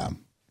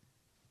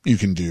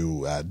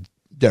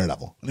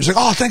Daredevil. And he's like,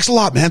 oh, thanks a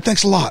lot, man.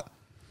 Thanks a lot.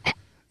 And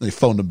they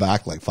phoned him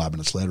back like 5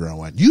 minutes later and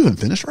went, you haven't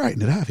finished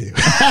writing it, have you?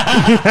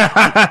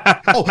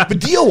 Oh, the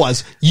deal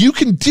was you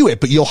can do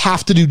it, but you'll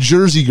have to do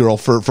Jersey Girl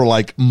for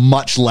like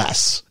much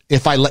less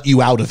if I let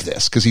you out of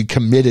this, because he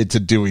committed to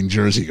doing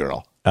Jersey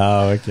Girl.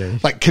 Oh, okay.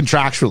 Like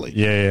contractually.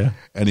 Yeah.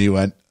 And he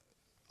went,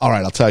 all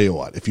right, I'll tell you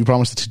what, if you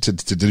promise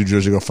to do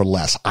Jersey Girl for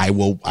less, I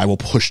will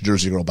push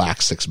Jersey Girl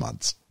back 6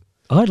 months.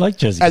 I like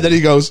Jersey. And then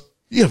he goes,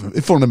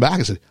 it phoned him back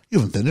and said, you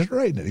haven't finished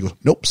writing it. He goes,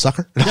 nope,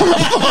 sucker.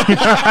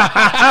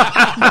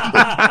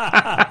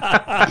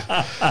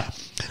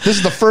 This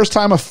is the first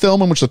time a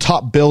film in which the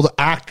top billed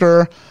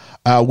actor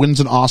wins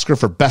an Oscar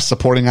for Best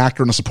Supporting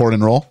Actor in a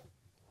Supporting Role.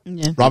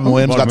 Yeah. Robin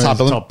Williams got top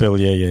billing. Top bill,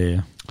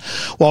 yeah.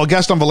 Well, a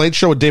guest on The Late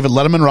Show with David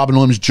Letterman, Robin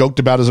Williams joked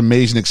about his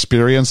amazing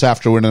experience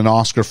after winning an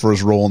Oscar for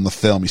his role in the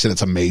film. He said,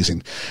 it's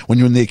amazing. When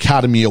you win the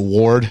Academy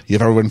Award, you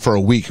have everyone for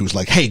a week who's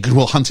like, hey, Good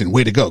Will Hunting,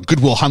 way to go. Good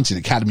Will Hunting,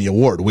 Academy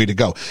Award, way to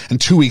go.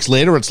 And 2 weeks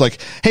later, it's like,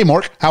 hey,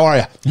 Mark, how are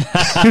you?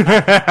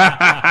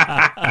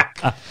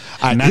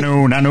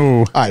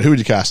 Nanu. All right, who would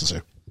you cast as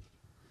who?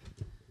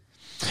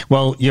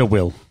 Well, you're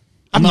Will.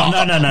 No.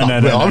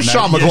 I'm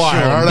Sean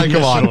McGuire. All right,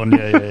 come on.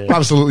 Yeah.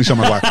 Absolutely Sean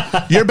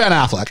McGuire. You're Ben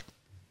Affleck.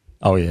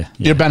 Oh, yeah.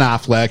 You're Ben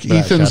Affleck.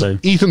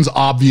 Ethan's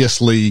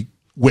obviously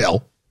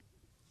Will.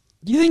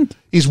 You think?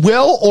 He's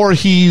Will or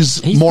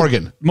he's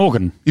Morgan?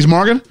 Morgan. He's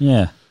Morgan?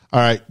 Yeah.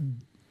 All right.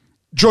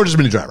 George is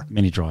Mini Driver.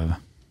 Mini Driver.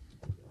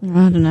 I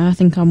don't know. I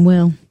think I'm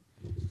Will.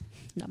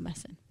 Not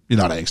messing. You're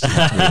not angsty.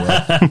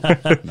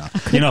 No.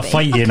 You're not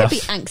fighty enough. Be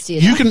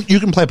angsty enough. You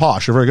can play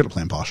posh. You're very good at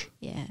playing posh.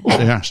 Yeah.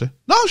 Yeah, see?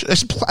 No,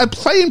 it's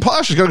playing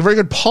posh. She's got a very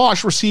good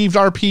posh received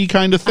RP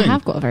kind of thing. I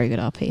have got a very good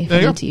RP. If There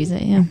I you need go. to use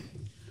it, yeah.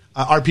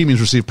 RP means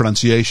received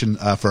pronunciation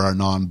for our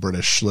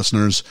non-British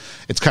listeners.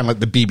 It's kind of like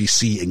the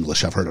BBC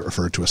English. I've heard it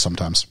referred to as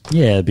sometimes.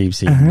 Yeah,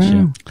 BBC.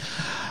 Yeah.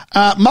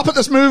 Muppet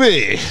This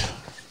Movie.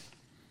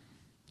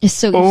 It's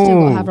still, you've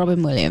still got to have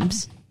Robin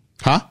Williams.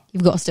 Huh?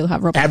 You've got to still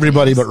have Robin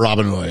Everybody Williams. but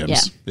Robin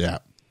Williams. Yeah.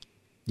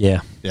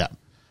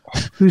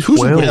 Who's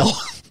Will?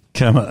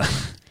 Kermit.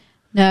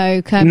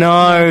 No, Kermit.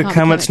 No, can't be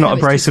Kermit's not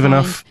Kermit's abrasive too kind.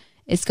 enough.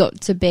 It's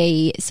got to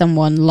be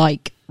someone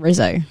like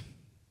Rizzo.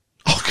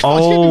 Oh, God,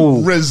 you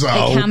can't do Rizzo.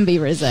 It can be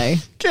Rizzo.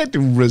 Can't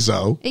do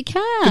Rizzo. It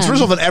can. It's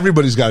Rizzo, but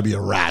everybody's got to be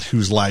a rat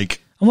who's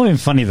like... I'm not even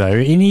funny, though.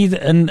 In either,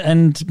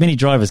 and Mini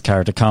Driver's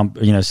character can't,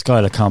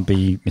 Skylar can't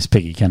be Miss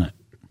Piggy, can it?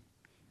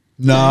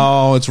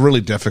 No, it's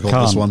really difficult,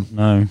 Can't. this one.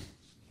 No.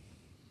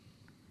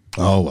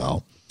 Oh,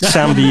 well.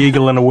 Sam the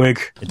Eagle in a wig.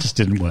 It just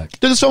didn't work.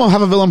 Did someone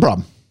have a villain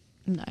problem?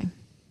 No,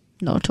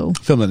 not at all.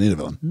 Film didn't need a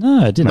villain.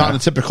 No, it didn't. Not in a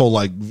typical,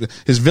 like...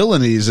 His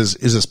villainy is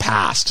his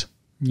past.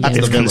 That's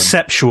It's the villain.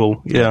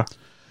 conceptual, yeah.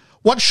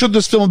 What should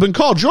this film have been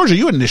called? Georgia,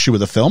 you had an issue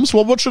with the film,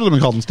 so what should it have been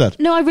called instead?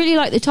 No, I really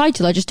like the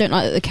title. I just don't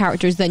like that the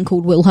character is then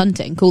called Will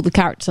Hunting. Call the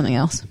character something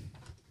else.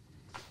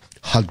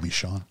 Hug me,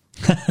 Sean.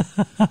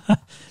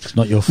 It's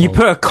not your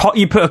fault.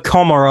 You put a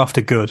comma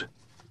after good.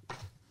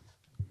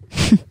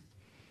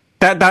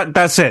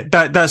 That's it.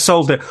 That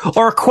solved it.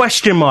 Or a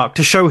question mark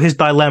to show his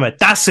dilemma.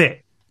 That's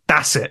it.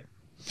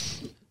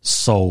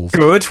 Solved.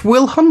 Good.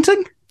 Will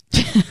Hunting?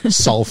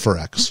 Solve for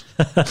X.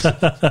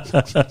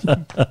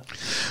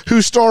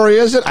 Whose story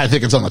is it? I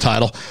think it's on the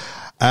title.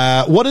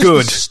 What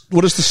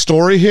is the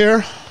story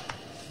here?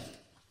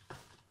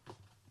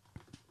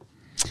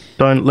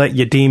 Don't let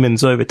your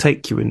demons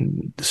overtake you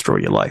and destroy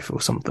your life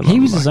or something. He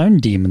was his own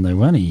demon, though,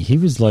 wasn't he? He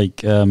was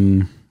like, he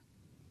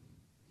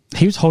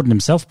was holding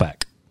himself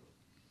back.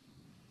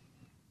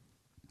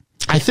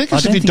 I think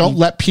it's if you don't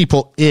let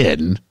people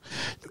in,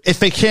 if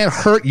they can't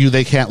hurt you,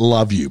 they can't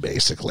love you,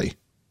 basically.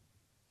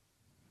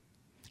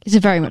 It's a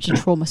very much a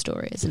trauma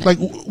story, isn't it? Like,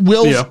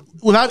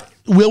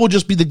 Will would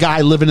just be the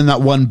guy living in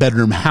that one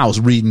bedroom house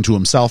reading to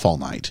himself all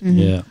night. Mm-hmm.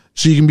 Yeah.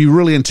 So you can be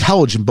really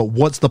intelligent, but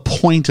what's the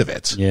point of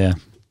it? Yeah.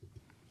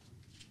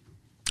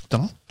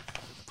 Don't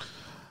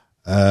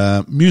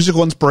know.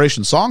 Musical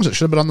inspiration songs that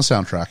should have been on the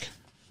soundtrack.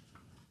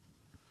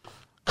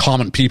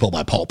 Common People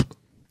by Pulp.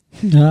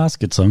 Yeah, that's a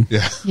good song.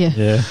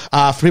 Yeah.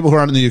 For people who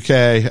aren't in the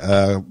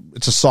UK,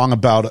 it's a song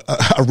about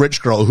a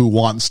rich girl who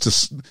wants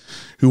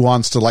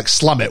to like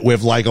slum it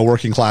with like a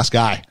working class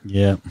guy.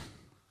 Yeah.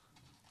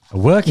 A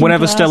working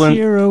Whenever class Stellan-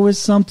 hero is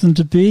something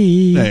to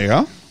be. There you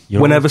go.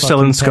 You're Whenever a fucking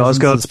Stellan Skarsgård's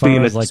peasant as far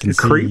being as I can a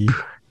creep. see.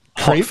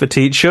 Hot for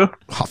teacher.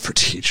 Hot for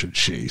teacher,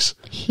 jeez.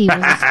 He was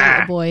a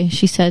skater boy.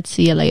 She said,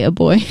 "See you later,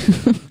 boy."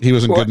 He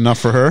wasn't good enough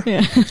for her.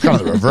 Yeah. It's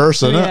kind of the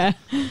reverse, isn't Yeah.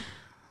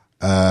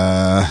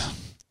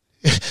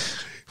 it?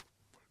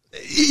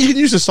 You can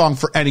use this song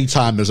for any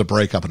time there's a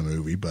breakup in a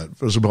movie, but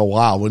it was a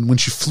while when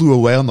she flew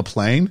away on the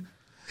plane.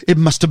 It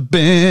must have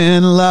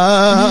been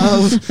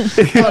love,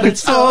 but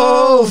it's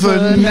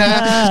over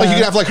now. Like you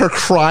could have like her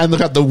crying,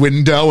 look out the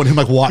window, and him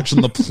like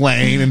watching the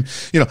plane, and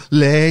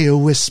lay a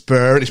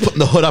whisper. And he's putting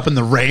the hood up in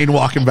the rain,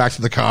 walking back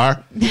to the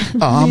car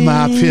on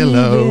my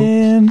pillow.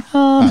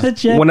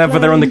 Whenever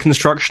they're on the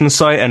construction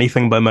site,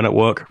 anything by Men at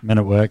Work. Men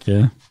at Work,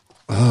 yeah.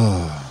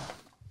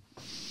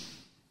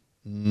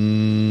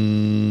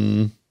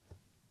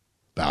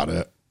 About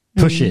it.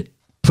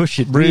 Push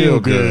it real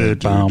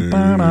good. Roll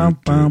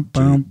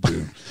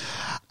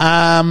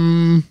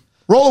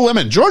of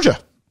Women, Georgia.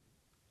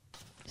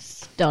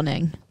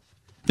 Stunning.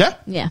 Yeah?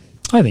 Yeah.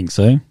 I think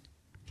so.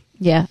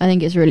 Yeah, I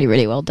think it's really,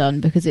 really well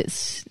done because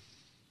it's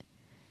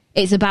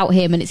about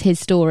him and it's his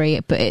story,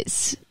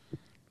 but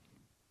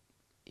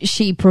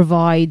she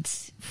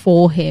provides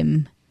for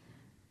him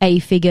a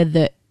figure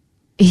that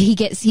he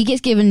gets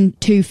given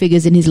two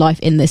figures in his life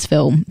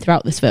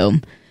throughout this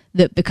film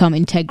that become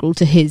integral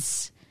to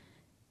his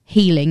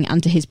healing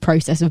and to his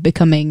process of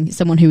becoming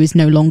someone who is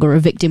no longer a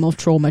victim of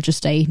trauma,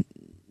 just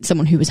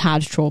someone who has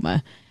had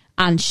trauma.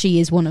 And she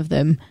is one of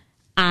them.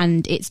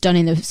 And it's done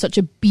in such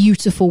a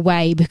beautiful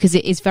way because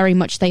it is very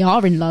much they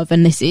are in love,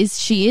 and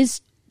she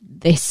is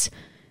this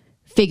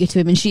figure to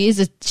him, and she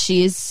is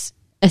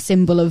a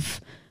symbol of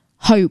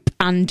hope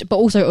but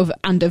also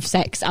of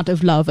sex and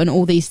of love and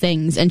all these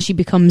things. And she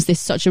becomes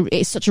such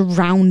a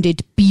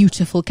rounded,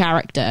 beautiful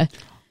character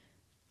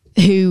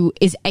who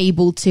is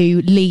able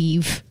to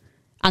leave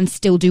and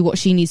still do what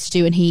she needs to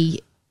do, and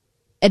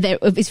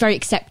it's very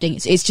accepting.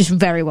 It's just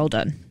very well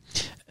done.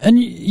 And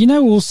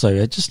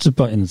also, just to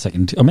butt in a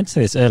second, I meant to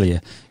say this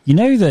earlier. You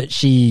know that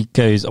she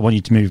goes, "I want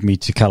you to move me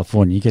to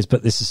California." He goes,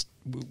 "But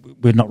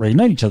we've not really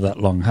known each other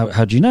that long.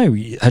 How do you know? How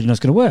do you know it's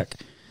going to work?"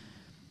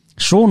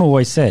 Sean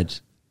always said,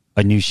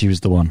 "I knew she was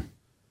the one."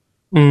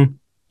 Mm.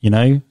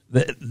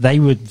 They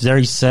were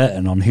very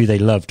certain on who they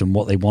loved and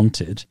what they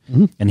wanted,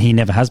 and he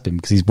never has been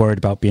because he's worried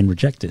about being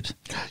rejected.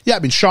 Yeah, I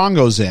mean, Sean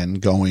goes in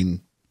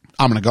going,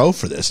 I'm going to go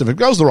for this. If it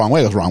goes the wrong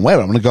way, it goes the wrong way.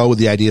 But I'm going to go with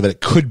the idea that it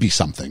could be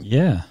something.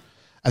 Yeah.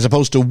 As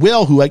opposed to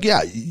Will, who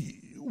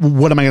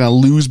what am I going to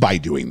lose by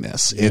doing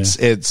this? Yeah.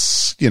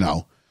 It's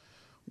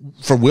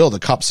for Will, the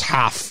cup's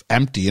half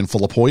empty and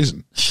full of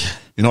poison.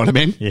 You know what I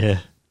mean? Yeah.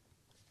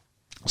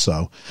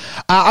 So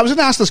I was going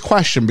to ask this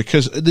question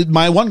because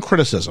my one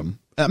criticism,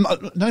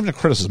 not even a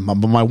criticism, but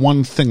my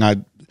one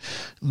thing,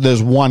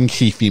 there's one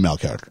key female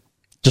character.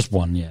 Just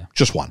one, yeah.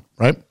 Just one,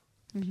 right?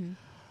 Mm-hmm.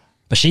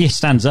 But she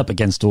stands up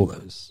against all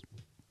those.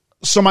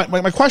 So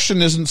my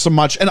question isn't so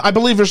much, and I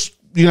believe there's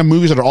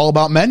movies that are all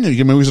about men,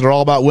 and movies that are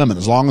all about women.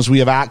 As long as we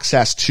have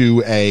access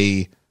to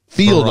a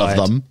field of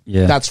them,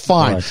 that's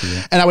fine.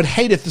 Yeah. And I would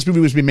hate if this movie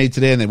was being made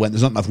today and they went,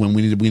 "There's not enough women.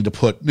 We need to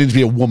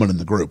be a woman in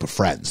the group of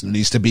friends." And it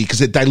needs to be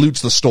because it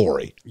dilutes the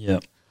story. Yeah.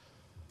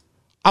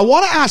 I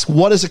want to ask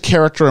what is a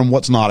character and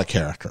what's not a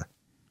character.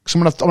 Because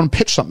I'm going to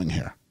pitch something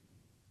here.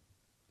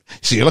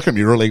 See, you look at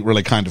me really,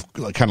 really kind of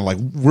like,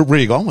 where are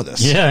you going with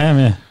this? Yeah, I am.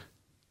 Yeah.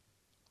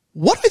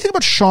 What do I think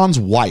about Sean's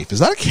wife? Is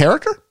that a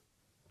character?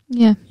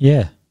 Yeah.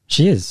 Yeah,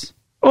 she is.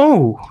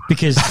 Oh.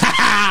 Because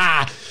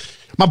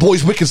my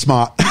boy's wicked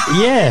smart.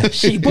 Yeah,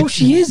 she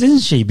is, isn't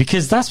she?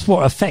 Because that's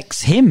what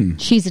affects him.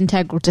 She's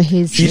integral to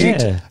his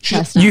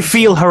personality. You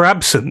feel her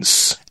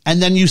absence.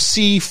 And then you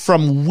see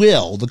from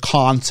Will the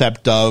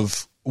concept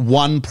of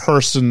one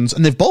person's,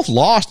 and they've both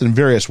lost in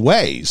various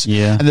ways.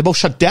 Yeah. And they both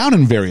shut down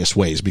in various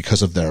ways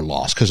because of their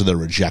loss, because of their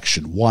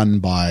rejection. One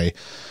by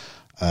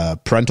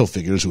parental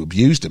figures who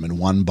abused him, and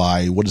one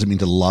by what does it mean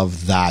to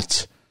love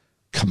that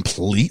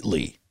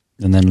completely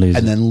and then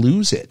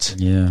lose it.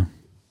 Yeah.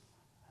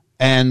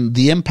 And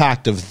the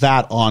impact of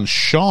that on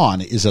Sean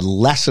is a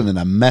lesson and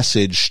a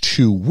message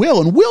to Will.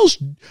 And Will's,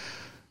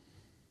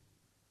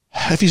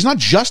 if he's not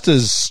just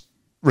as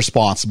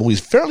responsible,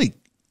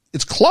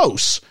 it's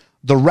close.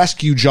 The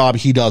rescue job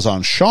he does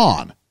on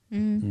Sean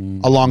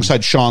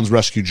alongside Sean's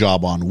rescue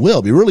job on Will.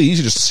 It'd be really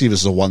easy just to see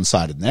this as a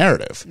one-sided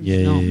narrative.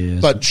 Yeah.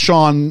 But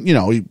Sean,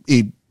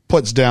 he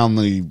puts down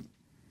the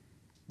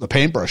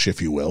paintbrush,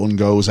 if you will, and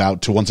goes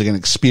out to once again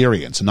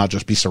experience and not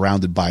just be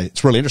surrounded by,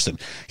 it's really interesting.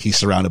 He's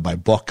surrounded by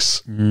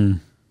books. And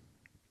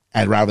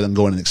rather than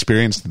going and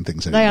experiencing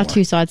things anymore. They are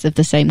two sides of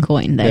the same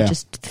coin. They're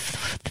just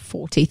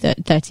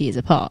 30 years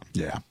apart.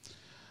 Yeah.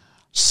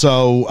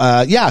 So,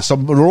 so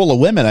Roll of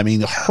Women, I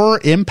mean, her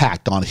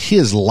impact on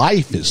his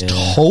life is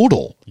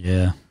total.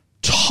 Yeah.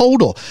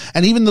 Total.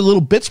 And even the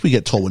little bits we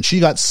get told, when she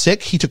got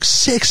sick, he took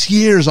 6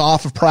 years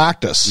off of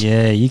practice.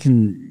 Yeah,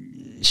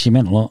 she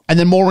meant a lot. And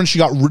then more when she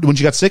got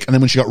sick, and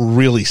then when she got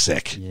really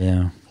sick.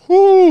 Yeah.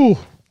 Whoo.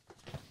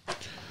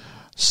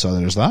 So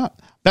there's that.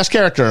 Best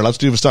character. Let's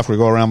do the stuff. We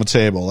go around the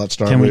table. Let's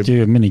start. Can we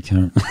do a mini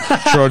count?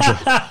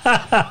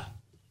 Georgia.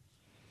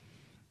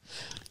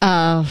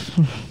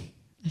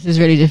 This is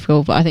really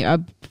difficult, but I think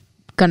I'm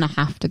gonna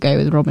have to go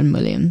with Robin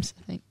Williams.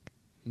 I think.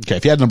 Okay,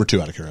 if you had number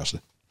 2 out of curiosity.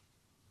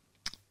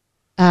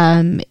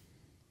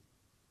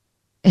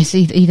 It's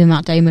either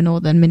Matt Damon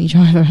or then Minnie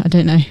Driver. I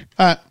don't know.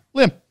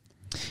 Liam.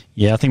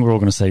 Yeah, I think we're all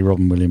going to say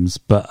Robin Williams,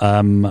 but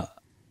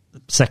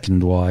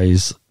second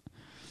wise,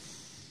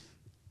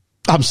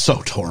 I'm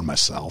so torn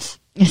myself.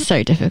 It's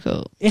so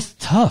difficult. It's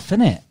tough,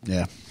 isn't it?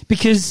 Yeah.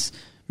 Because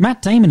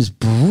Matt Damon is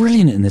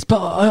brilliant in this, but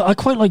I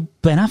quite like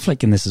Ben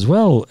Affleck in this as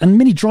well. And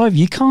Minnie Driver,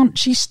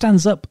 she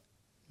stands up.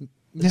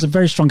 It's a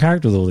very strong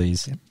character with all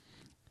these. Yeah.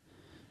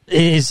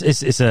 It's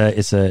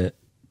a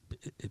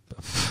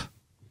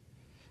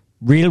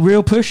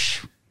real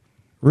push.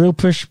 Real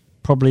push,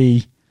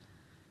 probably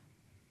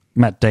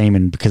Matt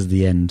Damon because of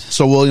the end.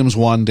 So Williams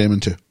 1, Damon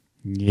 2.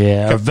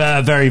 Yeah,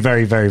 very,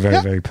 very, very,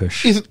 very, very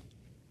push.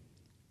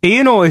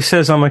 Ian always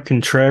says I'm a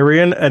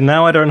contrarian, and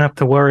now I don't have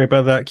to worry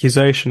about the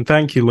accusation.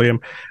 Thank you,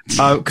 Liam.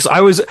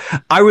 Because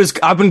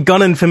I've been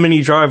gunning for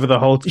Minnie Driver the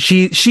whole.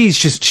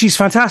 She's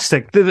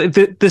fantastic.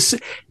 That's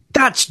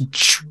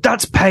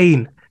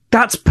pain.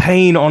 That's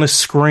pain on a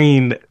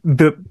screen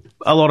that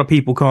a lot of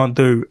people can't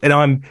do, and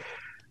I'm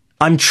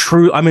in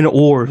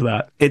awe of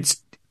that. It's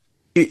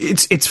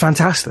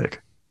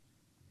fantastic.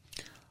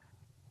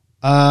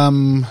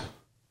 Yeah,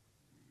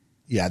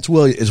 it's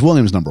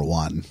Williams number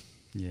 1.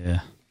 Yeah.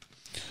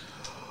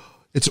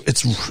 It's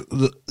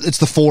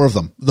the 4 of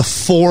them. The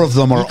 4 of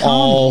them are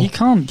all. You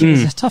can't.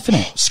 It's tough, isn't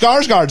it?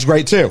 Skarsgård's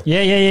great too.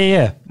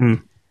 Yeah.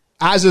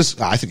 As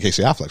is, I think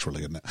Casey Affleck's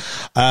really good in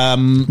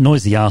it.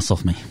 Noise the arse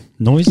off me.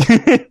 Noise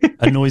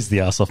annoys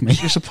the arse off me.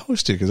 You're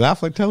supposed to, because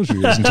Affleck tells you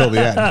he is until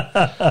the end.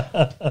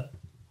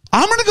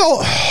 I'm gonna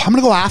go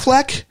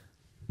Affleck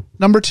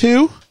number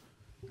 2.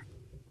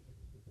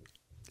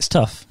 It's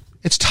tough.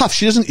 It's tough.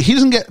 He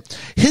doesn't get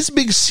his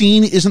big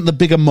scene. Isn't the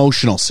big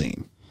emotional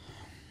scene?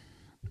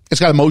 It's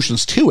got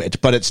emotions to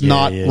it, but it's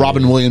not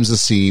Robin Williams'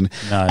 scene,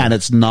 and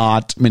it's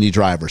not Minnie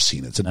Driver's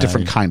scene. It's a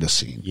different kind of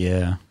scene.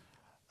 Yeah.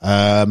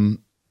 But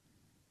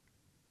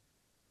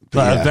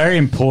a very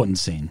important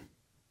scene.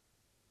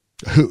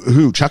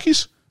 Who?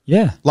 Chucky's?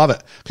 Yeah. Love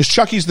it. Because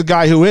Chucky's the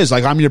guy who is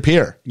like, I'm your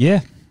peer.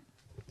 Yeah.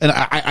 And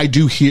I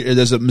do hear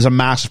there's a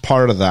massive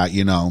part of that,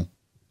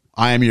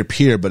 I am your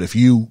peer, but if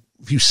you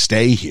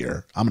stay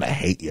here, I'm going to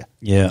hate you.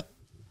 Yeah.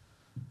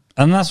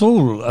 And that's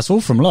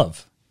all from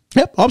love.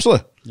 Yep,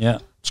 absolutely. Yeah.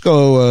 Let's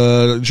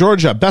go,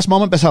 Georgia. Best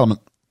moment, best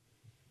element.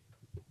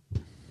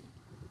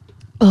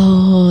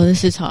 Oh,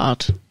 this is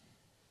hard.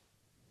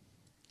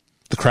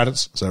 The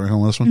credits. Is that everything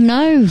on this one?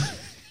 No.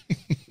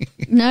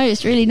 No,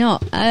 it's really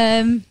not.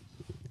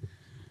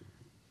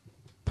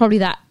 Probably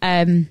that.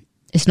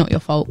 It's not your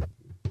fault.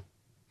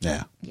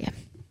 Yeah. Yeah.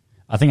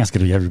 I think that's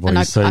going to be everybody,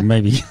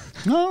 maybe.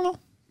 No.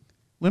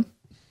 Liam?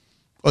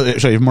 Oh,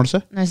 sorry, you have more to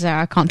say? No, sir,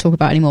 I can't talk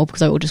about it anymore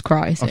because I will just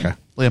cry. So. Okay.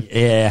 Liam?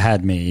 Yeah, it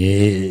had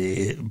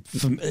me.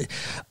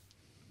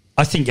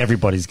 I think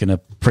everybody's going to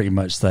pretty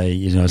much say,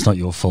 it's not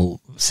your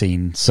fault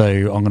scene. So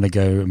I'm going to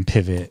go and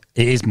pivot.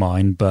 It is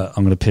mine, but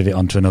I'm going to pivot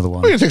onto another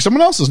one. Well, you're going to take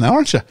someone else's now,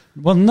 aren't you?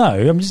 Well,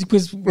 no. I'm just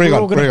because we're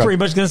all pretty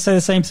much going to say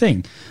the same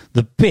thing.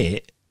 The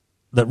bit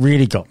that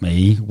really got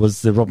me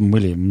was the Robin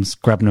Williams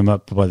grabbing him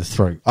up by the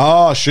throat.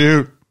 Oh,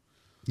 shoot.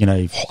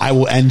 I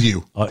will end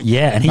you.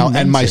 Yeah, and I'll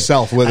end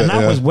myself with it.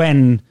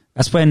 And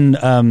that's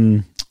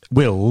when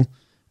Will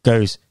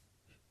goes,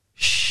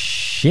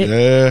 shit.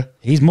 Yeah.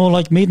 He's more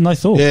like me than I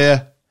thought.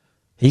 Yeah.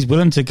 He's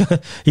willing to go.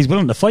 He's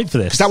willing to fight for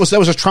this. That was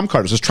a trump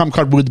card. It was his trump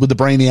card with the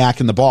brainiac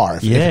in the bar.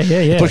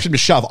 If push him to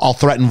shove, I'll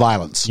threaten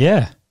violence.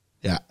 Yeah.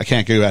 Yeah, I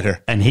can't go out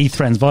here. And he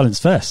threatens violence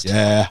first.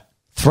 Yeah.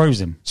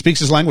 Throws him. Speaks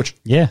his language.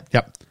 Yeah.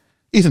 Yep.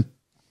 Ethan.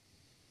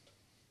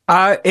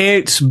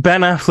 It's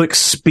Ben Affleck's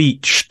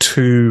speech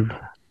to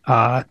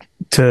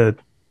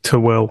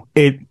Will.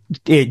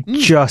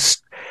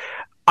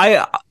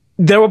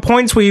 There were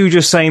points where you were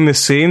just saying the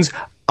scenes.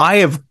 I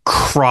have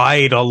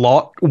cried a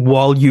lot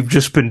while you've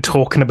just been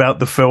talking about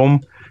the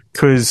film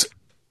because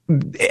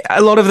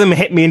a lot of them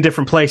hit me in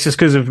different places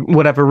because of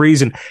whatever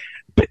reason.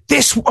 But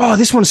this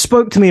one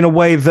spoke to me in a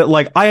way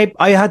that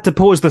I had to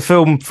pause the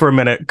film for a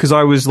minute because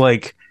I was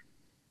not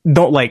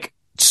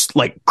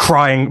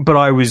crying, but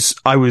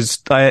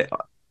I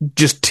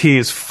just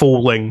tears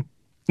falling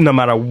no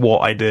matter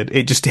what I did.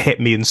 It just hit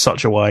me in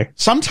such a way.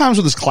 Sometimes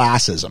with this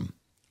classism,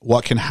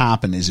 what can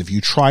happen is if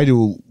you try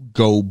to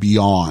go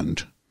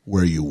beyond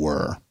where you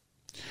were,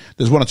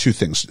 there's one of two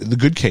things. The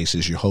good case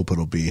is you hope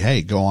it'll be,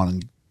 hey, go on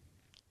and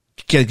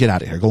get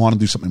out of here. Go on and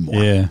do something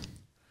more. Yeah.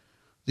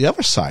 The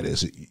other side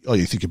is,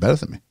 you think you're better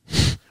than me,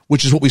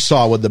 which is what we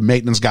saw with the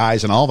maintenance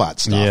guys and all that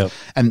stuff. Yep.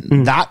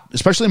 And that,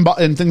 especially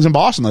in things in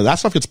Boston, that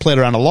stuff gets played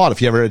around a lot.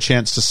 If you ever had a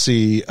chance to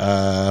see,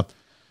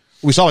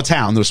 we saw a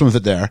town, there was some of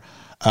it there.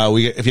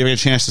 If you ever get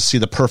a chance to see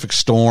The Perfect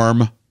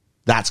Storm,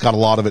 that's got a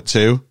lot of it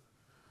too.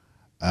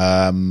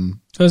 So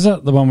is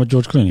that the one with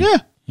George Clooney? Yeah.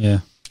 Yeah.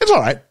 It's all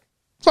right.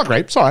 It's not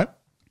great. It's all right.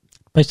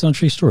 Based on a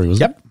true story,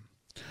 wasn't it?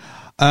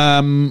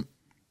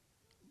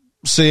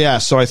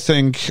 So I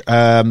think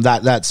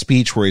that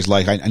speech where he's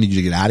like, I need you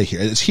to get out of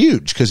here. It's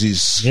huge because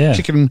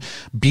he can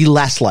be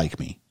less like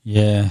me.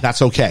 Yeah.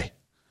 That's okay.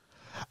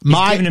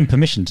 He's giving him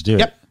permission to do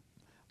it.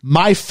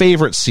 My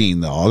favorite scene,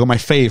 though, I'll go my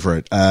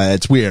favorite.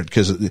 It's weird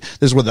because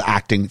this is where the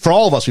acting, for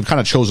all of us, we've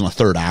kind of chosen a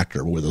third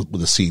actor with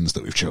the scenes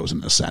that we've chosen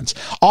in a sense.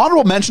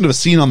 Honorable mention of a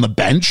scene on the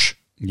bench.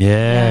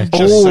 Yeah.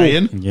 Just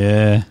saying.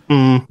 Yeah.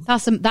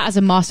 That is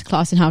a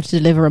masterclass in how to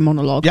deliver a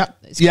monologue. Yeah.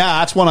 Yeah,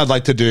 that's one I'd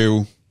like to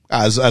do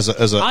as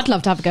a. I'd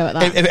love to have a go at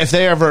that. If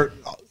they ever,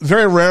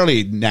 very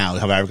rarely now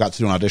have I ever got to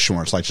do an audition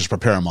where it's like just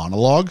prepare a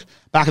monologue.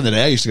 Back in the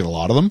day, I used to get a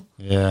lot of them.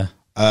 Yeah.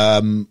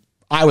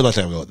 I would like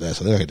to have a go at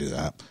this. I think I could do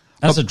that.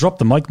 That's a drop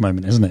the mic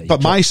moment, isn't it?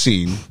 But my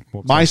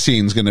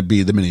scene's going to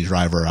be the Mini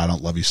Driver I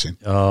Don't Love You scene.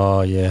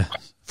 Oh, yeah.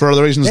 For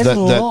the reasons There's a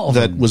lot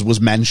that of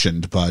was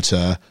mentioned, but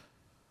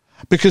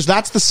because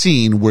that's the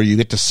scene where you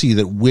get to see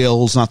that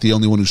Will's not the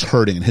only one who's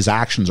hurting, and his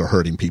actions are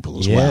hurting people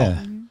as well.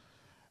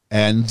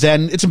 And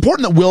then it's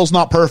important that Will's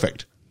not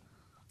perfect.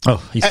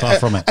 Oh, he's far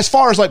from it. As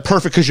far as like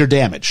perfect because you're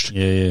damaged.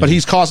 Yeah. But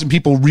he's causing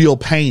people real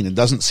pain and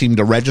doesn't seem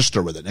to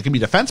register with it. It can be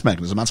a defense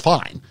mechanism. That's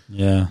fine.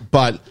 Yeah.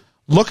 But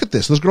look at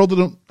this. This girl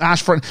didn't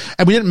ask for it.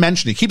 And we didn't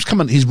mention it. He keeps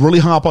coming. He's really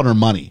hung up on her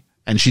money.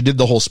 And she did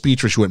the whole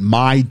speech where she went,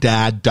 my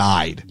dad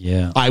died.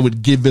 Yeah. I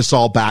would give this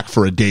all back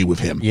for a day with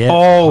him. Yeah.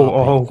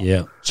 Oh.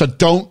 Yeah. So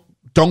don't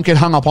get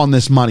hung up on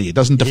this money. It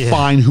doesn't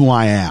define who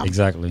I am.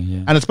 Exactly.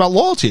 Yeah. And it's about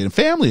loyalty and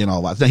family and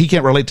all that. Now, he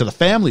can't relate to the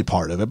family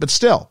part of it, but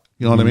still,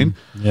 you know what I mean?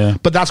 Yeah.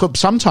 But that's what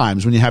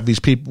sometimes when you have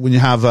these people, when you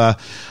have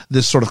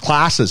this sort of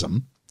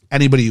classism,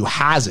 anybody who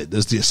has it,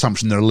 there's the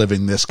assumption they're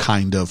living this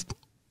kind of,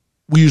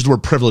 we use the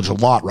word privilege a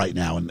lot right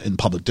now in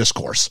public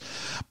discourse,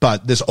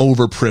 but this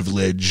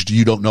overprivileged,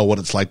 you don't know what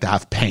it's like to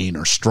have pain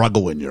or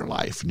struggle in your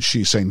life. And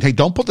she's saying, hey,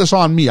 don't put this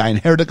on me. I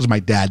inherited it because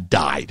my dad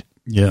died.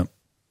 Yeah.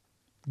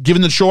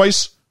 Given the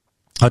choice,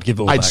 I'd give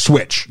it all I'd back.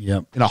 switch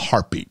Yep. in a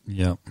heartbeat.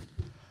 Yeah.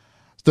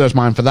 There's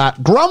mine for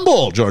that.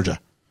 Grumble, Georgia.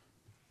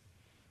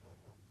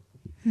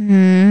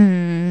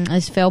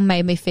 This film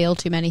made me feel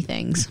too many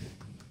things.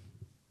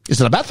 Is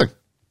it a bad thing?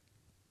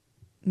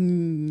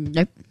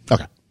 Nope.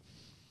 Okay.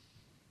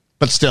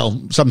 But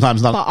still,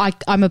 sometimes not.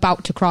 But I'm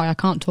about to cry. I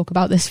can't talk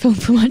about this film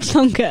for much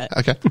longer.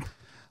 Okay.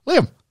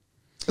 Liam.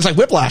 It's like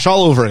Whiplash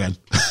all over again.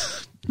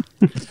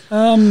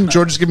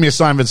 George just giving me a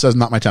sign that says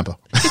not my tempo.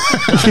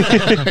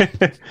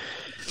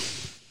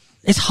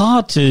 It's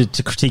hard to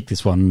critique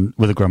this one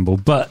with a grumble,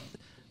 but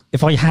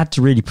if I had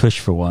to really push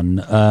for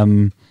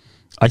one,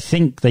 I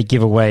think they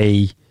give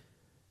away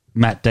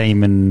Matt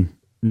Damon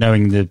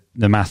knowing the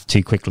math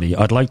too quickly.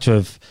 I'd like to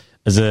have,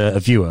 as a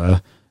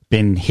viewer,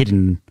 been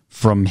hidden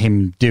from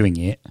him doing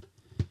it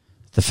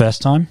the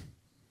first time.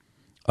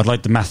 I'd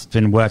like the math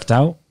been worked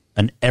out,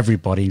 and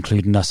everybody,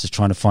 including us, is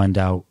trying to find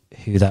out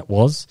who that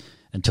was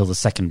until the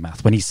second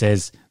math, when he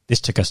says,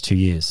 this took us 2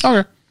 years.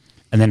 Okay.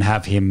 And then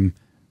have him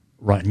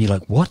write, and you're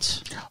like,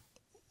 what?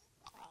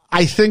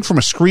 I think from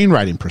a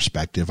screenwriting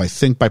perspective, I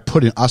think by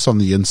putting us on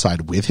the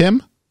inside with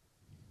him,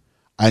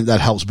 that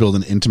helps build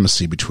an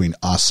intimacy between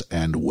us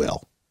and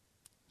Will.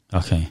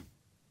 Okay.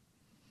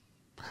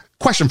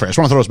 Question for you. I just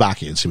want to throw us back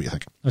at you and see what you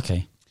think.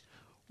 Okay.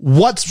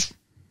 What's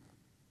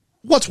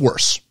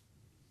worse?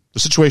 The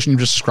situation you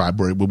just described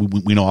where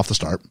we know off the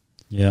start.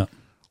 Yeah.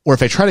 Or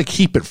if they try to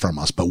keep it from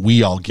us, but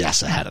we all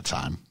guess ahead of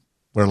time.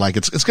 Where like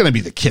it's going to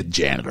be the kid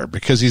janitor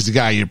because he's the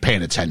guy you're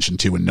paying attention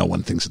to and no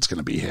one thinks it's going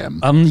to be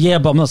him. Yeah,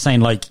 but I'm not saying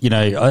like,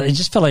 it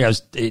just felt like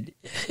it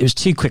was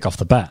too quick off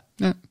the bat.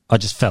 Yeah. I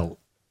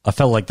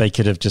felt like they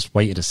could have just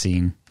waited a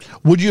scene.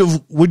 Would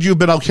you have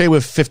been okay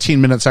with 15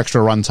 minutes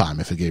extra runtime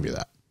if it gave you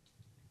that?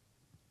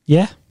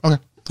 Yeah. Okay.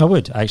 I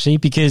would actually,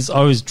 because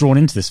I was drawn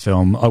into this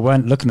film. I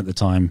weren't looking at the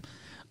time.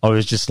 I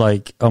was just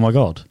like, oh my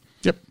God.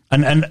 Yep.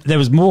 And there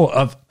was more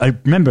of, I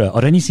remember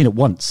I'd only seen it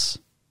once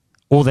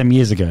all them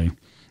years ago.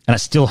 And it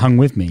still hung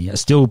with me.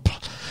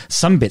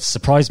 Some bits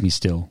surprised me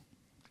still.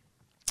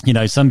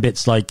 Some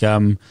bits like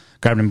grabbing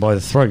him by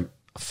the throat.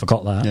 I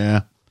forgot that.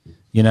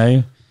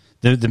 Yeah.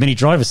 The Mini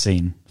Driver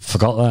scene.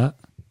 Forgot that.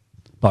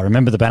 But I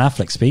remember the Ben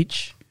Affleck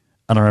speech.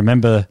 And I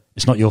remember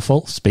it's not your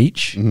fault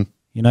speech.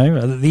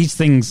 Mm-hmm. These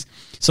things.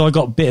 So I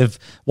got a bit of,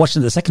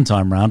 watching it the second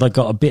time round, I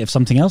got a bit of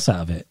something else out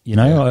of it.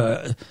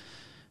 I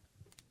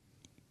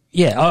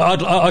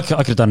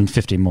could have done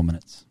 15 more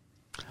minutes.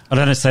 I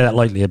don't say that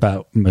lightly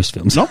about most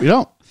films. No, you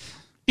don't.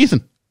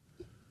 Ethan.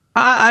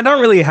 I don't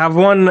really have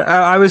one.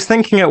 I was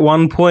thinking at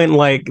one point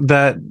was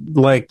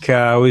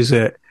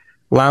it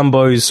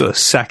Lambo's sort of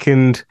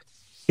second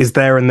is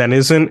there and then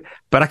isn't,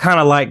 but I kind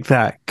of like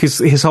that because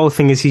his whole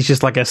thing is he's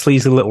just like a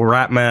sleazy little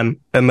rat man,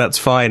 and that's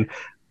fine.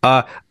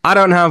 I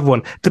don't have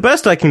one. The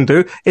best I can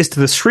do is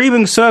to the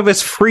streaming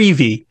service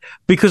Freevee,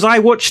 because I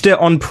watched it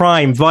on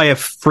Prime via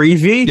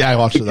Freevee. Yeah, I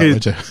watched it that way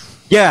too.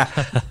 Yeah,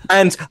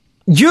 and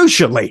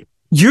usually,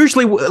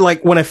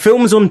 like when a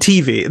film's on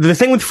TV, the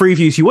thing with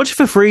Freevee is you watch it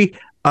for free,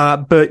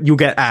 but you'll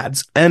get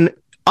ads. And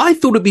I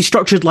thought it'd be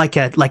structured like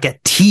a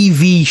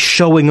TV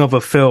showing of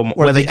a film,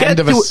 or the end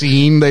of a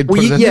scene. They'd put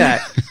it in.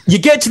 Yeah, you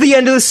get to the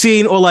end of the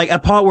scene, or like a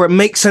part where it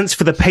makes sense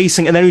for the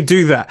pacing, and then we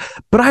do that.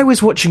 But I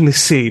was watching the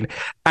scene,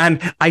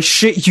 and I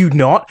shit you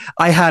not,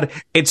 I had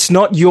 "It's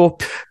not your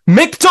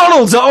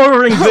McDonald's are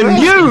ordering the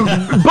new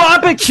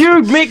barbecue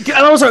and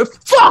I was like,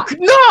 "Fuck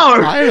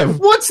no!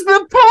 What's the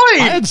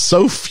point?" I had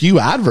so few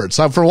adverts.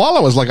 For a while,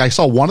 I was like, I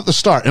saw one at the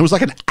start, and it was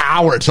like an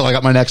hour till I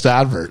got my next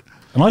advert.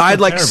 And I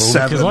had like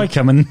 7 because I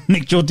come and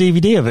nicked your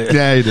DVD of it.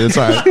 Yeah, you did. It's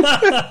all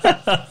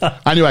right.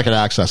 I knew I could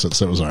access it,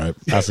 so it was all right.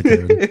 That's a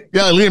good one.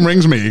 Yeah, Liam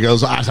rings me. He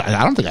goes, I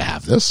don't think I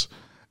have this.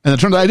 And it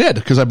turned out I did,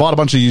 because I bought a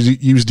bunch of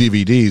used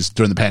DVDs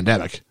during the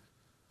pandemic.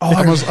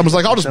 I was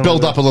like, I'll just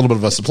build up a little bit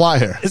of a supply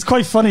here. It's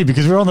quite funny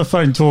because we're on the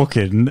phone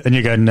talking, and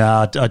you go,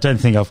 "Nah, I don't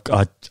think I've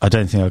got it." And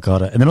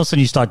then all of a sudden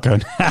you start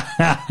going,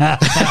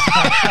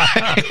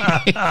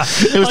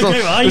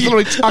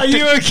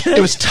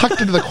 It was tucked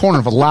into the corner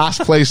of the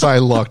last place I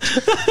looked.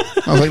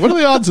 I was like, what are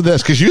the odds of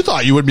this? Because you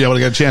thought you wouldn't be able to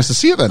get a chance to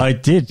see it then. I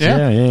did,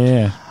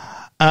 yeah.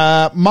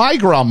 My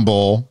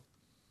grumble,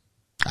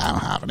 I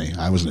don't have any.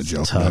 I wasn't a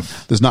joke.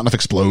 There's not enough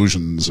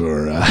explosions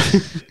or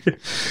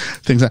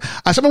things.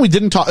 Something we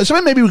didn't talk.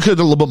 Something maybe we could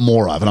do a little bit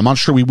more of, and I'm not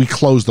sure we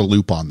closed the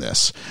loop on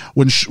this.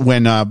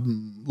 When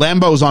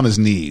Lambo's on his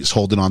knees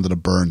holding on to the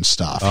burn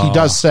stuff, he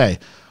does say,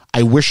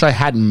 "I wish I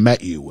hadn't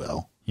met you,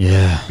 Will."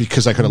 Yeah,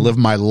 because I could have lived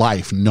my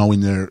life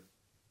knowing there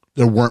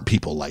weren't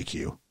people like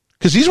you.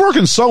 Because he's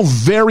working so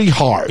very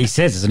hard. He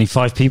says there's only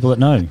 5 people that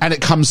know, and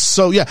it comes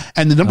so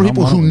and the number of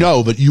people who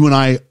know that you and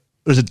I.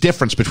 There's a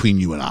difference between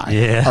you and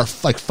I. Are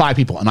like 5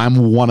 people, and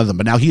I'm one of them.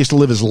 But now he has to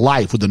live his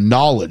life with the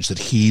knowledge that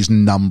he's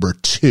number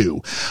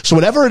 2. So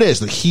whatever it is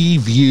that he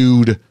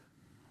viewed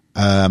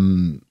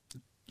Sean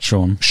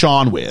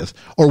with,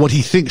 or what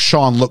he thinks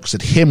Sean looks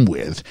at him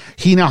with,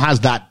 he now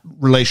has that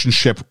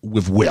relationship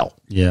with Will.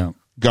 Yeah.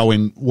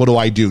 Going, what do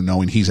I do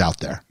knowing he's out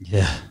there?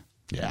 Yeah.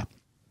 Yeah.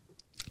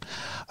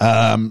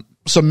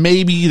 So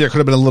maybe there could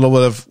have been a little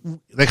bit of,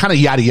 they kind of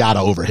yada yada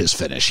over his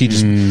finish. He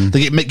just,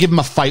 they give him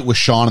a fight with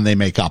Sean and they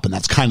make up, and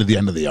that's kind of the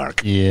end of the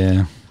arc.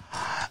 Yeah.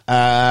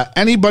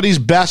 Anybody's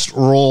best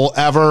role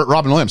ever?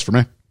 Robin Williams for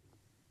me.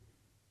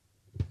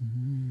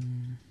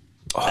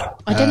 I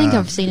don't think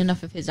I've seen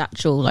enough of his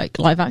actual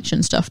live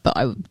action stuff, but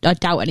I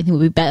doubt anything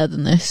would be better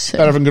than this. So.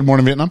 Better than Good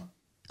Morning Vietnam?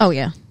 Oh,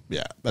 yeah.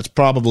 Yeah, that's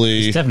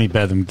probably... It's definitely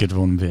better than Good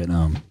Morning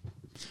Vietnam.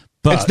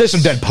 But it's this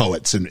and Dead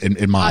Poets in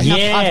my... I've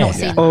not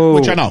seen that.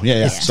 Which I know,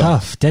 yeah. It's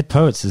tough. Dead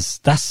Poets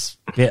that's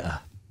bitter.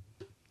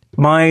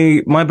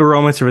 My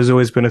barometer has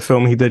always been a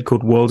film he did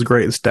called World's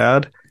Greatest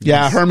Dad.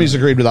 Yeah, Hermes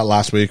agreed with that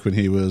last week when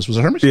he was it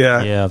Hermes?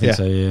 Yeah. I think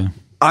so, yeah.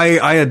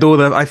 I adore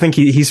that. I think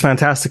he's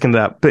fantastic in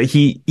that, but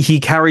he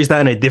carries that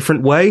in a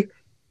different way.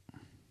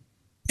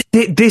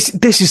 This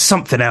is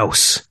something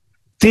else.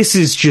 This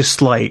is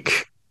just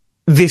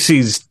this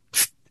is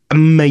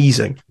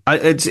amazing.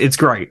 It's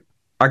great.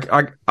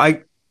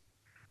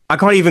 I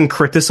can't even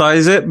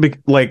criticize it,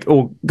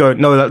 or go,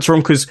 no, that's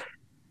wrong, because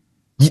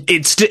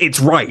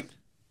it's right.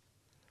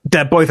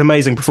 They're both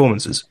amazing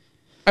performances.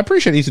 I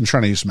appreciate Ethan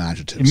trying to use some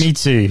adjectives. Me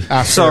too.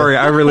 Sorry,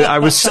 I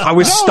was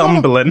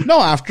stumbling.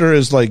 No, after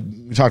is we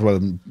talked about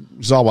him.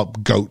 It's all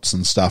about goats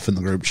and stuff in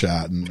the group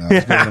chat, and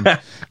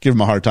give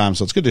him a hard time.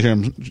 So it's good to hear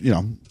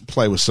him,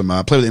 play with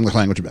the English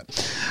language a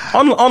bit.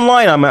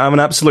 Online, I'm an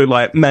absolute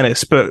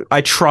menace, but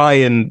I try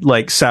and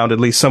sound at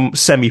least some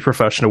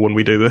semi-professional when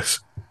we do this.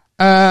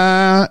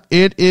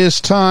 It is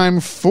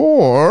time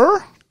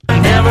for. I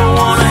never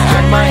wanna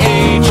act my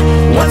age.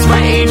 What's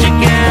my age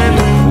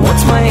again?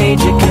 What's my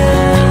age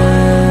again?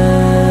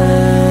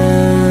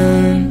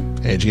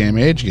 Age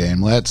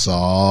game. It's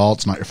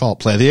not your fault.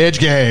 Play the age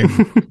game.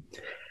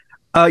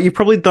 You've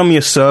probably done me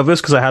a service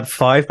because I had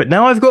 5, but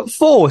now I've got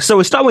 4. So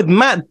we start with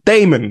Matt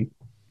Damon.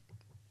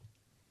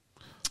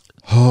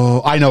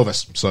 Oh, I know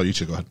this. So you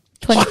two go ahead.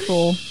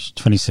 24.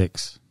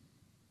 26.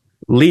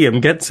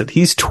 Liam gets it.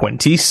 He's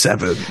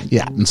 27.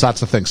 Yeah, and so that's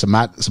the thing. So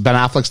Ben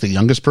Affleck's the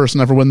youngest person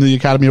ever win the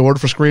Academy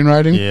Award for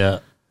screenwriting. Yeah.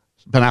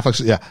 Ben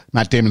Affleck's,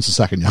 Matt Damon's the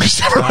second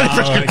youngest ever win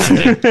for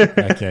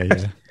screenwriting. Okay,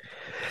 yeah.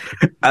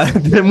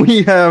 Then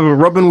we have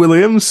Robin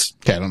Williams.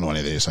 Okay, I don't know any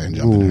of these. I can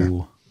jump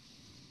in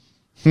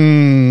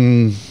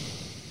here.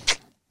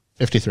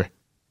 53. I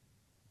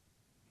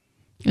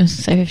was going to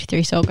say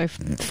 53, so I'll go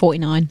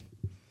 49.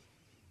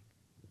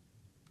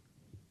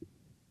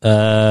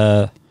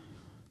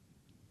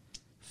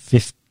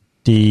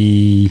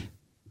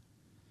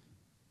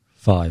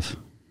 55.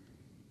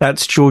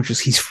 That's George's.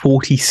 He's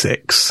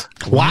 46.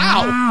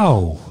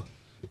 Wow.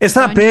 It's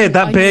that beard.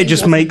 That beard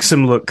just makes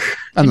him look.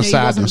 And the He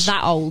sadness. wasn't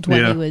that old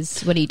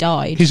when he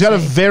died. He's got a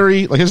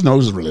very, his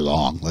nose is really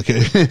long.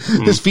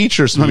 His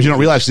features, sometimes you don't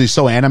realize he's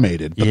so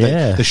animated, but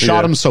they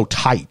shot him so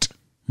tight.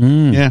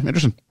 Yeah,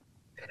 interesting.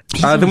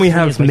 Then we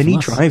have Minnie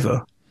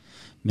Driver.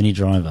 Minnie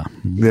Driver.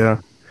 Yeah.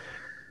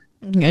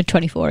 I'm going to go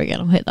 24 again.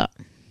 I'll hit that.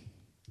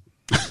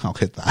 I'll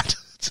hit that.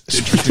 It's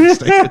interesting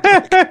statement.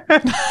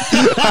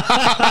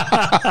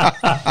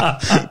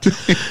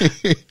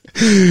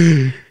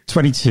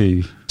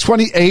 22.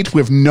 28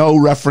 with no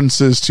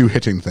references to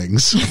hitting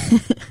things.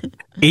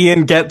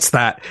 Ian gets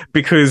that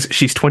because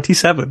she's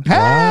 27.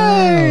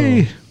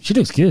 Hey! She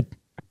looks good.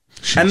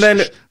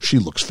 She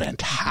looks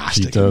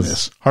fantastic She does. in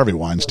this. Harvey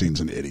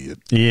Weinstein's an idiot.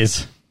 He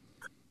is.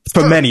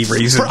 For many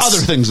reasons. For other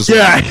things as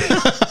well. Yeah.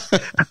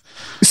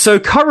 So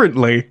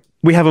currently,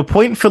 we have a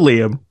point for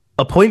Liam,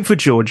 a point for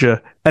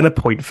Georgia, and a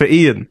point for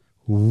Ian.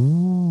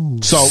 So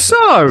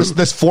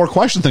this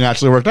 4-question thing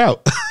actually worked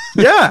out.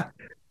 Yeah.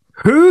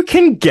 Who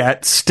can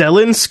get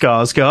Stellan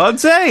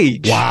Skarsgård's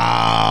age?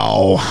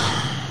 Wow.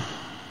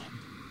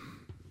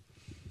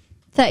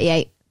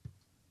 38.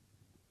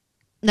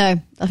 No,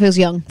 that feels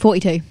young.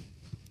 42.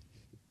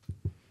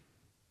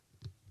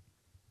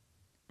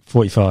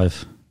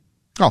 45.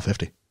 Oh,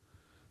 50.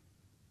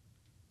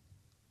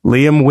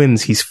 Liam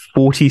wins. He's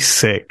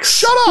 46.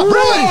 Shut up!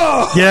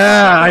 Really?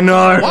 Yeah, I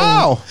know.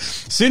 Wow.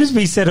 As soon as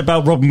we said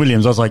about Robin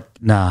Williams, I was like,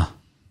 nah,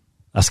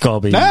 that's got to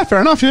be. Yeah,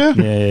 fair enough. Yeah.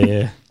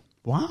 Yeah.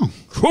 Wow.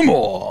 Come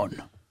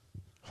on.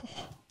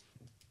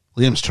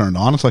 Liam's turned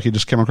on. It's like he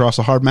just came across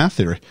a hard math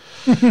theory.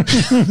 Let's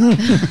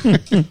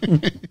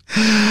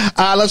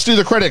do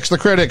the critics.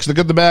 The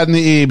good, the bad, and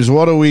the Ebes.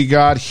 What do we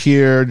got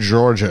here,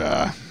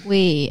 Georgia?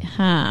 We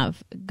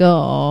have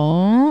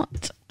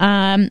got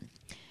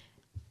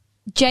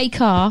Jay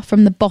Carr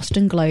from the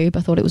Boston Globe.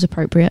 I thought it was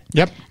appropriate.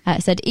 Yep.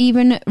 Said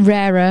even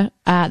rarer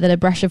than a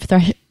breath of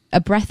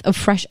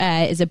fresh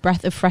air is a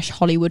breath of fresh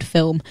Hollywood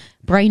film.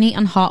 Brainy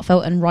and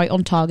heartfelt and right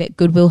on target.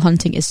 Good Will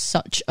Hunting is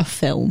such a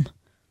film.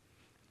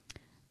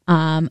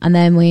 And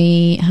then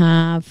we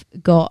have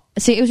got...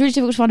 See, it was really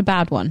difficult to find a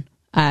bad one.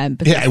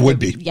 Yeah, it would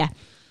be. Yeah,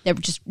 there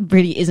just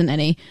really isn't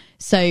any.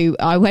 So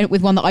I went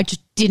with one that I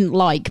just didn't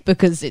like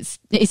because it's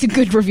a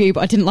good review, but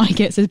I didn't like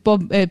it. So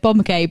Bob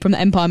McCabe from the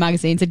Empire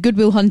magazine said, Good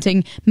Will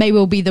Hunting may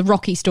well be the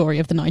Rocky story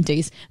of the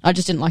 90s. I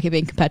just didn't like it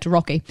being compared to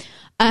Rocky.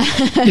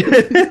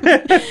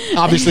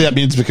 Obviously, that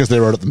means because they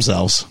wrote it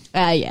themselves.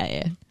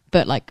 Yeah.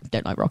 But,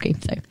 don't like Rocky.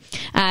 So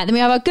then we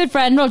have our good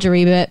friend, Roger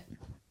Ebert.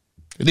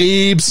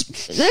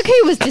 Ebes. Look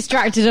who was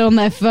distracted on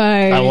their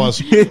phone. I was.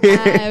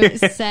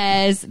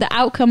 Says the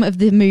outcome of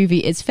the movie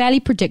is fairly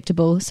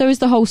predictable. So is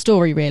the whole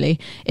story, really.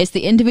 It's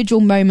the individual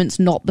moments,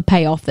 not the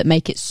payoff, that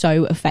make it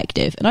so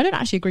effective. And I don't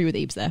actually agree with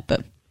Ebes there,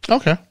 but...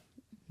 Okay.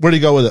 Where do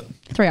you go with it?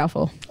 3 out of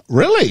 4.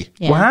 Really?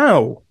 Yeah.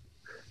 Wow.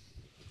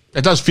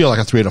 It does feel like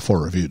a 3 out of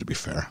 4 review, to be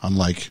fair.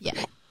 Unlike... Yeah.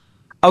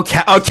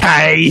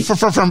 Okay.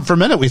 For a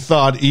minute, we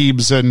thought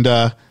Ebes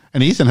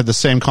and Ethan had the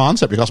same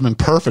concept. You got something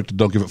perfect and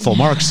don't give it full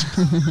marks.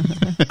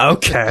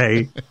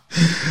 Okay.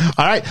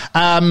 All right.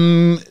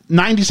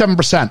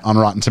 97% on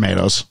Rotten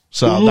Tomatoes.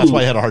 So that's why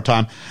I had a hard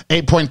time.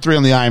 8.3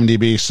 on the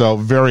IMDb. So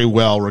very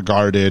well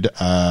regarded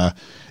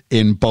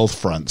in both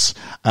fronts.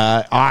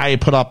 I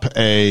put up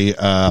a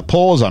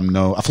poll as I'm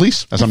known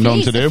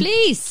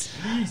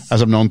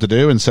to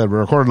do, and said we're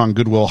recording on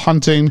Good Will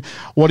Hunting.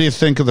 What do you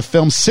think of the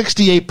film?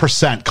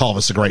 68% call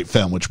this a great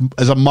film, which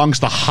is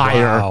amongst the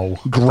higher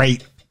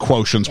great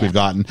quotients we've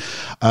gotten.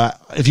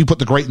 If you put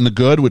the great and the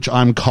good, which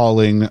I'm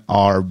calling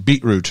our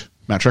beetroot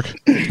metric.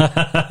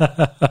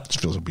 It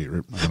feels like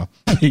beetroot. I don't know.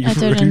 I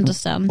don't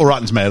understand. Or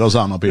Rotten Tomatoes.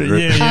 I don't know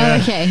beetroot. Oh,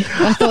 okay.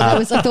 I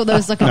thought there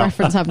was like a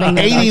reference happening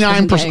there.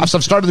 89%. So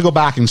I've started to go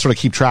back and sort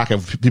of keep track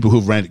of people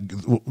who've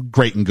rated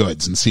great and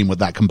goods and seen what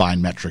that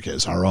combined metric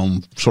is. Our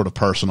own sort of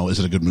personal, is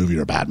it a good movie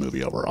or a bad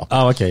movie overall?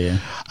 Oh, okay, yeah.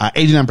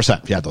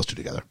 89% if you add those two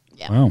together.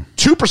 Wow.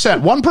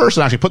 2%, one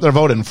person actually put their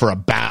vote in for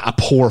a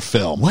poor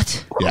film.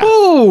 What? Yeah.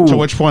 Ooh. To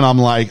which point I'm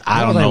like,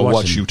 I don't know what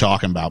watching? you're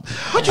talking about.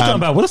 What you talking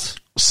about, Willis?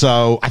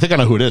 So I think I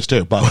know who it is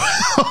too, but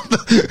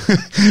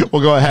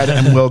we'll go ahead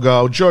and we'll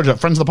go. Georgia,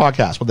 friends of the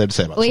podcast, what they have to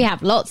say about it? We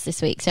have lots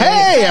this week. So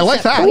hey, I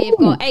like that. We've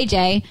got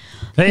AJ.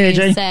 Hey,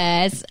 who AJ.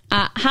 says,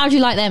 how do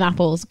you like them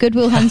apples? Good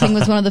Will Hunting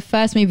was one of the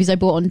first movies I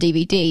bought on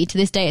DVD. To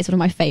this day, it's one of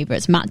my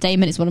favourites. Matt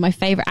Damon is one of my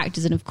favourite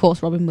actors, and of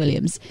course, Robin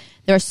Williams.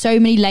 There are so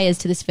many layers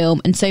to this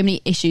film and so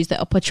many issues that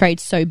are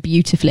portrayed so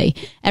beautifully.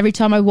 Every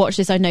time I watch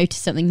this, I notice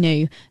something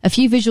new. A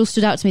few visuals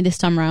stood out to me this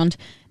time around.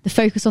 The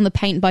focus on the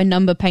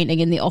paint-by-number painting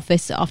in the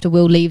office after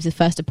Will leaves his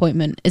first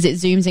appointment. As it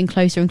zooms in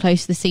closer and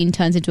closer, the scene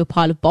turns into a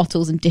pile of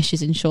bottles and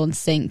dishes in Sean's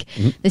sink.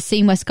 Mm-hmm. The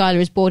scene where Skylar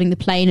is boarding the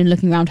plane and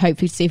looking around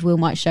hopefully to see if Will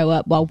might show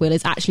up while Will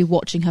is actually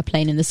watching her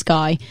plane in the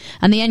sky.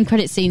 And the end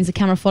credit scenes, the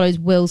camera follows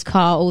Will's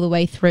car all the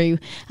way through,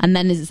 and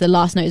then as the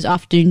last note is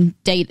Afternoon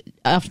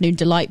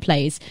Delight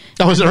plays.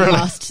 Oh, is it really?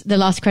 The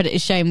last credit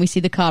is shown, we see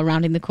the car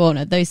rounding the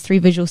corner. Those 3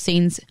 visual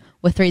scenes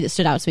were 3 that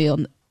stood out to me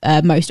on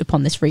most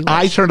upon this rewatch.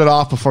 I turned it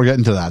off before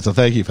getting to that, so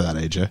thank you for that,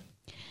 AJ.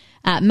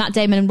 Matt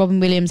Damon and Robin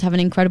Williams have an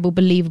incredible,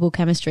 believable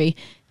chemistry.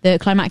 The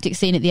climactic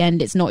scene at the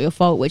end, It's Not Your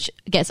Fault, which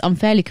gets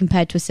unfairly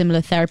compared to a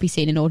similar therapy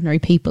scene in Ordinary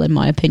People, in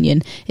my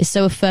opinion, is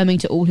so affirming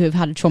to all who have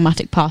had a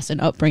traumatic past and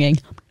upbringing.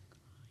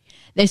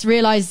 I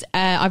realised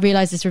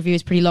this review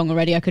is pretty long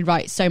already. I could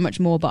write so much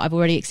more, but I've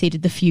already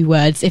exceeded the few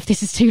words. If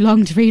this is too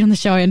long to read on the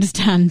show, I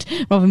understand.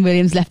 Robin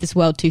Williams left this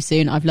world too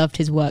soon. I've loved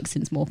his work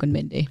since Mork and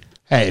Mindy.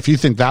 Hey, if you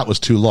think that was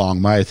too long,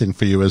 my thing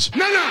for you is...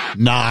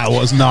 Nah, it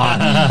was not.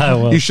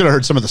 Well, you should have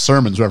heard some of the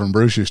sermons Reverend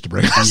Bruce used to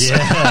bring us.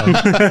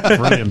 yeah.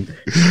 Brilliant.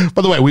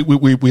 By the way,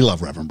 we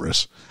love Reverend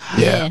Bruce.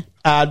 Yeah.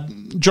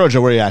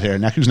 Georgia, where are you at here?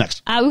 Who's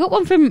next? We've got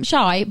one from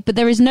Shy, but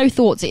there is no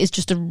thoughts. It is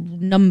just a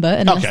number,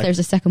 unless there's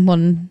a second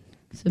one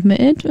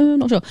submitted.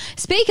 Not sure.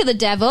 Speak of the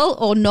devil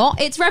or not,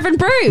 it's Reverend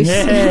Bruce.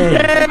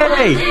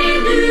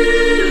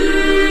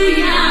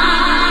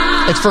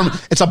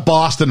 It's a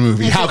Boston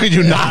movie. How could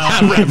you not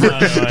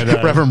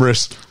have Reverend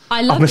Bruce?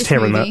 I love I've missed this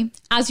hearing movie.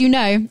 that. As you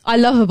know, I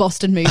love a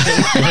Boston movie.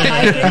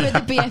 I agree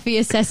with the BFE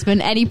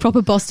assessment. Any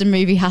proper Boston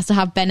movie has to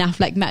have Ben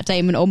Affleck, Matt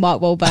Damon, or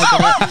Mark Wahlberg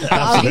in it. But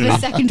I'll give a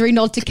secondary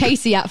nod to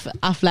Casey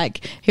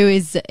Affleck, who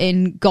is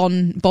in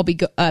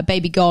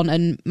Baby Gone,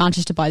 and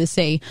Manchester by the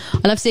Sea.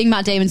 I love seeing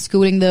Matt Damon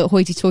schooling the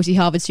hoity-toity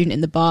Harvard student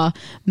in the bar.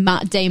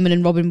 Matt Damon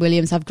and Robin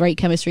Williams have great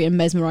chemistry and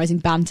mesmerising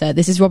banter.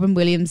 This is Robin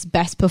Williams'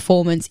 best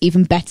performance,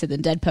 even better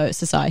than Dead Poets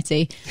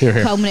Society. Hear,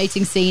 hear.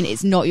 Culminating scene,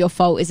 It's Not Your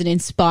Fault, is an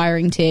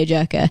inspiring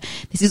tearjerker.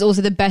 This is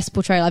also the best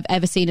portrayal I've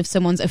ever seen of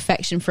someone's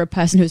affection for a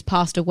person who has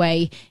passed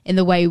away in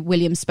the way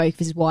Williams spoke of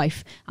his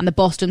wife. And the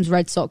Boston's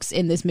Red Sox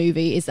in this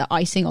movie is the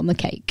icing on the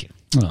cake.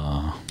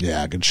 Aw,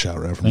 Yeah, good shout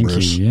right from thank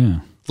Bruce. you. Yeah,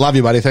 Love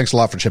you, buddy. Thanks a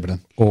lot for chipping in.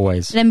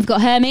 always. Then we've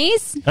got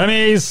Hermes.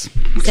 Hermes.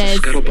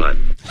 Says, Scuttlebutt.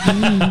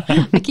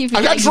 I keep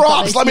I got forgetting you've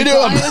drops, those let me do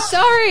people. them. I'm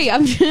sorry.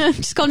 I'm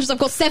just conscious I've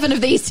got 7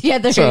 of these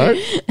together.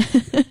 Sorry.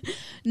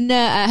 No,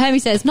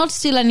 Hermes says, not to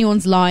steal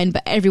anyone's line,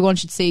 but everyone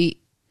should see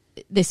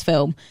this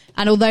film.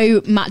 And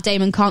although Matt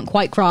Damon can't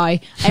quite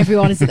cry,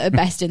 everyone is at their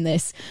best in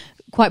this.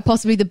 Quite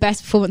possibly the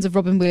best performance of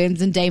Robin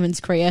Williams and Damon's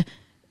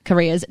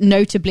careers,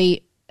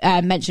 notably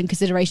mentioned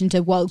consideration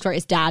to World's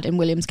Greatest Dad in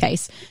Williams'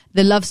 case.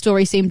 The love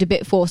story seemed a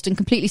bit forced and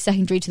completely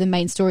secondary to the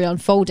main story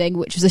unfolding,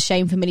 which was a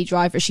shame for Minnie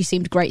Driver. She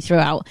seemed great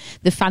throughout.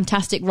 The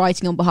fantastic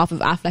writing on behalf of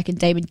Affleck and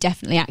Damon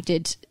definitely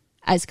acted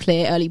as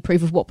clear early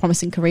proof of what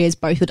promising careers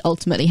both would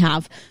ultimately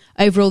have.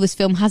 Overall, this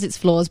film has its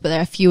flaws, but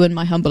there are few in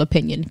my humble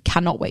opinion.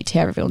 Cannot wait to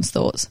hear everyone's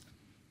thoughts.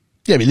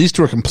 Yeah, I mean, these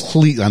two are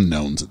complete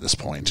unknowns at this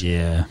point.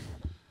 Yeah.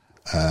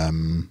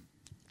 To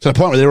the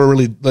point where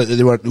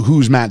they were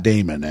who's Matt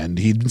Damon, and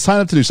he'd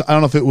signed up to do, I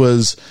don't know if it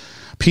was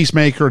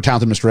Peacemaker or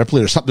Talented Mr.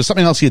 Ripley or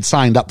something else he had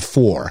signed up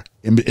for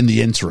in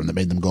the interim that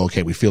made them go,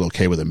 okay, we feel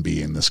okay with him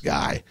being this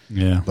guy.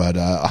 Yeah. But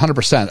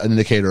 100% an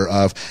indicator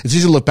of, it's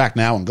easy to look back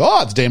now and go,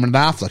 oh, it's Damon and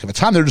Affleck. At the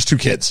time, they're just 2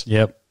 kids.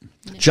 Yep.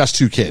 Just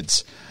 2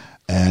 kids.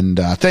 And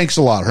thanks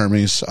a lot,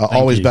 Hermes.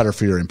 Always you. better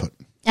for your input.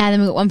 And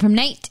then we've got one from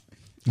Nate,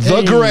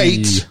 The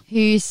Great.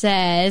 who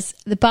says,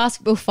 the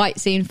basketball fight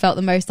scene felt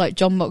the most like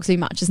John Moxley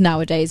matches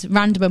nowadays.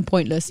 Random and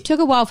pointless. Took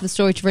a while for the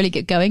story to really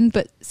get going,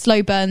 but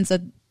slow burns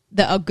that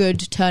are good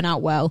turn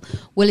out well.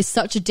 Will is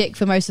such a dick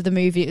for most of the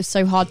movie. It was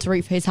so hard to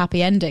root for his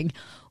happy ending.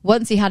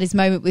 Once he had his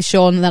moment with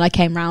Sean, and then I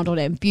came round on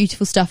him.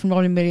 Beautiful stuff from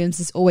Robin Williams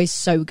is always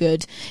so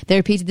good. They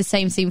repeated the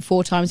same scene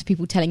 4 times,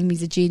 people telling him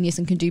he's a genius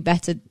and can do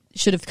better.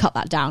 Should have cut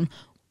that down.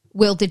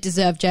 Will did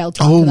deserve jail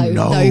time,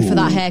 though, for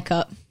that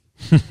haircut.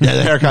 Yeah,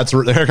 the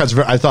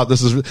haircuts. I thought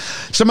this is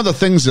some of the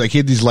things, like he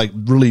had these like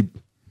really,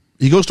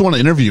 he goes to one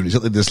interview and he's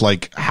got like this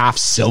like half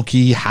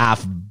silky,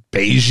 half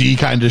beigey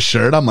kind of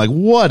shirt. I'm like,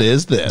 what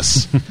is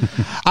this?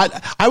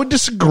 I would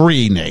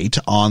disagree, Nate,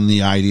 on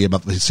the idea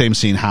about the same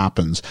scene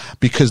happens,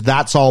 because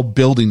that's all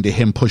building to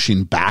him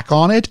pushing back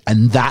on it,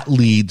 and that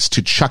leads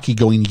to Chucky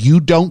going, you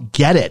don't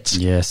get it.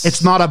 Yes.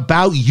 It's not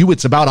about you,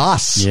 it's about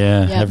us.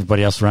 Yeah. Yeah.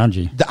 Everybody else around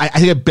you. I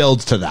think it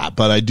builds to that,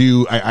 but I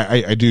do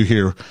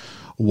hear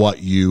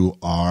what you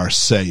are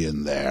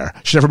saying there.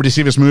 Should everybody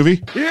see this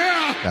movie?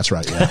 Yeah. That's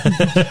right, yeah.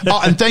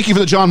 Oh, and thank you for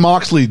the John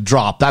Moxley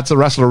drop. That's the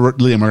wrestler,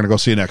 Liam, we're going to go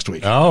see next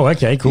week. Oh,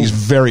 okay, cool. He's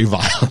very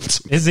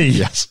violent. Is he?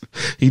 Yes.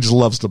 He just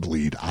loves to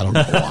bleed. I don't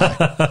know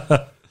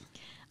why.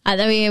 And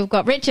then we've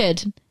got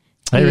Richard,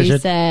 Hey, who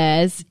Richard.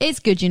 says, it's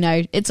good,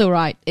 it's all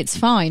right, it's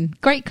fine.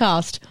 Great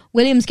cast.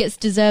 Williams gets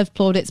deserved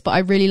plaudits, but I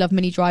really love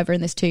Minnie Driver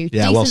in this too.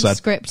 Yeah, Decent well said.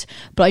 script,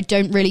 but I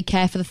don't really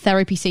care for the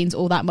therapy scenes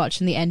all that much,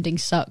 and the ending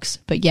sucks.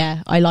 But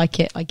yeah, I like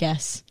it, I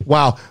guess.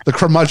 Wow. The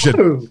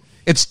curmudgeon.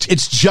 It's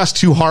just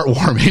too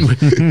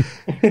heartwarming.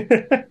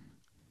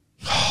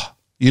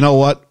 You know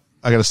what?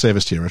 I got to say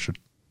this to you, Richard.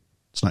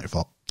 It's not your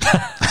fault.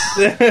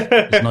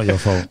 It's not your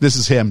fault. This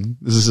is him.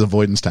 This is his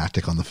avoidance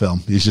tactic on the film.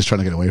 He's just trying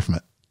to get away from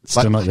it.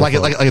 Still not your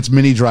fault. Like it's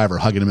Minnie Driver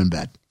hugging him in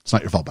bed. It's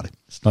not your fault, buddy.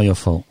 It's not your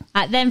fault.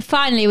 Then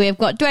finally, we've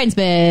got Dwayne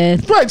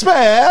Smith, Right,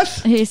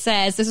 Smith. who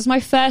says, this was my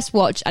first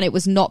watch and it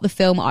was not the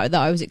film that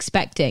I was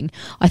expecting.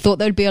 I thought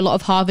there would be a lot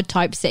of Harvard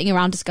types sitting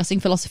around discussing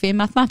philosophy and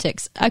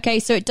mathematics. Okay,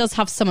 so it does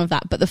have some of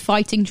that, but the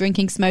fighting,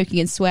 drinking, smoking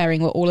and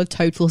swearing were all a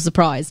total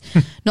surprise.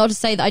 Not to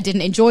say that I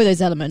didn't enjoy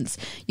those elements.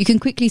 You can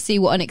quickly see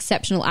what an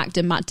exceptional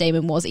actor Matt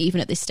Damon was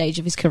even at this stage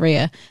of his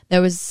career.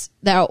 There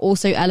are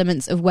also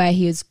elements of where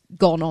he has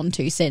gone on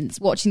to since.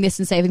 Watching this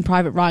and Saving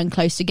Private Ryan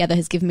close together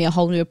has given me a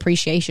whole new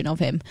appreciation of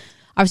him.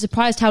 I was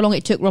surprised how long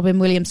it took Robin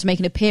Williams to make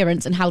an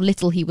appearance and how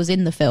little he was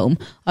in the film.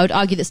 I would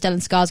argue that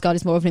Stellan Skarsgård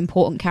is more of an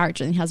important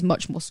character and he has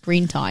much more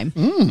screen time.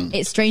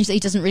 It's strange that he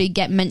doesn't really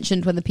get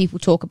mentioned when the people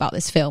talk about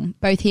this film.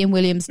 Both he and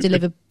Williams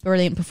deliver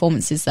brilliant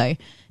performances though.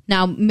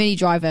 Now, Minnie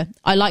Driver,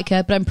 I like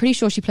her, but I'm pretty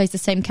sure she plays the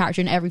same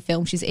character in every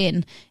film she's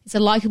in. It's a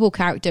likeable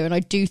character and I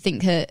do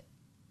think that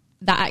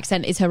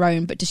accent is her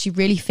own, but does she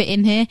really fit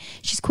in here?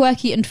 She's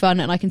quirky and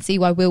fun and I can see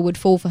why Will would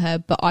fall for her,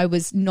 but I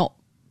was not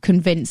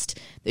convinced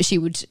that she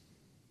would...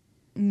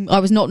 I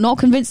was not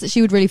convinced that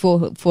she would really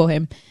fall for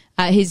him.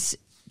 His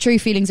True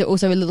feelings are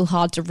also a little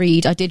hard to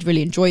read. I did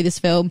really enjoy this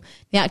film.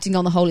 The acting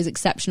on the whole is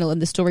exceptional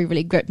and the story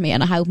really gripped me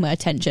and it held my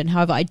attention.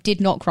 However, I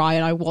did not cry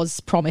and I was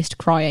promised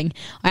crying.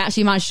 I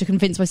actually managed to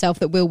convince myself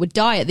that Will would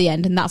die at the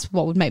end and that's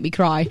what would make me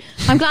cry.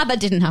 I'm glad that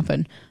didn't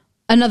happen.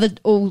 Another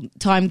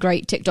all-time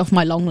great ticked off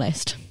my long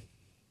list.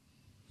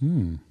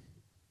 I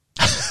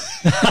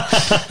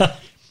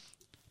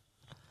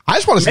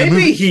just want to see the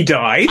movie. Maybe he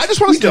died. I just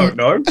want to see don't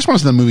know. I just want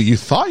to see the movie you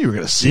thought you were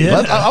going to see.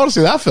 Yeah. I want to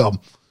see that film.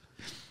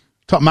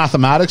 Talk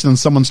mathematics, and then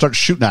someone starts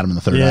shooting at him in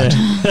the third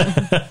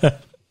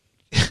act.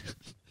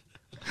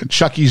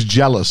 Chucky's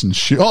jealous and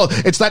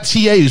it's that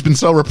TA who's been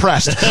so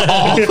repressed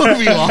all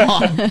movie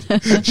long.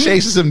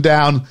 Chases him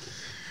down.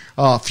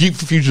 Oh,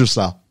 future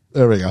style.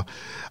 There we go.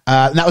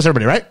 And that was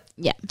everybody, right?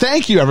 Yeah.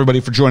 Thank you, everybody,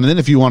 for joining in.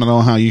 If you want to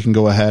know how you can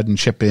go ahead and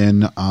chip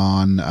in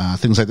on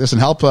things like this and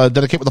help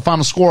dedicate what the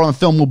final score on the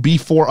film will be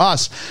for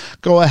us,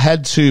 go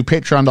ahead to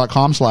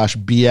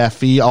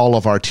patreon.com/BFE. All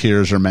of our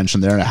tiers are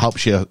mentioned there, and it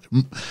helps you,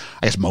 I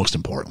guess most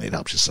importantly, it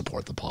helps you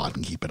support the pod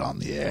and keep it on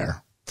the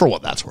air for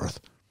what that's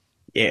worth.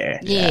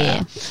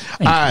 Yeah.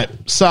 All right,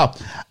 so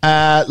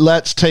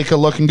let's take a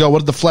look and go. What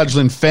did the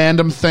fledgling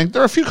fandom think?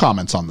 There are a few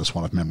comments on this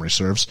one, if memory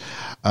serves.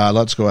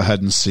 Let's go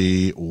ahead and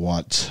see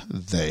what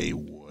they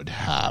would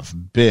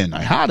have been.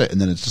 I had it, and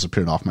then it's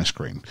disappeared off my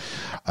screen.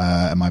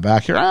 Am I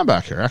back here? I'm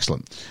back here.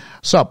 Excellent.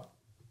 So,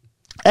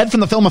 Ed from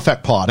the Film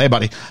Effect Pod, hey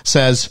buddy,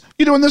 says,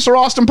 you doing this or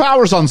Austin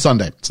Powers on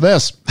Sunday? It's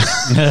this.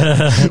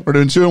 We're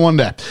doing 2 in 1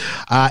 day.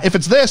 If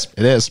it's this,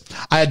 it is.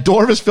 I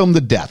adore his film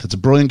to death. It's a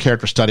brilliant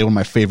character study, one of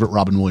my favorite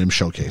Robin Williams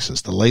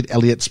showcases. The late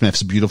Elliott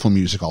Smith's beautiful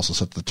music also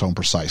set the tone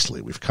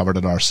precisely. We've covered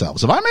it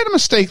ourselves. Have I made a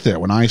mistake there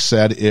when I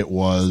said it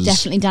was...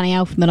 Definitely Danny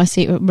Elfman. I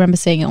remember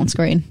seeing it on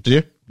screen. Did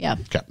you? Yeah.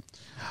 Okay.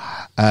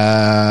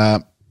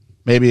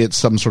 Maybe it's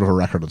some sort of a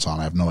record it's on.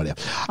 I have no idea.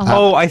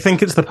 I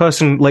think it's the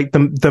person, like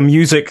the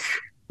music,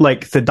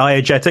 like the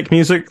diegetic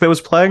music that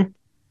was playing.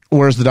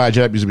 Where's the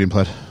diegetic music being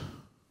played?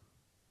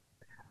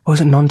 Or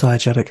is it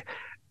non-diegetic?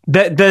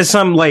 There's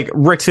some like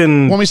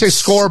written. When we say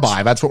score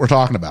by, that's what we're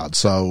talking about.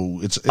 So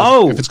if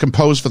it's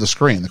composed for the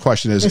screen, the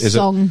question is: The is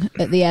song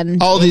at the end?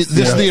 Oh, this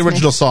is the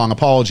original song.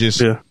 Apologies.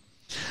 Yeah.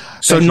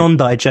 So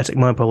non-diegetic.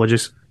 My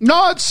apologies.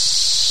 No,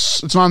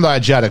 it's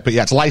non-diegetic, but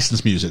yeah, it's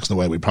licensed music. Is the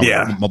way we probably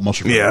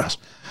most refer to this.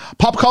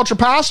 Pop Culture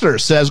Pastor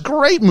says,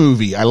 great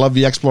movie. I love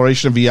the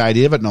exploration of the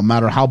idea of it. No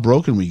matter how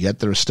broken we get,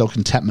 there is still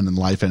contentment in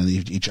life and in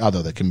each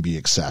other that can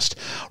be accessed.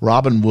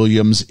 Robin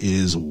Williams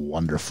is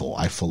wonderful.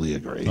 I fully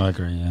agree. I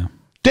agree, yeah.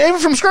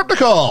 David from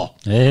Scriptical.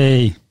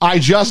 Hey. I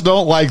just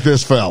don't like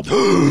this film.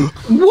 What?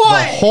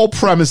 The whole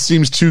premise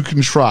seems too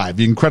contrived.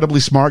 The incredibly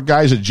smart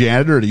guy is a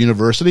janitor at a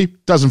university.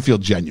 Doesn't feel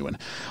genuine.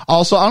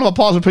 Also, I don't have a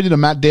positive opinion of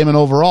Matt Damon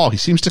overall. He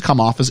seems to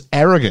come off as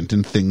arrogant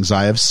in things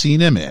I have seen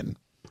him in.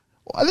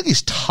 I think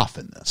he's tough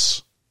in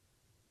this.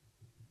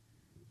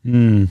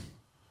 Like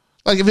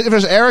if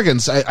there's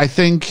arrogance, I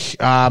think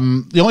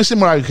the only scene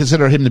where I would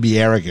consider him to be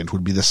arrogant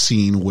would be the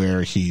scene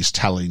where he's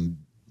telling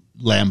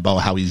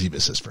Lambeau how easy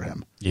this is for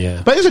him.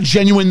 Yeah, but it's a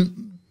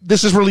genuine.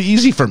 This is really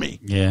easy for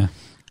me. Yeah,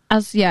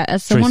 as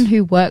someone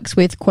who works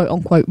with quote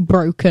unquote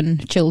broken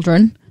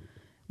children,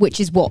 which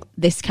is what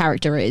this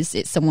character is.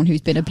 It's someone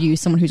who's been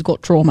abused, someone who's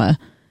got trauma.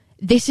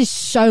 This is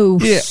so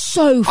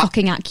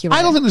fucking accurate.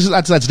 I don't think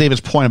that's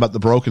David's point about the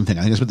broken thing.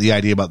 I think it's about the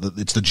idea about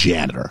it's the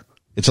janitor.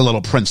 It's a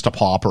little Prince to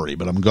paupery,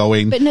 but I'm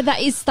going. But no, that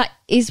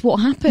is what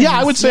happens. Yeah,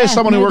 I would say as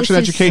someone who works in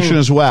education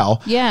as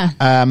well. Yeah.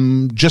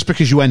 Just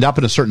because you end up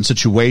in a certain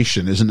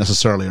situation isn't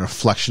necessarily a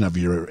reflection of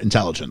your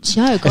intelligence.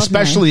 No, God,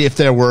 especially if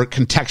there were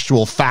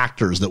contextual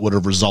factors that would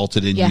have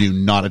resulted in you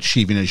not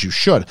achieving as you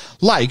should,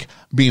 like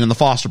being in the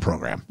foster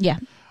program. Yeah.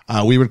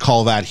 We would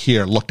call that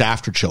here looked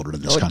after children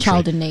in this country.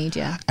 Child in need,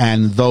 yeah.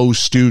 And those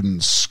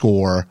students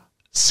score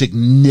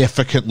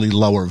significantly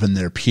lower than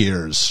their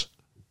peers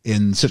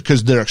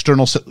because their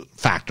external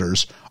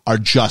factors are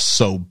just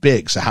so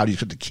big. So how do you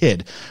get the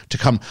kid to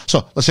come?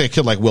 So let's say a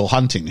kid like Will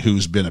Hunting,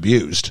 who's been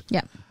abused.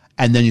 Yeah.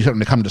 And then you get him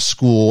to come to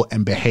school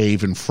and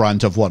behave in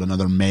front of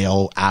another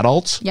male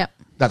adult. Yep.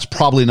 That's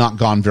probably not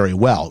gone very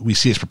well. We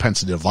see his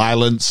propensity to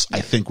violence. I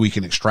think we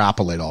can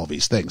extrapolate all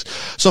these things.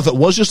 So if it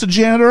was just a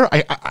janitor,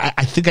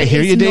 I think I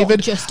hear you,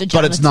 David,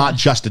 but it's not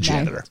just a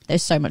janitor. No,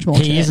 there's so much more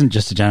to it. He isn't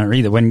just a janitor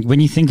either.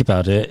 When you think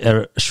about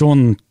it,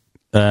 Sean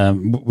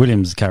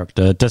Williams'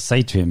 character does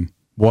say to him,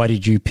 why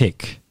did you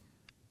pick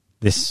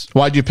this?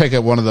 Why did you pick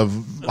at one of the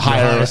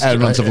higher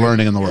elements of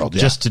learning in the world?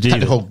 Yeah. Just to do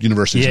technical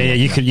universities. Yeah,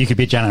 you could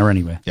be a janitor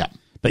anywhere. Yeah.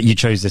 But you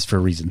chose this for a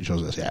reason. You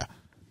chose this, yeah.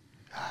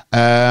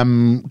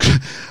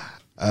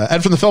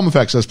 Ed from the Film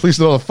Effect says, please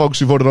know the folks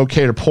who voted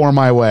okay to pour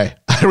my way.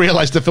 I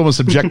realized the film was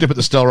subjective, but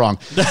they're still wrong.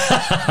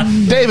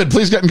 David,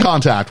 please get in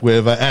contact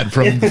with Ed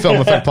from the Film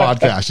Effect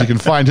Podcast. You can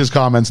find his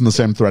comments in the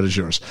same thread as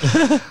yours.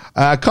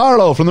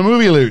 Carlo from the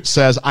Movie Loot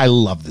says, I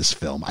love this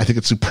film. I think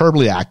it's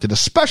superbly acted,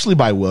 especially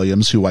by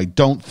Williams, who I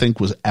don't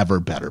think was ever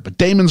better. But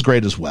Damon's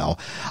great as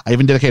well. I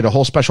even dedicated a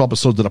whole special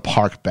episode to the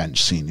park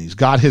bench scene. He's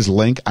got his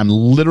link. I'm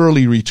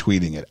literally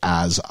retweeting it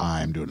as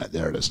I'm doing it.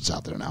 There it is. It's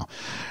out there now.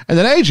 And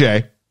then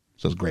AJ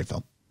says, great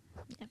film.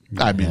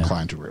 I'd be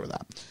inclined to agree with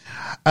that.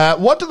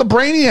 What do the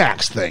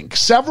Brainiacs think?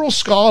 Several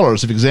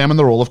scholars have examined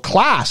the role of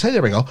class, hey,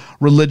 there we go,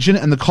 religion,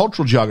 and the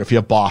cultural geography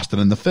of Boston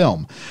in the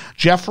film.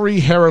 Jeffrey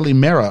Harley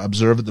Mera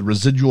observed that the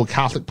residual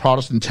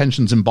Catholic-Protestant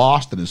tensions in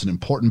Boston is an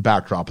important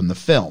backdrop in the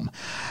film,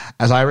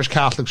 as Irish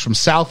Catholics from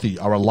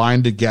Southie are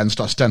aligned against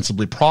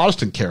ostensibly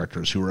Protestant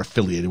characters who are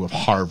affiliated with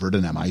Harvard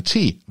and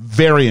MIT.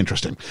 Very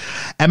interesting.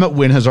 Emmett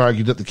Wynn has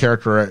argued that the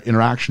character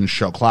interactions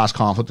show class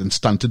conflict and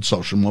stunted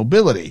social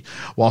mobility,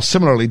 while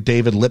similarly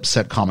David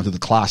Lipset commented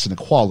that class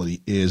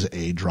inequality is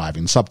a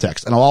driving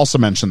subtext. And I'll also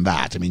mention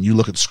that. I mean, you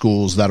look at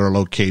schools that are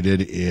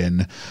located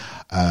in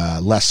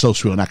less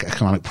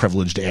socioeconomic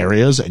privileged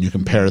areas, and you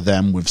compare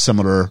them with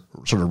similar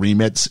sort of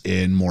remits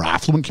in more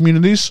affluent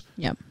communities.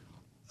 Yep.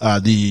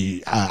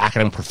 The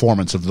academic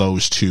performance of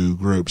those two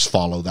groups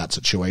follow that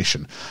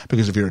situation.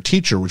 Because if you're a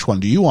teacher, which one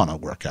do you want to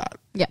work at?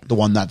 Yeah. The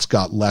one that's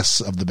got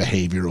less of the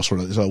behavioral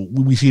sort of. So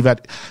we see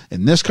that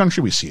in this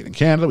country. We see it in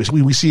Canada.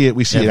 We see it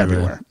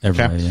everywhere.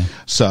 Everywhere, yeah.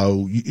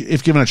 So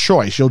if given a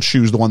choice, you'll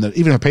choose the one that,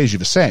 even if it pays you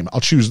the same, a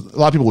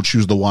lot of people will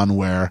choose the one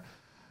where,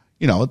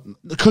 you know,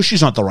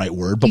 cushy's not the right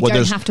word, but you where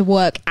don't have to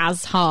work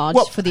as hard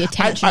for the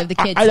attention of the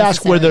kids. I'd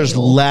ask where there's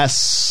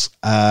less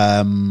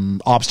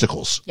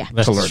obstacles. Yeah.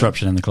 Less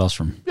disruption in the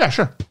classroom. Yeah,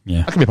 sure.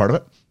 Yeah. That can be part of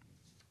it.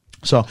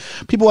 So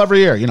people every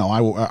year, you know,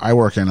 I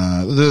work in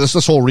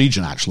this whole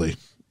region actually.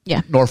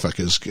 Yeah. Norfolk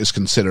is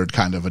considered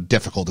kind of a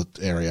difficult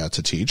area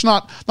to teach.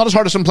 Not as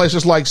hard as some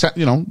places like,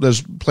 you know,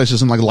 there's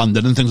places in like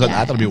London and things like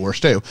that that'll be worse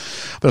too.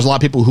 But there's a lot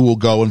of people who will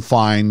go and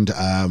find,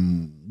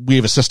 we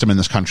have a system in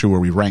this country where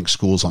we rank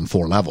schools on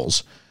 4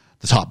 levels,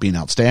 the top being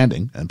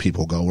outstanding, and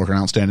people go work in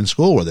an outstanding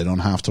school where they don't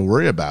have to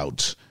worry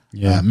about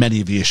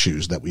many of the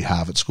issues that we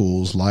have at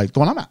schools like the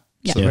one I'm at.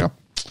 Yeah. So there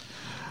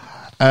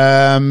we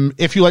go.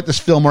 If you like this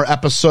film or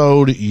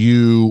episode,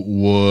 you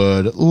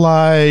would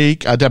like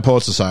Dead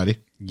Poets Society.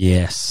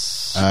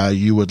 Yes.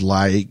 You would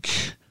like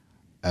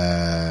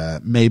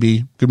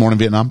maybe Good Morning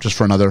Vietnam, just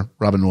for another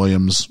Robin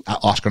Williams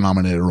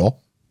Oscar-nominated role.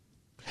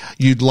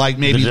 You'd like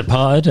maybe The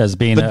Departed as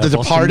being The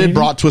Departed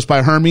brought to us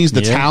by Hermes,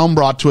 The Town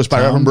brought to us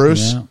by Reverend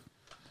Bruce,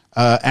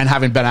 and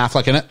having Ben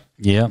Affleck in it.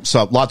 Yeah.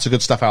 So lots of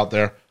good stuff out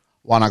there.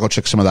 Why not go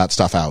check some of that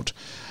stuff out?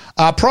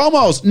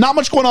 Promos, not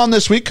much going on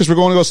this week because we're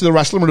going to go see the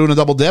wrestling. We're doing a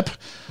double dip.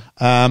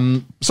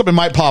 Something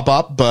might pop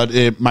up, but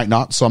it might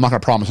not. So I'm not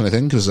going to promise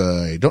anything because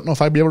I don't know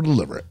if I'd be able to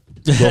deliver it.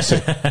 We'll see.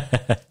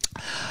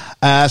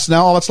 So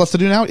now all that's left to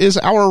do now is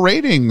our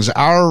ratings.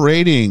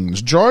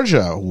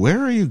 Georgia, where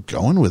are you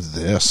going with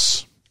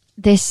this?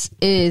 This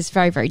is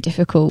very, very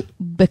difficult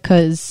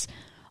because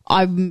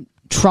I'm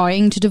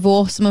trying to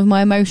divorce some of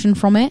my emotion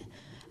from it.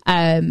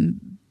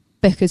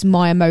 Because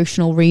my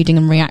emotional reading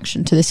and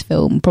reaction to this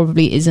film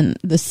probably isn't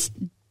it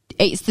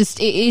is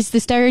the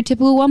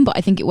stereotypical one, but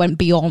I think it went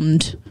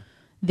beyond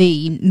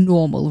the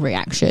normal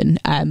reaction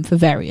for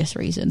various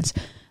reasons.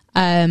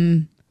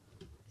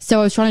 So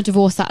I was trying to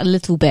divorce that a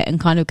little bit and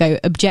kind of go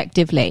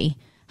objectively,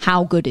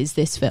 how good is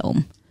this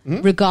film?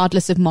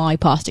 Regardless of my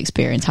past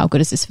experience, how good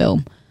is this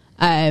film?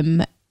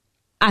 And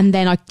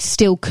then I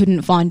still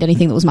couldn't find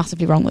anything that was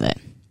massively wrong with it.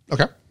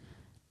 Okay.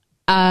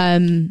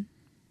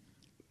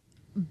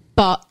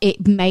 But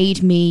it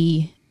made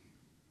me,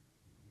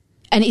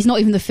 and it's not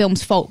even the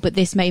film's fault, but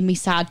this made me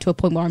sad to a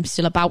point where I'm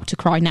still about to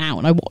cry now,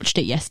 and I watched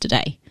it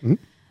yesterday.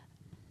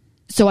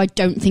 So I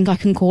don't think I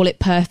can call it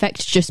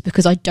perfect just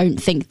because I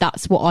don't think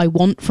that's what I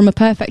want from a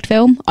perfect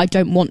film. I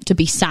don't want to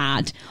be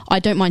sad. I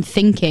don't mind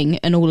thinking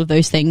and all of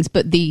those things,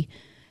 but the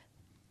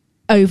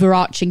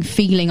overarching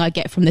feeling I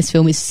get from this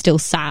film is still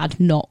sad,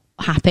 not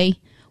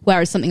happy.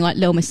 Whereas something like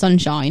Little Miss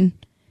Sunshine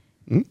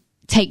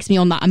takes me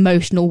on that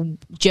emotional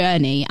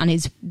journey and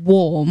is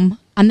warm.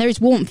 And there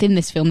is warmth in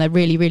this film, there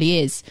really, really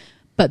is.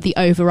 But the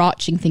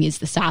overarching thing is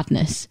the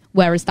sadness.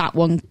 Whereas that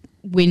one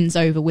wins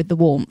over with the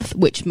warmth,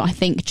 which I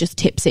think just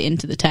tips it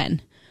into the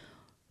 10.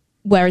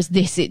 Whereas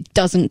this, it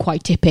doesn't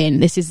quite tip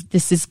in. It's got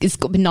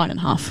to be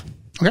 9.5.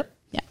 Okay.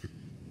 Yeah.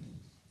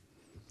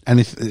 And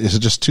is it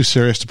just too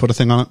serious to put a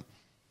thing on it?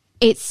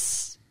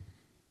 It's,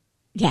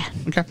 yeah.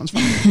 Okay, that's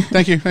fine.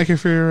 Thank you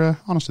for your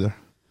honesty there.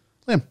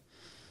 Liam.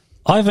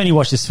 I've only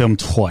watched this film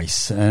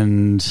twice,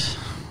 and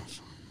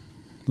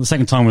the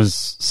second time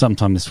was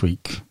sometime this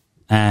week.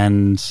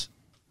 And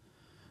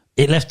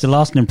it left a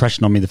lasting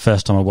impression on me the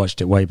first time I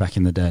watched it way back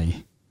in the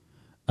day.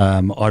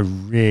 I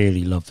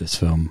really love this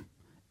film.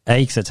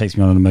 Because it takes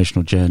me on an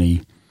emotional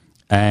journey,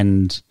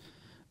 and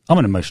I'm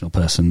an emotional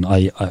person.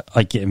 I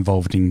get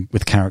involved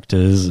with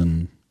characters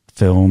and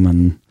film,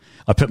 and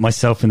I put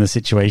myself in the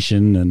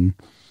situation, and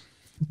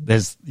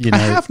there's, you know,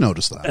 I have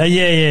noticed that.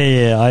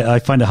 Yeah. I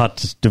find it hard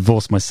to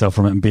divorce myself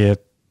from it and be a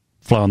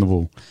fly on the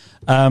wall.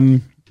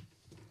 I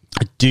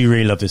do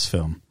really love this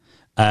film,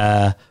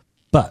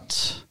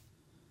 but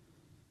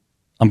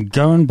I'm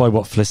going by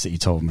what Felicity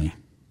told me.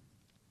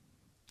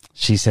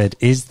 She said,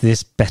 "Is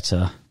this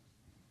better?"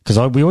 Because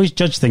we always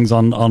judge things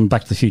on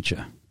Back to the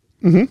Future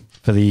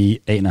for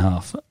the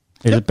 8.5.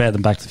 Is it better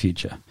than Back to the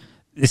Future?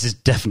 This is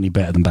definitely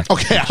better than Back to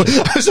the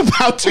Future. I was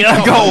about to Yeah,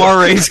 go. don't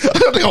worry.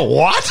 I go,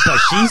 what? But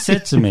she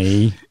said to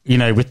me, you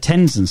know, with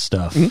 10s and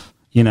stuff,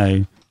 you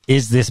know,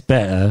 is this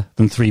better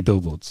than 3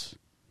 Billboards?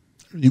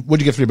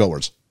 What'd you give 3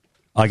 Billboards?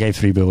 I gave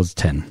 3 Billboards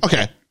 10.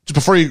 Okay. Just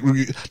before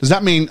does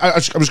that mean, I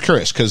was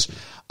curious because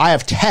I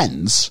have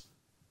 10s,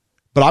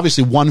 but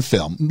obviously one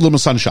film, Little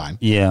Miss Sunshine,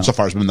 so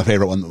far has been the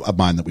favorite one of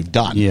mine that we've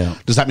done. Yeah.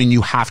 Does that mean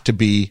you have to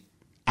be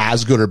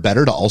as good or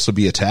better to also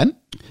be a 10?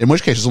 In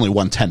which case, there's only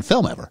one 10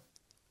 film ever.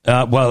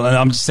 Well,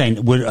 I'm just saying,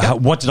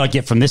 what did I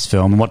get from this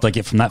film and what did I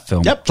get from that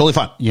film? Yep, totally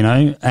fine. You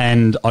know,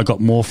 and I got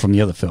more from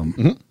the other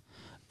film.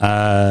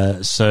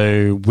 Mm-hmm.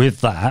 So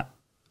with that,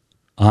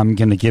 I'm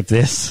going to give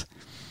this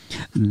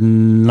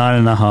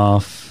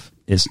 9.5.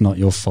 It's Not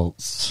Your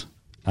Faults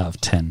out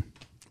of 10.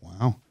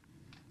 Wow.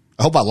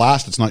 I hope at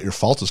last it's not your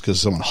fault. It's because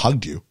someone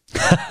hugged you.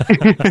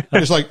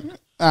 It's like,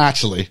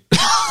 actually,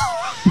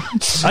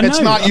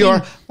 it's not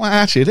your. Well,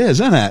 actually, it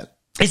is, isn't it?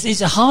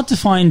 It's hard to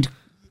find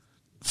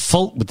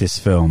fault with this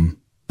film,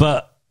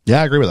 but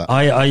yeah, I agree with that.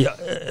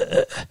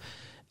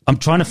 I'm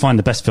trying to find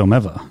the best film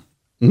ever,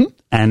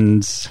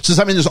 and so does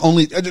that mean there's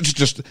only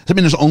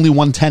there's only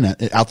one 10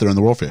 out there in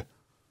the world for you?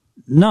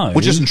 No,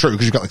 which isn't true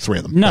because you've got like 3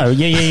 of them. No,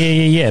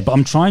 yeah. But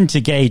I'm trying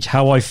to gauge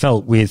how I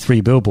felt with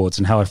 3 Billboards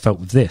and how I felt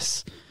with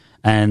this,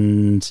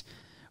 and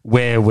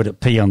where would it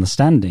be on the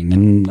standing?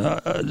 And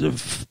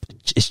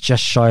it's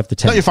just shy of the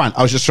 10. No, you're fine.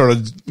 I was just sort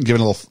of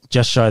giving a little,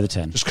 just shy of the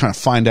 10. Just kind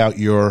of find out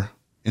your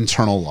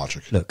internal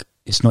logic. Look,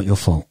 it's not your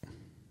fault.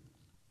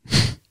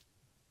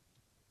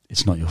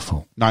 It's not your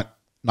fault. Not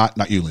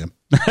you, Liam.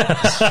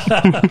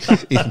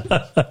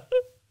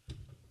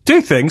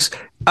 2 things.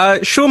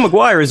 Sean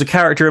Maguire is a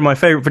character in my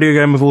favorite video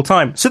game of all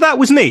time, so that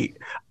was neat.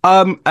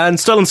 And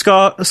Stellan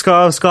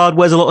Skarsgård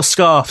wears a lot of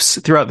scarves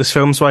throughout this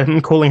film, so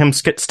I'm calling him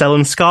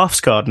Stellan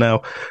Skarsgård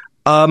now.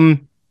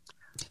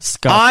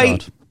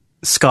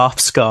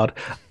 Skarsgård.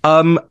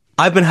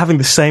 I've been having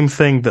the same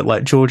thing that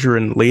like Georgia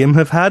and Liam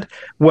have had,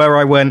 where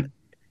I went,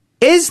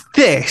 is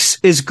this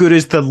as good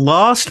as the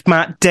last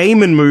Matt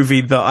Damon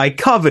movie that I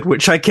covered,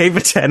 which I gave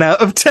a 10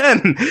 out of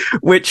 10,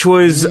 which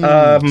was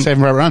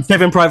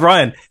Saving Private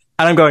Ryan.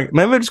 And I'm going,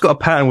 maybe I've just got a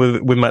pattern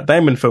with Matt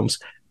Damon films.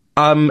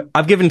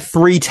 I've given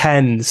 3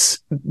 10s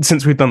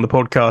since we've done the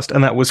podcast,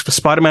 and that was for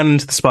Spider-Man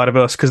Into the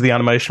Spider-Verse because the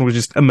animation was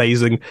just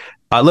amazing.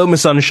 Little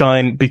Miss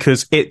Sunshine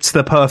because it's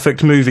the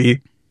perfect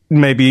movie,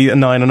 maybe a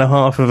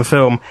 9.5 of a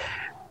film,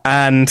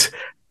 and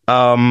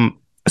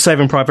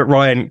Saving Private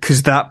Ryan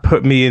because that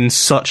put me in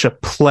such a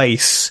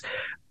place.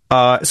 So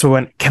I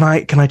went, can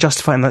I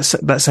justify it in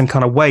that same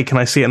kind of way? Can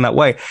I see it in that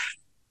way?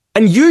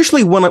 And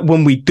usually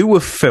when we do a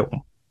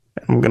film,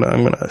 I'm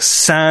gonna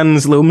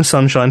sans Little Miss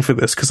Sunshine for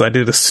this because I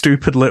did a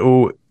stupid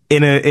little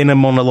inner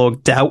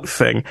monologue doubt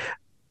thing.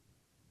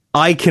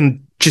 I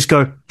can just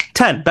go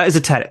 10. That is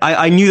a 10.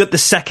 I knew that the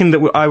second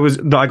that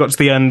I got to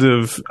the end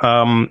of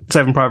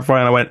Saving Private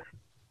Ryan, I went,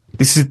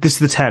 this is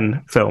the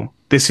 10 film.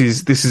 This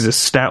is a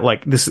stat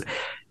like this,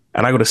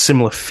 and I got a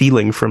similar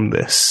feeling from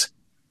this.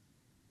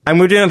 And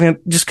we're doing anything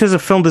just because a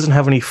film doesn't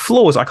have any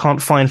flaws. I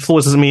can't find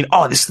flaws. Doesn't mean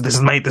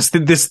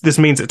this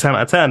means it's 10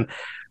 out of 10.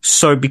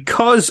 So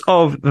because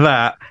of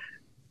that,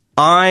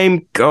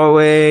 I'm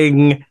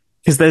going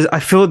because I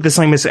feel the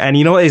same as, and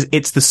you know what?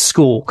 It's the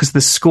score because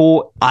the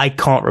score I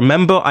can't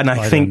remember, and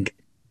I think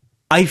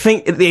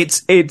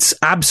its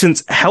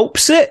absence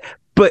helps it,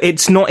 but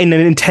it's not in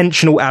an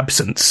intentional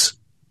absence,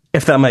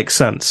 if that makes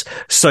sense.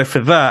 So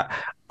for that,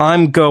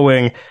 I'm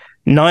going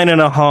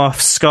 9.5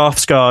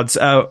 Skarsgårds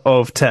out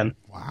of 10.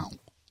 Wow,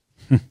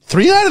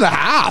 3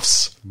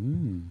 9.5s.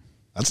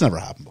 That's never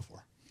happened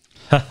before.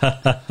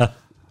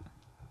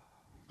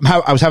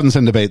 I was having the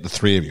same debate the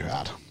 3 of you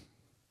had,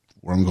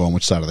 where I'm going,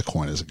 which side of the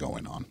coin is it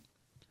going on?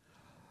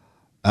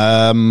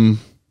 I'm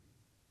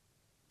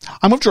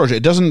with Georgia.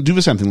 It doesn't do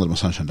the same thing Little Miss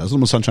Sunshine does.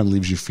 Little Miss Sunshine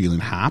leaves you feeling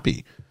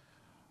happy.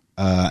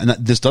 And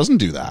this doesn't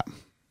do that.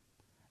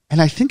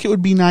 And I think it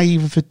would be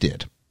naive if it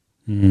did.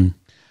 Mm.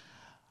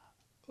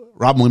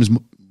 Robin Williams'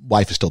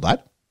 wife is still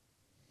dead.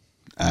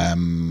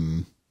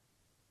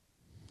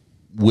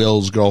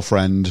 Will's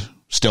girlfriend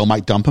still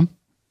might dump him.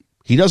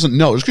 He doesn't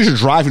know. Just because you're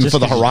driving for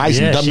the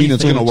horizon doesn't mean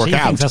it's going to work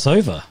out. Thinks that's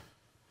over.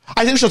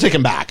 I think she'll take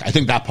him back. I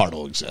think that part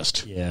will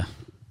exist. Yeah.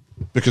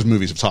 Because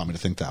movies have taught me to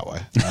think that way.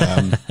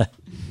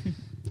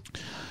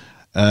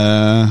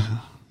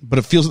 But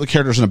it feels that the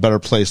character's in a better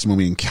place than when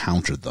we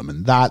encountered them.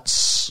 And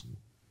that's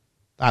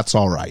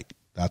all right.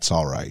 That's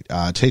all right.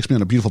 It takes me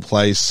in a beautiful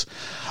place.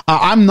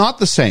 I'm not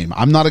the same.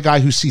 I'm not a guy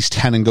who sees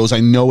 10 and goes,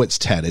 I know it's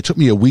 10. It took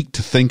me a week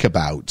to think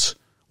about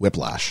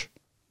Whiplash.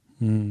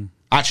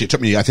 Actually, it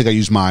took me, I think I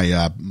used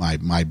my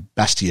my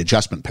bestie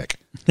adjustment pick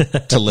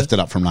to lift it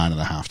up from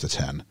 9.5 to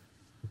 10.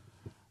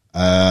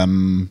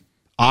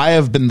 I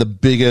have been the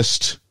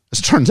biggest, as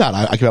it turns out,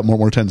 I give out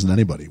more 10s than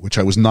anybody, which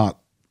I was not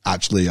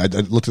actually. I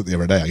looked at it the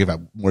other day. I give out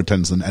more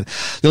 10s than,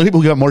 the only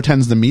people who give out more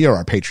 10s than me are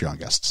our Patreon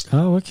guests.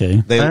 Oh,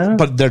 okay.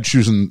 But they're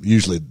choosing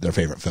usually their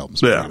favorite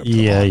films.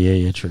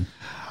 Yeah, true.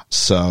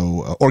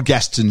 So, or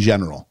guests in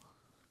general.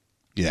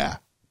 Yeah.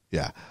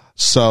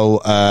 So,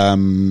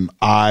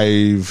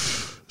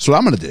 what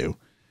I'm going to do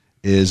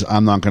is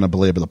I'm not going to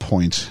belabor the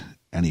point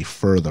any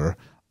further.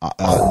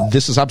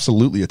 This is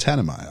absolutely a 10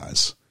 in my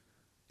eyes.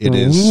 It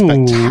is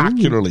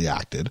spectacularly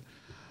acted.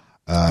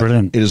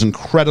 Brilliant. It is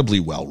incredibly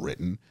well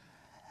written.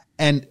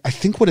 And I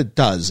think what it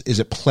does is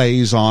it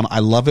plays on, I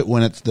love it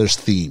when there's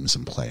themes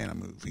in play in a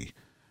movie.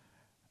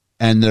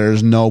 And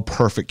there's no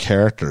perfect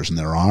characters, and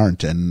there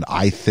aren't. And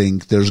I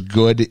think there's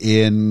good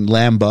in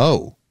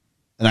Lambeau.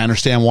 And I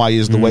understand why he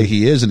is the way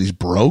he is, and he's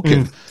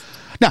broken.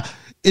 Now,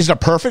 is it a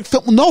perfect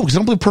film? No, because I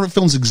don't believe perfect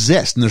films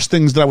exist. And there's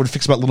things that I would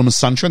fix about Little Miss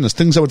Sunshine. There's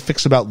things I would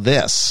fix about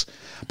this.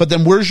 But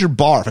then where's your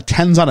bar? If a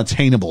 10's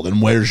unattainable,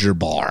 then where's your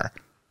bar?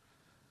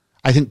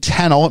 I think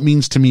 10, all it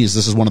means to me is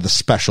this is one of the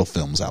special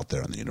films out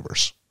there in the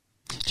universe.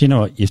 Do you know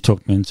what? You've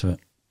talked me into it.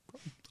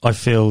 I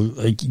feel,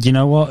 you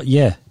know what?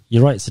 Yeah,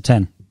 you're right. It's a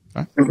 10.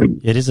 Right.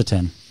 It is a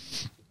 10.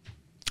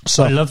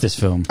 So I love this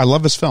film. I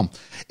love this film.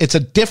 It's a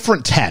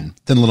different 10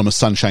 than Little Miss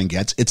Sunshine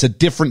gets. It's a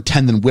different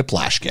 10 than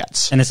Whiplash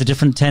gets. And it's a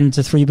different 10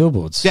 to 3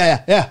 Billboards.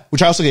 Yeah.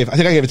 Which I also gave. I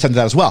think I gave a 10 to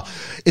that as well.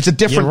 It's a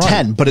different You're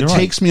right. 10, but it You're right.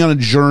 takes me on a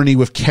journey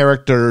with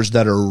characters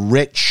that are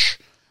rich,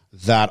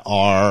 that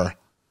are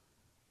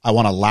I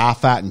want to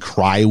laugh at and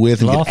cry with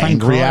and Laugh get and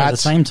angry cry at the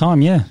same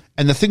time, yeah.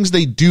 And the things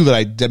they do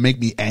that make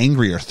me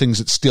angry are things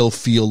that still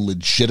feel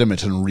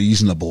legitimate and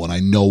reasonable, and I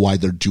know why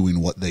they're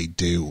doing what they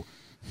do.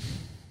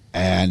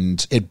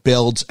 And it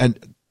builds,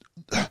 and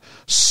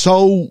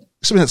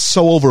something that's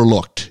so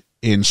overlooked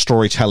in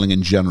storytelling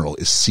in general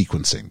is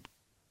sequencing,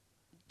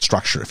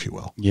 structure, if you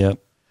will. Yep.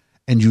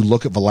 And you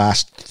look at the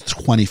last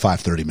 25,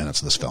 30 minutes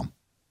of this film.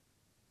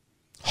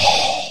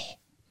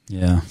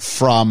 Yeah.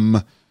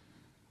 From,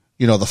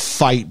 the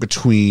fight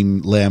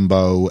between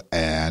Lambeau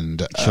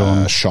and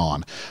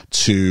Sean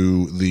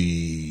to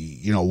the,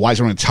 why is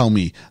everyone going to tell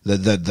me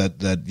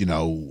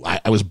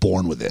that I was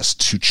born with this,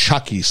 to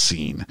Chucky's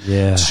scene,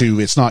 to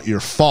it's not your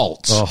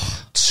fault,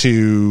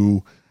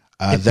 to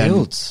then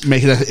builds.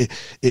 make it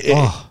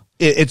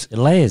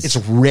layers. It's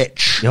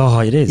rich. Oh,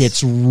 it is.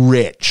 It's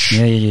rich.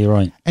 Yeah, you're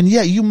right. And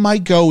you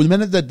might go, the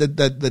minute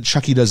that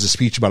Chucky does a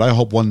speech about, I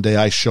hope one day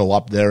I show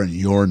up there and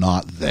you're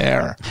not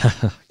there.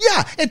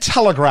 Yeah, it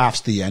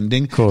telegraphs the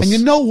ending. Of course. And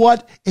you know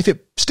what? If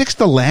it sticks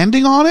the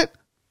landing on it,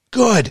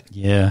 good.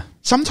 Yeah.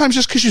 Sometimes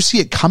just because you see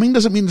it coming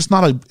doesn't mean it's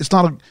not a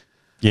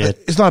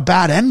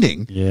bad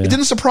ending. Yeah. It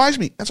didn't surprise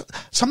me.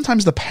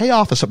 Sometimes the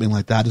payoff of something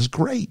like that is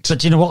great.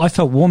 But you know what? I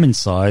felt warm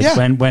inside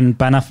when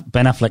Ben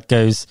Affleck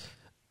goes,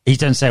 he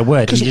doesn't say a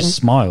word. He just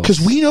smiles. Because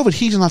we know that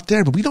he's not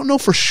there, but we don't know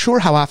for sure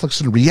how Affleck's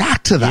going to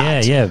react to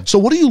that. Yeah. So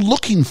what are you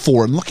looking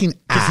for and looking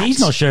at? Because he's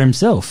not sure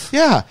himself.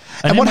 Yeah.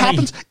 And what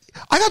happens?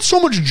 I got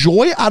so much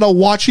joy out of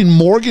watching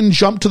Morgan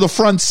jump to the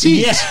front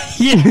seat.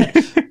 Yeah.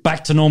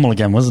 Back to normal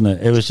again, wasn't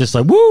it? It was just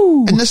like,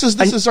 woo! And this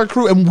is our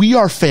crew, and we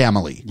are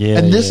family. Yeah,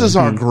 and this is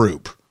our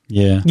group.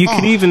 Yeah. You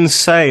could even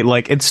say,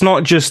 it's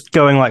not just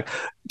going,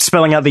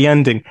 spelling out the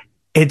ending.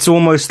 It's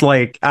almost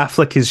like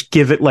Affleck is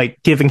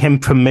giving him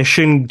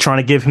permission, trying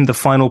to give him the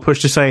final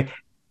push to say,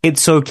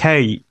 it's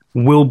okay,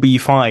 we'll be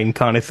fine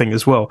kind of thing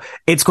as well.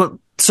 It's got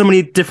so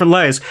many different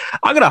layers.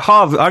 I'm going to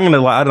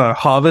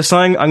harvest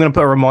something. I'm going to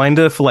put a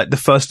reminder for the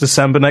 1st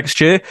December next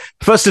year,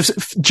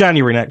 1st of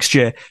January next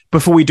year,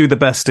 before we do the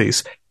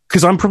besties.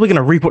 Because I'm probably going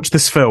to rewatch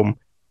this film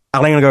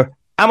and I'm going to go,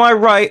 am I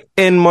right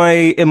in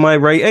my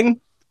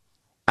rating?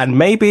 And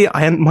maybe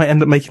I might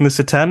end up making this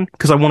a 10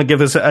 because I want to give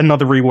this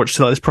another rewatch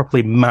to let this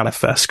properly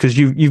manifest, because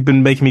you've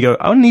been making me go,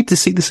 I need to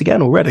see this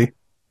again already.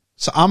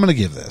 So I'm going to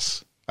give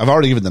this. I've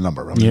already given the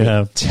number.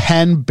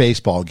 10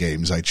 baseball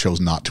games I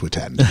chose not to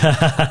attend.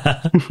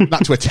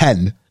 Not to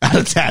attend out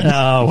of 10.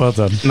 Oh, well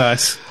done.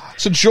 Nice.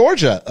 So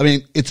Georgia,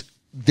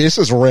 this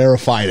is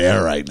rarefied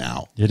air right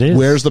now. It is.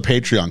 Where's the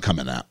Patreon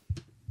coming at?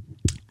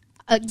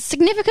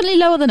 Significantly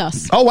lower than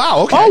us. Oh,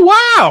 wow. Okay.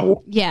 Oh,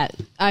 wow. Yeah,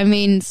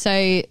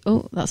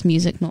 that's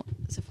music, not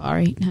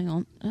Safari. Hang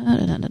on.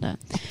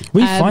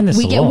 We find this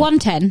we a get lot.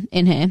 110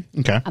 in here.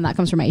 Okay. And that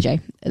comes from AJ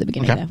at the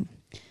beginning Okay. there.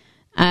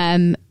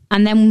 And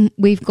then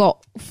we've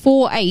got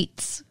 4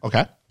 8s,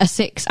 Okay. a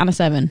 6, and a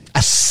 7.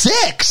 A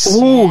 6?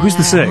 Ooh, who's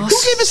the 6? Who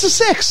gave us a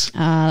 6?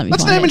 Let me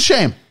That's find name it. and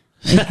shame.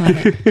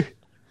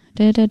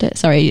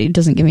 Sorry, it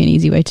doesn't give me an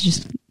easy way to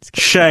just...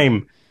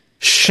 Shame.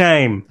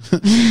 Shame.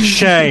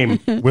 Shame.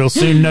 We'll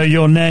soon know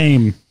your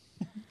name.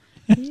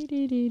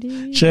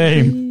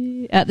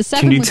 Shame. The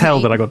 7 Can you was tell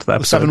Nate. that I got to that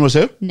episode? 7 was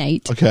who?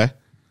 Nate. Okay.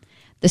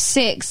 The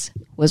 6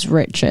 was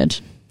Richard.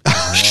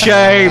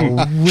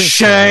 Shame.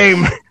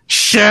 Shame.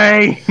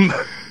 Shame.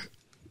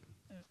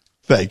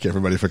 Thank you,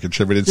 everybody, for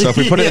contributing. So if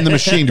we put it in the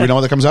machine, do we know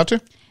what that comes out to?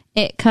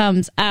 It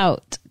comes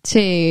out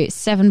to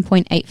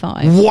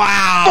 7.85.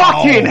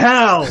 Wow. Fucking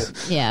hell.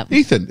 Yeah.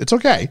 Ethan, it's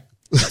okay.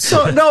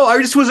 So, no,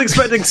 I just was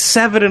expecting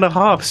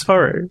 7.5.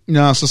 Sorry.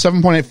 No, so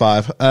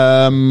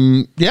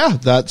 7.85. Yeah,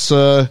 that's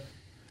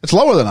it's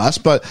lower than us,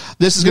 but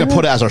this is going to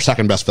put it as our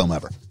second best film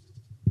ever.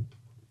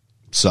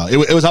 So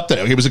it was up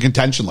there. It was a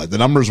contention. The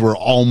numbers were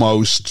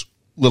almost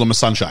Little Miss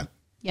Sunshine.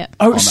 Yep.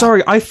 Oh,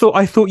 sorry. I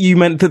thought you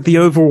meant that the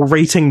overall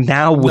rating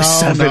now was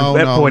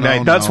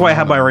 7.8. That's why I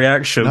had my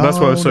reaction. That's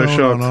why I was so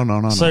shocked.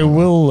 No. So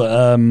will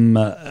a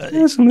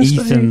mistake.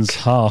 Ethan's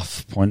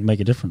half point make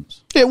a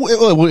difference? It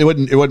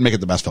wouldn't make it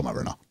the best film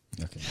ever, no.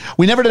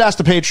 We never did ask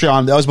the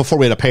Patreon. That was before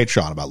we had a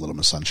Patreon about Little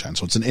Miss Sunshine.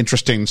 So it's an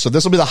interesting. So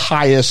this will be the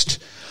highest.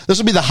 This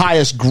will be the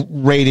highest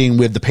rating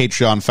with the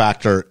Patreon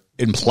factor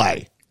in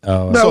play.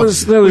 Oh, there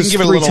was 3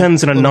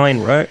 10s and a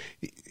 9, right?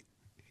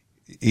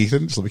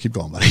 Ethan, just let me keep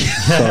going, buddy.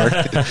 Sorry.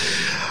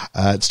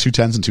 It's 2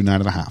 10s and 2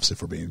 9.5s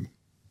if we're being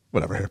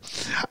whatever here.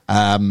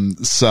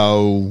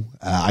 So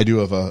I do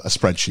have a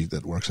spreadsheet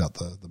that works out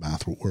the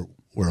math.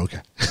 We're okay.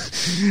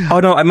 Oh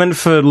no, I meant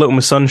for Little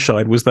Miss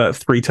Sunshine. Was that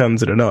 3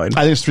 10s and a 9?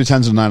 I think it's 3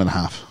 10s and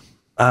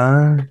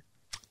 9.5.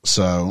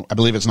 So I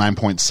believe it's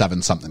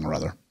 9.7 something or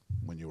other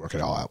when you work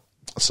it all out.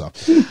 So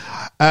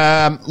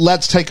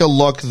let's take a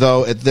look,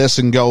 though, at this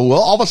and go,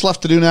 well, all that's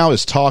left to do now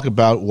is talk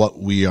about what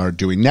we are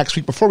doing next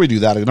week. Before we do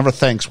that, another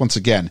thanks once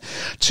again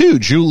to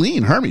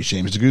Julene, Hermes,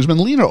 James de Guzman,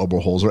 Lena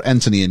Oberholzer,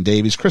 Anthony and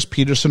Davies, Chris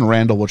Peterson,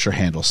 Randall Whatcher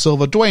Handle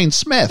Silva, Dwayne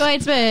Smith, the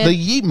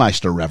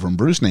Yeetmeister, Reverend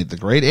Bruce, Nate the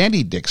Great,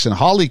 Andy Dixon,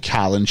 Holly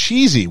Callan,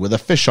 Cheesy with a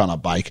fish on a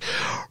bike,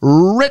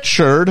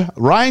 Richard,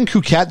 Ryan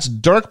Kuketz,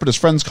 Dirk, but his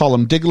friends call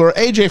him Diggler,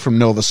 AJ from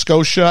Nova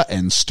Scotia,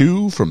 and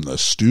Stu from the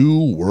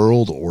Stu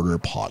World Order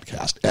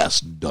Podcast,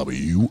 SWO.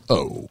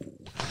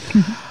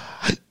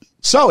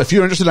 So if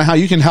you're interested in how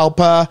you can help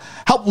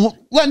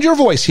lend your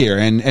voice here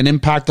and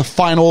impact the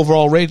final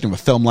overall rating of a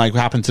film like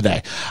what happened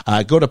today,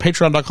 go to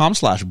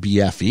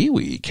patreon.com/BFE.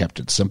 We kept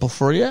it simple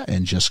for you,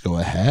 and just go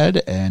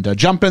ahead and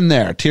jump in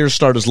there. Tiers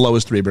start as low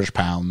as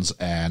 £3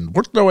 and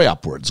work their way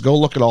upwards. Go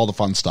look at all the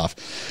fun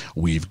stuff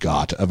we've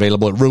got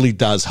available. It really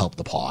does help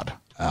the pod.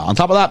 On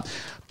top of that,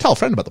 tell a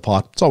friend about the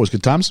pod. It's always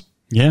good times.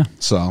 Yeah.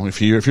 So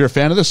if you're a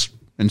fan of this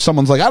and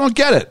someone's like, I don't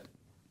get it,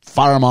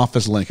 fire them off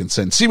this link and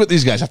see what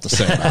these guys have to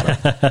say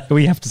about it.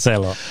 We have to say a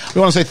lot. We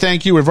want to say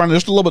thank you. We've run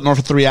just a little bit north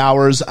of 3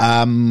 hours.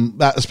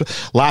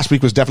 Last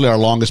week was definitely our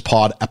longest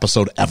pod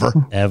episode ever.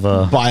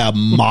 By a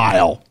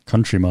mile.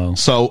 Country mile.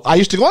 So I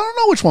used to go, I don't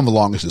know which one the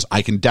longest is.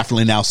 I can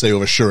definitely now say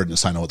with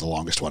assuredness I know what the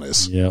longest one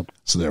is. Yep.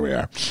 So there we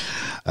are.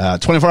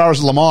 24 hours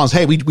of Le Mans.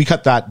 Hey, we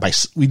cut that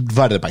we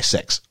divided it by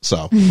 6.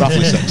 So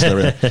roughly 6. There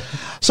we are.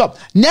 So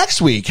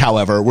next week,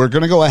 however, we're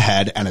going to go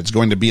ahead and it's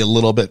going to be a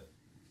little bit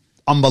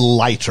on the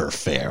lighter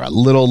fare, a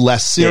little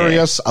less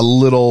serious, a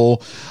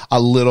little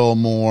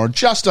more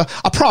just a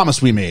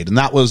promise we made. And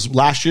that was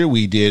last year.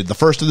 We did the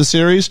first of the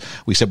series.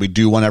 We said we'd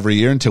do one every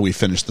year until we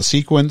finished the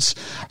sequence.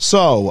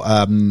 So,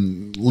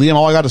 Liam,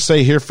 all I got to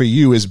say here for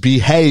you is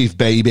behave,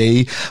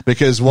 baby,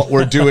 because what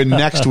we're doing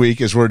next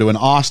week is we're doing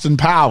Austin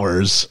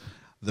Powers,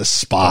 The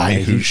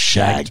Spy Who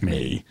Shagged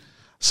Me.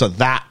 So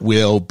that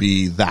will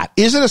be that.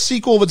 Is it a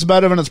sequel that's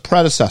better than its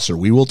predecessor?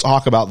 We will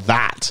talk about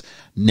that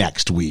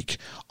next week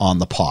on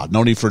the pod.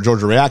 No need for a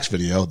Georgia Reacts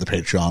video. The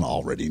Patreon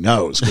already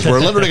knows, because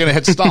we're literally going to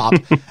hit stop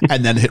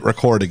and then hit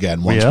record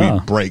again once we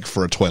break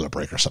for a toilet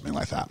break or something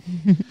like that.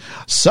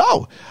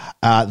 So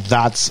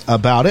that's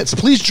about it. So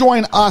please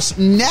join us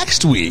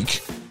next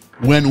week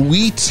when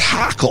we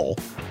tackle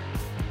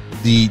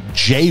the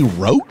Jay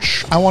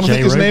Roach, I want to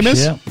think his name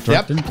is.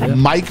 Yeah.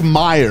 Mike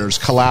Myers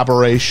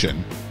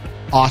collaboration.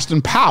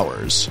 Austin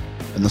Powers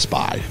and The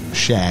Spy Who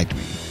Shagged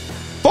Me.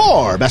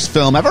 For Best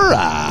Film Ever,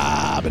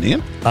 I've been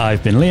Ian.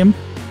 I've been Liam.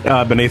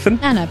 I've been Ethan.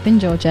 And I've been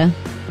Georgia.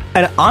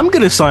 And I'm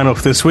going to sign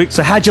off this week,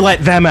 so how'd you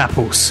like them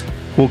apples?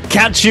 We'll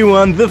catch you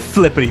on the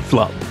flippity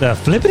flop. The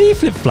flippity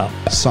flip flop.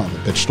 Son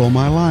of a bitch stole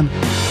my line.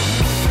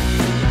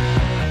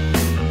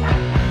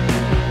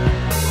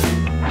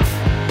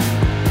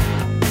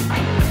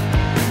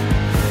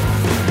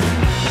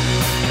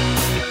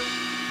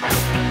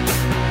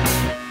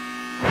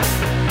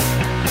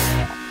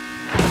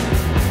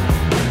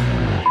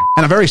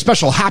 And a very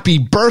special happy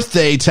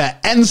birthday to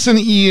Ensign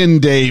Ian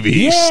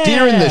Davies,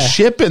 steering the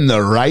ship in the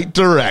right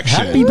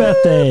direction. Happy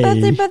birthday.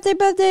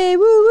 Birthday.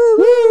 Woo, woo,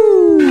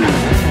 woo.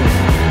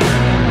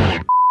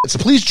 So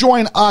please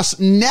join us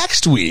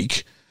next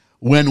week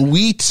when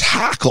we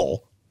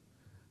tackle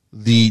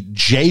the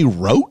Jay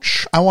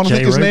Roach, I want to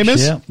think his name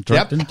is.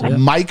 Yeah.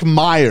 Mike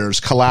Myers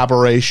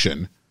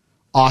collaboration,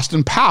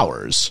 Austin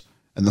Powers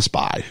and The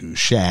Spy Who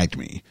Shagged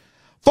Me.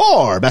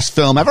 For Best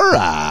Film Ever,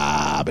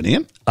 I've been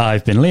Ian.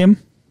 I've been Liam.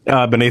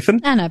 I've been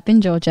Ethan. And I've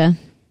been Georgia.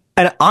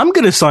 And I'm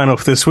going to sign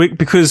off this week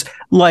because,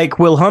 like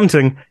Will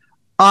Hunting,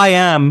 I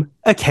am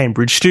a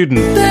Cambridge student.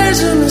 There's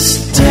a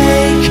mistake,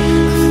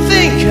 I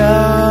think